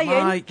just saying,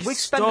 Mike, we've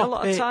spent a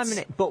lot of stop time in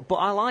it. But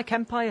I like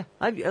Empire.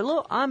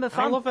 Look, I'm a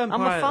fan. I love Empire.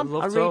 I'm a fan. I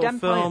love read Total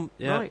Empire. Film.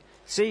 Yeah. Right.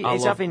 See, I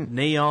he's loved having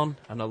Neon,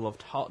 and I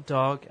loved Hot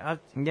Dog.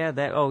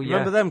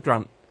 Remember them,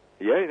 Grant?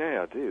 Yeah,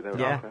 I do. They were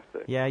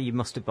fantastic. Yeah, you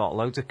must have bought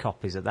loads of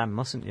copies of them,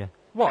 mustn't you?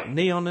 What,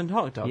 Neon and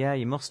Hot Dog? Yeah,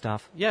 you must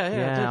have. Yeah, I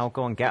did. I'll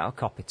go and get a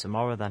copy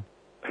tomorrow then.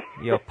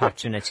 Your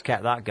patronage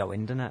kept that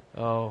going, didn't it?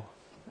 Oh.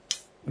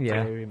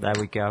 Yeah, Very there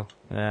we go.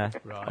 Yeah.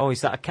 Right. Oh,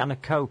 is that a can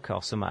of Coke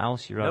or something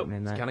else you're Nope,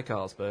 opening it's there? a can of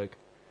Carlsberg.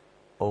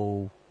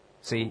 Oh.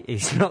 See,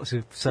 he's not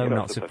You're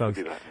not supposed.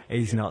 to do that.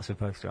 He's not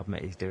supposed to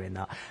admit he's doing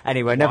that.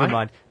 Anyway, never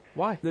mind.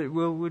 Why?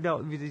 Well, we're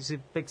not. There's a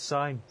big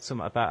sign,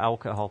 something about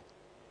alcohol.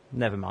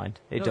 Never mind.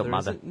 It No, doesn't there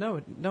matter.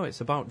 isn't. No,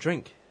 it's about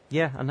drink.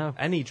 Yeah, I know.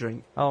 Any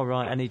drink. All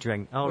right, any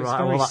drink. All It's right.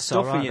 very Well, that's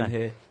all stuffy right in then.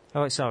 here.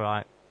 Oh, it's all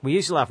right. We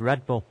usually have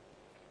Red Bull.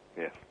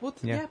 Yeah. What?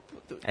 Yeah.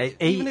 But He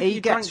even if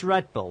you gets drank-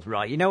 Red Bull,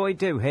 right? You know what we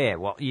do here?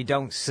 What you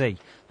don't see,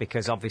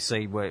 because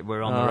obviously we're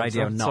on Oh, the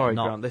radio. I'm not sorry,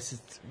 not. Grant. This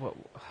is what.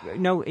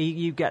 No,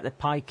 you get the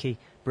pikey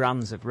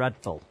brands of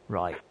Red Bull,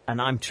 right? And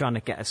I'm trying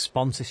to get a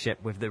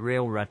sponsorship with the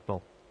real Red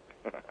Bull.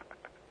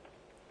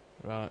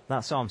 Right.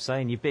 That's all I'm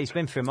saying. He's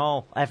been through them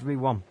all,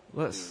 everyone.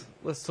 Let's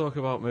talk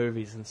about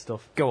movies and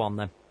stuff. Go on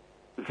then.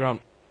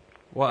 Grant,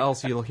 what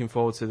else are you looking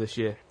forward to this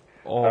year?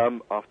 Or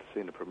After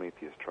seeing the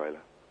Prometheus trailer,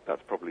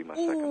 that's probably my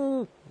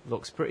second.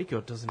 looks pretty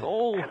good, doesn't it?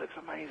 Oh, It looks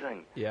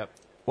amazing. Yep.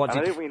 what And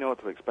I did didn't really know what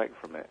to expect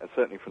from it, and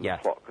certainly from Yeah.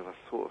 the plot, because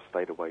I sort of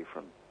stayed away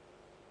from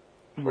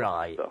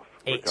right? stuff.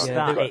 It's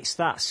Yeah, it's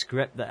that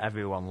script that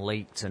everyone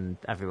leaked and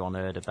everyone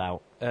heard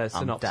about.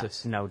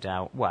 Synopsis. No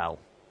doubt. Well,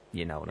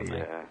 You know what I mean?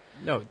 Yeah.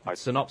 No,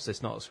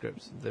 synopsis, not a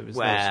script. There was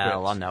no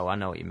Well, script. I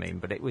know what you mean,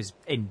 but it was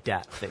in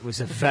depth. It was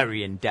a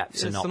very in-depth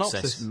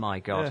synopsis. My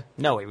God, Yeah.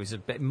 no, it was a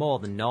bit more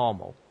than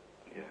normal.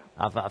 Yeah.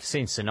 I've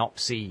seen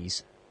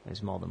synopses.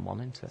 There's more than one,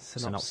 isn't it?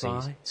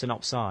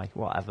 Synopsi,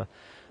 whatever.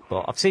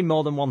 But I've seen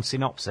more than one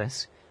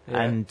synopsis,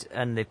 Yeah.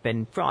 and they've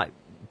been right.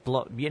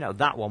 You know,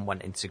 that one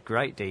went into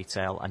great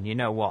detail, and you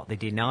know what? They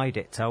denied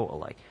it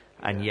totally,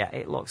 and yet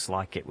it looks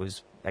like it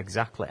was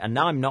exactly. And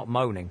I'm not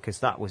moaning because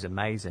that was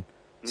amazing.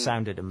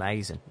 Sounded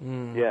amazing.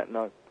 Yeah,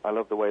 no, I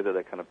love the way that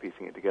they're kind of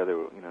piecing it together,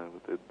 you know,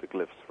 with the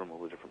glyphs from all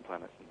the different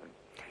planets and things.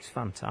 It's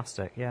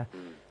fantastic, yeah.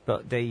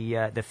 But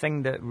the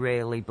thing that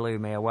really blew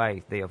me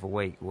away the other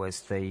week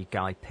was the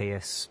Guy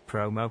Pearce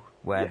promo,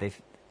 where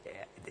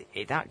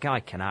that guy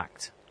can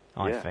act,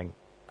 I think.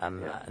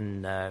 And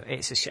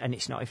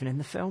it's not even in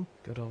the film.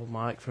 Good old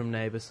Mike from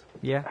Neighbours.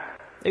 Yeah.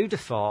 Who'd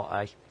have thought,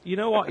 eh? You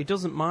know what? He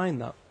doesn't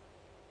mind that.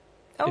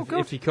 Oh,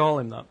 good. If you call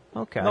him that.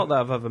 Okay. Not that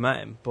I've ever met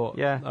him, but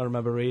Yeah. I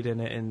remember reading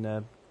it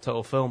in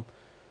Total Film.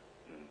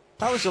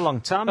 That was a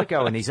long time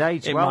ago, and he's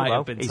aged It well, might though.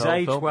 have been He's Total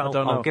aged Film, well. I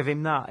don't know. I'll give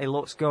him that. He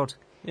looks good.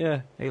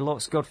 Yeah. He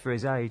looks good for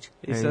his age.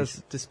 He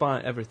says,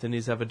 despite everything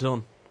he's ever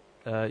done,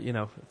 you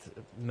know,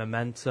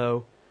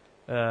 Memento,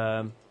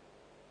 can't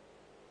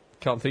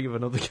think of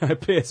another Guy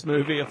Pearce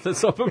movie off the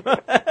top of my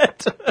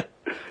head.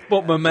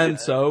 But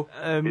Memento.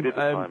 He did the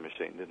Time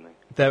Machine, didn't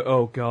he?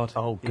 Oh, God.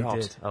 Oh, God.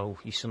 He did. Oh,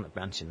 you shouldn't have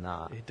mentioned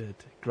that. He did.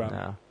 Grant.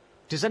 No.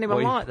 Does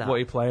anyone like that? What are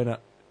you playing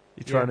at?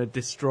 You're trying to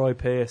destroy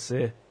Pearce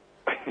here.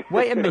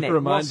 Wait a minute.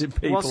 Reminding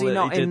people was he that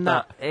not he did in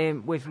that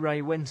with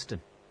Ray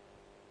Winston?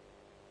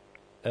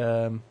 Which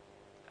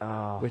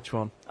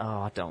one?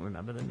 Oh, I don't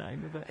remember the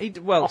name of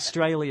it. Well,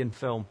 Australian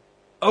film.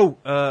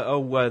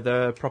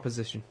 The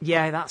Proposition.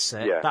 Yeah, that's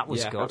it. Yeah. That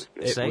was Yeah, good.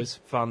 It See? was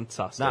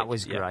fantastic. That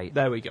was Yeah. great.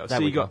 There we go. There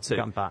So we you go. got two.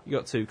 Got 'em back. You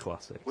got two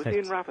classics. Was he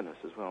in Ravenous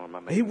as well? Am I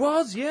making He that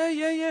was,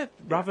 yeah.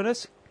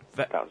 Ravenous.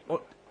 That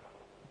was-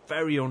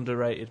 Very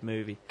underrated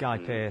movie. Guy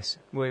Pearce.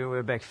 We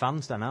were big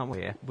fans then, aren't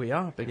we? We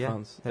are big Yeah,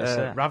 fans. that's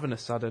it.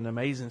 Ravenous had an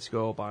amazing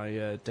score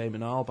by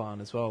Damon Albarn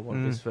as well, one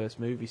of his first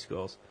movie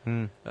scores.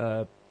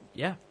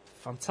 Yeah,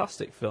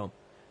 fantastic film.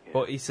 Yeah.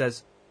 But he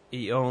says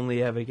he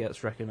only ever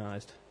gets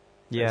recognised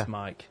Yeah. as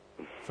Mike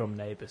from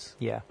Neighbours.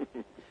 Yeah.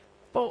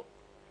 But,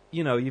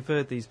 you know, you've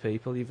heard these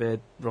people, you've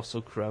heard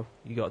Russell Crowe,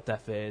 you got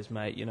deaf ears,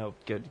 mate, you know,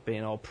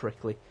 being all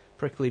prickly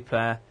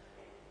pear.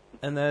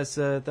 And there's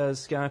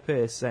Guy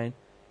Pearce saying,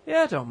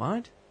 yeah, I don't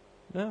mind.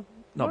 No,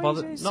 not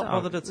bothered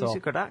at all. He's a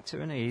good actor,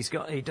 isn't he?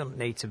 He doesn't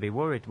need to be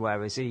worried,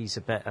 whereas he's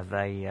a bit of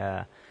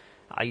a...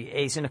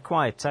 he's an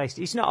acquired taste.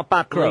 He's not a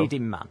bad Crowe.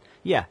 leading man.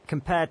 Yeah,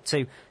 compared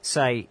to,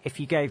 say, if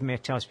you gave me a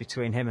choice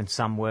between him and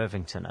Sam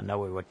Worthington, I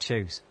know who would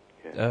choose.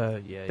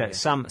 But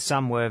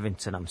Sam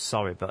Worthington, I'm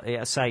sorry, but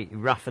say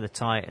Wrath of the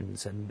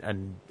Titans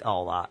and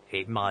all that,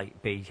 it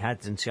might be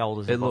heads and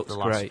shoulders above the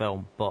last great.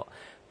 film. But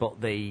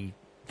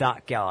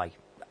that guy,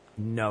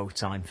 no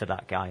time for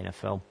that guy in a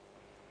film.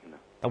 No.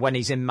 And when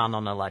he's in Man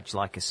on a Ledge,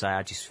 like I say,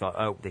 I just thought,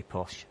 oh, they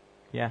push.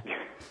 Yeah.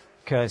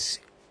 Because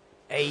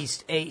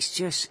he's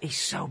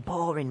so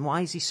boring.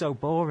 Why is he so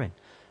boring?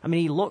 I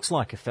mean, he looks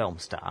like a film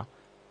star.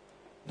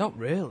 Not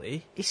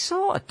really. He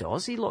sort of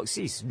does.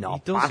 He's not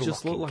He does bad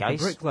just looking look like guy. a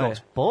bricklayer. He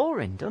looks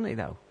boring, doesn't he,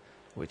 though?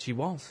 Which he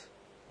was.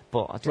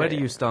 But Where do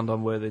you stand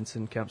on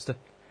Worthington, Campster?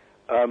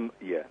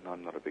 Yeah, no,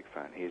 I'm not a big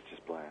fan. He is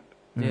just bland.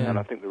 Yeah. And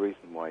I think the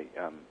reason why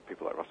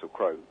people like Russell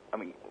Crowe, I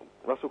mean,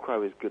 Russell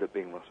Crowe is good at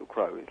being Russell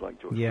Crowe. He's like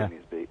George Clooney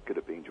is good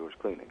at being George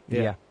Clooney.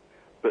 Yeah.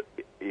 But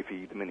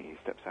the minute he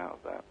steps out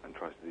of that and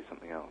tries to do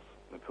something else,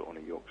 and put on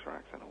a Yorkshire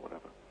accent or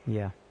whatever,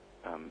 Yeah.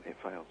 It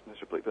fails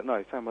miserably. But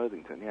no, Sam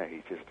Worthington, yeah,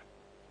 he's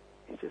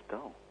just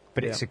dull.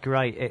 But it's a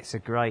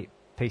great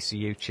piece of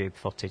YouTube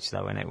footage,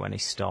 though, isn't it, when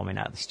he's storming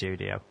out of the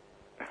studio?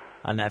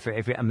 And I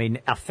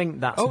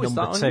think that's number is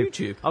that on 2.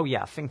 YouTube? Oh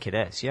yeah, I think it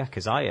is. Yeah,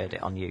 because I heard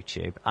it on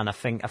YouTube, and I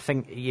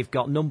think you've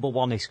got number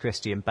 1 is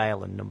Christian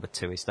Bale, and number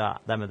 2 is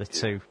that. Them are the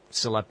 2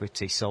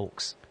 celebrity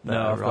sulks. That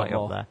are I've got right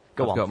more. up there.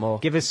 Go I've on, got more.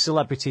 give us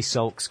celebrity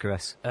sulks,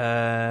 Chris.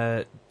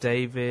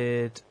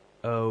 David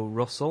O.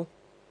 Russell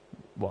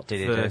What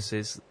did he do?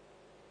 versus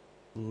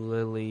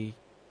Lily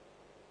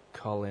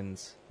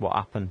Collins. What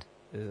happened?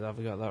 Have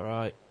I got that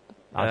right?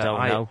 I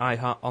don't know.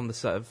 iHeart on the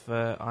set of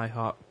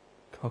iHeart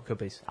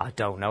Huckabees. I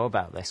don't know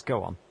about this.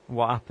 Go on.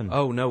 What happened?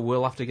 Oh no,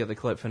 we'll have to get the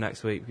clip for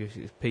next week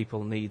because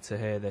people need to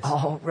hear this.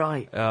 Oh,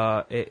 right.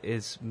 It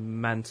is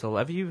mental.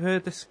 Have you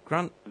heard this,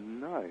 Grant?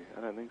 No,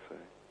 I don't think so.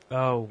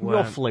 Oh,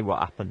 Roughly what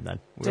happened then?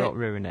 We won't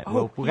ruin it.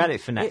 We'll get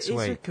it for next It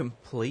is a week.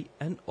 complete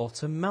and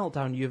utter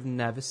meltdown. You've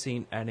never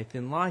seen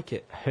anything like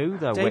it. Who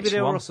though? David Which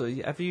O. one? Russell.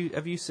 Have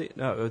you seen?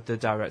 No, the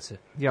director.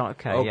 Yeah.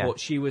 Okay. Oh, yeah. but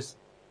she was.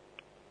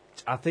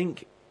 I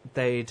think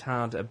they'd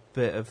had a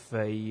bit of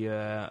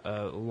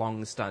a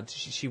long stand.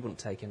 She wouldn't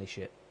take any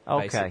shit.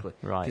 Okay, Basically,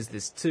 right. Because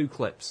there's 2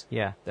 clips.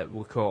 Yeah. That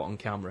were caught on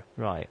camera.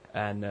 Right.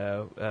 And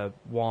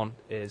one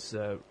is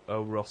O.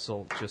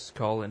 Russell just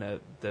calling her,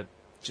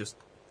 just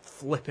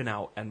flipping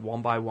out, and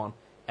one by one,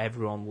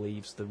 everyone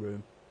leaves the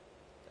room,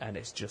 and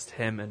it's just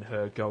him and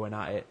her going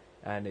at it,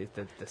 and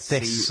the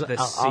C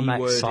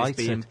word is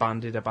being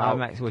bandied about.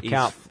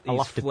 I'll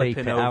have to beep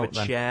it over out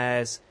then.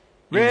 chairs.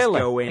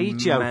 Really? Are you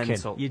joking?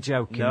 Mental. You're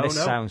joking. No, this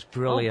sounds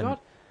brilliant. Oh, God.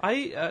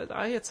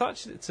 I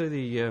attached it to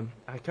the.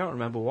 I can't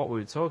remember what we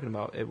were talking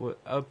about. It was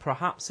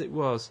perhaps it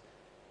was.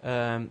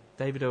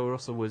 David O.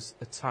 Russell was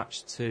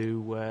attached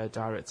to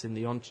directing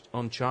the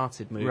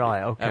Uncharted movie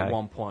at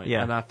one point,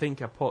 and I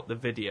think I put the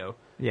video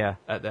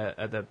at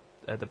the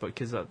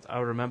because I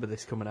remember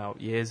this coming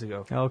out years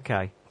ago.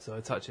 Okay, so I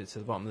attached it to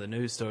the bottom of the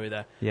news story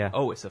there. Yeah.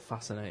 Oh, it's a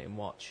fascinating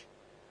watch.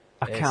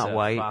 I can't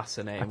wait.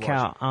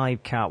 I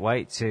can't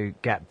wait to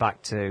get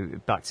back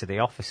to the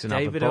office and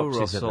David have O. a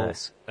butches Russell, of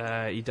this.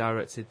 He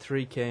directed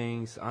Three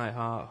Kings, I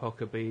Heart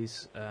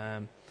Huckabees,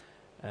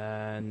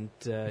 and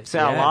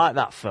I like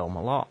that film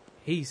a lot.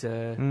 He's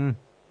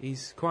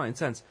quite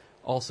intense.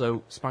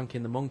 Also,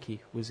 Spanking the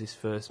Monkey was his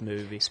first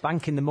movie.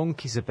 Spanking the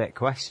Monkey's a bit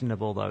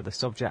questionable, though, the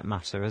subject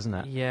matter, isn't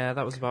it? Yeah,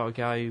 that was about a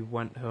guy who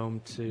went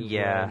home to...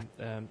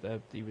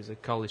 he was a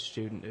college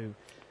student who,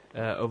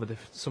 over the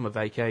summer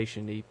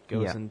vacation, he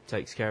goes and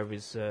takes care of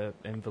his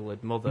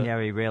invalid mother.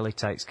 Yeah, he really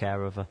takes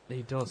care of her.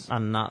 He does.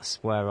 And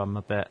that's where I'm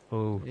a bit,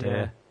 oh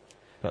dear.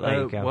 But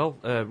there you go.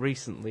 Well,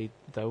 recently,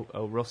 though,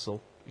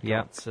 Russell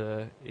got,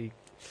 he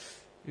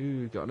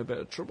got in a bit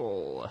of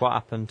trouble. What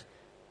happened?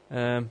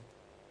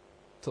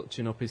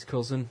 Touching up his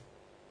cousin,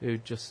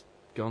 who'd just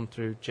gone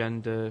through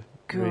gender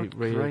Good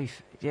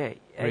grief. Yeah,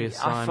 I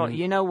thought,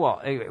 you know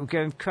what? We're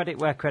giving credit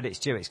where credit's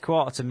due. It's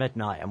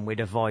midnight and we'd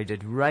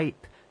avoided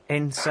rape,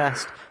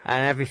 incest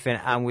and everything,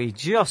 and we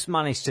just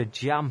managed to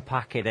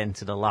jam-pack it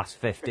into the last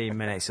 15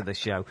 minutes of the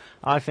show.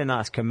 I think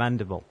that's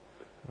commendable.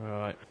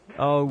 Right.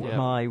 Oh,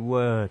 my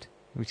word.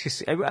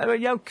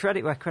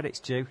 Credit where credit's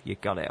due. You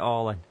got it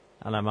all in,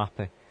 and I'm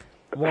happy.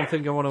 One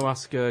thing I want to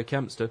ask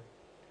Kempster.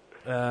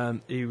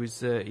 You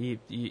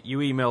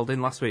emailed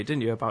in last week,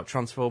 didn't you, about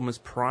Transformers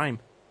Prime?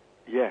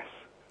 Yes.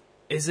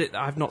 Is it?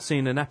 I've not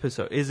seen an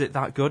episode. Is it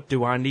that good?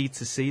 Do I need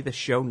to see the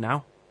show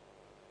now?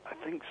 I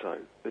think so.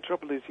 The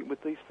trouble is,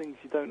 with these things,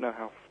 you don't know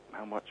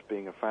how much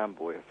being a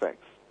fanboy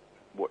affects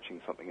watching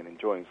something and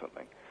enjoying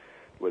something.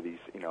 Whether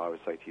I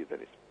would say to you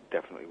that it's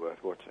definitely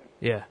worth watching.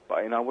 Yeah. But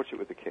I watch it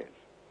with the kids.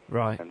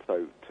 Right. And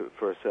so,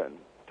 for a certain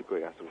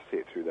degree, I sort of see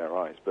it through their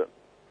eyes. But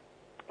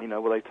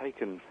they've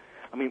taken.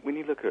 I mean, when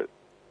you look at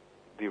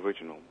the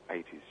original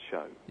 80s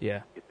show,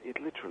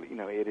 it literally,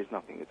 it is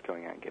nothing. It's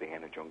going out and getting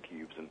Energon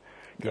cubes and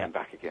going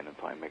back again and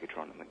playing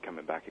Megatron and then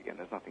coming back again.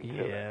 There's nothing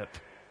to it.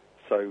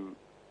 So,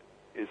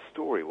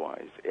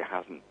 story-wise, it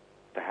hasn't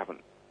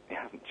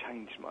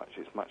changed much.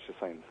 It's much the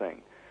same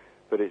thing,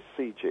 but it's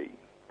CG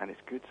and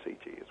it's good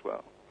CG as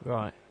well.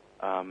 Right.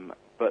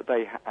 But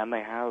they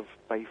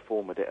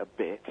formatted it a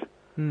bit.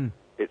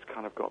 It's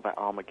kind of got that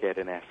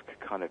Armageddon-esque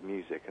kind of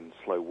music and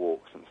slow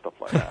walks and stuff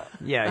like that.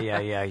 Yeah.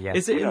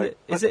 Is it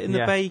in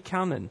the Bay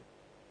canon?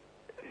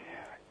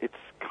 It's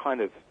kind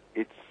of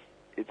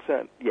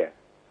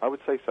I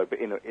would say so, but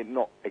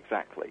not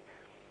exactly.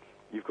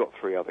 You've got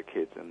three other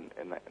kids, and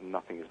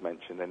nothing is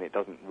mentioned, and it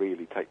doesn't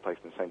really take place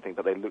in the same thing,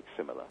 but they look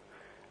similar,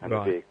 and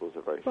the vehicles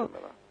are very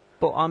similar.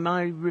 But am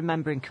I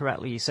remembering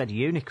correctly? You said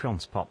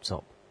Unicron's popped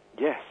up.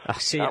 Yes. I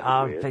see.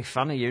 I'm a big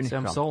fan of Unicron. See,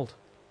 I'm sold.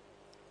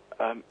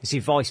 Is he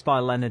voiced by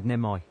Leonard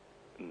Nimoy?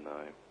 No,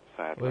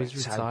 sadly. Well, he's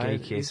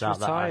retired. He's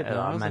retired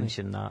now, I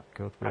mentioned that.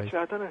 Good grief. Actually,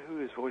 I don't know who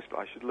his voice, but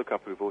I should look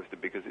up who voiced it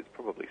because it's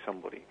probably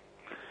somebody.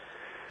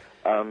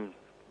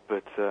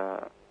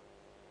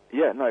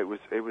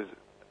 It was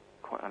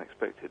quite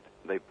unexpected.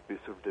 They were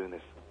sort of doing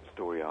this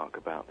story arc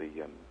about the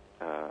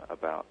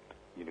about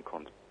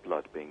Unicron's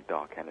blood being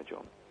dark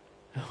energon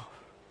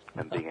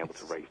and being able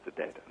to raise the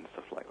dead and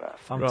stuff like that.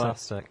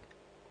 Fantastic.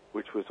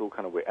 Which was all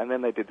kind of weird. And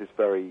then they did this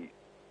very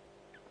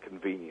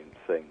convenient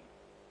thing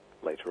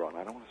later on.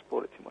 I don't want to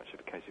spoil it too much in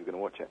case you're going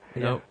to watch it.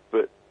 No.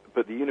 But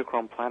the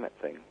Unicron planet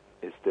thing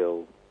is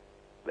still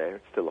there.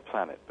 It's still a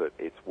planet, but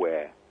it's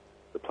where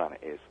the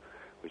planet is,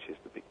 which is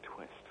the big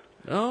twist.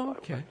 Oh,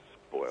 okay.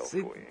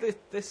 See,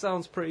 this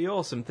sounds pretty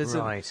awesome.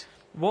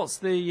 What's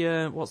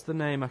the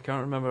name? I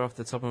can't remember off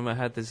the top of my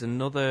head. There's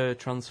another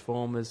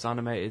Transformers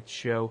animated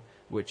show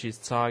which is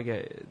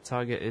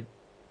targeted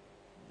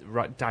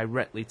right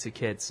directly to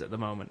kids at the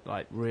moment,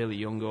 like really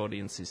young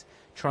audiences.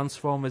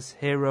 Transformers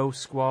Hero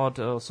Squad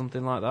or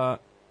something like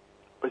that.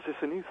 Is this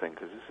a new thing?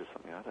 Because this is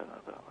something I don't know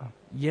about that.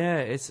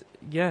 Yeah,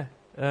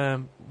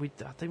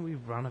 I think we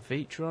ran a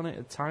feature on it,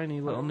 a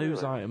tiny little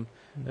news item.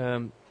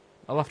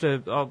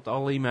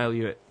 I'll email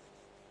you it.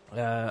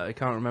 I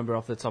can't remember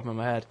off the top of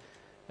my head.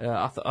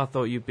 I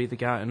thought you'd be the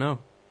guy to know.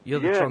 You're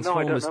the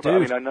Transformers dude. I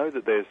mean, I know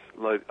that there's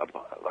like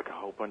a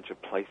whole bunch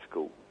of play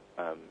school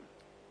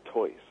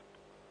toys.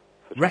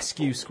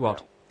 Rescue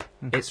Squad.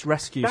 It's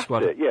Rescue That's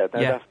Squad. It. Yeah,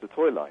 that's the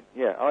toy line.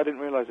 Yeah, I didn't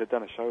realise they'd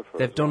done a show for it.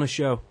 They've done a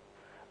show.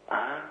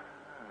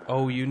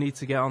 Oh, you need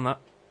to get on that.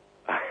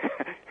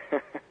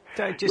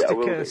 Just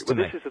occurs to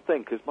me. This is the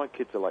thing, because my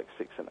kids are like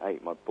 6 and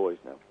 8, my boys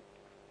now.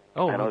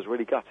 Oh, and I was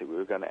really gutted. We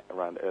were going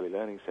around the early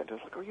learning centre. I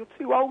was like, oh, you're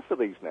too old for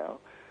these now.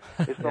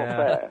 It's not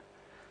fair.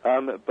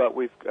 But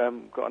we've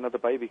got another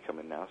baby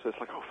coming now, so it's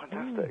like, oh,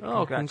 fantastic!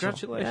 Oh,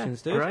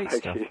 congratulations, dude! Great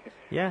stuff.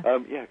 Yeah.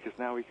 Because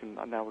now we can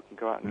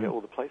go out and get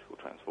all the Playful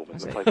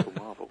Transformers and the Playful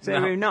Marvel. So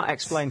we've not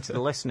explained to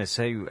the listeners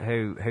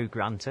who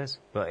Grant is,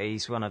 but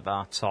he's one of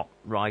our top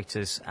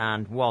writers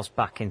and was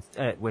back in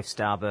with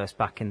Starburst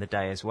back in the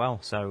day as well.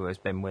 So has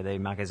been with the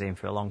magazine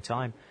for a long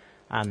time.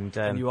 And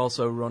you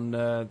also run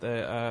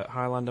the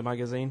Highlander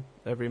magazine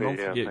every month.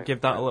 Yeah,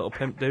 give that a little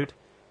pimp, dude.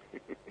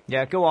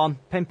 Yeah, go on,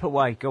 pimp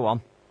away, go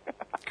on.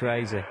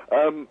 Crazy.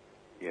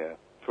 Yeah,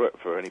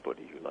 for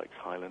anybody who likes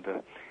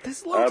Highlander.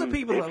 There's loads of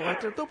people that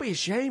like it. Don't be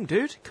ashamed,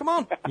 dude. Come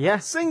on. Yeah,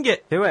 sing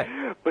it. Do it.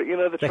 But you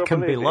know, there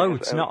can be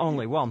loads, not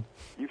only one.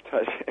 You've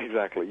touched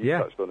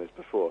touched on this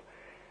before.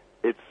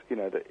 It's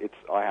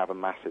I have a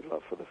massive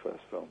love for the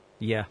first film.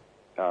 Yeah.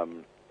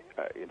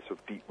 It's sort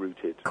of deep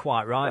rooted.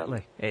 Quite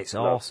rightly, it's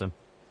awesome.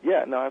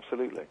 Yeah, no,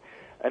 absolutely.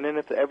 And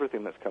then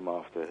everything that's come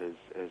after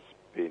has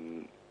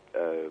been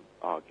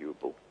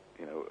arguable.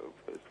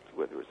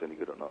 Whether it's any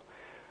good or not.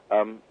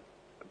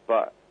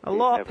 But a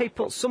lot of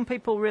people, some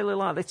people really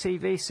like the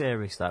TV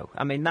series, though.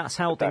 I mean, that's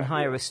held in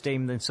higher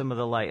esteem than some of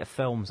the later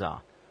films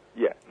are.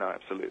 Yeah, no,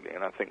 absolutely,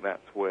 and I think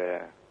that's what's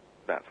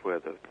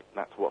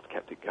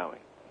kept it going.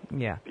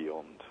 Yeah.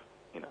 Beyond,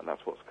 and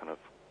that's what's kind of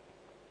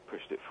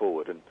pushed it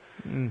forward.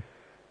 And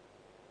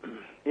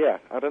yeah,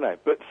 I don't know.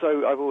 But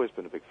so I've always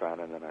been a big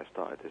fan, and then I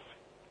started this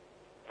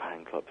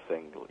fan club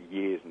thing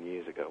years and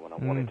years ago when I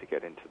wanted to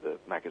get into the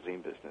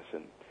magazine business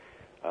and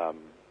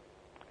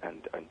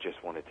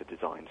just wanted to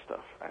design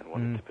stuff and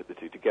wanted to put the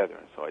two together,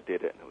 and so I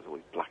did it, and there was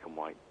always black and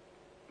white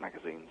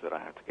magazines that I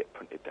had to get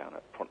printed down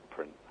at front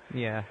print.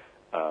 Yeah.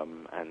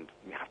 And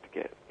you have to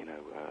get,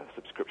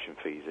 subscription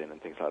fees in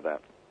and things like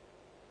that.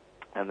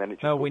 And then it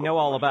just... No, we know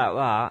all about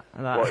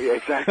that. Well, yeah,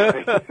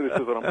 exactly. This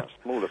is on a much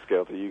smaller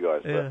scale to you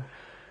guys. Yeah.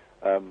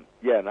 But,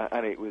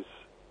 and it was...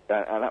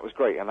 and that was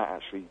great, and that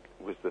actually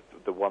was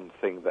the one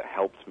thing that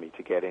helped me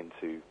to get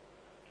into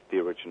the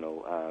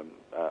original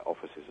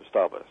offices of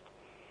Starburst.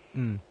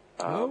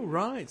 Oh,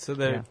 right.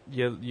 So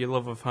your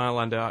love of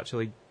Highlander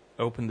actually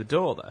opened the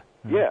door there.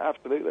 Yeah,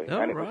 absolutely. Oh,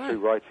 and it was through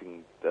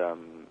writing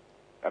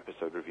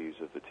episode reviews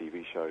of the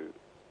TV show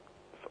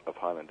of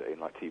Highlander in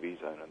like TV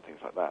Zone and things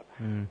like that,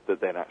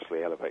 that then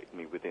actually elevated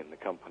me within the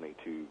company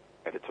to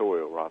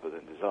editorial rather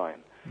than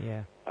design.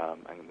 Yeah.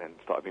 And then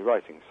started me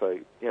writing. So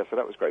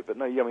that was great. But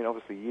no, I mean,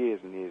 obviously years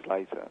and years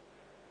later,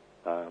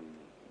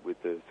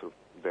 with the sort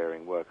of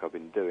varying work I've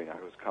been doing, I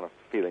was kind of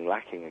feeling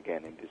lacking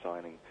again in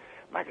designing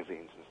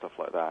magazines and stuff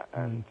like that,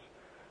 and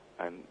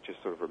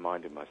just sort of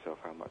reminding myself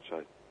how much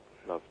I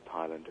loved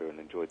Highlander and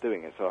enjoyed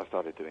doing it. So I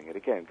started doing it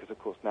again, because of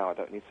course now I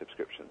don't need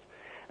subscriptions,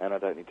 and I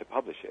don't need to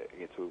publish it.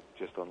 It's all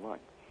just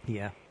online.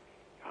 Yeah.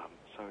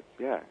 So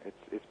yeah,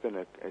 it's been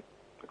a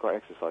great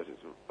exercise.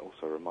 It's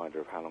also a reminder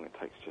of how long it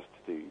takes just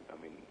to do.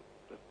 I mean,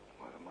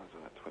 mine's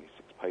about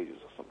 26 pages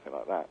or something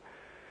like that.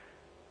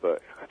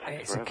 But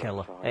it's a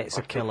killer. It's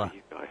a killer.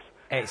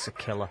 It's a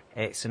killer.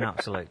 It's an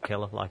absolute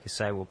killer. Like I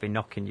say, we'll be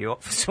knocking you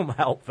up for some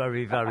help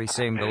very, very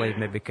soon, believe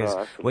me, because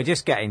we're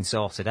just getting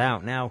sorted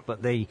out now.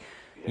 But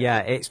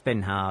it's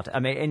been hard.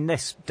 I mean, in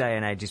this day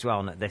and age as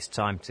well, and at this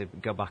time to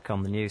go back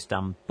on the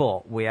newsstand.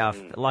 But we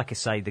have, like I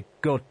say, the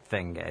good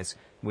thing is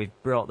we've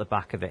brought the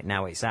back of it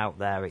now. It's out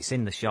there. It's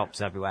in the shops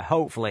everywhere.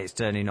 Hopefully, it's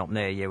turning up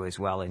near you as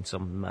well in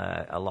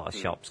a lot of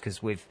shops, because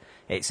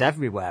it's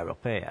everywhere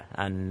up here,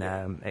 and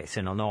it's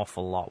in an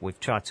awful lot. We've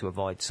tried to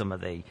avoid some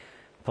of the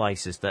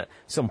places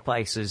some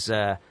places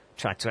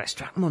tried to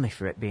extract money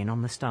for it being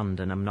on the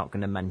stand, and I'm not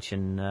going to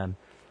mention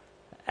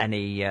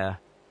any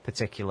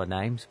particular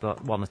names,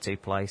 but one or two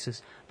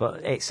places.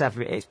 But it's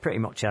pretty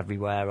much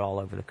everywhere all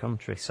over the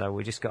country, so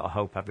we just got to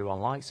hope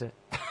everyone likes it.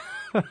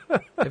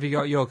 Have you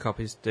got your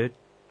copies, dude?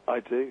 I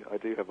do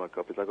have my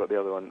copies. I got the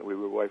other one. We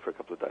were away for a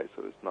couple of days,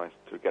 so it was nice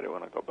to get it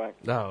when I got back.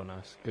 Oh,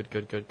 nice. Good.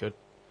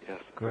 Yes,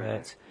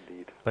 great.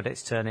 Indeed. But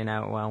it's turning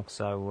out well,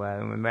 so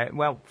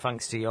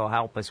thanks to your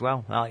help as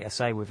well. Like I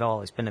say,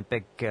 it's been a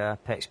big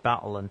pitched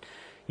battle, and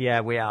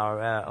we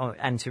are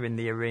entering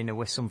the arena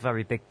with some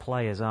very big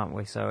players, aren't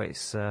we? So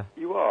it's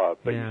you are,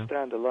 but you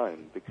stand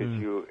alone, because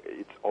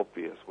it's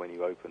obvious when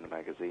you open the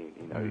magazine.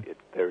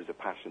 There is a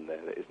passion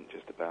there that isn't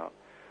just about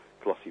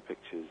glossy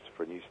pictures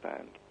for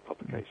newsstand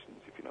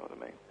publications, if you know what I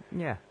mean.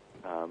 Yeah.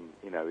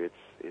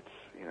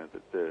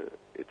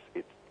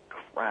 It's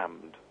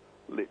crammed.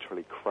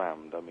 Literally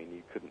crammed. I mean,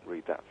 you couldn't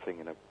read that thing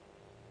in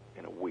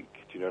a week.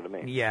 Do you know what I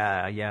mean?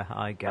 Yeah,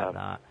 I get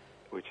that.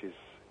 Which is,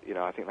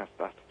 I think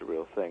that's the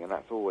real thing, and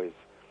that's always,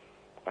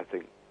 I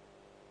think,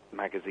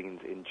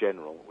 magazines in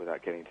general,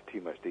 without getting into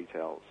too much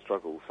detail,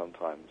 struggle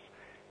sometimes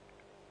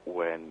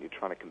when you're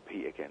trying to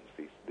compete against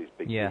these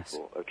big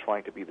people, or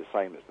trying to be the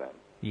same as them.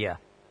 Yeah.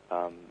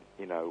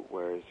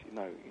 Whereas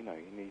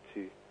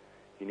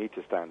you need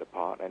to stand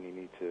apart, and you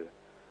need to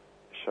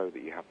show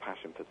that you have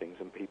passion for things,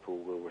 and people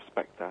will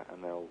respect that,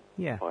 and they'll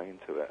buy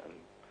into it. And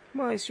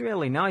well, it's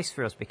really nice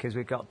for us, because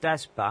we've got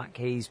Des back.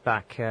 He's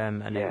back,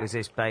 and it was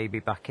his baby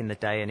back in the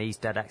day, and he's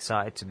dead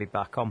excited to be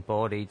back on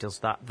board. He does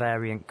that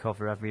variant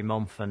cover every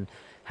month and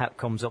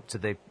comes up to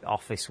the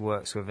office,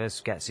 works with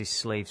us, gets his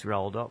sleeves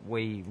rolled up.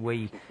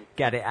 We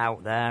get it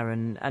out there,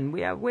 and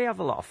we have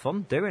a lot of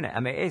fun doing it. I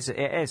mean, it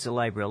is a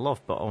labour of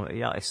love, but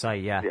like I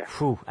say,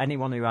 whew,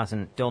 anyone who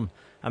hasn't done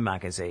a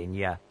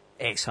magazine,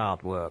 it's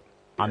hard work.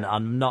 And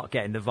I'm not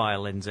getting the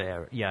violins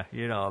here. Yeah,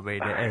 you know what I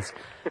mean.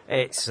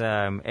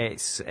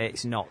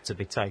 It's not to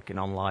be taken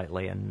on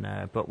lightly. And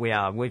but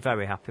we're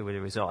very happy with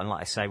the result. And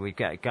like I say, we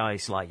get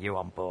guys like you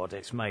on board.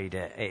 It's made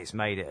it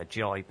a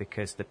joy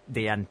because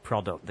the end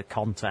product, the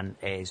content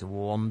is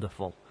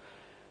wonderful.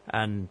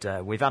 And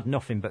we've had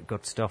nothing but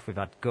good stuff. We've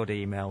had good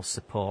emails,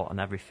 support, and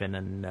everything.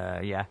 And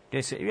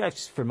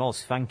it's from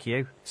us. Thank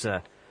you,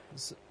 sir.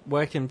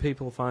 Where can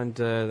people find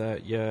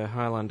your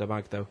Highlander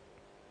mag, though?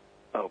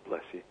 Oh,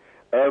 bless you.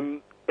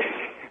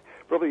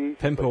 Probably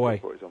Pimp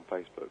away. Is on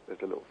Facebook. There's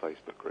a little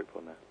Facebook group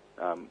on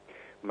there.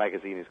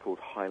 Magazine is called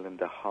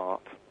Highlander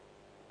Heart,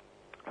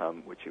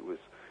 which was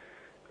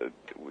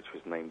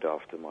named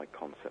after my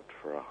concept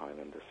for a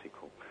Highlander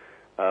sequel.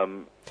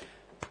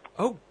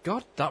 Oh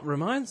God, that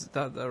reminds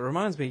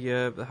me.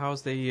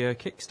 How's the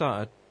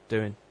Kickstarter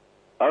doing?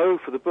 Oh,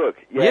 for the book,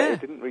 yeah.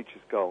 It didn't reach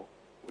its goal,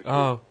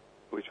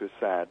 which was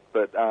sad.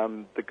 But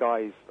the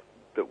guys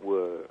that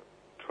were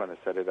trying to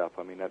set it up,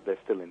 I mean, they're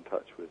still in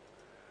touch with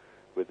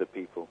the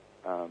people.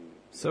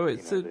 So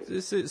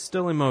it's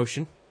still in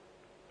motion.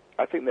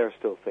 I think there are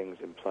still things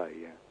in play.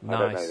 Yeah, nice. I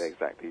don't know the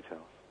exact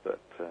details, but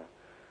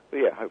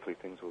yeah, hopefully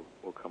things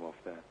will come off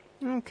there.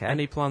 Okay.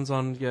 Any plans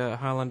on your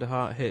Highlander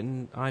Heart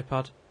hitting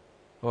iPad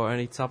or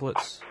any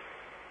tablets?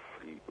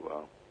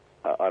 Well,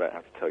 I don't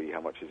have to tell you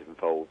how much is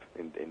involved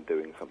in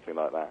doing something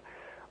like that.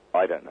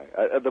 I don't know.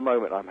 At the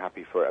moment, I'm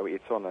happy for it. I mean,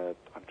 it's on a.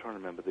 I'm trying to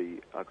remember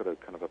I've got a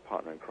kind of a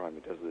partner in crime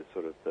who does this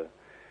sort of the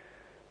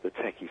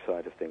techie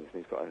side of things,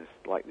 and he's got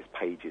this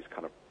pages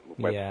kind of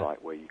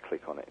website where you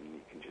click on it and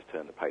you can just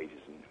turn the pages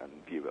and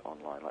view it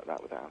online like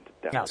that without having to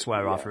download. That's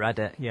where I've read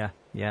it. Yeah.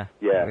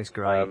 It was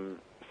great.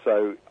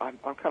 So I'm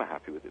kind of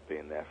happy with it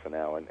being there for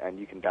now, and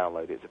you can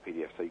download it as a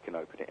PDF, so you can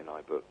open it in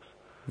iBooks.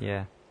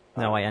 Yeah.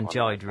 No, I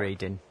enjoyed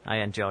reading.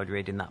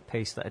 That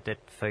piece that I did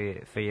for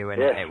you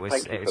in it. It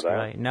was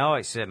great. No,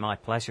 it's my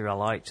pleasure. I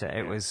liked it.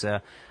 It was.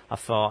 I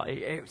thought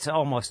it's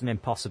almost an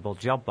impossible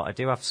job, but I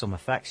do have some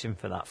affection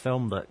for that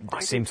film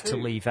that seems to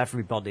leave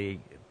everybody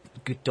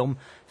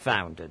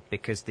dumbfounded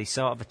because they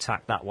sort of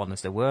attack that one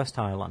as the worst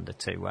Highlander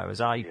 2,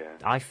 whereas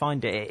I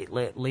find it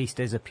at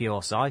least is a pure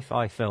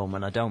sci-fi film,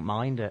 and I don't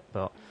mind it,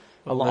 but.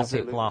 A lot of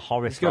people are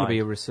horrified. There's going to be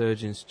a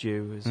resurgence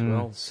due as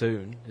well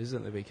soon,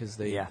 isn't there? Because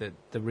the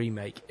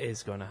remake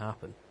is going to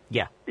happen.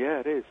 Yeah.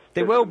 Yeah, it is.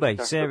 There will be,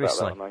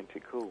 seriously.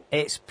 Cool.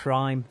 It's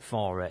prime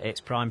for it.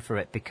 It's prime for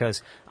it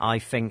because I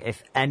think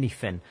if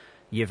anything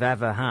you've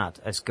ever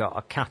had has got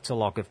a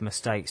catalogue of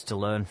mistakes to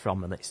learn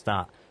from, and it's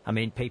that. I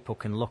mean, people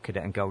can look at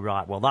it and go,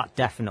 right, well, that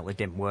definitely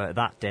didn't work.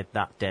 That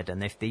did.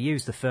 And if they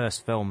use the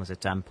first film as a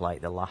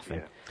template, they're laughing.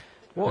 Yeah.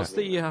 What's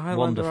the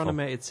Highlander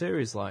animated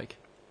series like?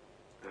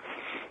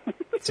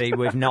 See,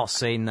 we've not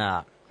seen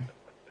that.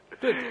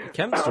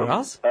 Kempster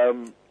has.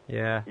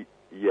 Yeah.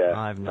 Yeah.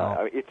 I've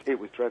not. It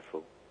was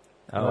dreadful.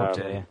 Oh,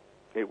 dear.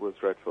 It was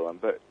dreadful.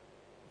 But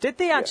did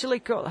they actually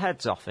cut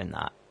heads off in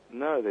that?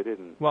 No, they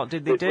didn't. What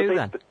did they do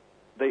then?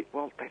 They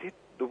did.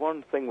 The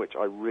one thing which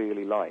I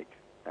really like,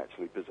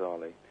 actually,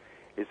 bizarrely,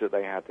 is that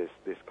they had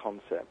this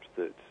concept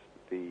that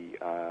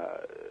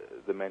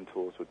the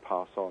mentors would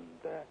pass on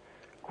their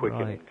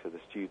quickening to the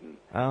student.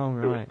 Oh,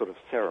 right. Through a sort of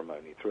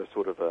ceremony, through a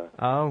sort of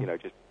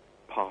just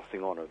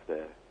passing on of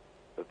the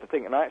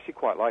thing, and I actually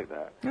quite like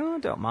that. Oh, I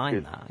don't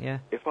mind that. Yeah.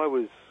 If I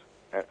was,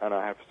 and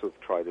I have sort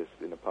of tried this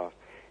in the past,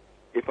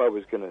 if I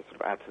was going to sort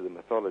of add to the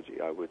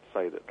mythology, I would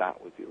say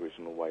that was the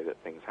original way that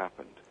things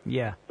happened.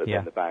 Yeah. But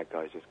then the bad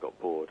guys just got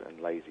bored and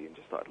lazy and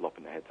just started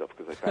lopping their heads off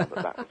because they found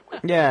that was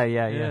quick.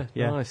 Yeah.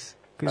 Nice.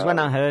 Because when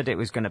I heard it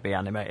was going to be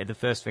animated, the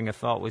first thing I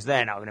thought was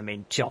they're not going to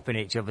mean chopping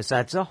each other's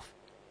heads off.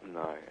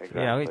 No, exactly.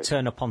 You know, it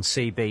turn up on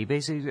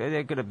CBeebies.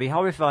 They're going to be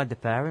horrified, the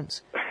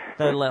parents.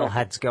 Their little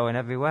heads going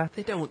everywhere.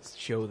 They don't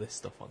show this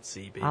stuff on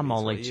CBeebies. I'm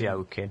only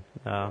joking.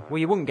 Well,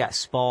 you wouldn't get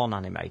Spawn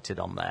animated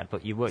on there,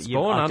 but you would.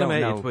 Spawn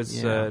animated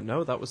was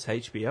no, that was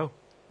HBO.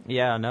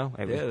 Yeah, I know.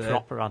 It was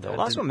proper adult.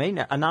 That's what I mean.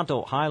 An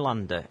adult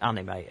Highlander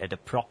animated, a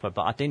proper.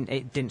 But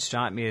it didn't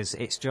strike me as.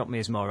 It struck me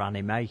as more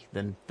anime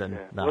than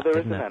that. Well, there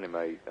is an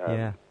anime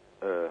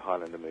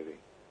Highlander movie.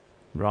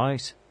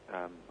 Right.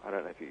 I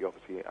don't know if you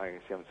obviously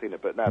haven't seen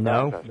it, but that's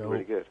actually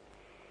really good.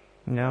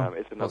 No.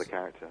 It's another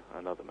character,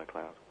 another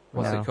MacLeod.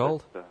 What's it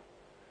called? Search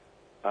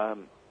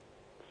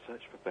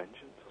for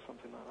Vengeance or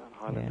something like that.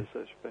 Highlander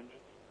Search for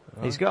Vengeance.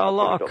 He's got a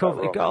lot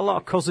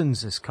of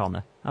cousins, as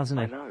Connor,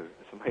 hasn't he? I know.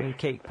 It's amazing. He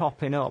keep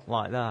popping up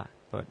like that.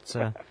 But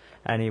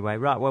anyway,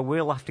 right. Well,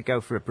 we'll have to go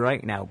for a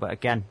break now. But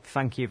again,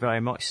 thank you very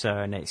much,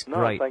 sir. And it's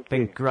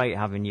been great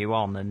having you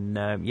on. And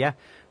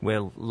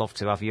we'll love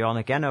to have you on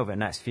again over the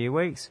next few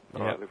weeks.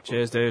 Right,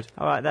 cheers, dude.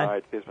 All right then. All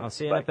right, cheers, I'll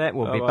see you in a bit.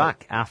 We'll be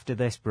back after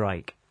this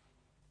break.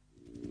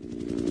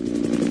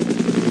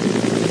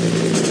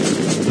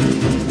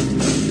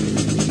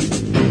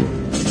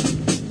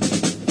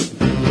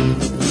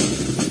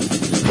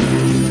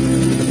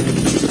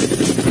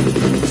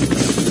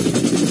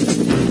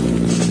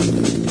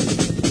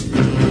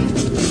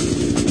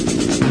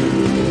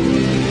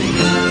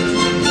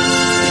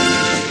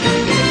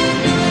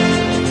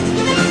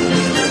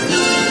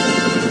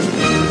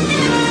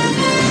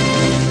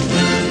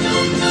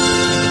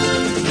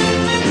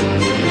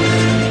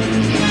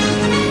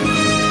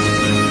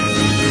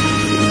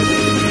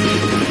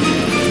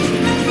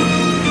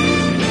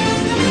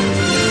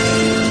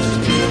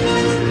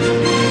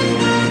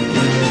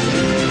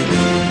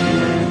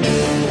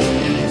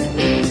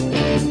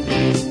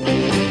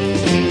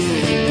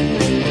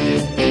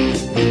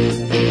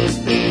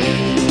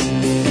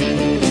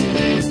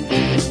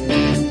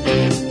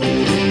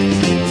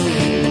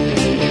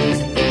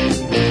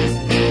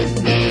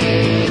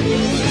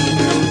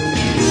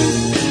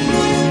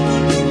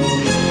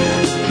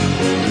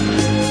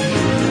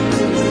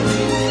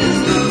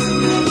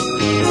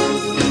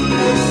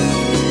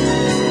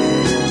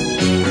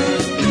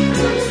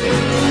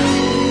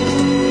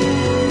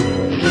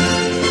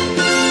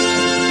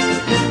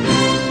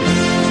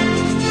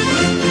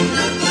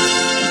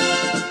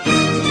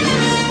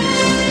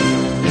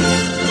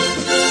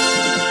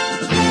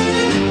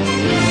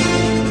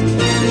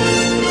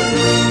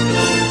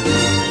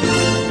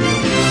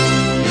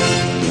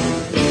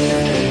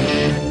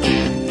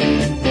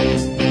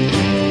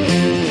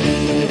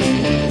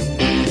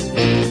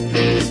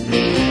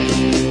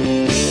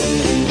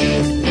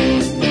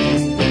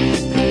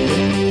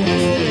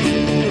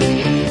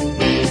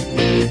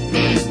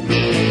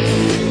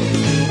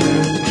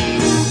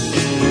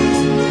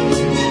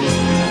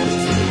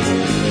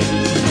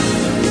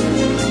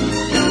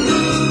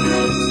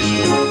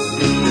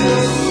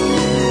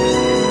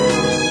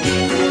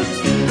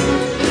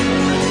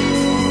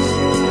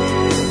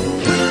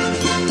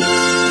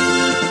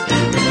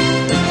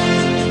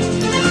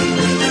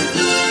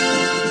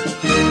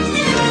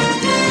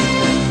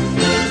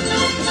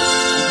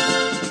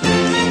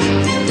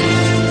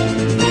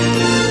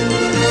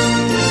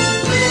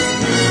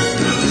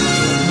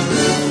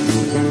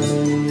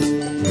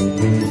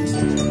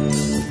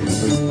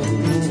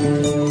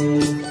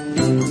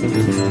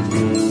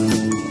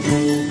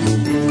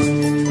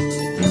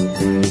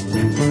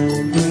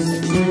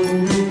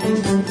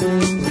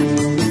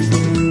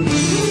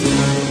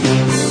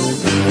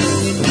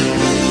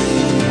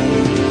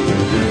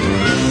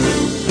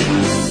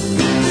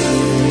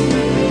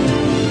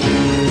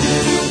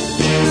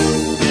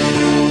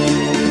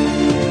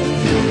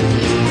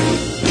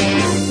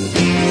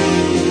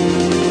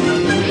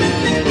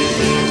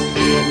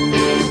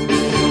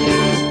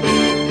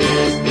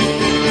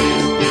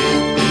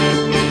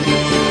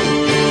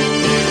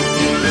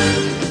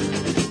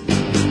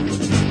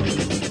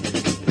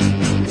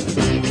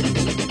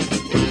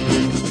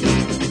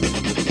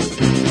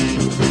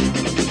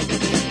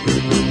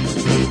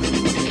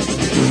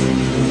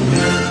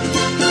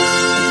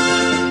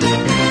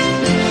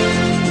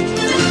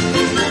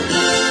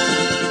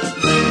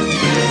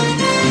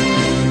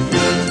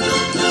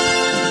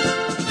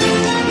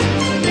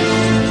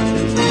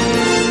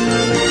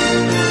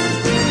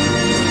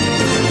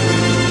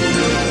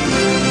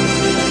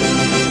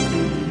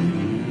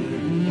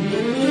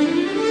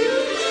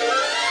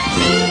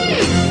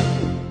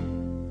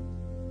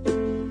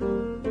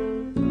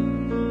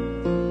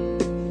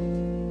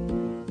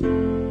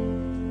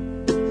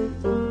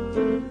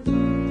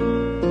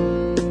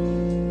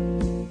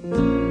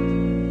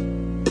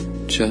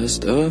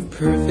 just a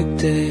perfect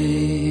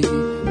day.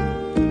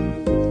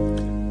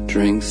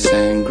 Drink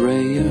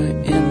sangria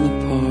in the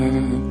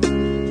park,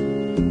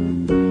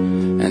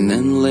 and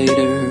then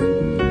later,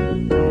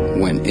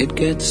 when it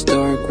gets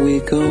dark, we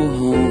go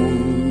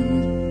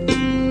home.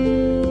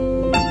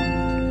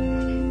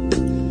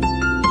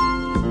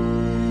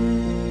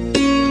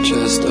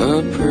 Just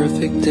a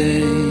perfect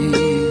day.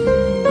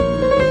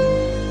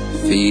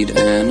 Feed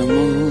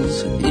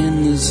animals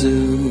in the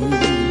zoo.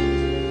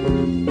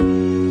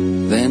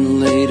 Then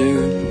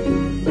later,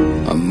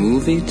 a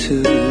movie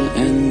too,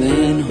 and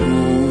then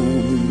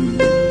home.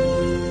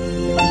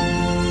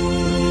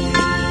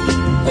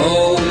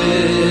 Oh,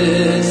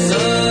 it's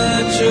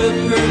such a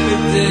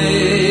perfect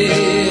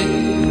day.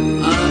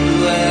 I'm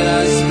glad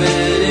I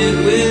spent it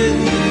with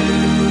you.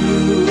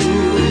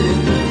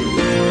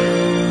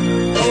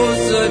 Oh,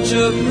 such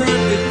a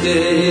perfect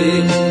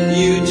day.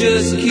 You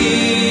just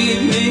keep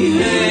me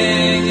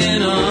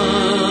hanging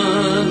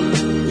on.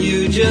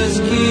 You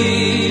just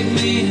keep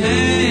me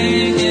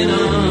hanging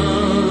on.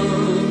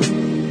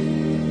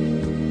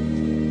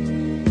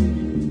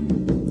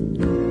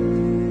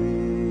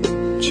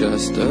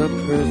 Just a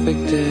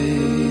perfect day.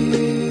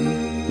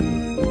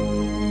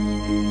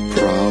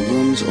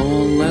 Problems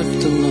all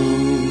left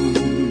alone.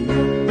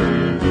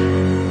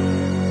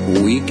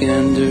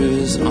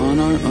 Weekenders on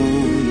our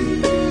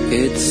own.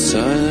 It's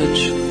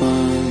such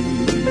fun.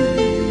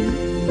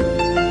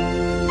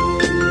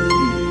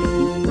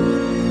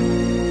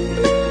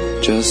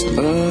 Just a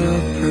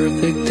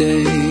perfect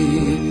day.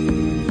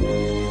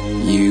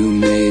 You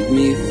made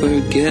me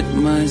forget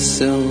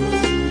myself.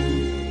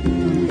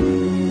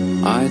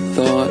 I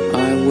thought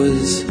I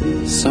was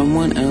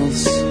someone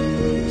else,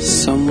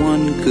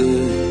 someone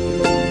good.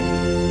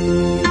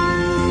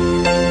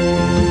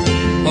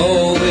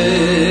 Oh,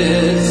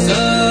 it's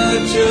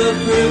such a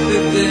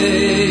perfect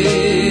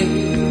day.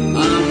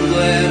 I'm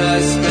glad I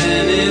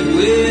spent it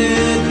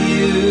with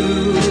you.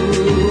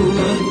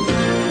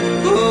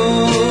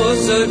 Oh,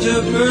 such a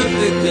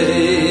perfect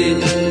day.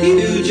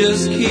 You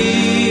just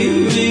keep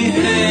me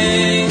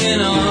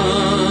hanging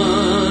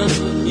on.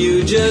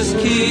 You just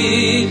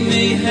keep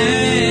me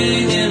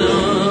hanging on.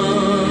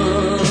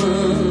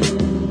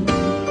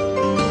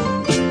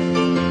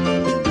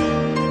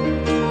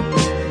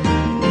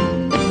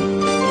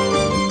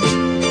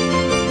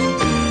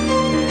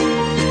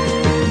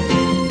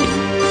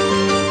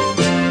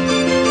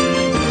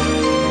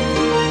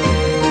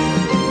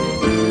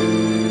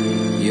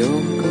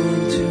 You're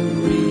going to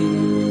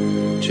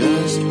reap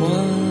just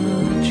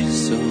what you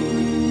sow.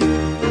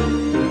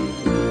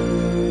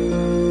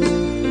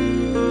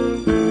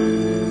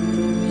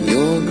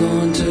 You're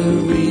going to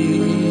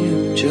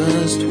reap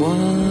just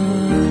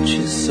what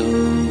you sow.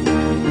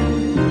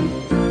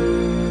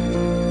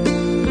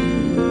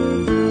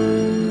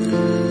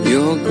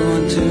 You're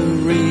going to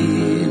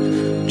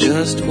reap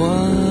just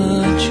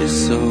what you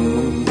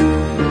sow.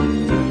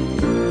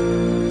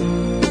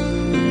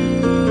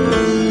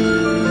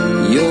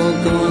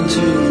 You're going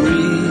to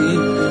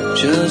reap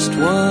just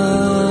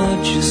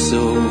what you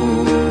sow.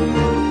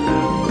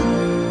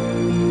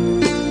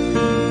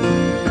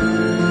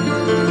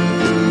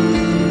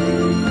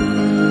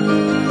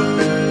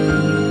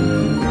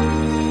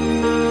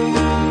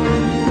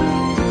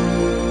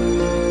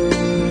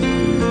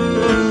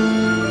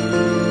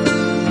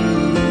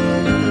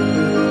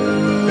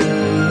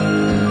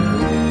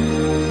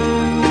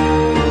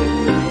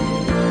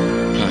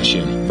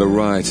 Passion,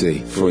 variety,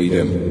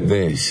 freedom.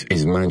 This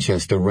is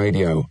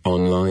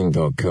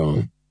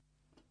ManchesterRadioOnline.com.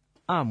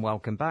 And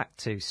welcome back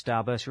to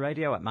Starburst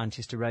Radio at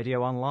Manchester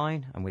Radio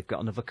Online. And we've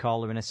got another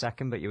caller in a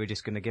second, but you were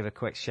just going to give a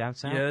quick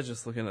shout out. Yeah,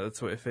 just looking at the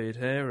Twitter feed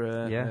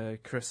here.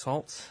 Chris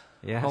Holt.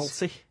 Yes.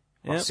 Holty.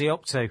 What's he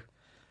up to?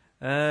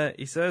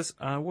 He says,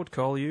 I would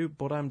call you,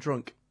 but I'm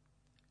drunk.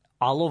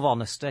 I love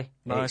honesty.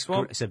 Nice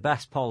one. It's the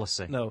best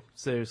policy. No,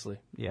 seriously.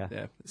 Yeah.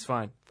 Yeah, it's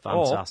fine.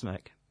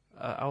 Fantastic.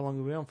 Or, how long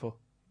are we on for?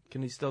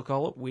 Can he still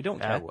call up? We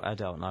don't care. I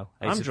don't know.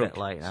 I'm It's a drunk.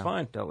 bit late now. It's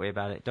fine. Don't worry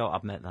about it. Don't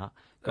admit that.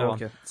 Go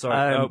okay. on.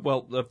 Sorry.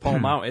 Paul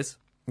Mount is.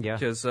 Yeah.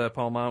 Because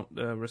Paul Mount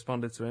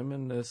responded to him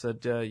and said,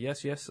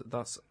 yes,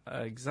 that's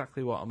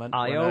exactly what I meant.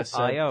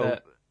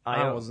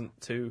 I wasn't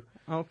too...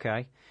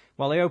 Okay.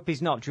 Well, I hope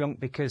he's not drunk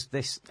because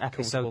this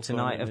episode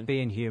tonight phoning of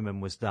Being Human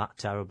was that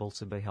terrible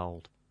to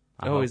behold.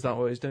 Is that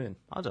what he's doing?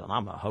 I don't know.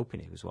 I'm not hoping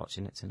he was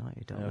watching it tonight.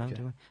 You don't know, Okay.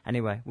 do we?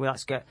 Anyway, well,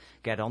 let's get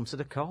on to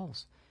the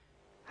calls.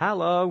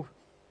 Hello.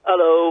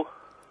 Hello.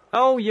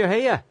 Oh, you're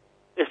here.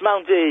 It's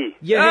Mount D.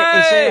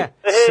 It's here.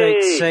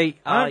 Hey! See,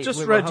 I've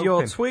just read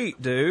your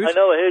tweet, dude. I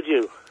know, I heard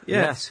you.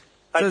 Yes.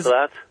 Thanks for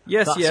that.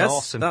 Yes, That's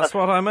awesome. That's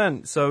what I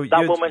meant. So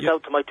that one went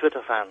out to my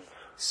Twitter fans.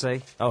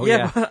 See? Oh,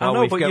 yeah. yeah. I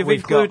know, but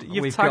you've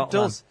tagged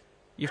us.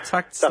 You've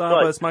tagged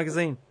Starburst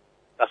Magazine.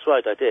 That's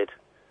right, I did.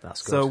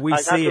 That's good. So we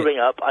I see had to it. ring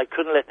up. I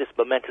couldn't let this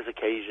momentous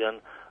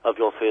occasion of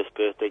your first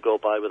birthday go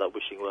by without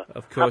wishing you a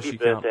Of course happy you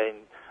can't. birthday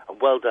and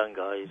well done,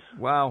 guys.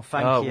 Well,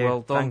 thank you.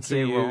 Well done thank to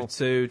you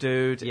too,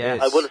 dude.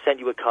 Yes. I would have sent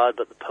you a card,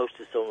 but the post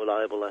is so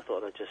unreliable, I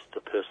thought I'd just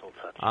a personal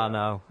touch. I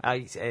know.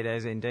 It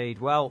is indeed.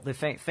 Well, the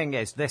thing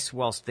is, this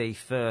was the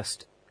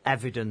first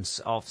evidence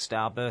of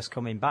Starburst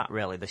coming back,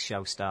 really, the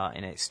show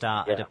starting. It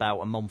started about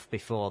a month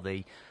before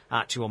the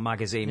actual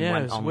magazine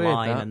went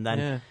online, and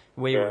then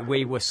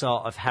we were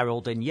sort of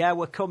heralding,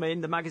 we're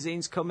coming, the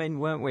magazine's coming,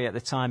 weren't we, at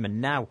the time?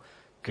 And now,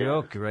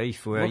 good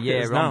grief, we're a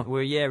year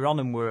on,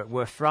 and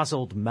we're a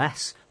frazzled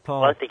mess,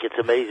 Paul. Well, I think it's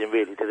amazing,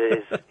 really,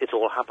 that it's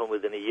all happened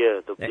within a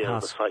year.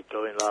 The site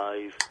going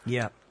live.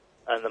 Yeah.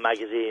 And the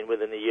magazine,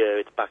 within a year,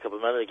 it's back up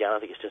and running again. I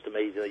think it's just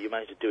amazing that you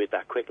managed to do it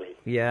that quickly.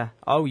 Yeah.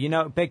 Oh,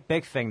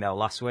 big thing, though,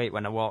 last week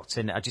when I walked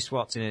in, I just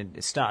walked in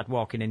and started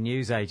walking in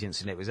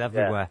newsagents, and it was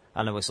everywhere.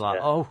 And I was like,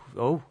 oh.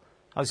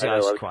 I was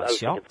quite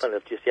shocked.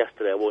 Just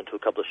yesterday, I went to a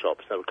couple of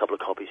shops, and there were a couple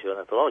of copies here, and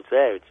I thought, it's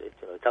there, it's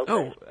out there.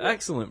 Oh,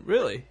 excellent,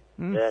 really?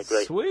 Yeah,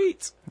 great.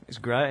 Sweet. It's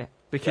great.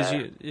 Because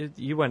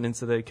you went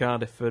into the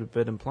Cardiff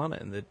Forbidden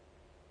Planet, and the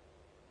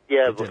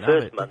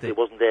first month it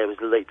wasn't there. It was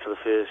late for the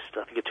first.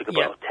 I think it took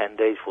about 10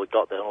 days before it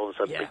got there, and all of a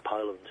sudden, a big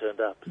pile of them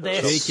turned up.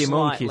 They're cheeky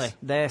monkeys.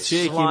 They're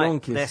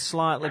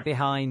slightly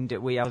behind.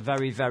 We have a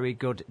very, very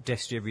good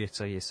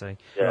distributor, you see,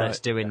 that's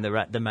doing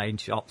the main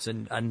shops,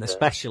 and the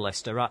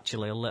specialists are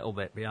actually a little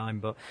bit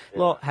behind. But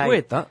look, hey,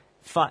 weird that.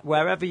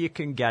 Wherever you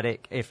can get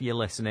it, if you're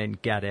listening,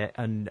 get it,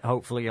 and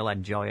hopefully you'll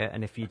enjoy it.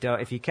 And if you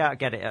can't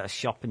get it at a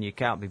shop and you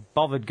can't be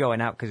bothered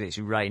going out because it's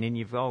raining,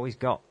 you've always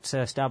got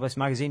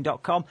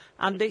starburstmagazine.com,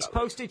 and its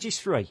postage is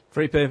free.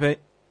 Free PP.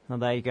 Well,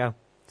 there you go.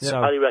 Yeah. So,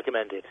 highly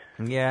recommended.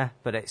 Yeah,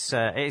 but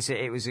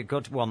it was a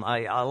good one.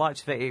 I liked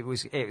to think it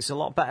was a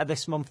lot better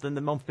this month than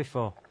the month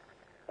before.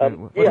 I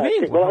think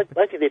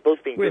they've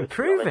both been We're good.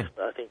 improving.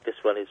 I think this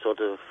one is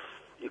sort of,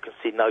 you can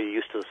see now you're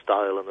used to the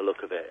style and the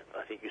look of it.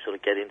 I think you sort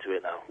of get into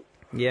it now.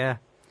 Yeah.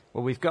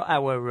 Well, we've got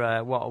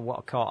our what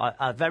I call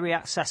a very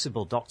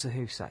accessible Doctor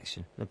Who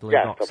section, the blue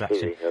box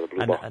section, the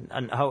blue box.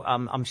 And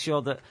I'm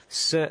sure that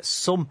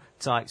some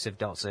types of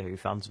Doctor Who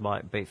fans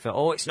might be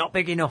it's not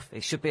big enough.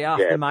 It should be half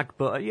the mag,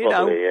 but they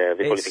probably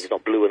think it's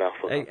not blue enough.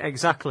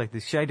 Exactly, the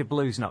shade of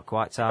blue's not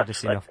quite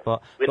TARDIS enough,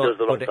 but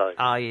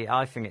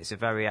I think it's a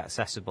very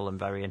accessible and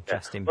very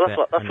interesting bit.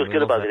 That's what's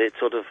good about it. It's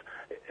sort of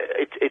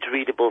it's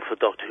readable for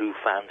Doctor Who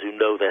fans who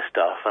know their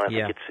stuff, and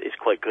I think it's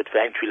quite good for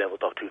entry-level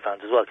Doctor Who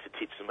fans as well, because it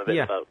teaches them a bit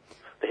about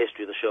the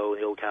history of the show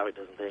and the old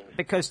characters and things.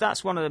 Because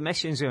that's one of the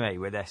missions we made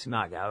with this,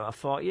 Mago. I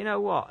thought, you know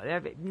what,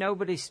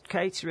 nobody's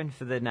catering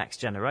for the next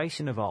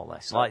generation of all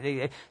this.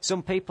 Like,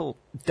 some people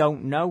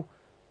don't know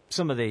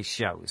some of these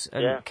shows,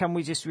 and can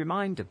we just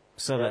remind them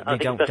so that they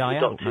don't die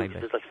out, maybe?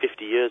 There's like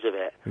 50 years of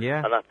it,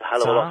 and that's a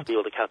hell of a lot to be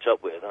able to catch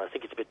up with, and I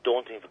think it's a bit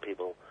daunting for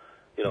people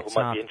who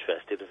might be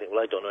interested to think, well,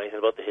 I don't know anything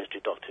about the history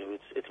of Doctor Who.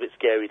 It's a bit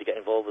scary to get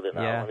involved with it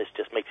now, and this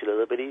just makes it a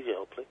little bit easier,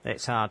 hopefully.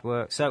 It's hard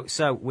work.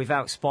 So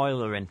without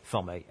spoilering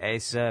for me,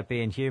 is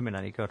Being Human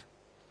any good?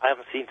 I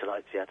haven't seen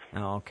tonight's yet.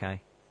 Oh,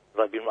 okay.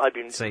 But I've been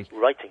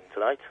writing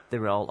tonight.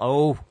 They're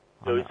all...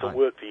 Doing some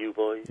work for you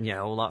boys.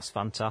 Yeah, well, that's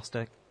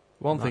fantastic.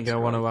 One thing I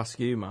want to ask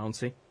you,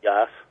 Mounty.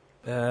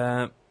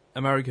 Yes?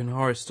 American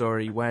Horror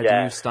Story, where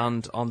do you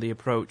stand on the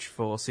approach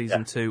for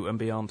Season 2 and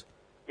beyond?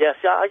 Yes,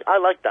 I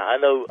like that. I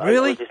know.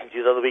 Really? I listened to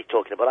you the other week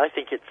talking about it. I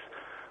think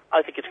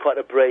it's quite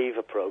a brave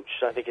approach.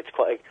 I think it's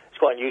quite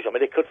unusual. I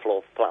mean, it could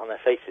fall flat on their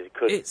faces. It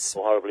could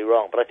go horribly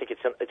wrong. But I think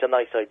it's a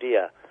nice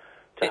idea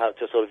to have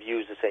to sort of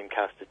use the same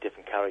cast as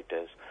different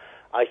characters.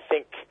 I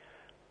think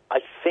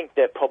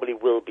there probably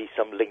will be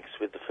some links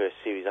with the first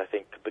series. I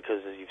think because,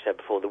 as you've said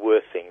before, there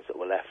were things that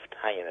were left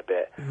hanging a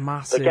bit.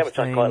 Massive but again, which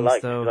things, I quite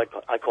like. though.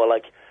 I quite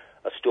like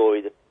a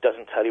story that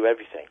doesn't tell you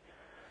everything.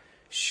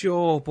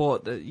 Sure,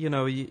 but,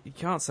 you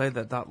can't say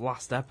that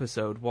last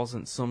episode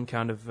wasn't some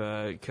kind of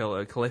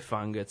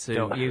cliffhanger to...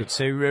 Don't you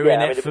two ruin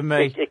it for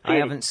me. I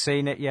haven't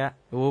seen it yet.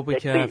 We'll be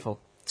careful.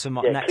 Next week.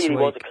 It clearly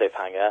was a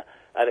cliffhanger,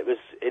 and it was,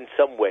 in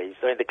some ways,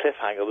 the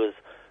cliffhanger was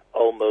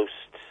almost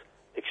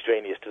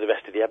extraneous to the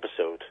rest of the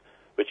episode,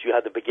 which you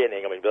had the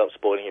beginning, without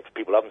spoiling it for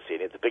people who haven't seen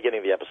it, the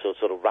beginning of the episode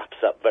sort of wraps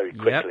up very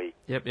quickly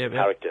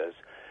characters.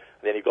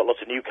 And then you've got lots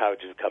of new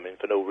characters who come in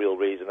for no real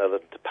reason other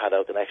than to pad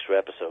out an extra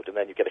episode, and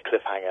then you get a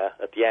cliffhanger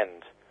at the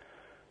end.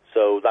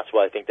 So that's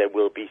why I think there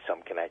will be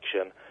some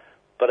connection.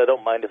 But I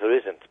don't mind if there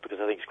isn't, because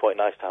I think it's quite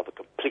nice to have a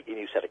completely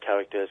new set of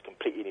characters,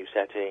 completely new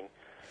setting,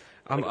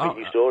 a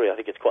completely new story. I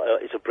think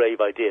it's a brave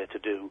idea to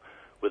do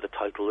with a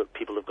title that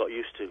people have got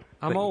used to.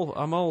 I'm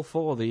all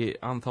for the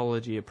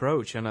anthology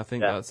approach, and I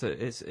think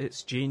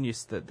it's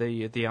genius that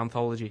the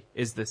anthology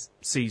is this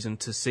season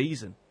to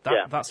season.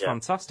 That's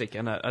fantastic,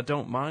 and I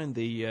don't mind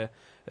the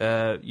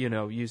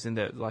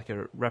using like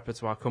a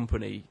repertoire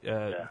company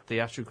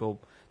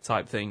theatrical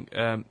type thing,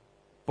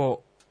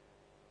 but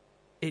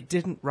it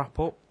didn't wrap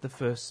up the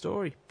first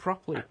story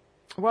properly.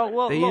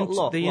 Well,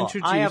 they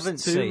introduced I haven't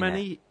too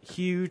many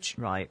huge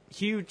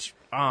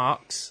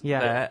arcs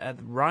there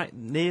right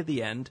near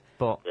the end.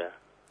 But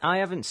I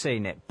haven't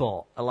seen it.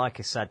 But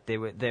like I said,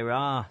 there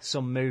are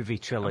some movie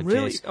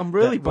trilogies. I'm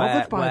really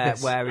bothered by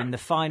this. Where in the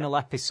final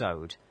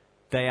episode,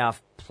 they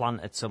have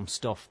planted some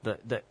stuff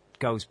that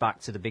goes back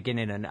to the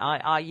beginning, and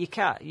I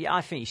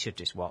think you should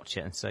just watch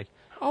it and see.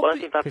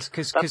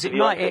 Because you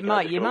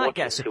might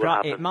get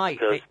surprised.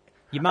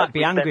 You might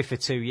be angry for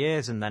 2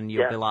 years, and then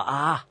you'll be like,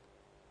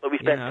 Well, we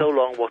spent so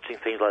long watching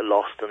things like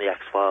Lost and the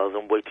X-Files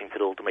and waiting for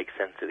it all to make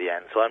sense at the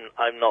end. So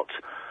I'm not.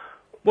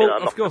 I'm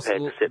not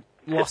prepared to sit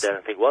there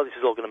and think, well, this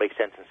is all going to make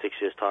sense in 6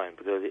 years' time,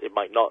 because it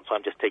might not. So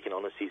I'm just taking it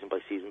on a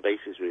season-by-season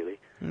basis, really.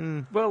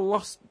 Well,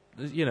 Lost,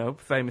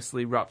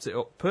 famously wrapped it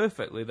up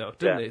perfectly, though,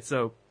 didn't it?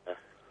 So,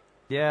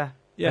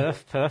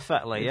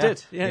 perfectly. It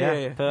did.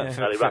 Yeah.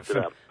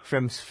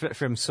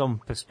 From some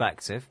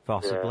perspective,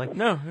 possibly.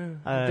 No,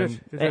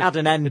 it had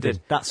an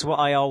ending. That's what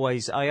I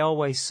always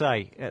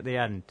say at the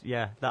end.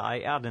 Yeah, that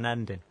it had an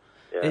ending.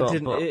 Yeah.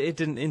 It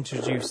didn't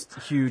introduce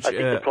huge. I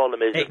think the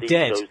problem is it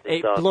did.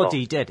 It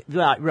bloody did.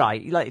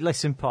 Right.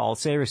 Listen, Paul.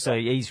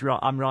 Seriously, he's right.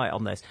 I'm right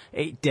on this.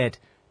 It did.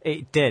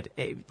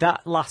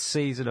 That last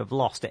season of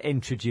Lost, it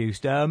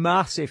introduced a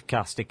massive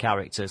cast of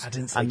characters. I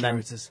didn't say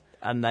characters.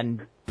 And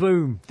then,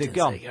 boom, they're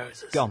gone.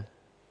 Gone.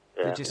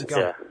 Yeah. They're just gone.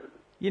 Yeah.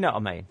 You know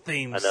what I mean?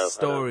 Themes,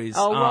 stories,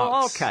 Oh, well,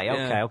 arcs. okay,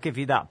 I'll give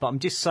you that. But I'm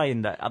just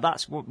saying that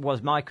that's what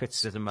was my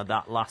criticism of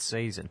that last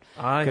season.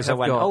 Because I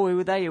went, who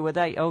were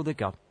they? Oh, they're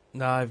gone.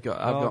 No, I've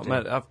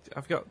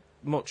got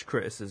much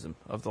criticism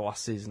of the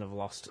last season of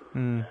Lost.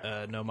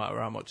 No matter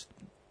how much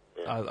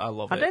I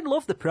love it. I did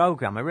love the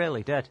programme, I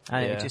really did.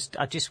 I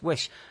just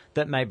wish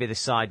that maybe the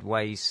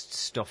sideways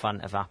stuff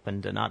hadn't have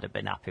happened, and I'd have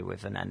been happy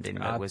with an ending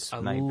that was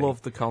maybe. I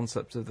love the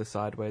concept of the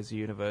sideways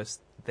universe.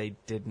 They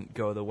didn't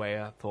go the way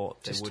I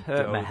thought they would go. Just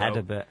hurt my head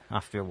a bit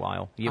after a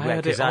while. I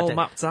had it all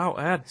mapped out.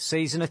 I had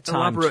season of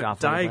time elaborate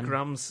travel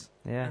diagrams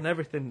and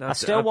everything. I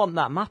still want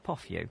that map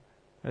off you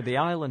of the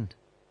island.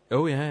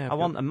 Oh yeah, I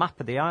want a map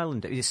of the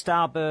island. It was a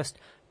Starburst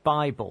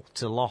Bible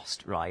to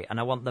Lost, right? And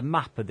I want the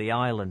map of the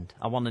island.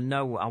 I want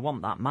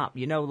that map.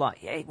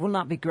 Wouldn't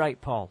that be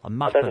great, Paul? A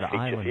map of the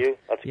island. For you.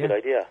 That's a good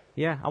idea.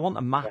 Yeah, I want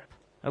a map.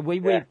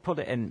 We put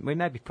it in. We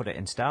maybe put it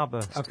in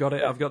Starburst. I've got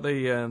it. I've got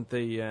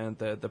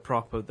the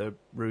prop of the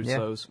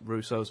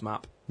Russo's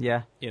map.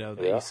 Yeah, that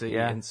you see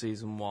in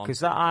season 1. Because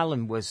that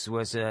island was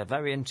a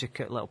very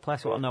intricate little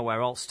place. I want to know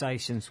where all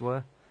stations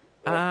were.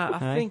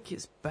 I think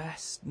it's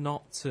best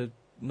not to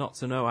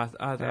know.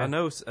 I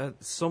know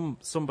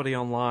somebody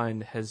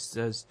online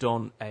has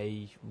done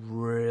a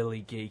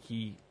really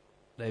geeky.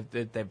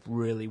 They've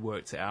really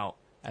worked it out,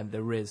 and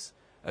there is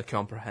a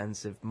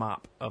comprehensive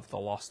map of the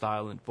Lost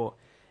Island, but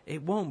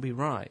it won't be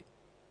right.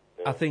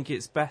 I think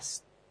it's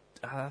best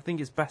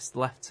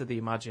left to the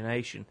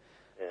imagination.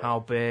 How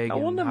big? I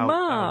want a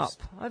map.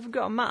 I've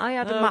got a map. I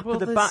had a map of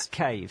the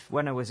Batcave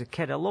when I was a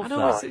kid. I love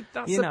that.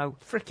 That's a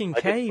freaking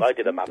cave. I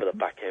did a map of the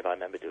Batcave. I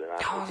remember doing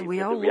that. God,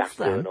 we all love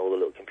them. And all the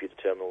little computer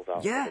terminals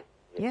out.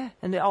 Yeah.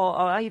 And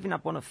I even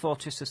had one at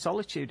Fortress of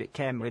Solitude. It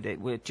came with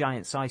it with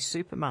giant-sized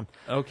Superman.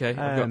 Okay,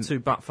 I've got 2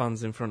 Bat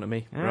fans in front of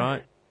me. Yeah.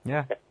 Right.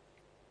 Yeah.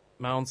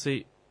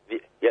 Mounty.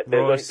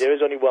 There is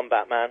only one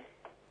Batman.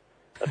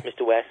 That's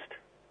Mr. West.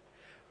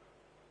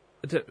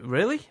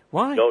 Really?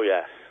 Why? Oh,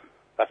 yes.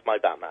 That's my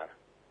Batman.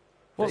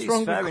 What's wrong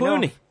with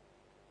Clooney?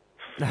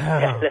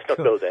 Let's not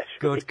go there.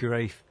 Good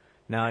grief.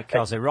 No, it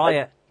caused a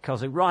riot.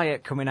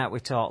 Coming out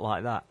with talk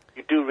like that.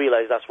 You do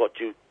realise that's what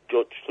George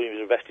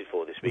Clooney was arrested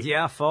for this week?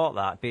 Yeah, I thought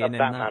that. Being in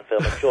Batman that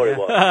film, I'm sure it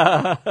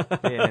was.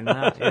 Being in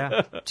that,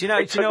 yeah. Do you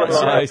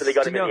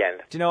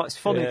know what's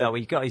funny, though?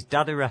 He got his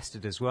dad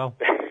arrested as well.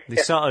 They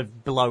sort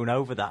of blown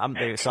over that, haven't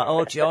they? It's like,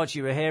 oh, George,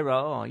 you're a hero.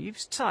 Oh,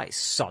 you've tight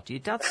sod. Your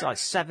dad's like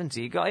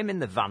 70. You got him in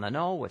the van and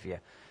all with you.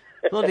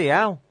 Bloody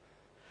hell.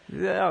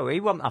 Oh, he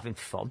wasn't having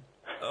fun.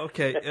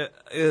 Okay,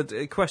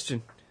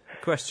 question.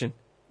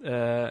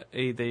 To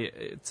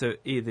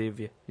either of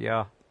you.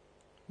 Yeah.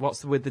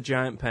 What's with the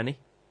giant penny?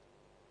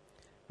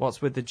 What's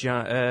with the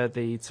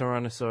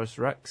Tyrannosaurus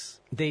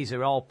Rex? These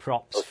are all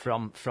props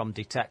from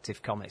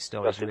Detective Comic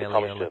stories really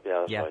early.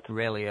 Right.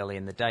 Really early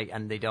in the day,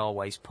 and they'd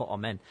always put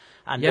them in.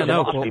 And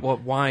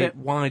but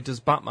why does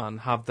Batman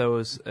have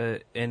those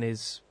in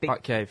his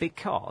Batcave?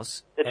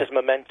 Because they're just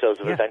mementos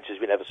of adventures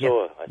we never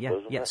saw. I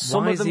suppose. Yeah.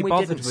 Some of them we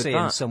didn't see,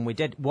 and some we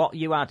did. What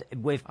you had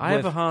with I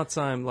have a hard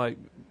time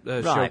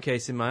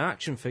showcasing my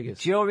action figures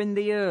during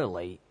the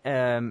early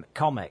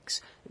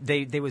comics.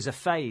 There was a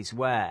phase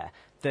where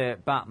the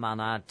Batman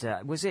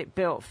had, was it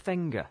Bill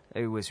Finger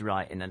who was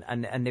writing,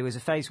 and there was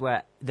a phase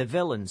where the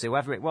villains,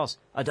 whoever it was,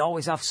 would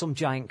always have some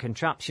giant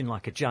contraption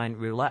like a giant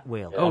roulette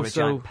wheel or a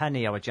giant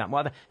penny or a giant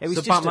whatever. It was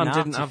so just Batman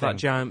didn't have that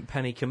giant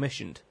penny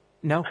commissioned?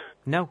 No,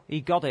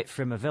 he got it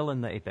from a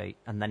villain that he beat,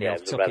 and then he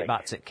took it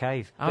back to the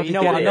cave. But you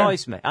know what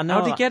annoys me? I know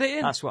how did he get it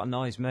in? That's what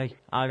annoys me.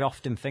 I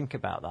often think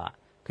about that.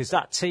 Because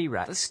that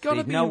T-Rex,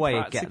 there's no way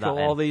you'd get that in.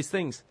 All these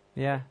things.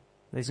 Yeah,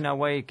 there's no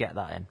way you'd get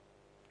that in.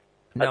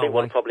 I think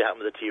what probably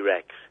happened with the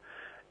T-Rex,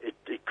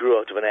 it grew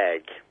out of an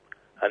egg,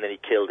 and then he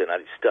killed it and had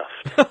it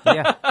stuffed.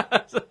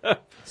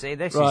 Yeah. See,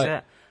 this is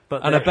it.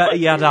 But I bet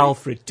he had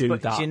Alfred do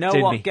that. Do you know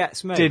what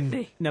gets me? Didn't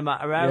he? No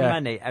matter how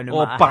many, and no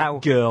or matter how...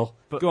 Batgirl.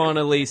 Go on,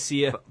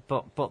 Alicia.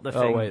 But the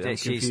thing that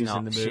she's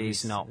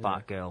not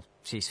Batgirl.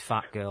 She's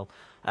Fat Girl.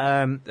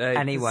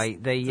 Anyway,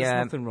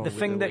 the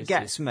thing that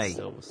gets me,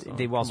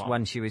 there was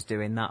when she was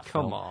doing that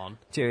film. Come on.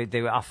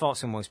 I thought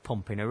someone was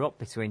pumping her up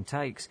between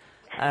takes.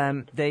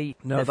 No,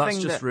 that's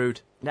just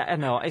rude.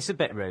 No, it's a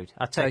bit rude.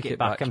 I take it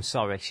back. I'm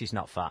sorry, she's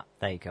not fat.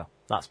 There you go.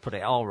 That's put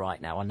it all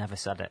right now. I never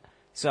said it.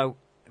 So,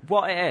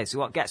 what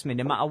gets me,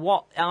 no matter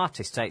what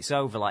artist takes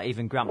over, like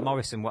even Grant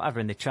Morrison, whatever,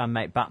 and they try and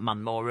make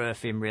Batman more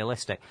earthy and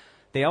realistic,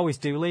 they always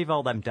do leave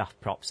all them daft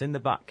props in the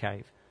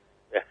Batcave.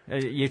 Yeah.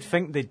 You'd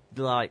think they'd,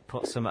 like,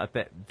 put something a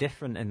bit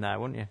different in there,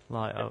 wouldn't you?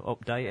 Like,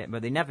 update it.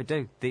 But they never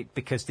do.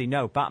 Because they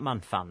know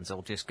Batman fans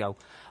will just go,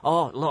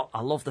 oh, look,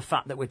 I love the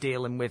fact that we're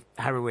dealing with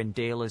heroin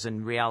dealers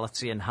and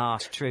reality and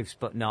harsh truths,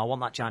 but no, I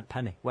want that giant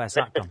penny. Where's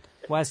that gone?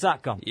 Where's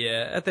that gone?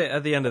 Yeah, at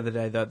the end of the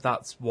day,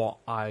 that's what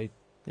I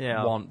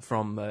want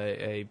from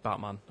a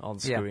Batman on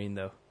screen,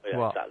 though. Yeah,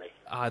 what? Exactly.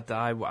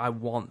 I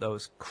want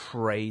those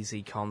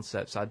crazy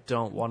concepts. I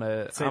don't want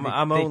to.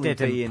 I'm only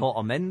being put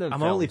them in the I'm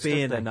films, only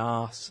being an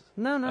arse.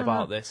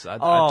 about this. I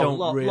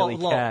don't really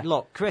care.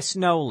 Look, Chris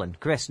Nolan,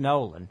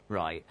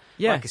 right?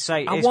 Yeah, like I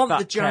say, I want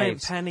the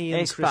giant penny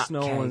in Chris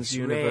Nolan's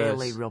universe.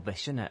 Really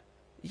rubbish, isn't it?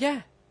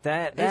 Yeah,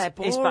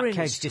 his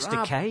Batcave's just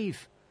a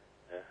cave.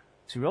 Yeah.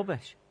 It's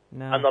rubbish.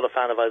 No. I'm not a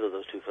fan of either of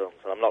those two films,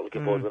 and I'm not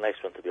looking forward to the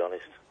next one, to be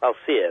honest. I'll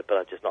see it, but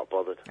I'm just not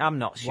bothered. I'm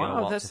not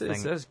sure what to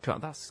think.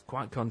 That's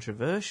quite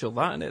controversial,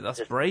 that, isn't it?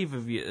 That's brave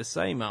of you to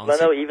say, Mount. I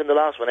know, even the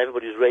last one,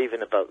 everybody was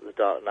raving about The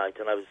Dark Knight,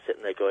 and I was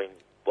sitting there going,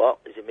 what?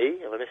 Is it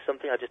me? Have I missed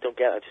something? I just don't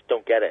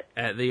get it.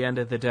 At the end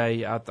of the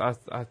day, I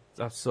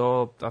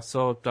saw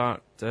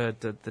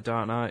The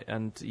Dark Knight,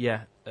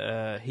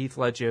 and Heath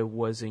Ledger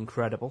was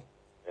incredible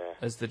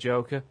as the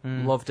Joker.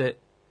 Loved it.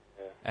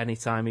 Yeah.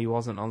 Anytime he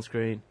wasn't on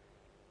screen,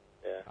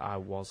 I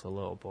was a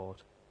little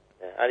bored.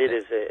 Yeah. And it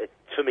is,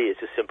 for me, it's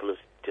as simple as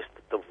just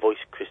the voice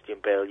Christian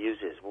Bale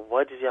uses. Well,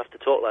 why does he have to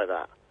talk like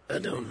that? I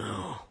don't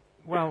know.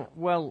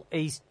 Well,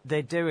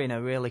 they're doing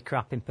a really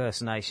crap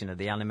impersonation of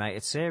the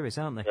animated series,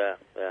 aren't they?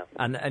 Yeah.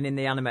 And in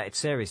the animated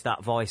series,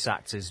 that voice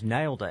actor's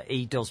nailed it.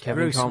 He does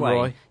Kevin Bruce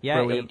Conroy. Wayne.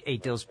 Yeah, Brilliant. he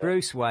does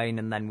Bruce Wayne,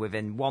 and then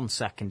within 1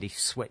 second he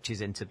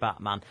switches into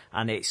Batman,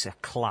 and it's a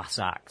class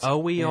act. Are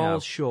we all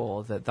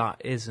sure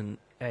that isn't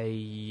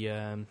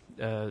a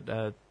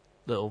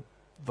little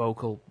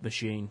vocal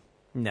machine?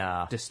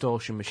 No.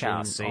 Distortion machine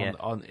Can't see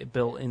it.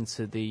 built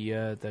into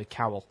the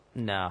cowl?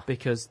 No.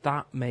 Because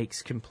that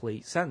makes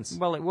complete sense.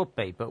 Well, it would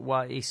be, but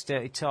why he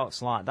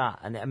talks like that?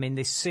 And I mean,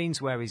 there's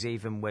scenes where he's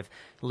even with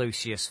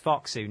Lucius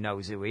Fox, who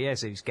knows who he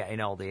is, who's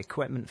getting all the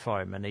equipment for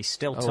him, and he's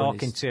still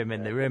talking to him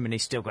in the room, and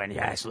he's still going,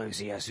 "Yes,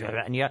 Lucius,"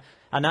 and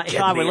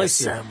if I were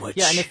Lucius,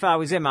 and if I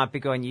was him, I'd be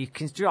going, "You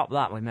can drop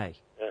that with me."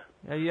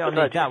 Yeah. You don't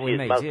need that with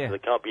me, do you? There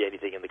can't be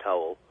anything in the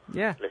cowl.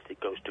 Yeah. Unless it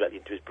goes directly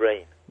into his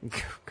brain.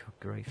 Good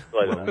grief.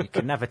 Well, you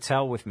can never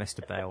tell with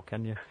Mr. Bale,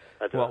 can you?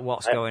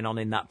 What's going on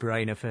in that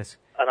brain of his?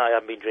 And I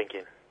haven't been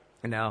drinking.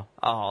 No.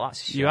 Oh,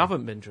 that's a shame. You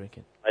haven't been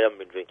drinking? I haven't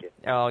been drinking.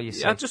 Oh, you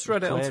see. I just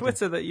read it on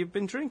Twitter that you've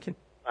been drinking.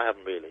 I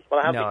haven't really. Well,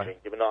 I have been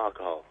drinking, but not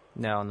alcohol.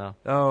 No.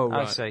 Oh,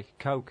 right. I see.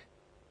 Coke.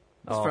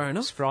 That's fair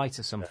enough. Sprite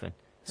or something.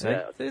 See?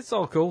 Yeah, it's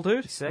all cool,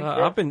 dude. See?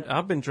 I've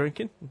been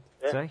drinking.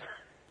 Yeah.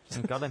 See?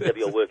 You got him.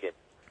 Maybe you're working.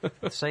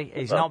 See,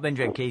 he's not been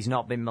drinking, he's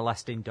not been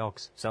molesting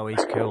dogs, so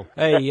he's cool.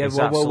 Hey,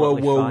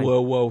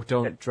 whoa,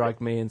 don't drag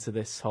me into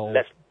this whole...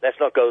 Let's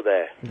not go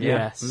there.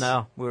 Yes.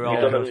 No, we're all... You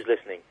don't know who's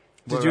listening.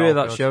 Did you hear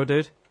that show,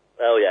 dude?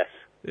 Oh, yes.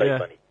 Very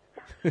funny.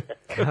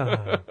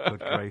 Good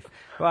grief.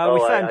 Well, we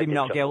found him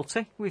not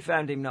guilty. We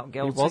found him not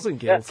guilty. He wasn't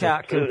guilty.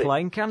 Can't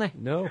complain, can he?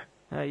 No.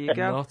 There you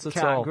go. Not at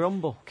Can't all.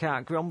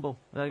 Can't grumble.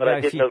 But I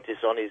did notice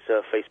on his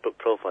Facebook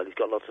profile, he's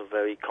got lots of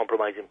very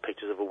compromising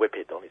pictures of a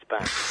whippet on his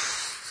back.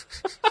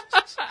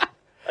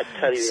 I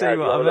tell you, see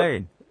what I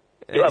mean?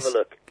 You have a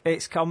look.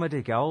 It's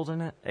comedy gold,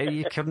 isn't it?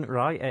 You couldn't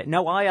write it.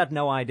 No, I had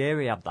no idea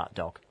he had that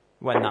dog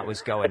when that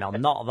was going on.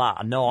 Not that,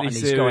 and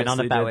he's going on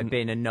about it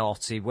being a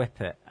naughty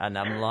whippet, and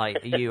I'm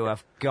like, you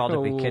have got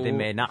to be kidding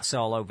me, and that's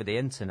all over the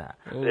internet.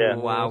 Yeah.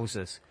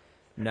 Wowzers.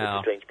 No. It's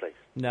a strange place.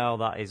 No,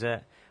 that is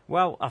it.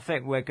 Well, I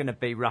think we're going to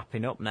be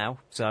wrapping up now,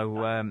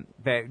 so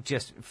but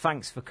just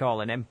thanks for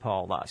calling in,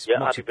 Paul. That's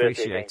much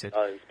appreciated.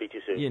 I'll speak to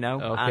you soon. You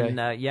know, okay. and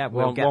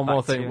we'll get one back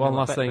more to thing. you One in a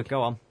last bit, thing. but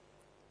go on.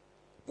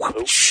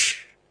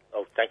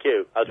 Oh, thank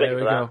you. I was there waiting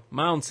we for go.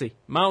 Mounty,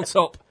 mount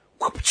up.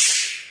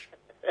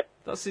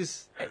 That's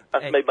his.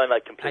 That's made my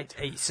night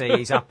complete. See,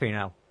 he's happy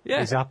now.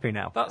 Yeah, he's happy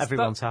now.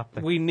 Everyone's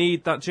happy. We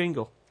need that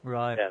jingle.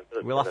 Right.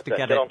 Yeah, we'll have to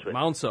get it.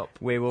 Mount up.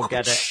 We will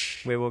get it.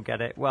 We will get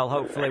it. Well,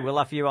 hopefully we'll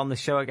have you on the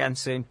show again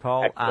soon,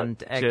 Paul.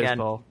 Excellent. And again, cheers,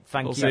 Paul.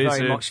 thank We'll you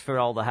very soon. much for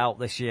all the help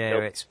this year.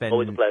 Nope. It's been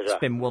Always a pleasure. It's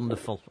been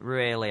wonderful.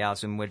 Really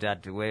has, and we're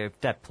dead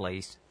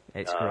pleased.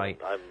 It's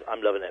great.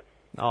 I'm loving it.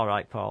 All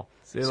right, Paul.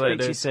 See you Speak later,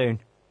 to you dude. soon.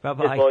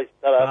 Bye-bye. Cheers, boys.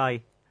 Ta-ra.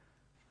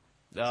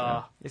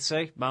 Bye. You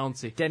see,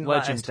 Mounty. Didn't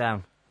Legend. let us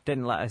down.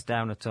 Didn't let us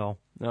down at all.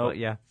 No. But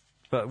yeah.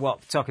 But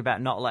talk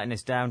about not letting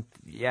us down.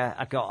 Yeah,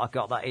 I got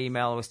that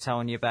email I was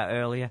telling you about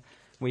earlier.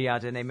 We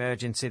had an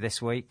emergency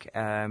this week,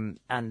 and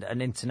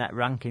an internet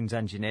rankings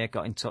engineer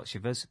got in touch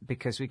with us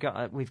because we've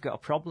got a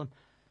problem.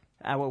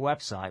 Our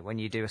website, when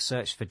you do a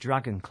search for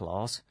Dragon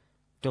Claws,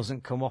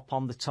 doesn't come up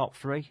on the top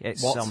 3.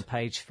 It's What? on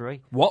page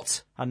 3.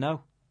 What? I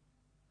know.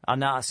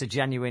 And that's a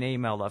genuine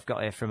email that I've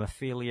got here from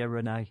Ophelia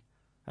Renee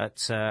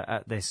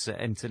at this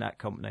internet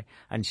company,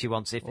 and she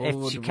wants if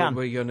she can.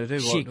 What are you going to do?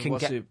 She can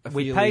get.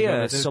 We pay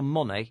her some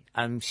money,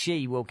 and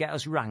she will get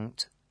us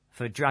ranked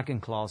for Dragon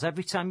Claws.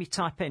 Every time you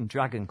type in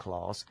Dragon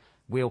Claws,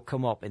 we'll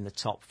come up in the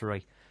top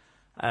 3.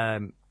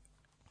 I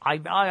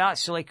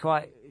actually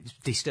quite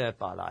disturbed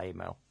by that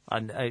email.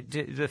 And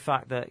the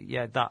fact that,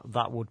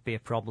 that would be a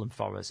problem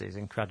for us is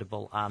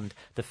incredible. And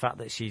the fact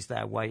that she's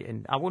there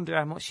waiting. I wonder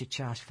how much she'd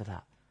charge for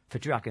that, for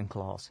Dragon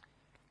Claws.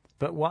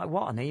 But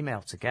what an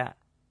email to get.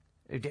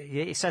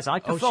 It says, I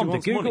performed a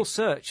Google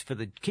search for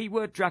the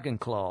keyword Dragon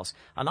Claws,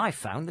 and I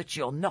found that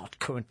you're not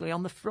currently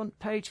on the front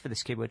page for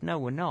this keyword. No,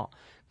 we're not.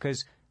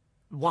 Because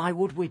why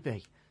would we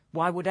be?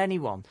 Why would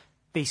anyone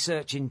be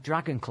searching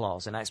Dragon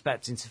Claws and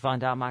expecting to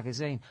find our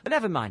magazine? But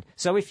never mind.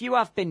 So if you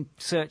have been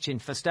searching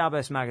for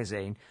Starburst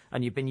magazine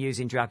and you've been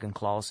using Dragon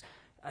Claws,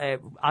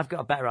 I've got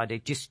a better idea.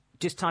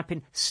 Just type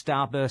in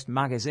Starburst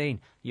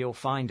magazine. You'll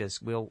find us.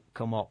 We'll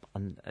come up.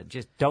 And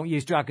just don't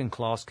use Dragon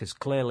Claws, because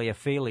clearly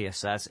Ophelia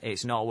says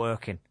it's not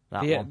working.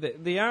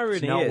 The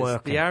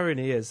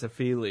irony is,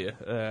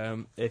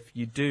 Ophelia, if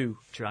you do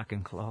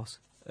Dragon Claws,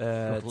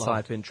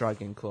 type in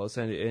Dragon Claws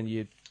and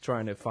you're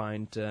trying to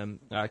find,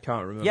 I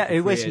can't remember. Yeah,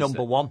 who is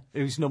number one?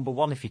 Who's number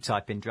one if you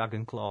type in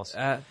Dragon Claws?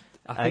 I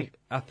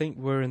think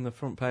we're in the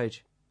front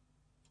page.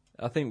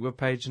 I think we're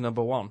page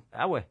number 1.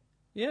 Are we?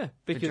 Yeah,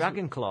 because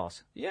Dragon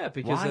Claws. Yeah,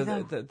 because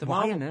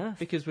why on earth?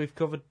 Because we've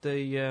covered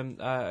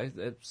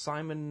the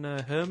Simon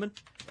Herman.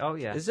 Oh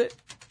yeah, is it?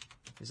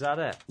 Is that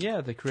it?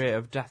 Yeah, the creator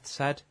of Death's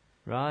Head.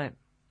 Right.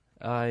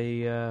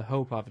 I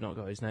hope I've not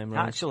got his name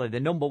right. Actually, the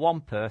number 1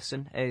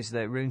 person is the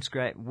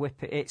RuneScape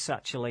Whip. It's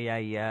actually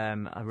a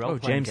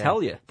role-playing James game.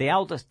 Hellier.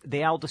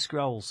 The Elder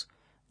Scrolls.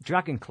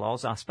 Dragon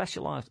Claws are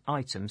special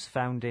items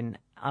found in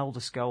Elder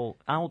Scrolls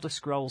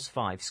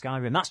 5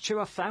 Skyrim. That's true.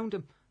 I found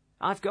them.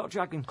 I've got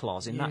Dragon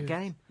Claws in that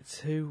game.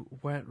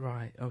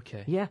 Right,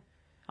 okay. Yeah.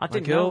 I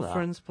didn't know know that. My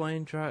girlfriend's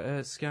playing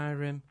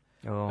Skyrim.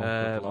 Oh,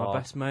 my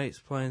best mate's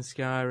playing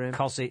Skyrim.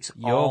 Because it's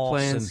You're awesome.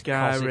 playing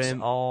Skyrim.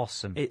 It's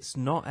awesome. It's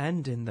not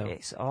ending, though.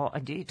 It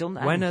doesn't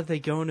end. When are they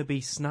going to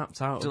be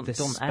snapped out of this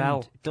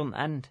spell? It doesn't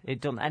end.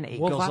 It doesn't end. It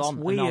Well, goes that's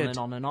on weird. and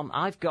on and on and on.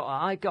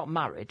 I got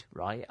married,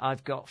 right?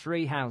 I've got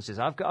 3 houses.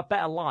 I've got a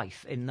better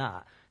life in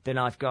that than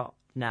I've got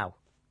now.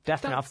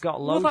 Definitely. I've got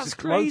loads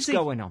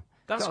going on.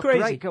 That's got crazy.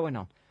 Great going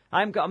on. I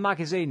haven't got a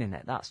magazine in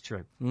it, that's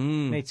true.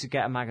 Need to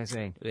get a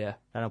magazine. Yeah.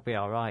 Then I'll be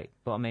alright.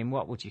 But I mean,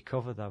 what would you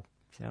cover though?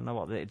 You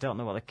don't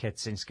know what the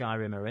kids in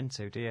Skyrim are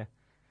into, do you?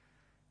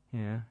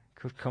 Yeah.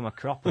 Could come a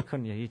cropper,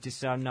 couldn't you? You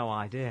just have no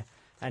idea.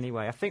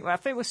 Anyway, I think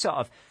we're sort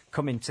of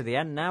coming to the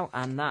end now,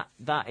 and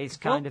that is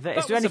kind of it.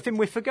 Is there anything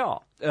we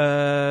forgot?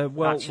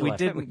 Actually, we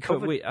didn't.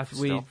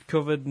 We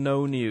covered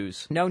no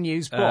news. No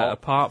news, but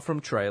apart from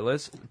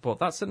trailers. But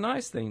that's a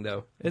nice thing,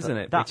 though, isn't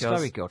it? That's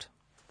very good.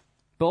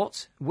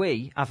 But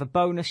we have a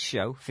bonus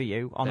show for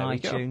you on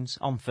iTunes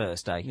on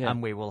Thursday,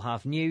 and we will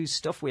have news,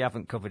 stuff we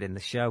haven't covered in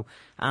the show,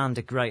 and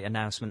a great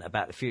announcement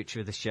about the future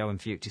of the show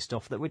and future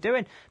stuff that we're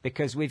doing,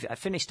 because we've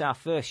finished our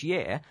first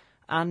year,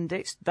 and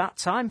it's that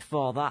time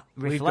for that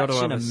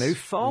reflection and move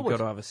forward. We've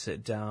got to have a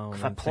sit down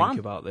and think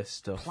about this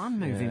stuff. Plan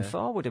moving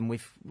forward, and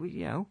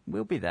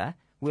we'll be there.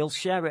 We'll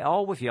share it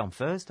all with you on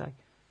Thursday.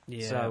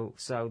 Yeah.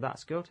 So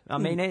that's good. I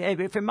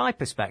mean, from my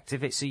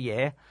perspective, it's a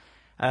year.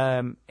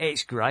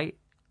 It's great.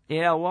 You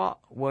know what?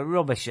 We're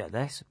rubbish at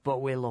this,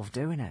 but we love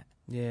doing it.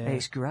 Yeah.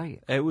 It's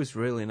great. It was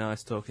really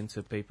nice talking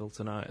to people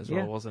tonight as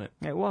well, wasn't it?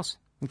 It was.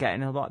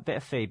 Getting a bit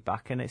of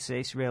feedback, and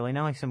it's really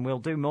nice, and we'll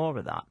do more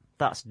of that.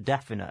 That's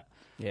definite.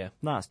 Yeah.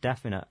 That's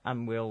definite.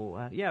 And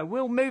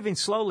we'll moving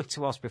slowly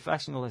towards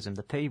professionalism,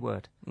 the P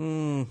word.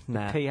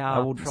 Nah, PR, I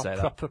wouldn't say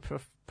that.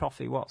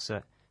 Proper, what's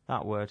it?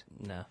 That word.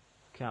 No.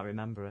 Can't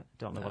remember it.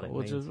 Don't know what it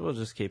means. We'll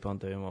just keep on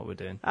doing what we're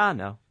doing. I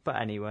know. But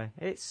anyway,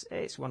 it's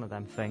one of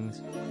them things.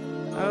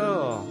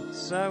 Oh,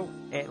 so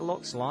it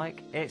looks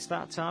like it's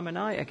that time of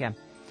night again.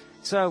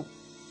 So,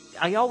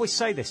 I always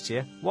say this to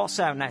you. What's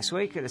out next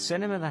week at the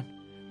cinema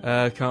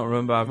then? Can't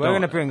remember. We're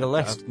going to bring a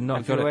list I've not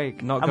every got week.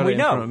 It, not and got we it in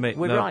know, front of me.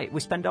 We're right. We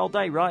spend all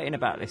day writing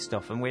about this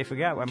stuff, and we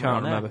forget when we're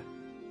on remember. there.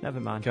 Never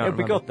mind. Can't It'll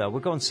be remember. good though.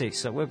 We'll go and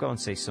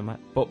see something.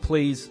 But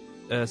please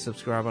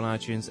subscribe on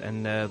iTunes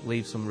and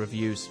leave some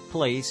reviews.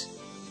 Please.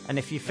 And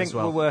if you think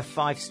we're worth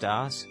 5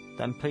 stars,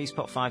 then please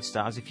put 5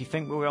 stars. If you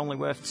think we're only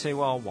worth 2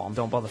 or 1,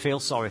 don't bother. Feel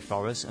sorry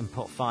for us and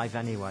put 5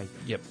 anyway.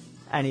 Yep.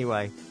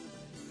 Anyway,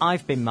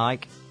 I've been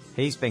Mike,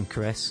 he's been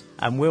Chris,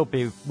 and we'll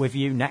be with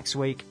you next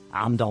week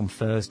and on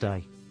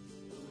Thursday.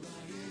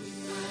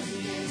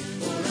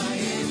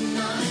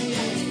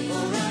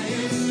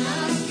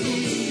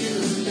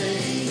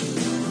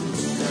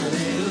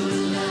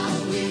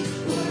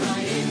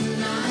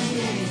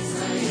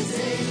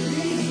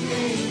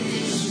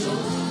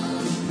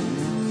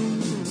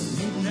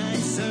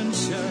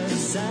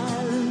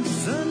 Silent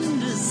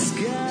thunder,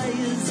 sky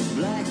is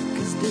black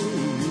as day.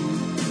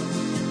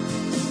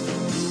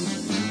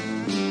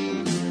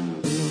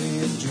 Only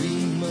a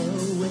dream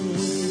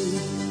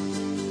away.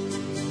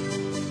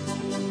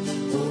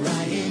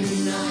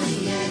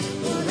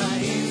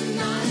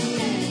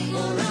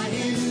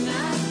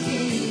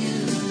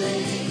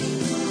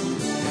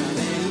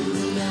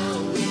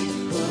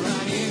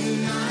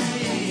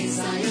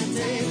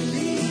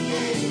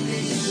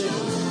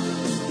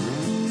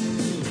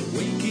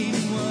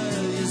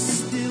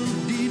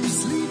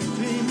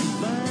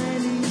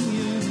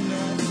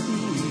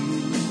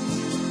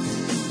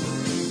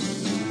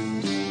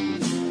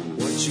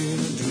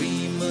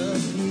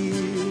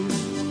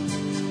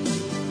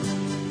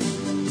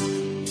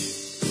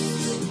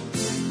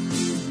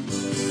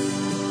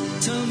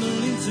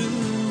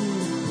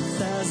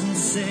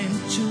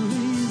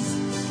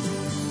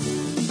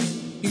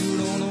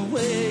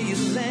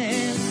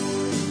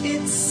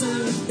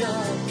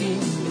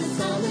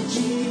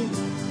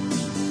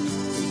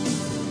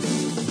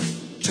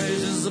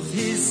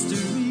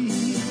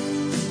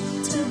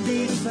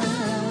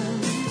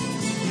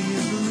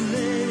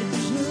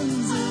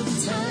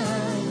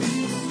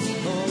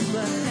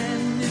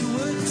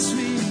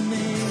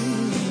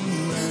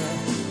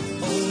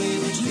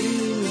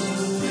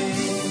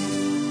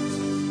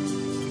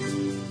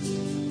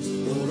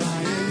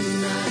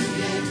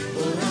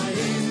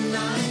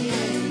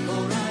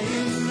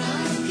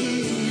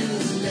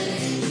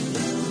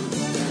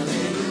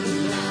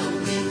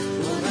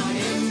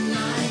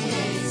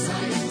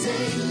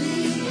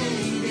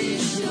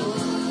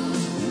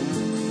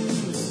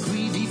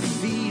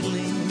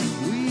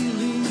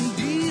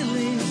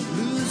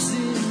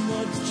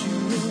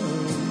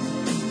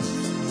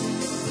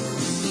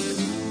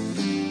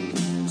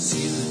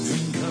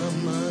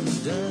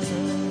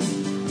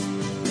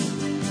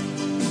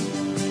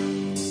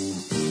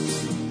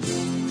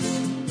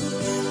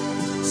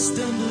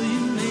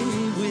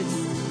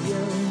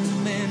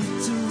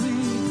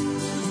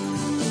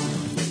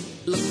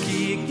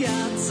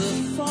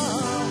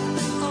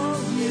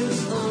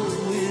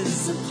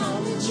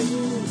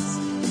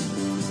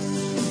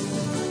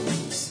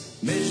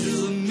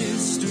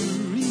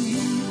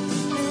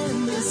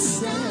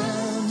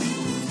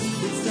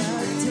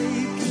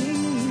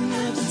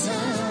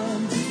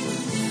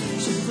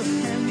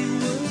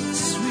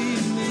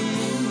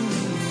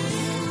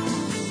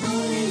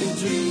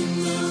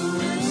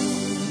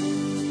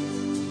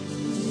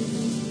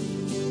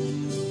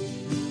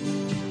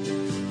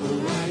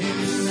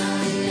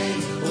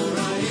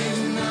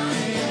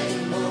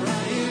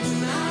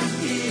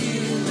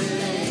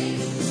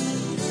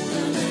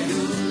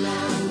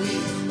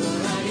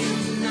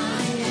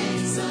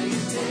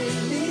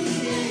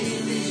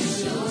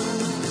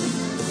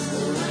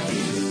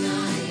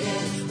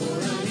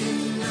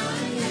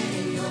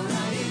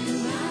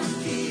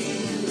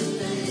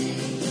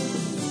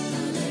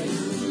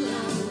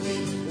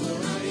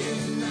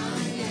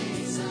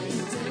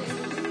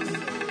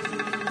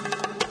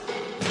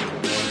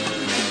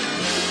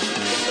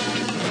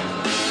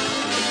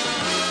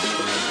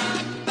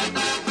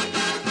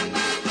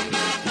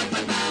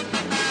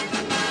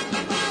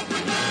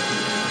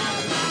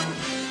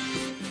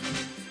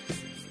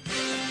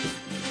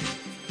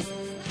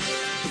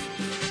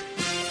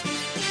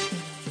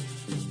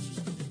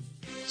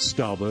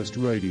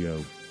 Starburst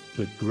Radio,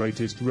 the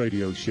greatest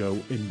radio show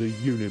in the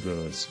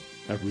universe.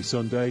 Every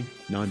Sunday,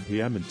 9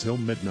 p.m. until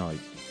midnight.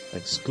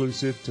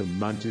 Exclusive to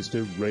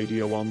Manchester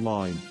Radio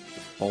Online.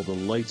 All the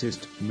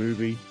latest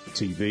movie,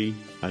 TV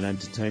and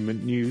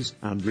entertainment news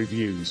and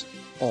reviews.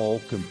 All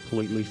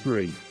completely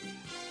free.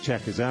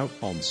 Check us out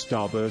on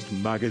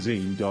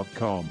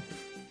starburstmagazine.com.